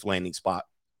somewhat safe landing spot.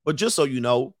 But just so you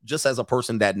know, just as a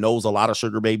person that knows a lot of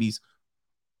sugar babies,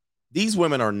 these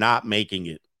women are not making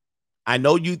it. I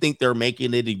know you think they're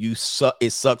making it, and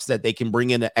it sucks that they can bring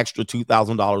in an extra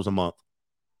 $2,000 a month.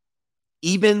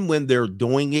 Even when they're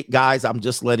doing it, guys, I'm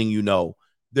just letting you know,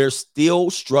 they're still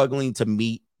struggling to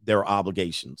meet their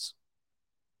obligations.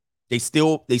 They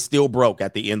still broke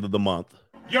at the end of the month.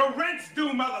 Your rent's due,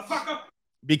 motherfucker.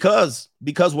 Because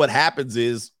what happens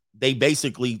is they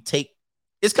basically take,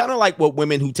 it's kind of like what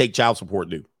women who take child support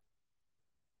do.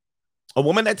 A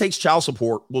woman that takes child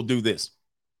support will do this.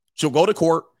 She'll go to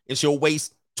court and she'll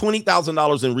waste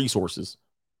 $20,000 in resources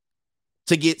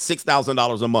to get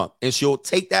 $6,000 a month. And she'll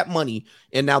take that money,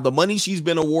 and now the money she's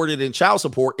been awarded in child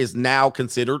support is now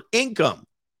considered income.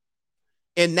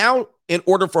 And now, in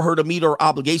order for her to meet her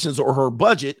obligations or her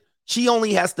budget, she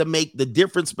only has to make the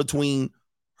difference between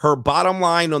her bottom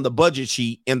line on the budget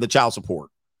sheet and the child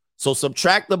support. So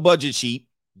subtract the budget sheet.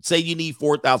 Say you need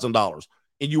 $4,000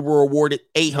 and you were awarded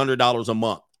 $800 a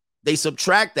month. They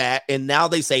subtract that, and now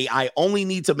they say, I only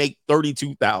need to make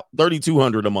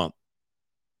 $3,200 a month.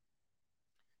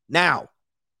 Now,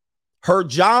 her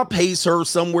job pays her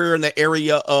somewhere in the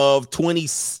area of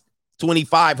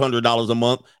 $2,500 a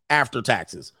month after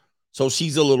taxes. So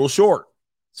she's a little short.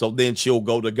 So then she'll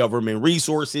go to government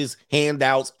resources,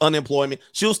 handouts, unemployment.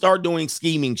 She'll start doing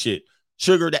scheming shit.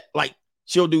 She'll do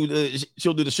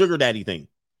the sugar daddy thing.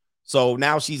 So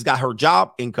now she's got her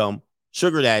job income,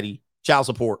 sugar daddy, child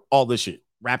support, all this shit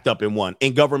wrapped up in one,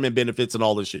 and government benefits and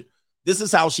all this shit. This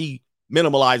is how she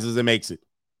minimalizes and makes it.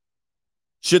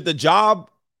 Should the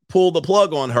job pull the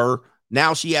plug on her,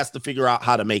 now she has to figure out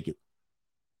how to make it.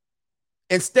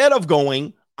 Instead of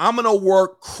going, I'm going to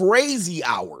work crazy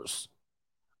hours.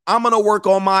 I'm going to work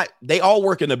on they all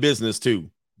work in a business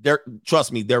too.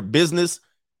 Trust me, they're business.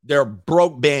 They're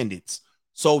broke bandits.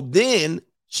 So then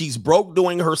she's broke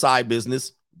doing her side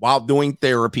business while doing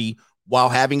therapy, while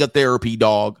having a therapy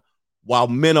dog, while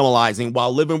minimalizing,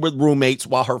 while living with roommates,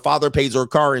 while her father pays her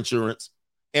car insurance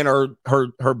and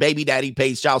her baby daddy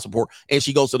pays child support, and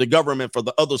she goes to the government for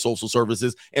the other social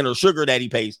services, and her sugar daddy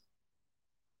pays.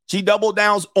 She doubled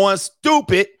down on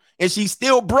stupid, and she's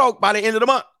still broke by the end of the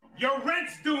month. Your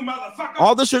rent's due, motherfucker.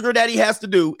 All the sugar daddy has to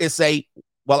do is say,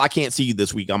 well, I can't see you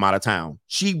this week. I'm out of town.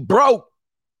 She broke.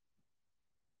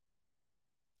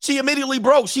 She immediately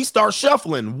broke. She starts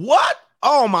shuffling. What?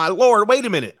 Oh, my Lord. Wait a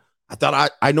minute. I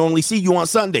thought I normally see you on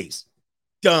Sundays.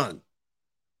 Done.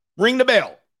 Ring the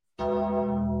bell.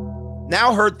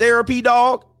 Now her therapy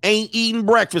dog ain't eating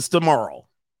breakfast tomorrow.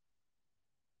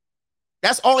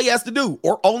 That's all he has to do.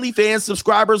 Or OnlyFans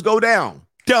subscribers go down.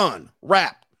 Done.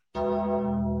 Wrap.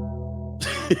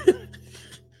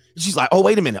 She's like, oh,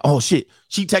 wait a minute. Oh, shit.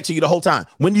 She texting you the whole time.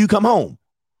 When do you come home?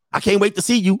 I can't wait to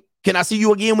see you. Can I see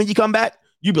you again when you come back?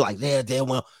 You'd be like, yeah, damn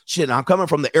well, shit, I'm coming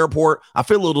from the airport. I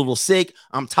feel a little sick.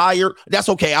 I'm tired. That's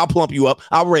okay. I'll plump you up.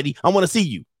 I'm ready. I want to see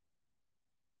you.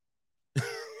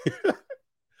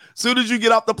 Soon as you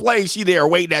get off the plane, she there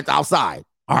waiting at the outside.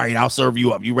 All right, I'll serve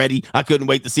you up. You ready? I couldn't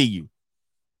wait to see you.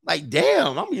 Like,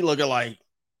 damn, I'm be looking like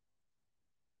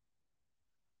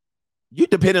you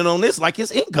depending on this like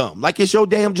it's income, like it's your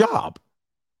damn job.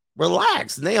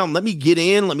 Relax. Damn, let me get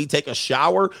in. Let me take a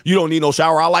shower. You don't need no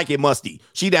shower. I like it musty.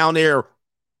 She down there,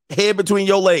 head between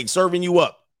your legs, serving you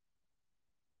up.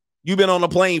 You've been on a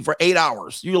plane for 8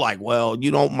 hours. You're like, well,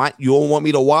 you don't want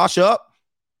me to wash up?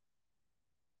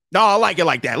 No, I like it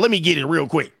like that. Let me get it real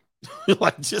quick.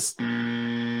 Like, just,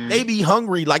 they be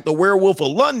hungry like the werewolf of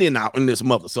London out in this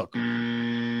motherfucker.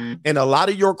 And a lot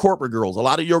of your corporate girls, a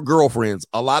lot of your girlfriends,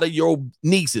 a lot of your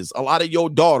nieces, a lot of your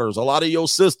daughters, a lot of your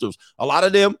sisters, a lot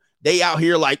of them, they out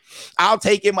here like, I'll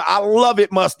take it. I love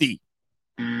it, musty.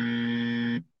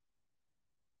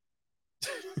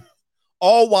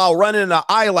 All while running an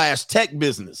eyelash tech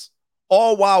business.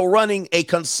 All while running a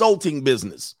consulting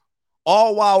business.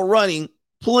 All while running,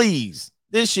 please,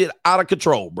 this shit out of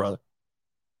control, brother.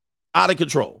 Out of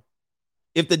control.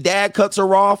 If the dad cuts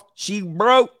her off, she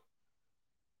broke.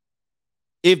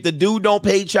 If the dude don't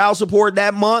pay child support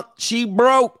that month, she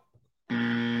broke.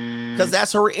 Because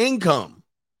that's her income.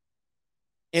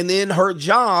 And then her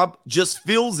job just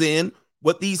fills in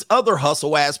what these other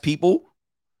hustle ass people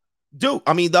do.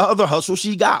 I mean, the other hustle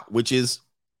she got, which is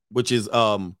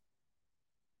child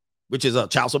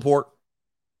support,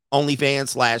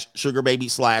 OnlyFans / sugar baby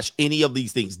 / any of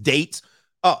these things, dates.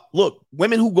 Look,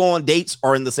 women who go on dates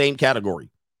are in the same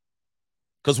category.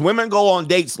 Because women go on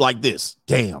dates like this.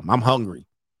 Damn, I'm hungry.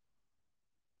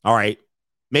 All right,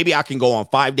 maybe I can go on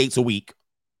 5 dates a week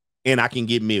and I can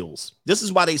get meals. This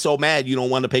is why they so mad you don't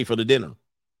want to pay for the dinner.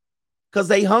 Because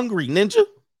they hungry, ninja.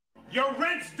 Your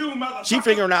rent's due, motherfucker. She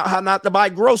figuring out how not to buy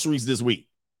groceries this week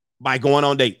by going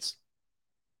on dates.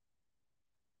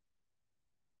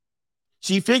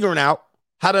 She figuring out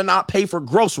how to not pay for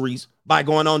groceries by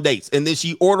going on dates. And then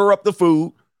she order up the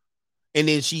food, and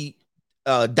then she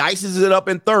dices it up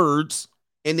in thirds,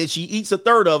 and then she eats a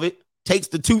third of it, takes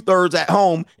the 2/3 at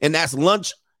home, and that's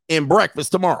lunch and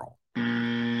breakfast tomorrow.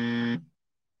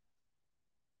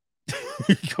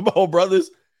 Come on,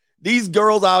 brothers. These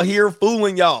girls out here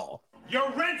fooling y'all. Your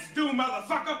rent's due,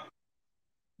 motherfucker.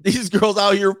 These girls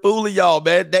out here fooling y'all,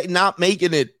 man. They're not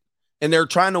making it, and they're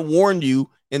trying to warn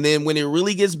you. And then when it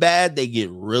really gets bad, they get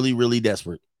really, really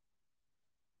desperate.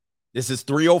 This is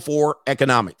 304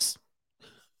 economics.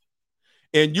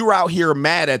 And you're out here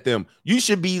mad at them. You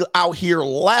should be out here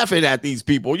laughing at these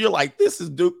people. You're like,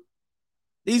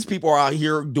 these people are out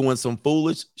here doing some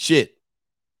foolish shit.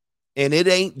 And it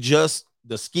ain't just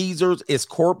the skeezers. It's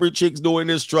corporate chicks doing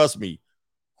this. Trust me.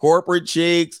 Corporate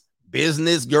chicks,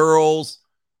 business girls,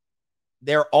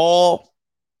 they're all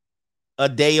a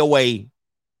day away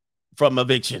from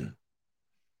eviction.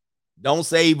 Don't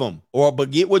save them, but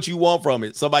get what you want from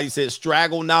it. Somebody said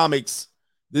stragglenomics.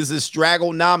 This is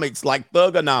stragglenomics, like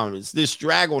thugonomics. This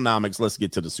stragglenomics. Let's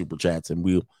get to the super chats and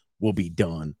we'll be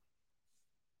done.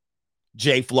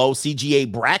 J Flow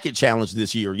CGA bracket challenge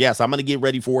this year. Yes, I'm going to get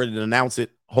ready for it and announce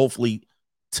it hopefully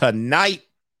tonight.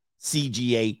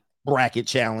 CGA bracket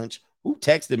challenge. Who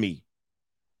texted me?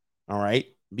 All right.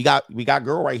 We got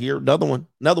girl right here. Another one.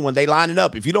 They lining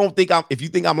up. If you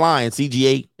think I'm lying,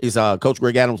 CGA is Coach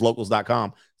Greg Adams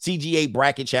locals.com. CGA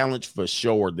bracket challenge for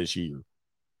sure this year.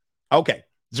 Okay.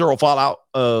 Zero Fallout.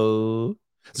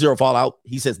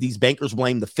 He says these bankers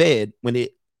blame the Fed when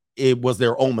it was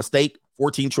their own mistake.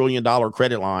 $14 trillion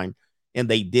credit line, and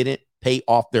they didn't pay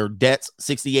off their debts.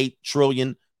 $68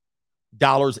 trillion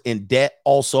in debt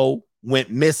also went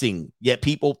missing. Yet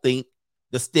people think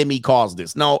the stimmy caused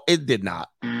this. No, it did not.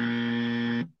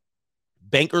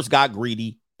 Bankers got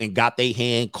greedy and got their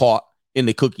hand caught in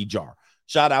the cookie jar.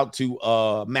 Shout out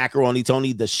to Macaroni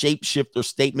Tony. The shapeshifter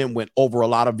statement went over a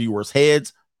lot of viewers'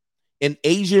 heads. In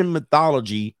Asian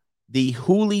mythology, the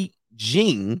Huli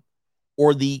Jing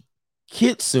or the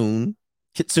Kitsune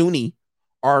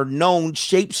are known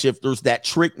shapeshifters that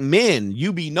trick men.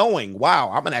 You be knowing. Wow,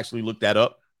 I'm going to actually look that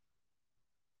up.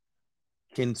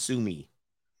 Kitsune.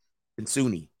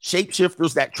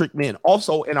 Shapeshifters that trick men.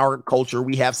 Also in our culture,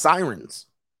 we have sirens.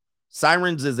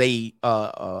 Sirens is a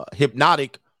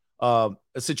hypnotic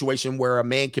situation where a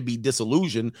man can be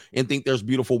disillusioned and think there's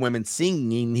beautiful women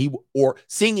singing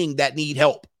that need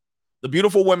help. The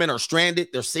beautiful women are stranded.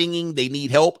 They're singing. They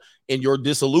need help. And your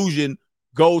disillusion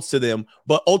goes to them.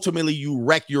 But ultimately, you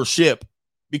wreck your ship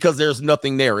because there's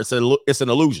nothing there. It's an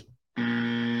illusion.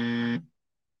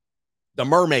 The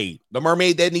mermaid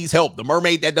that needs help, the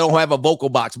mermaid that don't have a vocal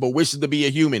box but wishes to be a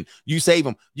human, you save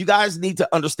them. You guys need to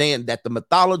understand that the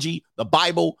mythology, the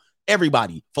Bible,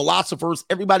 everybody, philosophers,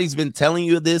 everybody's been telling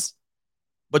you this,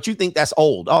 but you think that's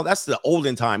old. Oh, that's the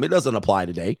olden time. It doesn't apply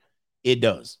today. It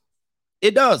does.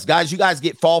 It does, guys. You guys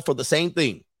fall for the same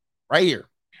thing right here.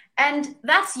 And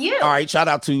that's you. All right, shout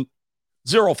out to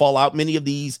Zero Fallout. Many of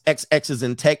these XXs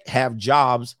in tech have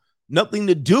jobs, nothing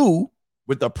to do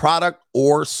with the product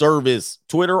or service.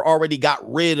 Twitter already got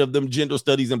rid of them gender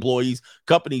studies employees,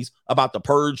 companies about to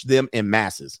purge them in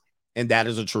masses. And that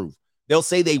is the truth. They'll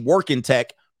say they work in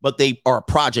tech, but they are a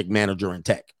project manager in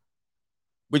tech,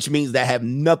 which means that have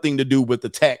nothing to do with the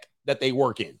tech that they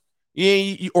work in.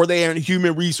 Or they are in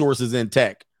human resources in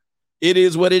tech. It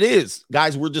is what it is.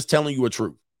 Guys, we're just telling you a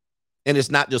truth. And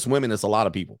it's not just women, it's a lot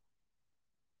of people.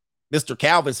 Mr.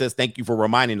 Calvin says, thank you for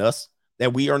reminding us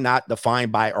that we are not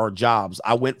defined by our jobs.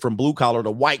 I went from blue collar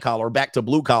to white collar, back to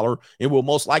blue collar, and will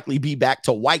most likely be back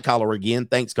to white collar again.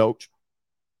 Thanks, coach.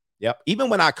 Yep.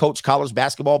 Even when I coach college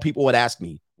basketball, people would ask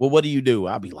me, well, what do you do?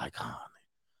 I'll be like,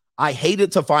 I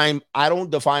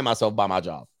don't define myself by my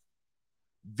job.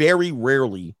 Very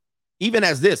rarely, even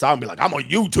as this, I'll be like, I'm a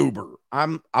YouTuber.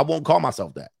 I won't call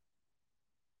myself that.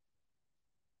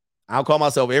 I'll call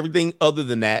myself everything other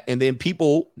than that. And then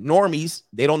people, normies,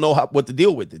 they don't know what to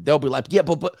deal with it. They'll be like, yeah,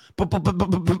 but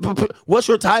what's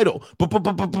your title?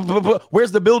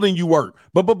 Where's the building you work?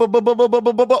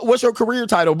 What's your career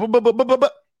title?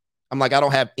 I'm like, I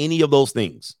don't have any of those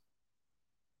things.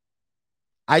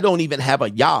 I don't even have a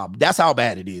job. That's how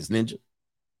bad it is, Ninja.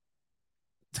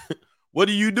 What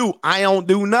do? I don't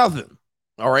do nothing.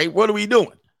 All right. What are we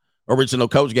doing? Original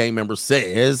Coach Gang member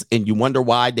says, and you wonder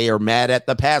why they are mad at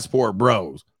the Passport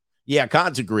Bros. Yeah,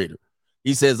 content creator.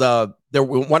 He says, they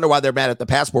wonder why they're mad at the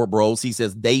Passport Bros. He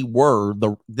says they were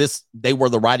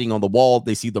the writing on the wall.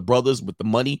 They see the brothers with the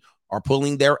money are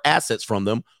pulling their assets from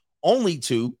them, only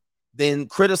to then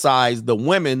criticize the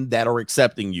women that are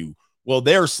accepting you. Well,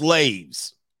 they're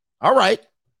slaves. All right.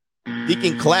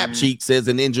 Deacon Clapcheek says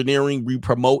in engineering, we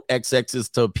promote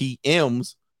XXs to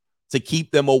PMs to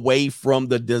keep them away from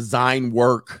the design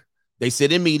work. They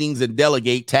sit in meetings and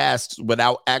delegate tasks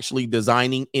without actually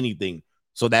designing anything.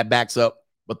 So that backs up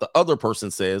what the other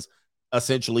person says.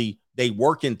 Essentially, they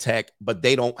work in tech, but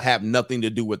they don't have nothing to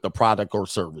do with the product or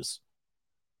service.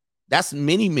 That's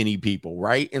many, many people,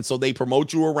 right? And so they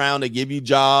promote you around, they give you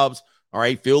jobs, all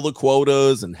right, fill the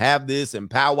quotas and have this and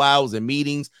powwows and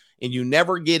meetings, and you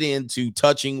never get into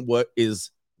touching what is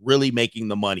really making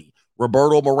the money.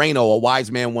 Roberto Moreno, a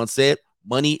wise man, once said,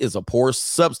 money is a poor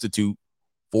substitute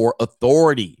for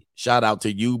authority. Shout out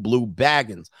to you, Blue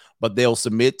Baggins. But they'll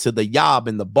submit to the yob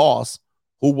and the boss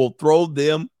who will throw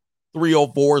them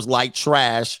 304s like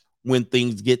trash when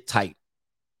things get tight.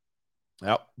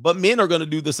 Yep. But men are going to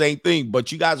do the same thing.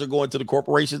 But you guys are going to the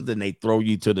corporations and they throw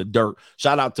you to the dirt.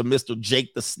 Shout out to Mr.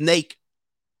 Jake the Snake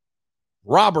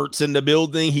Roberts in the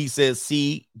building. He says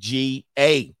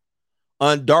CGA.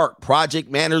 On Dark,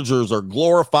 project managers are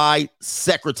glorified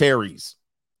secretaries.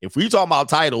 If we talk about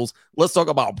titles, let's talk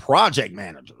about project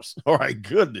managers. All right,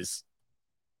 goodness.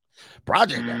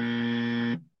 Project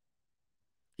managers.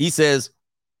 He says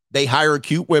they hire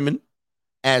cute women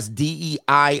as DEI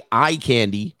eye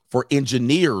candy for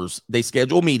engineers. They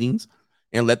schedule meetings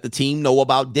and let the team know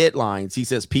about deadlines. He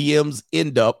says PMs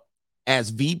end up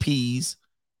as VPs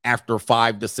after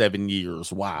 5 to 7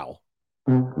 years. Wow.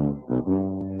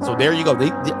 So there you go.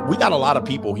 We got a lot of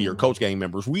people here, Coach Gang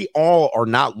members. We all are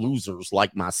not losers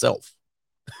like myself,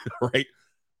 right?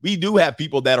 We do have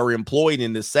people that are employed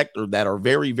in this sector that are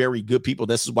very, very good people.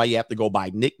 This is why you have to go by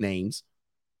nicknames.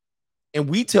 And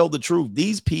we tell the truth.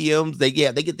 These PMs, they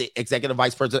get the executive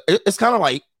vice president. It's kind of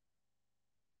like,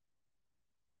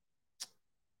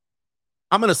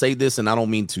 I'm going to say this, and I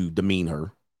don't mean to demean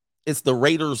her. It's the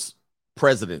Raiders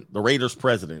president. The Raiders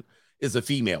president is a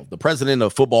female. The president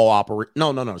of football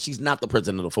No. She's not the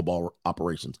president of football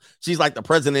operations. She's like the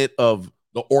president of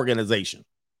the organization.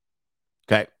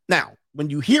 Okay. Now, when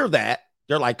you hear that,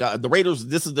 they're like the Raiders.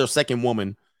 This is their second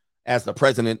woman as the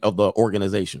president of the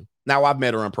organization. Now, I've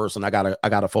met her in person. I got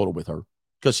a photo with her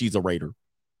because she's a Raider.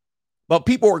 But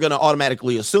people are going to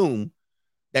automatically assume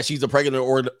that she's the president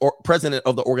or president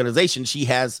of the organization. She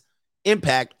has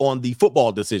impact on the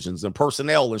football decisions and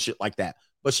personnel and shit like that.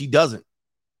 But she doesn't.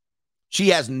 She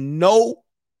has no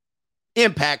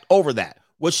impact over that.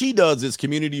 What she does is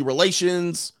community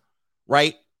relations,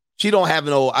 right? She don't have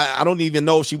I don't even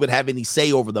know if she would have any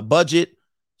say over the budget.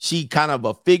 She kind of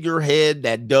a figurehead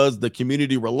that does the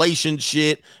community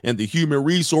relationship and the human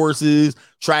resources,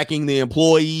 tracking the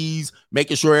employees,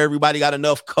 making sure everybody got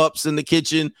enough cups in the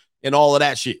kitchen and all of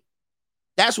that shit.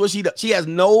 That's what she does. She has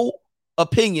no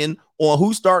opinion on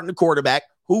who's starting the quarterback,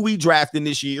 who we drafting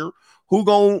this year,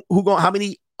 how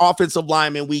many offensive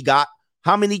linemen we got,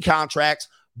 how many contracts,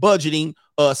 budgeting,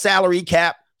 salary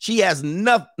cap. She has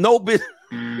no business.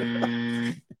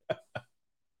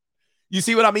 You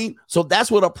see what I mean? So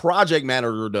that's what a project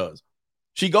manager does.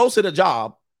 She goes to the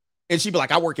job and she be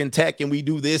like, I work in tech and we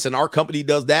do this and our company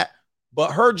does that.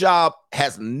 But her job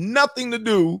has nothing to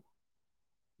do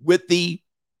with the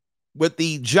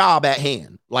job at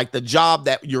hand, like the job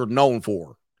that you're known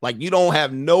for. Like you don't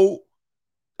have no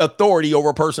authority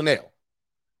over personnel.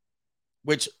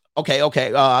 Which, okay.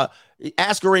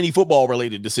 Ask her any football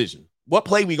related decision. What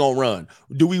play we gonna run?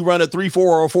 Do we run a 3-4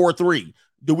 or a 4-3?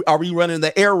 Are we running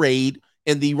the air raid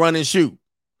and the run and shoot?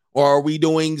 Or are we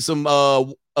doing some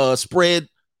spread,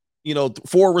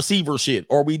 4 receiver shit?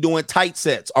 Or are we doing tight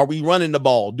sets? Are we running the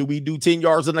ball? Do we do 10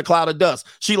 yards in a cloud of dust?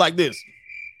 She like this.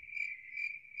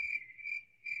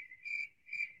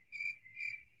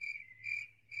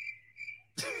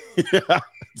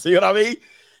 See what I mean?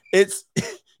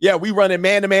 We running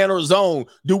man-to-man or zone.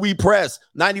 Do we press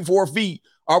 94 feet?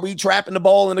 Are we trapping the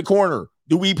ball in the corner?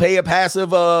 Do we pay a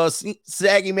passive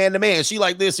sagging man-to-man? She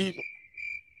like this.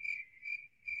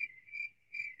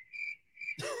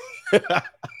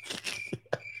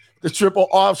 The triple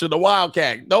option, the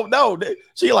Wildcat. No.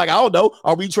 She like, I don't know.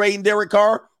 Are we trading Derek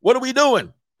Carr? What are we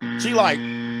doing? She like.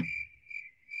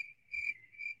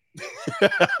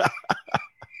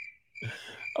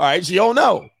 All right, she don't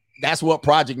know. That's what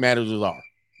project managers are.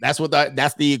 That's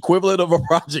the equivalent of a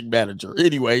project manager.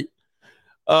 Anyway,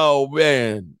 oh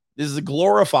man, this is a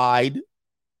glorified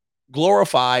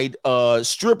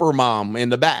stripper mom in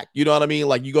the back. You know what I mean?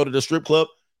 Like you go to the strip club,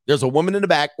 there's a woman in the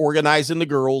back organizing the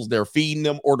girls. They're feeding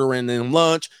them, ordering them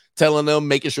lunch, telling them,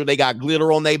 making sure they got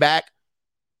glitter on their back.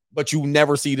 But you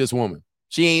never see this woman.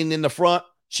 She ain't in the front.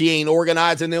 She ain't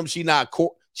organizing them. She not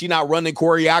She not running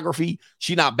choreography.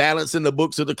 She not balancing the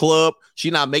books of the club.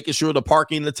 She not making sure the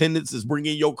parking attendants is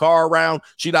bringing your car around.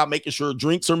 She not making sure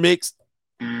drinks are mixed.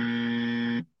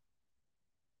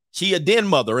 She a den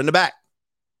mother in the back.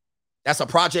 That's a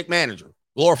project manager.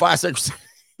 Glorified secretary.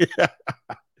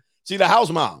 She the house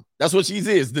mom. That's what she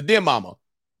is, the den mama.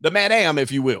 The madam,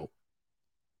 if you will.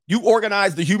 You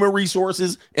organize the human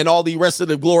resources and all the rest of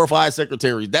the glorified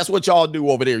secretaries. That's what y'all do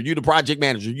over there. You the project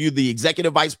manager. You the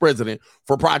executive vice president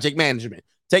for project management.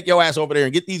 Take your ass over there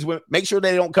and get these women. Make sure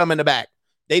they don't come in the back.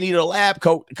 They need a lab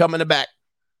coat to come in the back.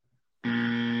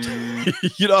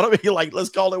 You know what I mean? Like, let's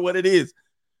call it what it is.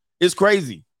 It's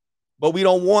crazy. But we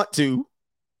don't want to.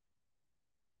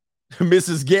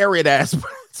 Mrs. Garrett ass.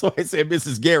 So I said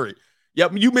Mrs. Garrett.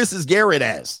 Yep, you Mrs. Garrett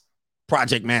ass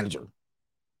project manager.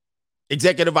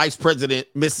 Executive vice president,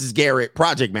 Mrs. Garrett,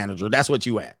 project manager. That's what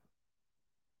you at.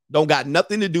 Don't got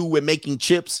nothing to do with making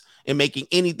chips and making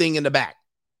anything in the back.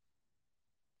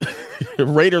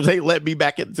 Raiders ain't let me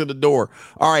back into the door.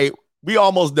 All right, we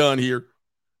almost done here.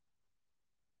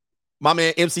 My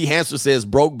man MC Hanser says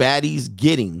broke baddies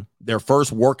getting their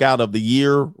first workout of the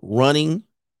year running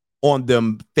on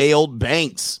them failed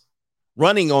banks.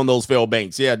 Running on those failed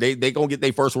banks. Yeah, they gonna get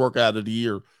their first workout of the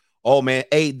year. Oh man,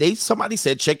 hey, somebody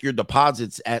said check your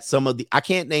deposits at some of the, I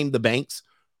can't name the banks,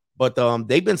 but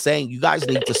they've been saying you guys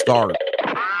need to start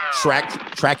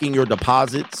tracking your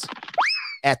deposits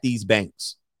at these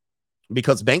banks,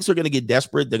 because banks are going to get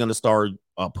desperate. They're going to start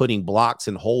putting blocks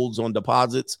and holds on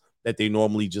deposits that they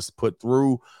normally just put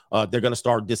through. They're going to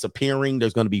start disappearing.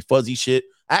 There's going to be fuzzy shit.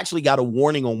 I actually got a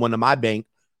warning on one of my bank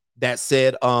that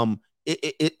said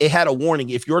it had a warning.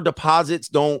 If your deposits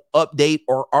don't update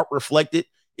or aren't reflected,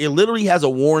 it literally has a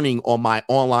warning on my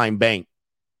online bank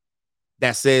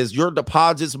that says your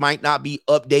deposits might not be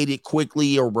updated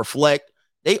quickly or reflect.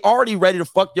 They already ready to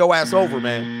fuck your ass over,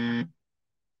 man.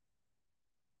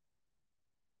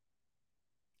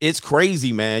 It's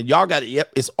crazy, man. Y'all got it.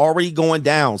 Yep, it's already going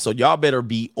down. So y'all better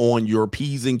be on your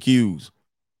P's and Q's.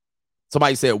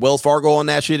 Somebody said Wells Fargo on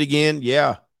that shit again.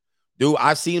 Yeah. Dude,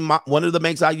 I've seen one of the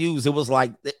banks I use. It was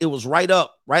like, it was right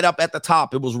up at the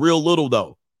top. It was real little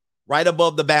though. Right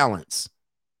above the balance.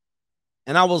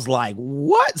 And I was like,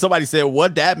 what? Somebody said,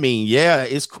 what that mean? Yeah,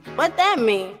 what that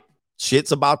mean?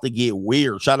 Shit's about to get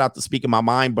weird. Shout out to Speaking My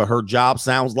Mind, but her job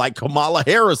sounds like Kamala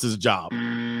Harris's job.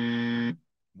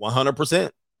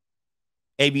 100%.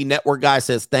 AV Network guy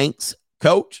says, thanks,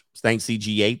 coach. Thanks,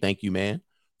 CGA. Thank you, man.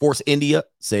 Force India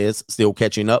says, still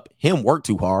catching up. Him work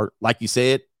too hard. Like you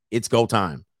said, it's go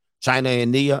time. China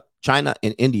and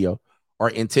India are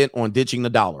intent on ditching the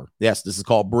dollar. Yes, this is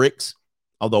called BRICS,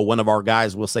 although one of our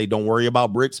guys will say don't worry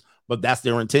about BRICS, but that's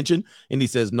their intention. And he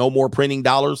says no more printing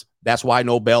dollars. That's why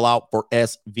no bailout for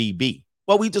SVB.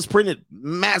 Well, we just printed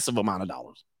massive amount of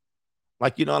dollars.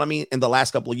 Like, you know what I mean? In the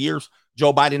last couple of years,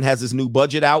 Joe Biden has his new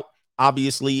budget out.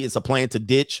 Obviously, it's a plan to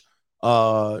ditch,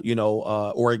 or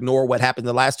ignore what happened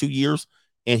the last 2 years.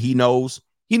 And he knows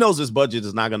his budget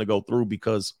is not going to go through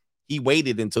because he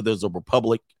waited until there's a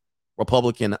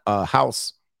Republican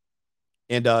House,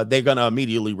 and they're going to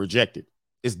immediately reject it.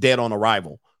 It's dead on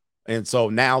arrival. And so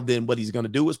now then what he's going to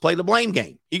do is play the blame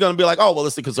game. He's going to be like, oh, well,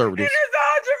 it's the conservatives. It's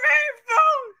all Jermaine's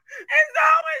fault. It's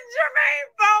always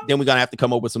Jermaine's fault. Then we're going to have to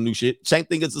come up with some new shit. Same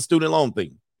thing as the student loan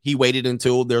thing. He waited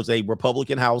until there's a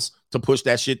Republican House to push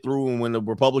that shit through. And when the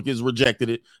Republicans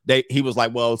rejected it, he was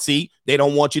like, well, see, they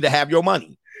don't want you to have your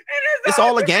money. It's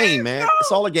all a game, man.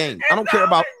 It's all a game. I don't care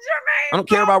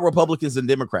about Republicans and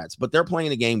Democrats, but they're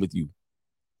playing a game with you.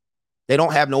 They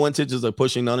don't have no intentions of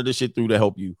pushing none of this shit through to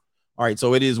help you. All right,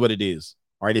 so it is what it is.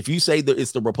 All right, if you say that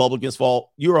it's the Republicans' fault,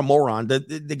 you're a moron.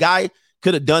 The guy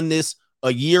could have done this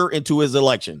a year into his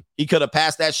election. He could have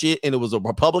passed that shit, and it was a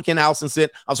Republican House and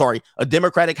Senate. I'm sorry, a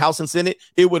Democratic House and Senate.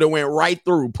 It would have went right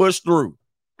through, pushed through.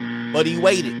 But he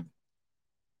waited.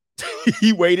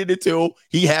 He waited until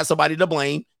he had somebody to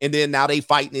blame, and then now they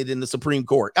fighting it in the Supreme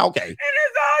Court. Okay. And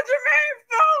it's all Jermaine's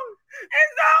fault.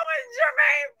 It's always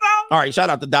Jermaine's fault. All right, shout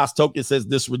out to Das Token, says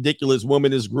this ridiculous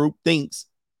womanist group think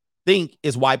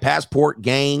is why passport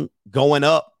gang going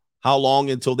up. How long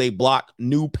until they block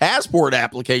new passport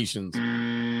applications?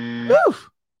 Woo.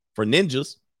 For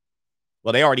ninjas.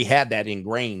 Well, they already had that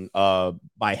ingrained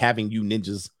by having you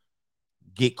ninjas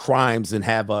get crimes and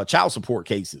have child support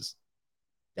cases.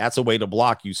 That's a way to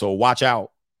block you. So watch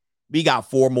out. We got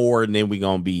 4 more, and then we're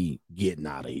going to be getting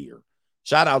out of here.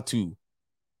 Shout out to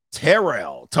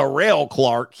Terrell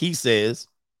Clark. He says,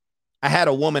 I had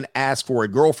a woman ask for a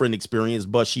girlfriend experience,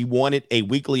 but she wanted a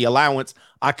weekly allowance.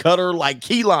 I cut her like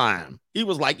key lime. He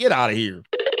was like, get out of here.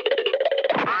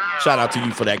 Shout out to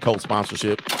you for that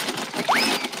co-sponsorship.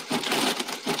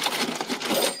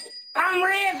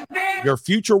 Your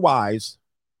future wives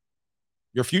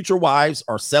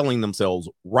are selling themselves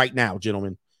right now,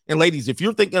 gentlemen. And ladies, if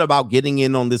you're thinking about getting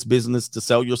in on this business to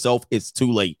sell yourself, it's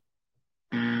too late.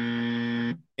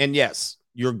 And yes,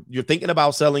 you're thinking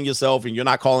about selling yourself and you're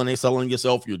not calling it selling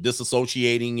yourself. You're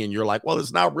disassociating and you're like, well,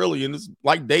 it's not really. And it's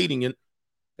like dating. And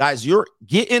guys,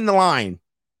 get in the line.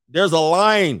 There's a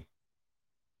line.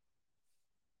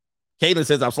 Kaden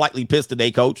says, I'm slightly pissed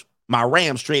today, coach. My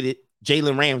Rams traded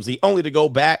Jalen Ramsey only to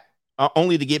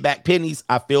get back pennies.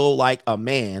 I feel like a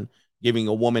man giving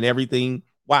a woman everything.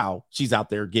 Wow, she's out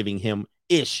there giving him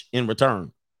ish in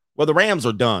return. Well, the Rams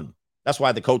are done. That's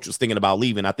why the coach was thinking about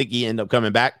leaving. I think he ended up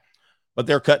coming back, but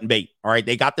they're cutting bait. All right,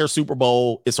 they got their Super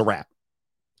Bowl. It's a wrap.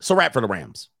 It's a wrap for the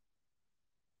Rams.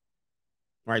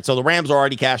 All right, so the Rams are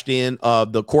already cashed in.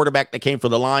 The quarterback that came for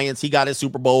the Lions, he got his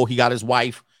Super Bowl. He got his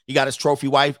wife. He got his trophy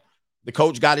wife. The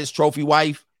coach got his trophy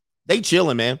wife. They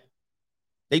chilling, man.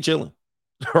 They chilling.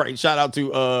 All right, shout out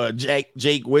to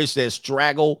Jake Wish says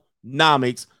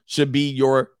Stragglenomics should be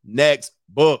your next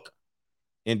book.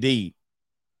 Indeed.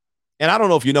 And I don't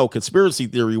know if you know, conspiracy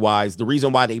theory-wise, the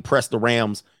reason why they pressed the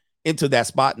Rams into that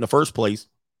spot in the first place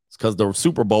is because the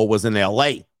Super Bowl was in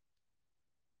L.A.,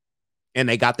 and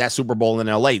they got that Super Bowl in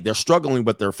L.A. They're struggling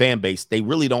with their fan base. They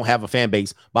really don't have a fan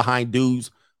base behind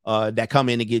dudes that come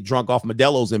in and get drunk off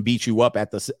Modelo's and beat you up at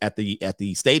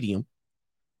the stadium,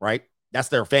 right? That's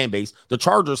their fan base. The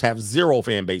Chargers have zero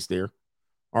fan base there,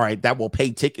 all right, that will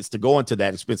pay tickets to go into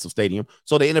that expensive stadium.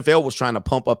 So the NFL was trying to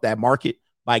pump up that market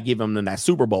by giving them that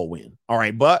Super Bowl win, all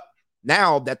right? But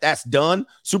now that that's done,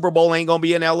 Super Bowl ain't going to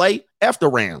be in L.A., F the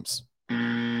Rams.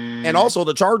 And also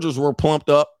the Chargers were plumped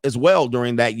up as well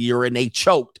during that year, and they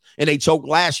choked. And they choked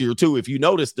last year, too. If you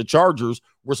notice, the Chargers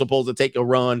were supposed to take a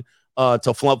run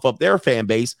to flump up their fan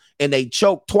base, and they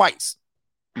choked twice.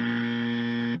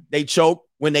 They choked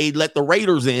when they let the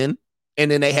Raiders in,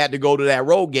 and then they had to go to that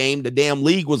road game. The damn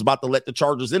league was about to let the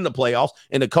Chargers in the playoffs,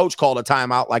 and the coach called a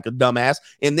timeout like a dumbass.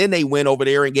 And then they went over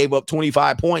there and gave up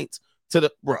 25 points to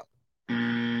the – bro.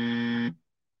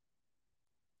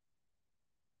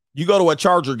 You go to a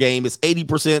Charger game, it's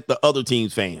 80% the other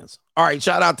team's fans. All right,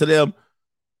 shout out to them.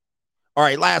 All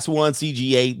right, last one,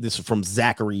 CGA. This is from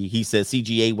Zachary. He says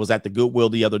CGA was at the Goodwill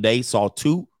the other day, saw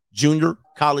 2 junior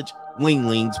college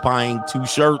winglings buying 2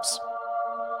 shirts.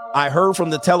 I heard from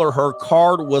the teller her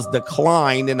card was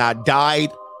declined, and I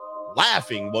died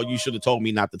laughing. Well, you should have told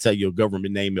me not to tell your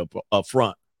government name up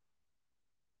front.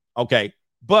 Okay,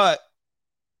 but,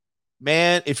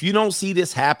 man, if you don't see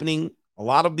this happening, a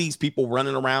lot of these people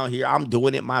running around here, I'm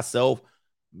doing it myself.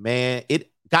 Man,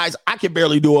 guys, I can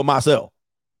barely do it myself.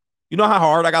 You know how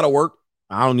hard I got to work?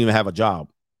 I don't even have a job.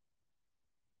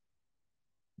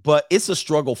 But it's a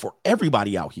struggle for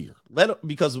everybody out here.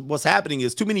 Because what's happening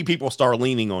is too many people start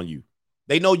leaning on you.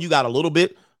 They know you got a little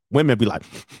bit. Women be like,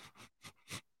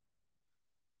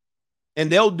 and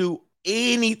they'll do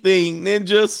anything. Then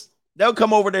they'll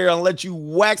come over there and let you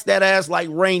wax that ass like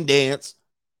rain dance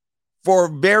for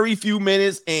very few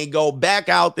minutes and go back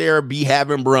out there, be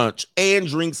having brunch and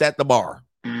drinks at the bar.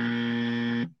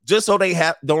 Just so they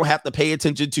don't have to pay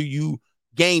attention to you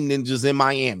game ninjas in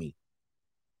Miami.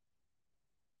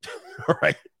 All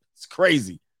right. It's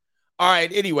crazy. All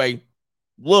right. Anyway,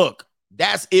 look,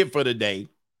 that's it for today.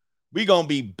 We're going to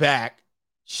be back.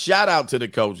 Shout out to the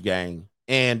Coach Gang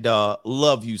and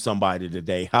love you somebody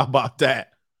today. How about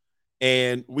that?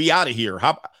 And we out of here.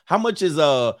 How much is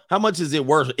it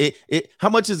worth? How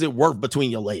much is it worth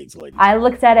between your legs, lady? I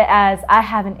looked at it as I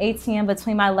have an ATM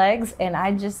between my legs, and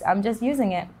I'm just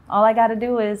using it. All I got to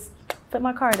do is put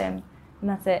my card in, and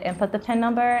that's it, and put the PIN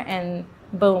number, and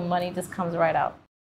boom, money just comes right out.